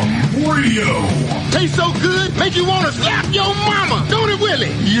 Ham Radio. Tastes so good, make you want to slap your mama. Don't it,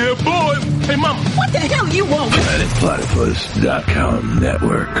 Willie? Yeah, boy. Hey, mama. What the hell you want? PlanetPlatypus.com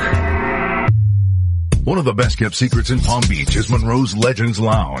Network. One of the best kept secrets in Palm Beach is Monroe's Legends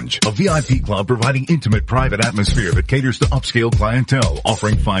Lounge, a VIP club providing intimate private atmosphere that caters to upscale clientele,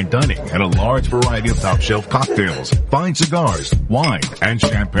 offering fine dining and a large variety of top shelf cocktails, fine cigars, wine, and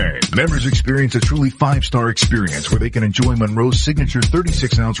champagne. Members experience a truly 5-star experience where they can enjoy Monroe's signature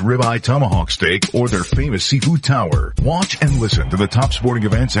 36-ounce ribeye tomahawk steak or their famous seafood tower. Watch and listen to the top sporting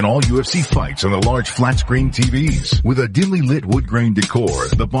events and all UFC fights on the large flat screen TVs. With a dimly lit wood grain decor,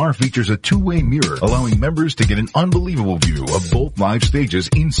 the bar features a two-way mirror allowing members to get an unbelievable view of both live stages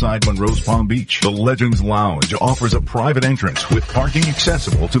inside Monroe's Palm Beach. The Legends Lounge offers a private entrance with parking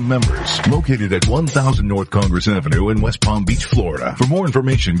accessible to members. Located at 1000 North Congress Avenue in West Palm Beach, Florida. For more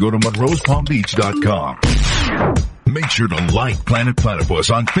information, go to monroespalmbeach.com. Make sure to like Planet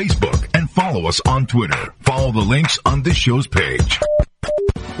Platypus on Facebook and follow us on Twitter. Follow the links on this show's page.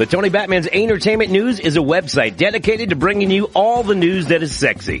 The Tony Batman's Entertainment News is a website dedicated to bringing you all the news that is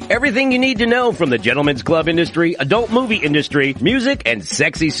sexy. Everything you need to know from the gentlemen's club industry, adult movie industry, music, and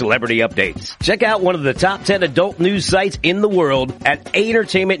sexy celebrity updates. Check out one of the top 10 adult news sites in the world at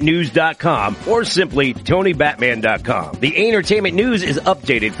entertainmentnews.com or simply TonyBatman.com. The Entertainment News is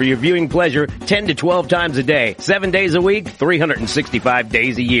updated for your viewing pleasure 10 to 12 times a day, 7 days a week, 365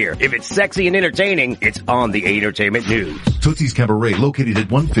 days a year. If it's sexy and entertaining, it's on the Entertainment News. Tootsie's Cabaret, located at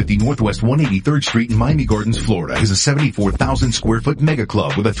 150 Northwest 183rd Street in Miami Gardens, Florida, is a 74,000 square foot mega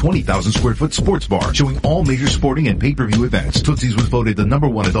club with a 20,000 square foot sports bar showing all major sporting and pay-per-view events. Tootsie's was voted the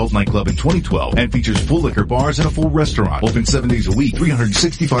 #1 adult nightclub in 2012 and features full liquor bars and a full restaurant. Open 7 days a week,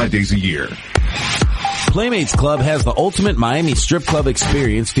 365 days a year. Playmates Club has the ultimate Miami strip club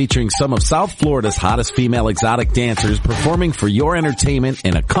experience featuring some of South Florida's hottest female exotic dancers performing for your entertainment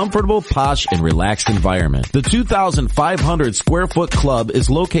in a comfortable, posh, and relaxed environment. The 2,500 square foot club is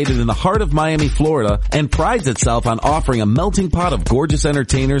located in the heart of Miami, Florida, and prides itself on offering a melting pot of gorgeous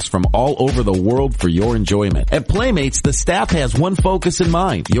entertainers from all over the world for your enjoyment. At Playmates, the staff has one focus in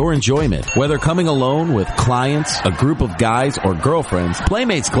mind, your enjoyment. Whether coming alone, with clients, a group of guys, or girlfriends,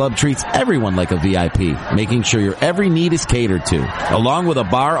 Playmates Club treats everyone like a VIP, making sure your every need is catered to. Along with a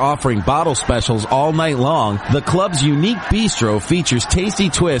bar offering bottle specials all night long, the club's unique bistro features tasty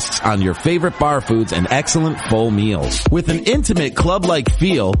twists on your favorite bar foods and excellent full meals. With an intimate club-like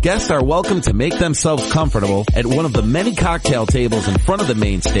feel, guests are welcome to make themselves comfortable at one of the many cocktail tables in front of the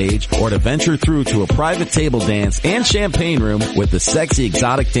main stage, or to venture through to a private table dance and champagne room with the sexy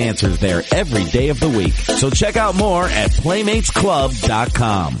exotic dancers there every day of the week. So check out more at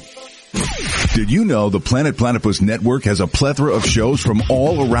PlaymatesClub.com. Did you know the Planet Platypus Network has a plethora of shows from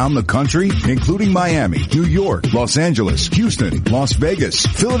all around the country, including Miami, New York, Los Angeles, Houston, Las Vegas,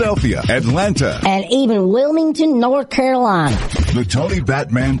 Philadelphia, Atlanta, and even Wilmington, North Carolina. The Tony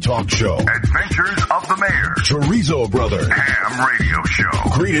Batman Talk Show. Adventures of the Mayor. Chorizo Brother. HamRadio Show.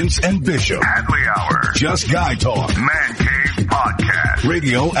 Credence and Bishop. Hadley Hour. Just Guy Talk. Man Cave Podcast.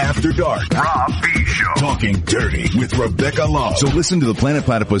 Radio After Dark. Rob B. Show. Talking Dirty with Rebecca Love. So listen to the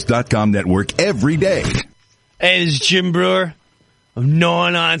PlanetPlatypus.com network every day. Hey, this is Jim Brewer. I'm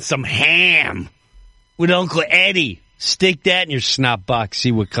gnawing on some ham with Uncle Eddie. Stick that in your snot box,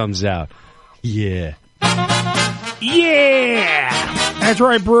 see what comes out. Yeah. Yeah! That's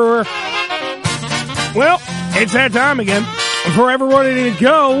right, Brewer. Well, it's that time again for everybody to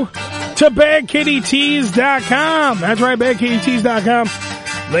go to BadKittyTees.com. That's right, BadKittyTees.com.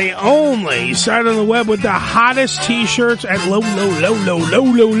 The only site on the web with the hottest t-shirts at low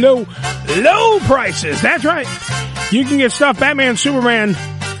prices. That's right. You can get stuff Batman, Superman,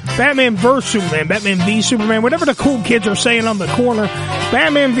 Batman vs. Superman, Batman v Superman, whatever the cool kids are saying on the corner.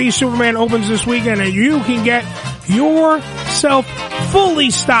 Batman v Superman opens this weekend, and you can get yourself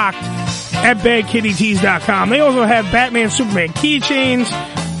fully stocked at BadKittyTees.com. They also have Batman, Superman keychains.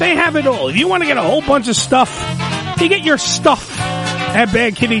 They have it all. If you want to get a whole bunch of stuff, you get your stuff at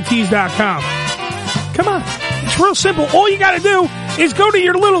BadKittyTees.com. Come on. It's real simple. All you got to do is go to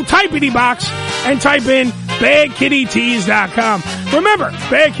your little typity box and type in BadKittyTees.com. Remember,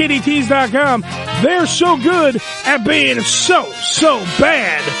 BadKittyTees.com, they're so good at being so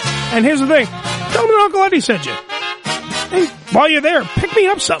bad. And here's the thing. Tell them that Uncle Eddie sent you. And while you're there, pick me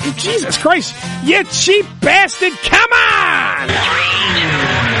up something. Jesus Christ, you cheap bastard. Come on!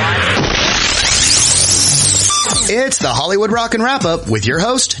 It's the Hollywood Rockin' Wrap-Up with your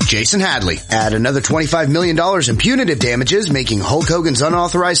host, Jason Hadley. Add another $25 million in punitive damages, making Hulk Hogan's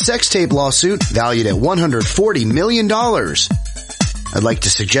unauthorized sex tape lawsuit valued at $140 million. I'd like to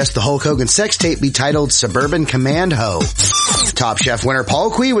suggest the Hulk Hogan sex tape be titled Suburban Command Ho. Top Chef winner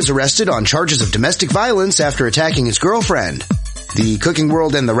Paul Quee was arrested on charges of domestic violence after attacking his girlfriend. The cooking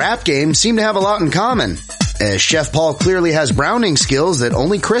world and the rap game seem to have a lot in common, as Chef Paul clearly has browning skills that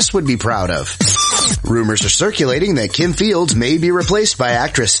only Chris would be proud of. Rumors are circulating that Kim Fields may be replaced by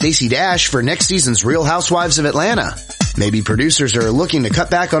actress Stacey Dash for next season's Real Housewives of Atlanta. Maybe producers are looking to cut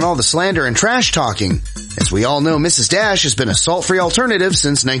back on all the slander and trash talking. As we all know, Mrs. Dash has been a salt-free alternative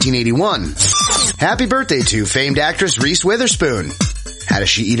since 1981. Happy birthday to famed actress Reese Witherspoon. How does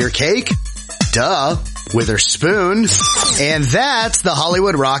she eat her cake? Duh, with her spoon. And that's the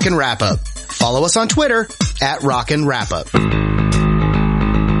Hollywood Rockin' Wrap-Up. Follow us on Twitter at Rockin' Wrap-Up.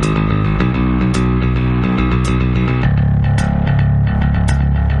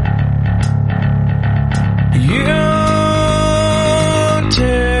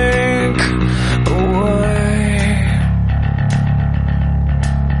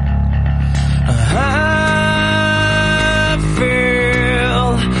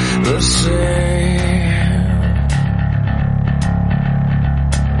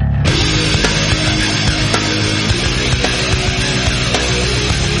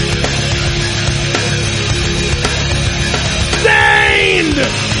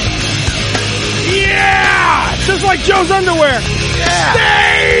 like Joe's underwear. Yeah.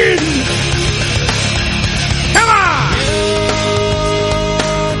 Stain! Come on!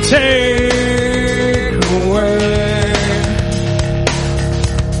 Take away.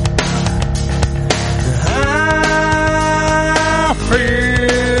 I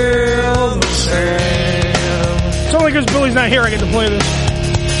feel the same. It's only because Billy's not here I get to play this.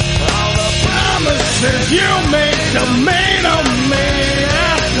 All the promises you make to me.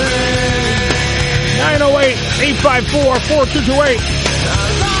 908-854-4228.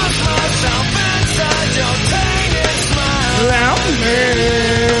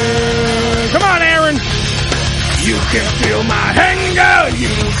 Come on, Aaron. You can feel my anger. You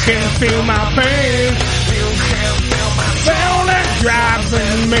can feel my pain. You can feel my soul that's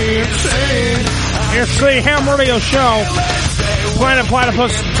driving me insane. It's the Ham Radio Show.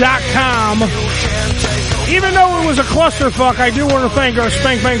 PlanetPlatypus.com. Even though it was a clusterfuck, I do want to thank our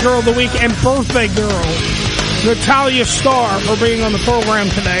Spank Bank Girl of the Week and Birthday Girl, Natalia Starr, for being on the program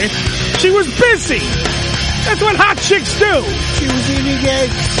today. She was busy. That's what hot chicks do. She was eating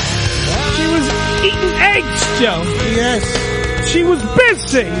eggs. She was eating eggs, Joe. Yes. She was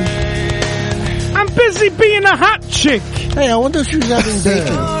busy. I'm busy being a hot chick. Hey, I wonder if she was having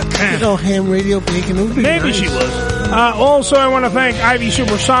bacon. You know, ham radio bacon. It would be Maybe nice. she was. Also, I want to thank Ivy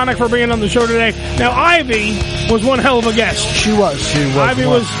Supersonic for being on the show today. Now, Ivy was one hell of a guest. She was. Ivy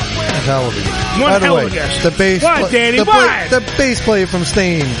was hell of a guest. one By the hell way, of a guest. the bass What, Danny? What? the bass player from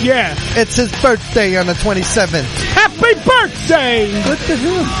Stain. Yeah. It's his birthday on the 27th. Happy birthday! Good to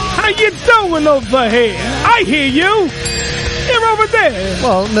him. How you doing over here? I hear you. You're over there.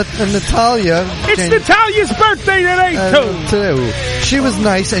 Well, Natalia. It's Natalia's birthday today, too. She was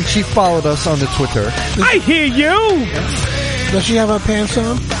nice and she followed us on the Twitter. I hear you. Does she have her pants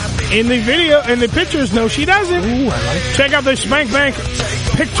on? In the video, in the pictures, no, she doesn't. Ooh, I like it. Check out the Spank Bank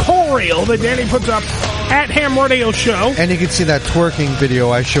pictorial that Danny puts up at Ham Radio Show. And you can see that twerking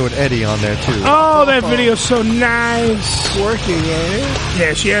video I showed Eddie on there, too. Oh, that video's so nice. Twerking, eh?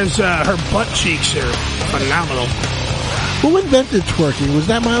 Yeah, she has her butt cheeks are phenomenal. Who invented twerking? Was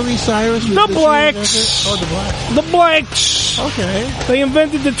that Miley Cyrus? The blacks. Oh, the blacks. The blacks. Okay. They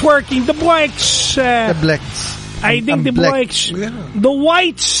invented the twerking. The blacks. The blacks. I think the blacks. Yeah. The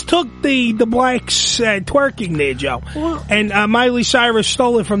whites took the blacks twerking there, Joe. Well, and Miley Cyrus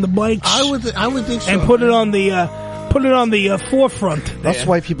stole it from the blacks. I would think so. And put it on the forefront. That's there.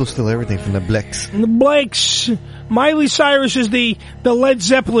 why people steal everything from the blacks. And the blacks. Miley Cyrus is the Led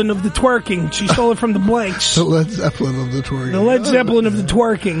Zeppelin of the twerking. She stole it from the blacks. The Led Zeppelin of the twerking. The Led Zeppelin of the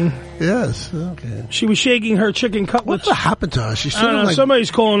twerking. Yes. Okay. She was shaking her chicken cutlets. What happened to her? She's sort of like...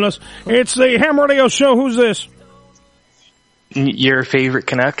 Somebody's calling us. It's the Ham Radio Show. Who's this? Your favorite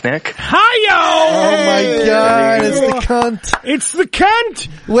Canuck, Nick. Hi-yo! Oh, my God. It's the cunt. It's the cunt.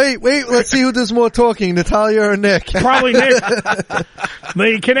 Wait. Let's see who does more talking, Natalia or Nick? Probably Nick.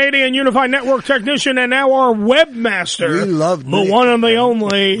 The Canadian Unified Network technician and now our webmaster. We love Nick. The one and the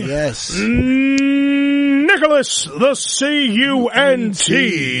only. Yes. Nicholas, the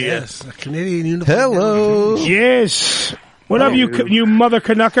C.U.N.T. Yes. The Canadian Unified Hello. Network. Yes. What up, you mother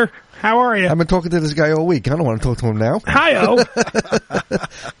Canucker? How are you? I've been talking to this guy all week. I don't want to talk to him now. Hi-yo.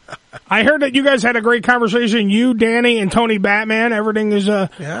 I heard that you guys had a great conversation. You, Danny, and Tony Batman. Everything is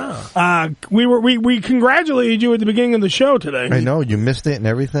yeah. We congratulated you at the beginning of the show today. I know you missed it and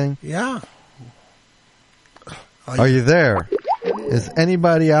everything. Yeah. Are you there? Is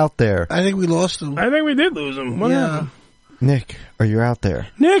anybody out there? I think we lost him. I think we did lose him. What happened? Nick, are you out there?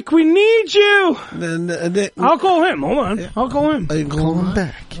 Nick, we need you. Nick, I'll call him. Hold on. I'll call him. Call him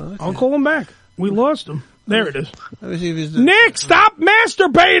back. Okay. I'll call him back. We lost him. There it is. Let me see if he's Nick, stop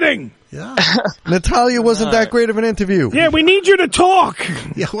masturbating. Yeah. Natalia wasn't that great of an interview. Yeah, we need you to talk.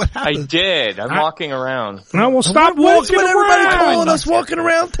 Yeah, what happened? I did. I'm walking around. No, we'll stop walking around. Everybody calling us walking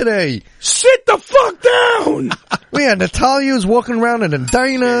around today. Sit the fuck down. Yeah, Natalia's walking around in a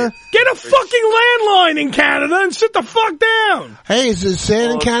diner. Get a fucking landline in Canada and sit the fuck down. Hey, is it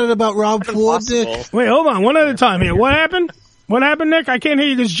saying in Canada about Rob Ford, Dick? Wait, hold on. One at a time here. What happened? What happened, Nick? I can't hear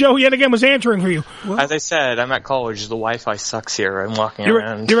you because Joe yet again was answering for you. As I said, I'm at college. The Wi-Fi sucks here. I'm walking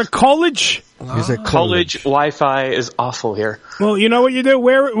around. You're at college? He's at college. Wi-Fi is awful here. Well, you know what you do?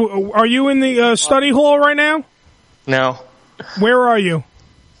 Where are you in the study hall right now? No. Where are you?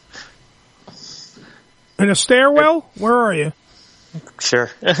 In a stairwell? Where are you? Sure.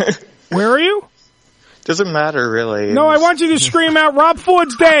 Where are you? Doesn't matter, really. No, I want you to scream out, Rob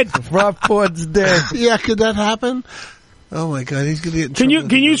Ford's dead. Rob Ford's dead. Yeah, could that happen? Oh my God, he's gonna get in trouble.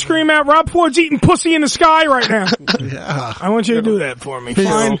 Can you scream out, Rob Ford's eating pussy in the sky right now? Yeah. I want you to do that for me.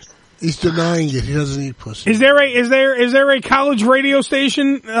 Fine. He's denying it. He doesn't eat pussy. Is there a college radio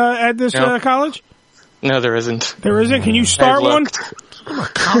station at this college? No, there isn't. There isn't? Can you start one?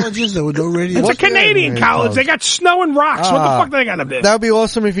 Colleges that would no radio. It's a Canadian college. They got snow and rocks. What the fuck do they got up there? That would be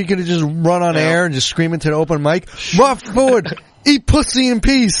awesome if you could just run on air and just scream into the open mic. Rob Ford, eat pussy in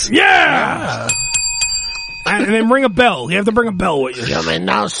peace. Yeah! And then ring a bell. You have to bring a bell with you. Yeah, man,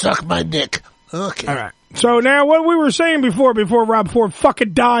 now suck my dick. Okay. All right. So now what we were saying before Rob Ford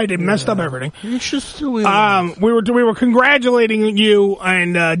fucking died and messed up everything. You should still we were congratulating you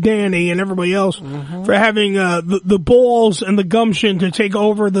and Danny and everybody else for having the balls and the gumption to take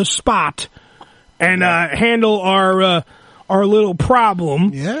over the spot and handle our little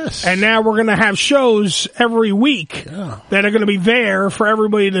problem. Yes. And now we're going to have shows every week that are going to be there for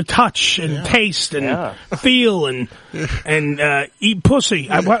everybody to touch and taste and feel and eat pussy.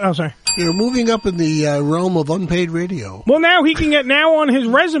 I'm sorry. You're moving up in the realm of unpaid radio. Well, now he can get on his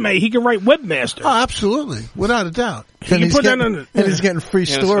resume. He can write webmaster. Oh, absolutely, without a doubt. And he's getting free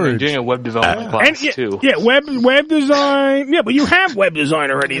storage. Doing a web development class too. Yeah, web design. Yeah, but you have web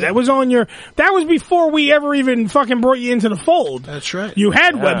design already. That was on your. That was before we ever even fucking brought you into the fold. That's right. You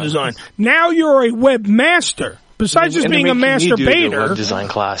had web design. Now you're a webmaster. Besides just being a masturbator. Web design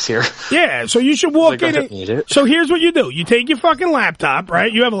class here. Yeah, so you should walk in. So here's what you do. You take your fucking laptop,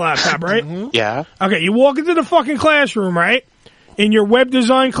 right? You have a laptop, right? Yeah. Okay, you walk into the fucking classroom, right? In your web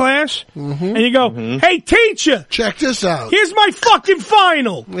design class, and you go, "Hey, teacher, check this out. Here's my fucking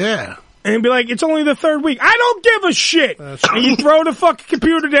final." Yeah. And be like, "It's only the third week. I don't give a shit." And you throw the fucking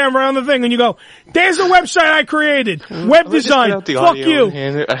computer down around the thing, and you go, "There's a website I created. Web design. Fuck you."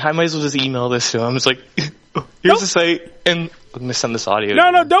 I might as well just email this to him. It's like, here's the site, and I'm going to send this audio.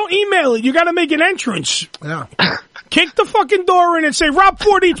 No, don't email it. You got to make an entrance. Yeah. Kick the fucking door in and say, "Rob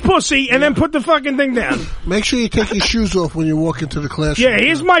Ford eats pussy," and then put the fucking thing down. Make sure you take your shoes off when you walk into the classroom. Yeah,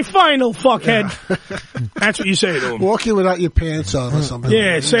 here's my final, fuckhead. That's what you say to him. Walk in without your pants on or something.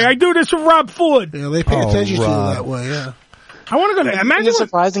 Yeah, say, "I do this for Rob Ford." Yeah, they pay attention to you that way, yeah. I want to go to. Imagine it's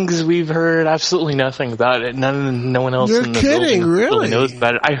surprising because we've heard absolutely nothing about it. No one else in the building really knows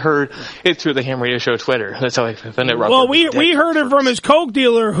about it. I heard it through the Ham Radio Show Twitter. That's how I found it. Well, we heard it from his coke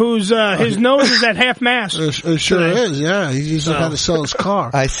dealer, whose his nose is at half mast. It sure is. Yeah, he used to have to sell his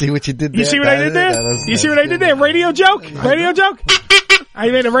car. I see what you did there. You see what I did there? You see what I did there? Radio joke. Radio joke. I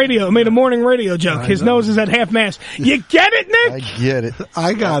made a morning radio joke. His nose is at half mast. You get it, Nick? I get it.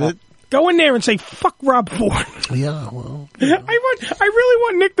 I got it. Go in there and say, "Fuck Rob Ford." Yeah, well. I really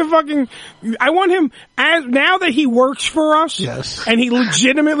want Nick to fucking, I want him, now that he works for us. Yes. And he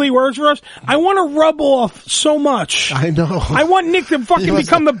legitimately works for us, I want to rub off so much. I know. I want Nick to fucking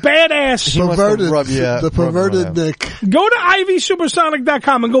become the badass. The perverted Nick. Go to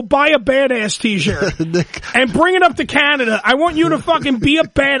ivysupersonic.com and go buy a badass t-shirt. Nick. And bring it up to Canada. I want you to fucking be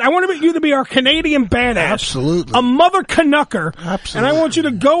I want you to be our Canadian badass. Absolutely. A mother Canucker. Absolutely. And I want you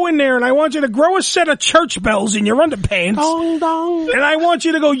to go in there and I want you to grow a set of church bells in your underpants. Dong, dong. And I want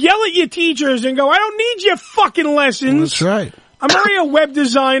you to go yell at your teachers and go, "I don't need your fucking lessons." That's right. I'm already a web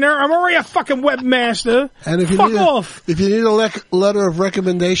designer. I'm already a fucking webmaster. And if you fuck off. If you need a letter of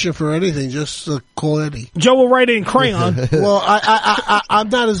recommendation for anything, just call Eddie. Joe will write it in crayon. Well, I'm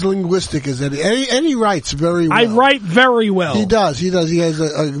not as linguistic as Eddie. Eddie writes very well. I write very well. He does. He has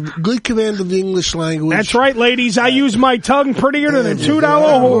a good command of the English language. That's right, ladies. I use my tongue prettier than a $2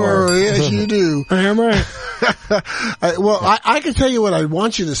 whore. Yes, you do. I am right. I can tell you what I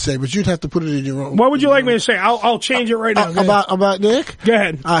want you to say, but you'd have to put it in your own. What would you like me to say? I'll change it right now. About Nick? Go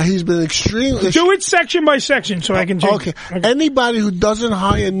ahead. He's been extremely... Do it section by section so I can change it. Anybody who doesn't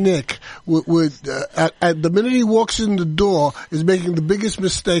hire Nick would at the minute he walks in the door is making the biggest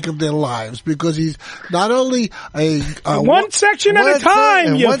mistake of their lives because he's not only one section at a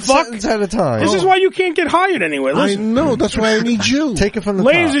time, you one fuck. sentence at a time. This is why you can't get hired anyway. Listen. I know. That's why I need you. Take it from the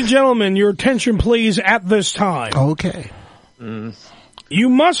Ladies top. and gentlemen, your attention please at this time. Okay. You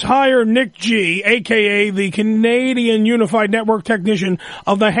must hire Nick G, a.k.a. the Canadian Unified Network Technician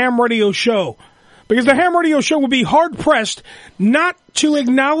of the Ham Radio Show. Because the Ham Radio Show will be hard-pressed not to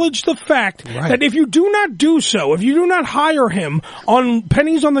acknowledge the fact that if you do not do so, if you do not hire him on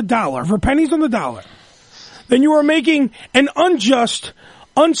pennies on the dollar, for pennies on the dollar, then you are making an unjust,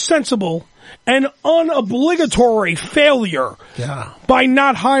 unsensible, and unobligatory failure by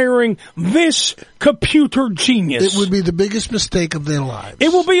not hiring this computer genius. It would be the biggest mistake of their lives. It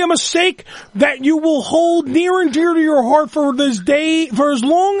will be a mistake that you will hold near and dear to your heart for this day, for as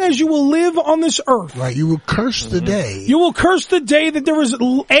long as you will live on this earth. Right, you will curse the day. You will curse the day that there is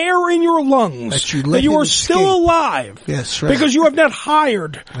air in your lungs, that you are still alive. Yes, right. Because you have not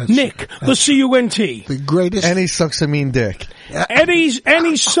hired Nick, the C.U.N.T. The greatest. And he sucks a mean dick. And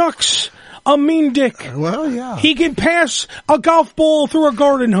he sucks a mean dick. Well, yeah. He can pass a golf ball through a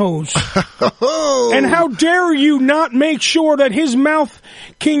garden hose. And how dare you not make sure that his mouth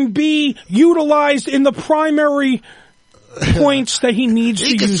can be utilized in the primary points that he needs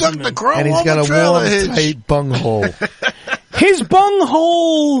to use them in. And he's got a warm, tight bunghole. His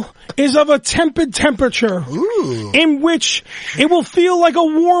bunghole is of a tempered temperature in which it will feel like a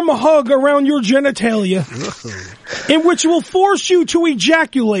warm hug around your genitalia, in which it will force you to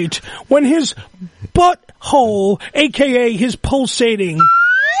ejaculate when his butthole, aka his pulsating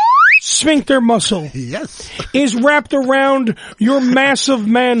sphincter muscle, is wrapped around your massive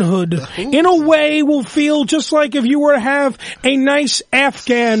manhood. In a way, will feel just like if you were to have a nice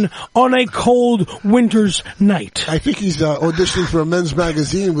Afghan on a cold winter's night. I think he's auditioning for a men's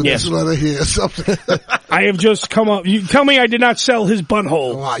magazine with this letter here or something. I have just come up. You tell me I did not sell his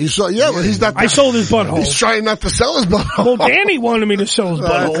butthole. Wow, you saw? Yeah, but he's not. I sold his butthole. He's trying not to sell his butthole. Well, Danny wanted me to sell his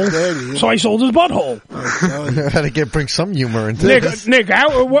butthole, so I sold his butthole. Had to bring some humor into this. Nick,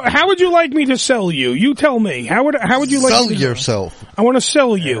 how would you like me to sell you? You tell me. How would you like sell me to yourself? I want to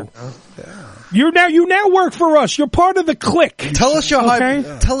sell you. You now work for us. You're part of the clique. Tell us your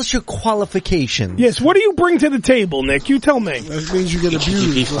tell us your qualifications. Yes. What do you bring to the table, Nick? You tell me. That means you get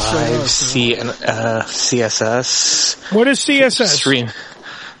abused. HTTP5, CSS. What is CSS? Stream.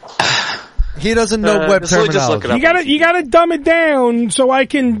 He doesn't know web terminology. You gotta dumb it down so I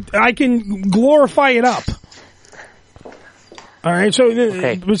can glorify it up. All right. So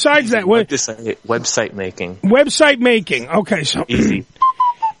besides that, website making. Website making. Okay. So easy.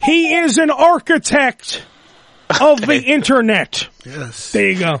 He is an architect of the internet. Yes.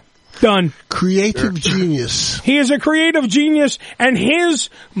 There you go. Done. Creative genius. He is a creative genius, and his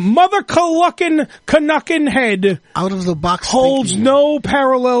mother Canuckin head out of the box holds no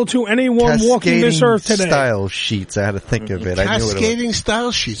parallel to anyone walking this earth today. Style sheets. I had to think of it. Cascading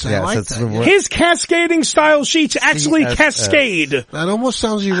style sheets. I like that. His cascading style sheets actually cascade. That almost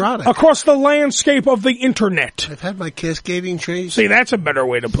sounds erotic. Across the landscape of the internet. I've had my cascading trays. See, that's a better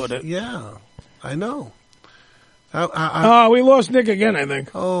way to put it. Yeah, I know. We lost Nick again, I think.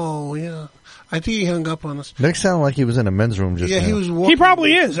 Oh, yeah. I think he hung up on us. Nick sounded like he was in a men's room just now. He was walking. He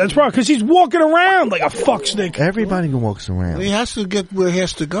probably is. That's probably because he's walking around like a fuckstick. Everybody walks around. He has to get where he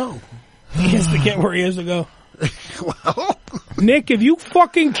has to go. He has to get where he has to go. Well, Nick, if you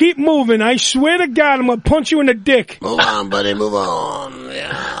fucking keep moving, I swear to God, I'm going to punch you in the dick. Move on, buddy, move on.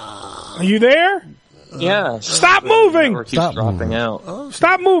 Yeah. Are you there? Yeah. Stop moving. Stop dropping out.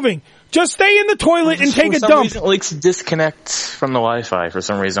 Stop moving. Just stay in the toilet and take a dump. Reason, it likes to disconnect from the Wi-Fi for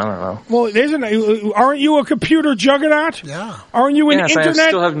some reason. I don't know. Well, aren't you a computer juggernaut? Yeah. Aren't you an internet? I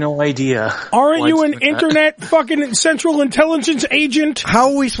still have no idea. Aren't you an internet fucking central intelligence agent?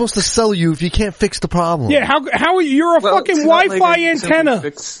 How are we supposed to sell you if you can't fix the problem? Yeah, how are you? You're a fucking Wi-Fi antenna.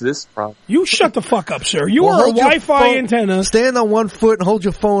 Fix this problem. You shut the fuck up, sir. You are a Wi-Fi antenna. Stand on one foot and hold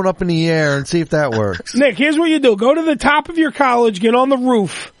your phone up in the air and see if that works. Nick, here's what you do. Go to the top of your college, get on the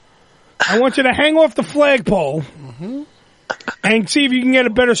roof. I want you to hang off the flagpole and see if you can get a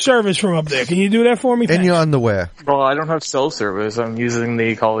better service from up there. Can you do that for me? In your underwear. Well, I don't have cell service. I'm using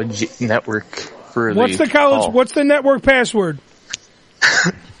the college network for What's the college? call. What's the network password?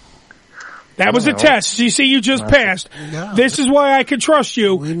 That was a test. You see, you just passed. Yeah. This is why I could trust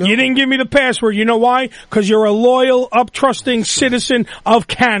you. You didn't give me the password. You know why? Because you're a loyal, up-trusting citizen of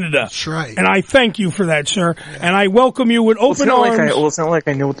Canada. That's right. And I thank you for that, sir. Yeah. And I welcome you with open arms. It's not like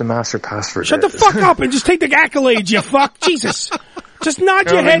I know what the master password is. Shut the fuck up and just take the accolades, you fuck. Jesus. Just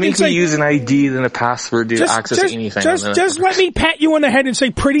nod your head and say... use an ID than a password to access anything. Just let me pat you on the head and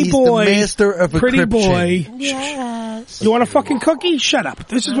say, pretty boy. He's the master of pretty encryption. boy. Yes. You want a fucking cookie? Shut up.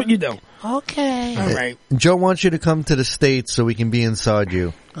 This is what you do. Okay. All right. Joe wants you to come to the States so we can be inside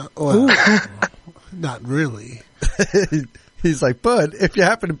you. Not really. He's like, bud, if you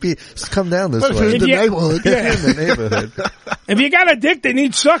happen to be, just come down this way. In the neighborhood. Yeah, in the neighborhood. If you got a dick that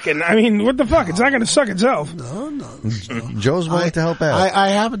needs sucking, I mean, what the fuck? It's not going to suck itself. No. Joe's willing to help out. I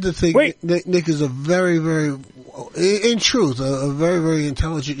happen to think Nick is a very, very, in truth, a very, very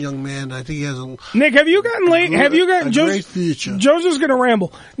intelligent young man. I think he has a... Nick, have you gotten laid? Have you gotten... great future. Joseph's going to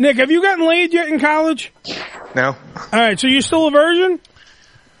ramble. Nick, have you gotten laid yet in college? No. All right, so you still a virgin?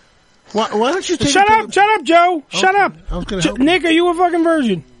 Why don't you take Shut up, Joe. Okay. Shut up. I was gonna help Nick, are you a fucking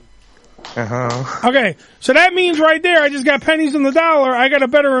virgin? Uh-huh. Okay, so that means right there, I just got pennies on the dollar. I got a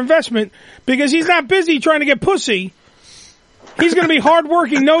better investment because he's not busy trying to get pussy. He's going to be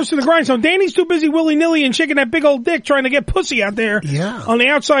hardworking, nose to the grindstone. Danny's too busy willy-nilly and shaking that big old dick trying to get pussy out there on the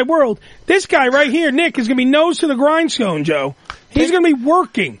outside world. This guy right here, Nick, is going to be nose to the grindstone, Joe. He's going to be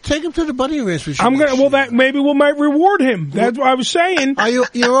working. Take him to the bunny ranch. I'm going to. Well, that maybe we might reward him. That's what I was saying.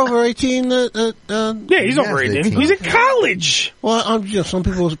 You're over 18. Yeah, he's over 18. He's in college. Well, some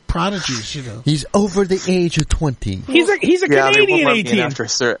people are prodigies. He's over the age of 20. He's a Canadian 18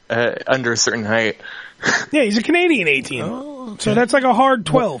 under a certain height. Yeah, he's a Canadian 18. Oh, okay. So that's like a hard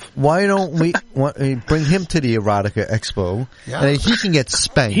 12. Why don't we bring him to the Erotica Expo? Yeah. And he can get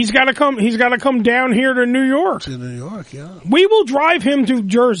spanked. He's got to come down here to New York. To New York, yeah. We will drive him to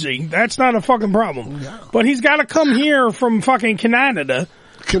Jersey. That's not a fucking problem. Yeah. But he's got to come here from fucking Canada.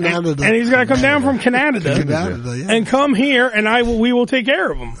 And he's got to come down from Canada, and come here, and we will take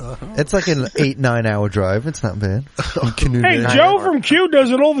care of him. It's like an 8-9 hour drive. It's not bad. Hey, Joe from Q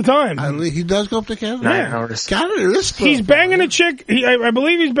does it all the time. He does go up to Canada. 9 hours. Canada. He's banging a chick. I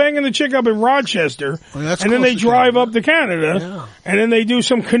believe he's banging the chick up in Rochester, and then they drive up to Canada, and then they do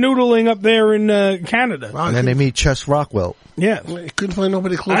some canoodling up there in Canada. And then they meet Chess Rockwell. Yeah, he couldn't find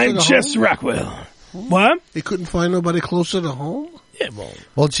nobody closer to home. I'm Chess Rockwell. What? He couldn't find nobody closer to home. Yeah,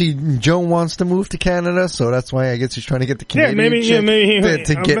 well, Joe wants to move to Canada, so that's why I guess he's trying to get the Canadian chick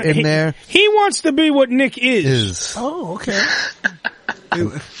to get in there. He wants to be what Nick is. Oh, okay.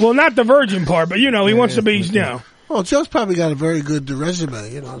 Well, not the virgin part, but he wants to be, Well, Joe's probably got a very good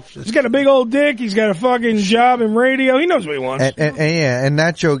resume, He's got a big old dick. He's got a fucking job in radio. He knows what he wants. And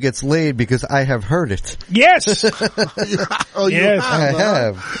that Joe gets laid because I have heard it. Yes. Yes. I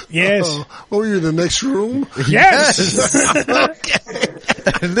have. Yes. What were you in the next room? Yes. Okay.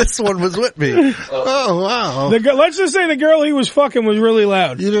 And this one was with me. Oh, wow. Let's just say the girl he was fucking was really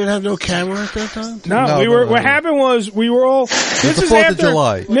loud. You didn't have no camera at that time? No, what happened was we were all... This is 4th of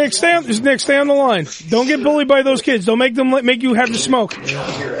July. Nick, stay on the line. Don't get bullied by those kids. Don't make you have to smoke. Don't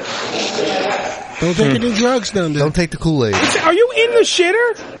take any drugs down there. Don't take the Kool-Aid. Are you in the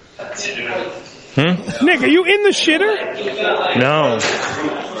shitter? Nick, are you in the shitter? No.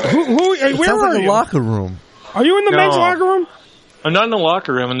 Where are like you? A locker room. Are you in the men's locker room? I'm not in the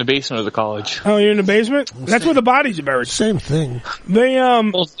locker room. In the basement of the college. Oh, you're in the basement? That's where the bodies are buried. Same thing. They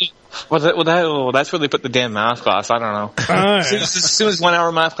that's where they put the damn math class. I don't know. As soon as 1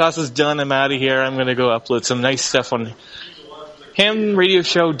 hour math class is done, I'm out of here. I'm going to go upload some nice stuff on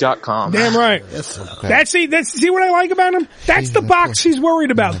HamRadio.com. Damn right. Yes, okay. See what I like about him? That's the box he's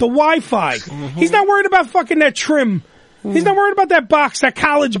worried about, the Wi-Fi. Mm-hmm. He's not worried about fucking that trim. He's not worried about that box, that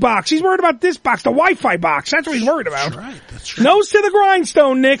college box. He's worried about this box, the Wi-Fi box. That's what he's worried about. That's right. Nose to the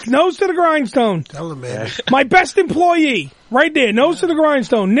grindstone, Nick. Nose to the grindstone. Tell him, man. My best employee. Right there. Nose to the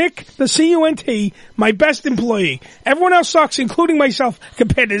grindstone. Nick, the C.U.N.T., my best employee. Everyone else sucks, including myself,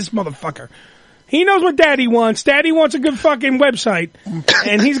 compared to this motherfucker. He knows what Daddy wants. Daddy wants a good fucking website,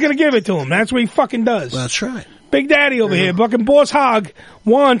 and he's going to give it to him. That's what he fucking does. That's right. Big Daddy over here, fucking Boss Hog,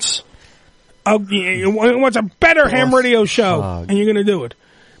 wants a better ham radio show, and you're going to do it.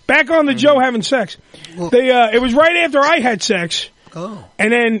 Back on the Joe having sex. It was right after I had sex. Oh.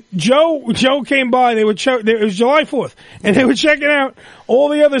 And then Joe came by. It was July 4th, and they were checking out all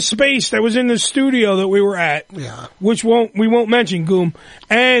the other space that was in the studio that we were at. Yeah. Which we won't mention, Goom.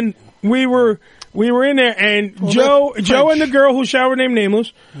 And we were in there, and Joe and the girl who shall remain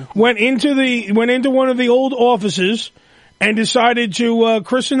nameless went into one of the old offices and decided to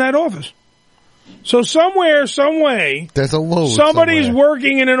christen that office. So somewhere, some way, there's a load. Somebody's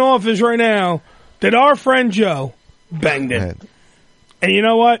working in an office right now that our friend Joe banged in. And you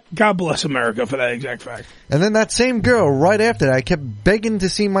know what? God bless America for that exact fact. And then that same girl, right after that, I kept begging to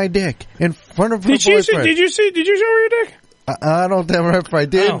see my dick in front of her boyfriend. Did you show her your dick? I don't remember if I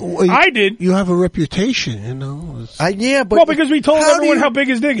did. Oh, I did. You have a reputation, you know. Yeah, but... Well, because we told everyone how big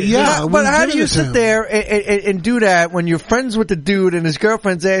his dick is. Yeah, but how do you sit there and do that when you're friends with the dude and his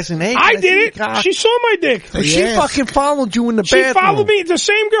girlfriend's asking, hey, I did it. She saw my dick. She fucking followed you in the bathroom. She followed me. The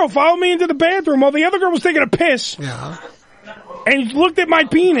same girl followed me into the bathroom while the other girl was taking a piss. Yeah. And looked at my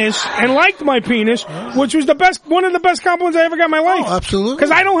penis and liked my penis, which was one of the best compliments I ever got in my life. Oh, absolutely.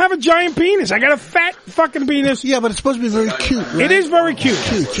 Because I don't have a giant penis. I got a fat fucking penis. Yeah, but it's supposed to be very cute, right? It is very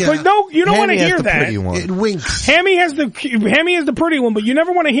cute. Yeah. But no, you don't want to hear that. It winks. Hammy has the pretty one, but you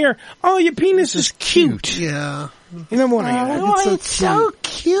never want to hear, oh, your penis is cute. Yeah. You never want to hear that. Oh, it's so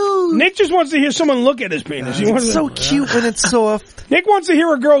cute. Nick just wants to hear someone look at his penis. It's so cute when it's soft. Nick wants to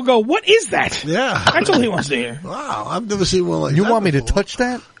hear a girl go, what is that? Yeah. That's all he wants to hear. Wow, I've never seen one like that. You want me to touch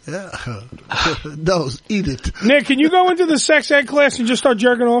that? Yeah. No, eat it. Nick, can you go into the sex ed class and just start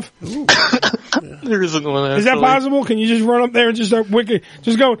jerking off? There isn't one. Is that possible? Can you just run up there and just start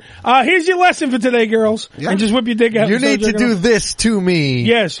just going, here's your lesson for today, girls. Yeah. And just whip your dick out. You need to do this to me.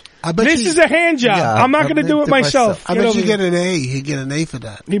 Yes. This is a hand job. Yeah, I'm not going to do it myself. I bet you get an A. He'd get an A for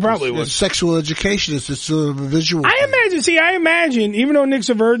that. He probably would. Sexual education is just sort of a visual. I imagine, even though Nick's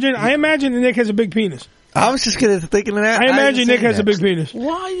a virgin, I imagine that Nick has a big penis. I was just thinking of that. I imagine Nick has a big penis.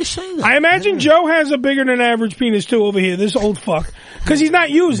 Why are you saying that? I imagine Joe has a bigger than average penis too over here, this old fuck. Because he's not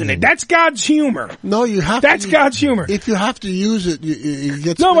using it. That's God's humor. No, you have That's God's humor. If you have to use it, you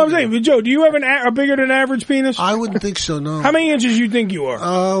get No, but I'm saying, Joe, do you have a bigger than average penis? I wouldn't think so, no. How many inches do you think you are?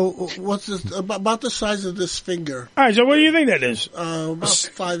 What's this? About the size of this finger. Alright, so what do you think that is? About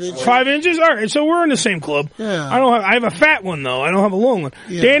 5 inches. 5 inches? Alright, so we're in the same club. Yeah. I have a fat one though. I don't have a long one.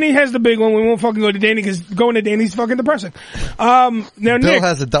 Yeah. Danny has the big one. We won't fucking go to Danny because going to Danny's fucking depressing. Now Bill Nick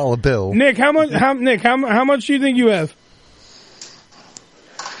has $1 bill. Nick, how much do you think you have?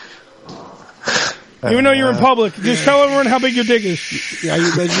 Even though you're in public, just tell everyone how big your dick is. Yeah, are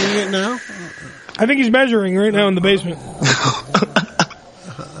you measuring it now? I think he's measuring right now in the basement.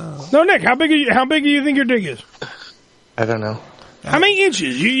 No, Nick, how big do you think your dick is? I don't know. How many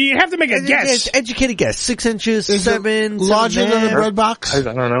inches? You have to make a guess. Educated guess. 6 inches, Is 7, larger than a bread box? I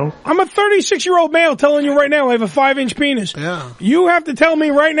don't know. I'm a 36-year-old male telling you right now I have a 5-inch penis. Yeah. You have to tell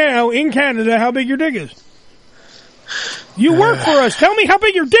me right now in Canada how big your dick is. You work for us. Tell me how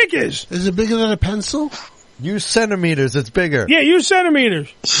big your dick is. Is it bigger than a pencil? Use centimeters. It's bigger. Yeah, use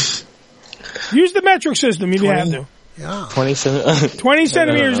centimeters. Use the metric system if you have to. Yeah. 20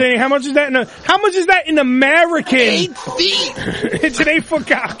 centimeters, Danny. How much is that in American? 8 feet. It's an 8-foot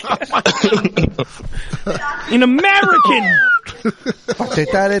cock. In American.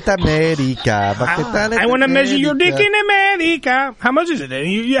 I want to measure your dick in America. How much is it,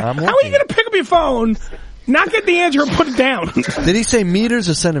 Danny? How are you going to pick up your phone, not get the answer, and put it down? Did he say meters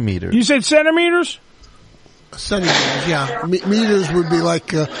or centimeters? You said centimeters? Centimeters, yeah. Meters would be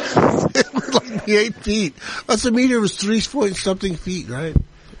like, like 8 feet. That's a meter was 3-point-something feet, right?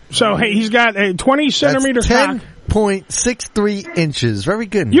 So, hey, he's got a 20-centimeter cock. 10.63 inches. Very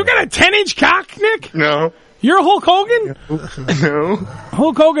good. You got a 10-inch cock, Nick? No. You're Hulk Hogan? No.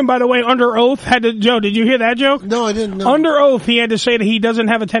 Hulk Hogan, by the way, under oath, Joe, did you hear that joke? No, I didn't know. Under oath, he had to say that he doesn't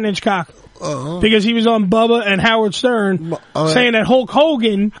have a 10-inch cock. Because he was on Bubba and Howard Stern saying that Hulk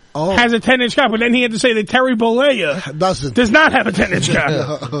Hogan has a 10-inch cock, but then he had to say that Terry Bollea does not have a 10-inch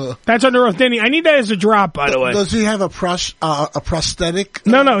cock. That's under oath. Danny, I need that as a drop, by the way. Does he have a prosthetic?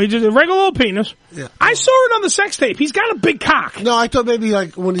 No, he just a regular little penis. Yeah. I saw it on the sex tape. He's got a big cock. No, I thought maybe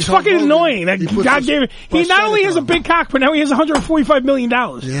like when he's it's fucking annoying. That God gave it. He not only has a big cock, but now he has $145 million.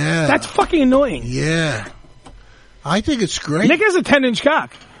 Yeah. That's fucking annoying. Yeah. I think it's great. Nick has a 10-inch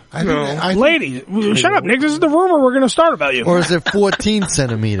cock. Ladies, shut up, Nick. This is the rumor we're going to start about you. Or is it 14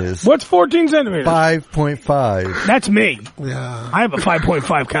 centimeters? What's 14 centimeters? 5.5. That's me. Yeah. I have a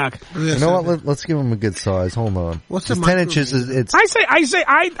 5.5 cock. You know what? Let's give him a good size. Hold on. What's the 10 inches? It's.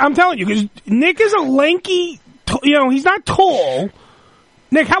 I'm telling you, because Nick is a lanky. He's not tall.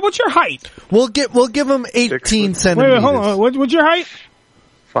 Nick, what's your height? We'll give him 18 centimeters. Wait, hold on. What's your height?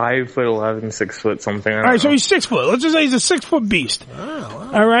 5'11", 6 foot something. All right, so he's 6 foot. Let's just say he's a 6 foot beast. Wow.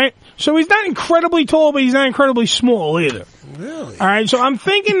 All right, so he's not incredibly tall, but he's not incredibly small either. Really? All right, so I'm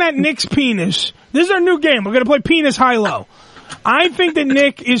thinking that Nick's penis. This is our new game. We're gonna play penis high low. I think that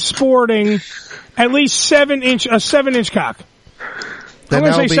Nick is sporting at least a 7-inch cock. I'm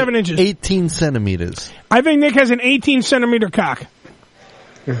gonna say 7 inches. 18 centimeters. I think Nick has an 18 centimeter cock,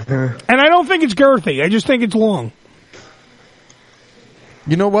 and I don't think it's girthy. I just think it's long.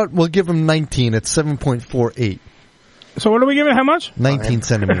 You know what? We'll give him 19. It's 7.48. So what are we giving? How much? 19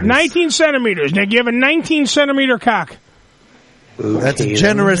 centimeters. 19 centimeters. Nick, you have a 19 centimeter cock. That's a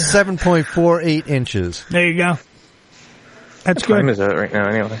generous 7.48 inches. There you go. That's good. What time is that right now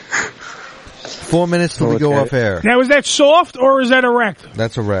anyway? 4 minutes till we go off air. Now, is that soft or is that erect?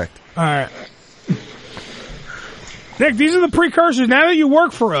 That's erect. All right. Nick, these are the precursors. Now that you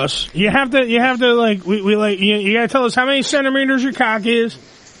work for us, you have to you gotta tell us how many centimeters your cock is.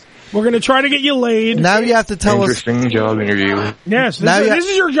 We're gonna try to get you laid. Now you have to tell us. Interesting job interview. Yes, this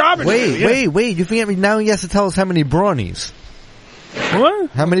is your job interview. Wait. You forget me. Now he has to tell us how many brawnies.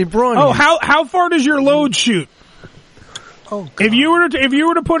 What? How many brawnies? Oh, how far does your load shoot? Oh, God. If you were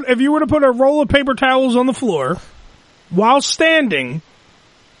to put a roll of paper towels on the floor while standing,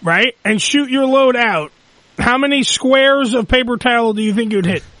 right, and shoot your load out, how many squares of paper towel do you think you'd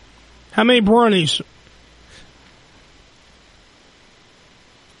hit? How many brownies?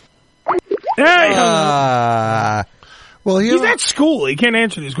 Hey! Well, he's at school. He can't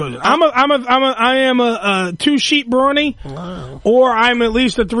answer these questions. I am a 2-sheet brawny, or I'm at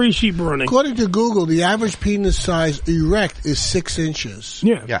least a 3-sheet brawny. According to Google, the average penis size erect is 6 inches.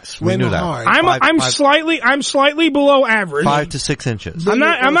 Yeah. Yes, we knew that. Hard. I'm slightly below average. 5 to 6 inches. I'm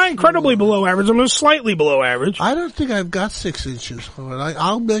not incredibly below average. I'm just slightly below average. I don't think I've got 6 inches.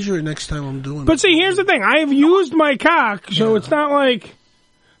 I'll measure it next time I'm doing it. But see, here's the thing. I have used my cock, so it's not like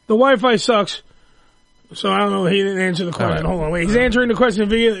the Wi-Fi sucks. So I don't know. He didn't answer the question. Right. Hold on, wait. He's answering the question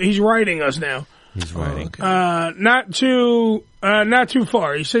via. He's writing us now. He's writing. Not too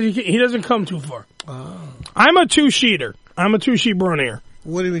far. He said he doesn't come too far. I'm a 2-sheeter. I'm a 2-sheet brawnier.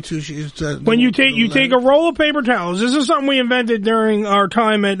 What do you mean 2 sheets? When you take a roll of paper towels. This is something we invented during our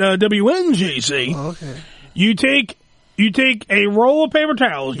time at WNJC. Okay. You take a roll of paper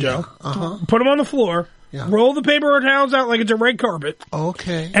towels, Joe. Put them on the floor. Yeah. Roll the paper towels out like it's a red carpet.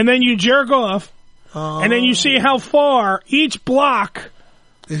 Okay. And then you jerk off. And then you see how far each block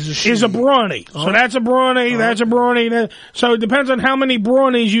is a brawny. So that's a brawny, that's a brawny. So it depends on how many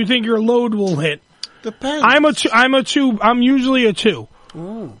brawnies you think your load will hit. Depends. I'm usually a 2.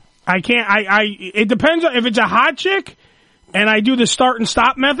 Ooh. It depends on if it's a hot chick and I do the start and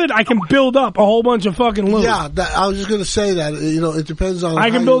stop method, I can build up a whole bunch of fucking load. Yeah, I was just going to say that. It depends on.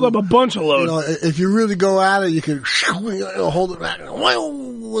 I can build up a bunch of load. If you really go at it, you can hold it back,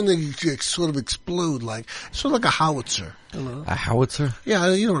 and then you sort of explode sort of like a howitzer. A howitzer?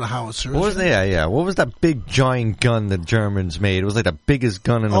 Yeah, you know what a howitzer is. What was that? Yeah. What was that big giant gun the Germans made? It was like the biggest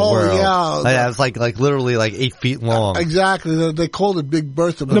gun in the world. Yeah. It was like literally 8 feet long. Exactly. They called it Big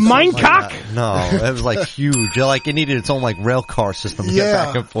Bertha. The Mein Kampf? No, it was huge. It needed its own rail car system to get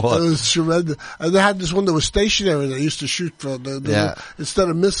back and forth. It was tremendous. And they had this one that was stationary that used to shoot for instead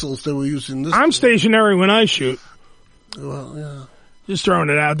of missiles, they were using this. I'm stationary when I shoot. Well, yeah. Just throwing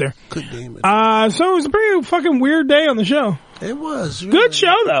it out there. Good name it. So it was a pretty fucking weird day on the show. It was. Really. Good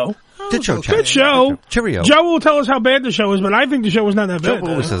show, though. Good show, Good show. Cheerio. Joe will tell us how bad the show is, but I think the show was not that bad. Joe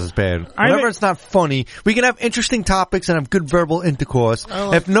always says it's bad. Whenever it's not funny, we can have interesting topics and have good verbal intercourse.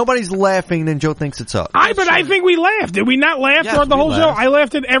 If nobody's laughing, then Joe thinks it sucks. But I think we laughed. Did we not laugh throughout the whole show? I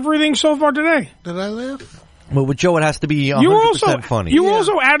laughed at everything so far today. Did I laugh? But with Joe, it has to be 100% funny. You were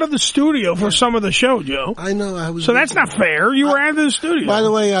also out of the studio for some of the show, Joe. I know. So that's not fair. You were out of the studio. By the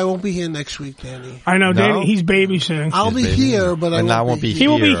way, I won't be here next week, Danny. I know, Danny. He's babysitting. I'll be here, but I won't be here. He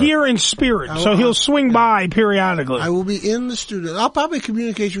will be here in spirit, so he'll swing by periodically. I will be in the studio. I'll probably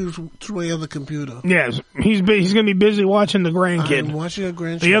communicate you through my other computer. Yes, he's going to be busy watching the grandkid. I'm watching a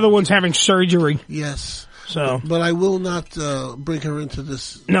grandkid. The other one's having surgery. Yes. So, but I will not bring her into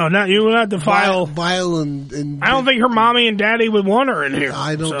this. No, you will not defile. Vile and I don't think her mommy and daddy would want her in here.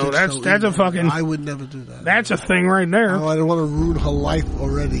 I don't think so. That's a fucking. I would never do that. That's a thing right there. Oh, I don't want to ruin her life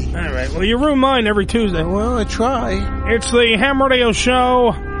already. All right. Well, you ruin mine every Tuesday. Well, I try. It's the HamRadio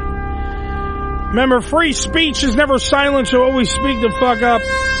Show. Remember, free speech is never silent, so always speak the fuck up.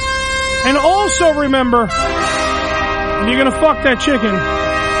 And also remember, if you're gonna fuck that chicken,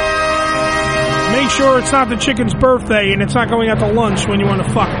 make sure it's not the chicken's birthday and it's not going out to lunch when you want to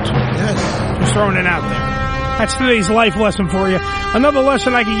fuck it. Yes. Just throwing it out there. That's today's life lesson for you. Another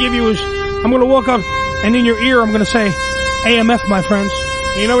lesson I can give you is I'm going to walk up and in your ear I'm going to say AMF, my friends.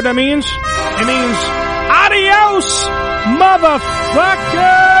 You know what that means? It means adios,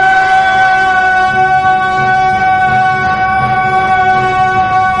 motherfucker!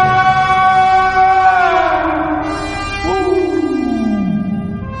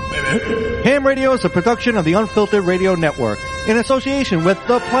 Ham Radio is a production of the Unfiltered Radio Network in association with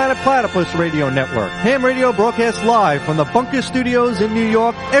the Planet Platypus Radio Network. Ham Radio broadcasts live from the Bunker Studios in New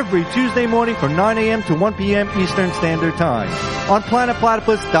York every Tuesday morning from 9 a.m. to 1 p.m. Eastern Standard Time on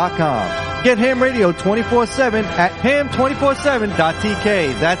planetplatypus.com. Get Ham Radio 24/7 at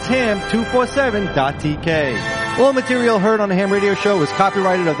ham247.tk. That's ham247.tk. All material heard on the Ham Radio Show is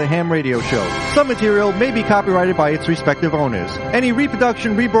copyrighted of the Ham Radio Show. Some material may be copyrighted by its respective owners. Any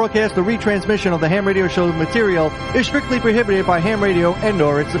reproduction, rebroadcast, or retransmission of the Ham Radio Show material is strictly prohibited by Ham Radio and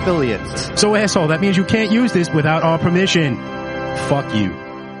or its affiliates. So asshole, that means you can't use this without our permission. Fuck you.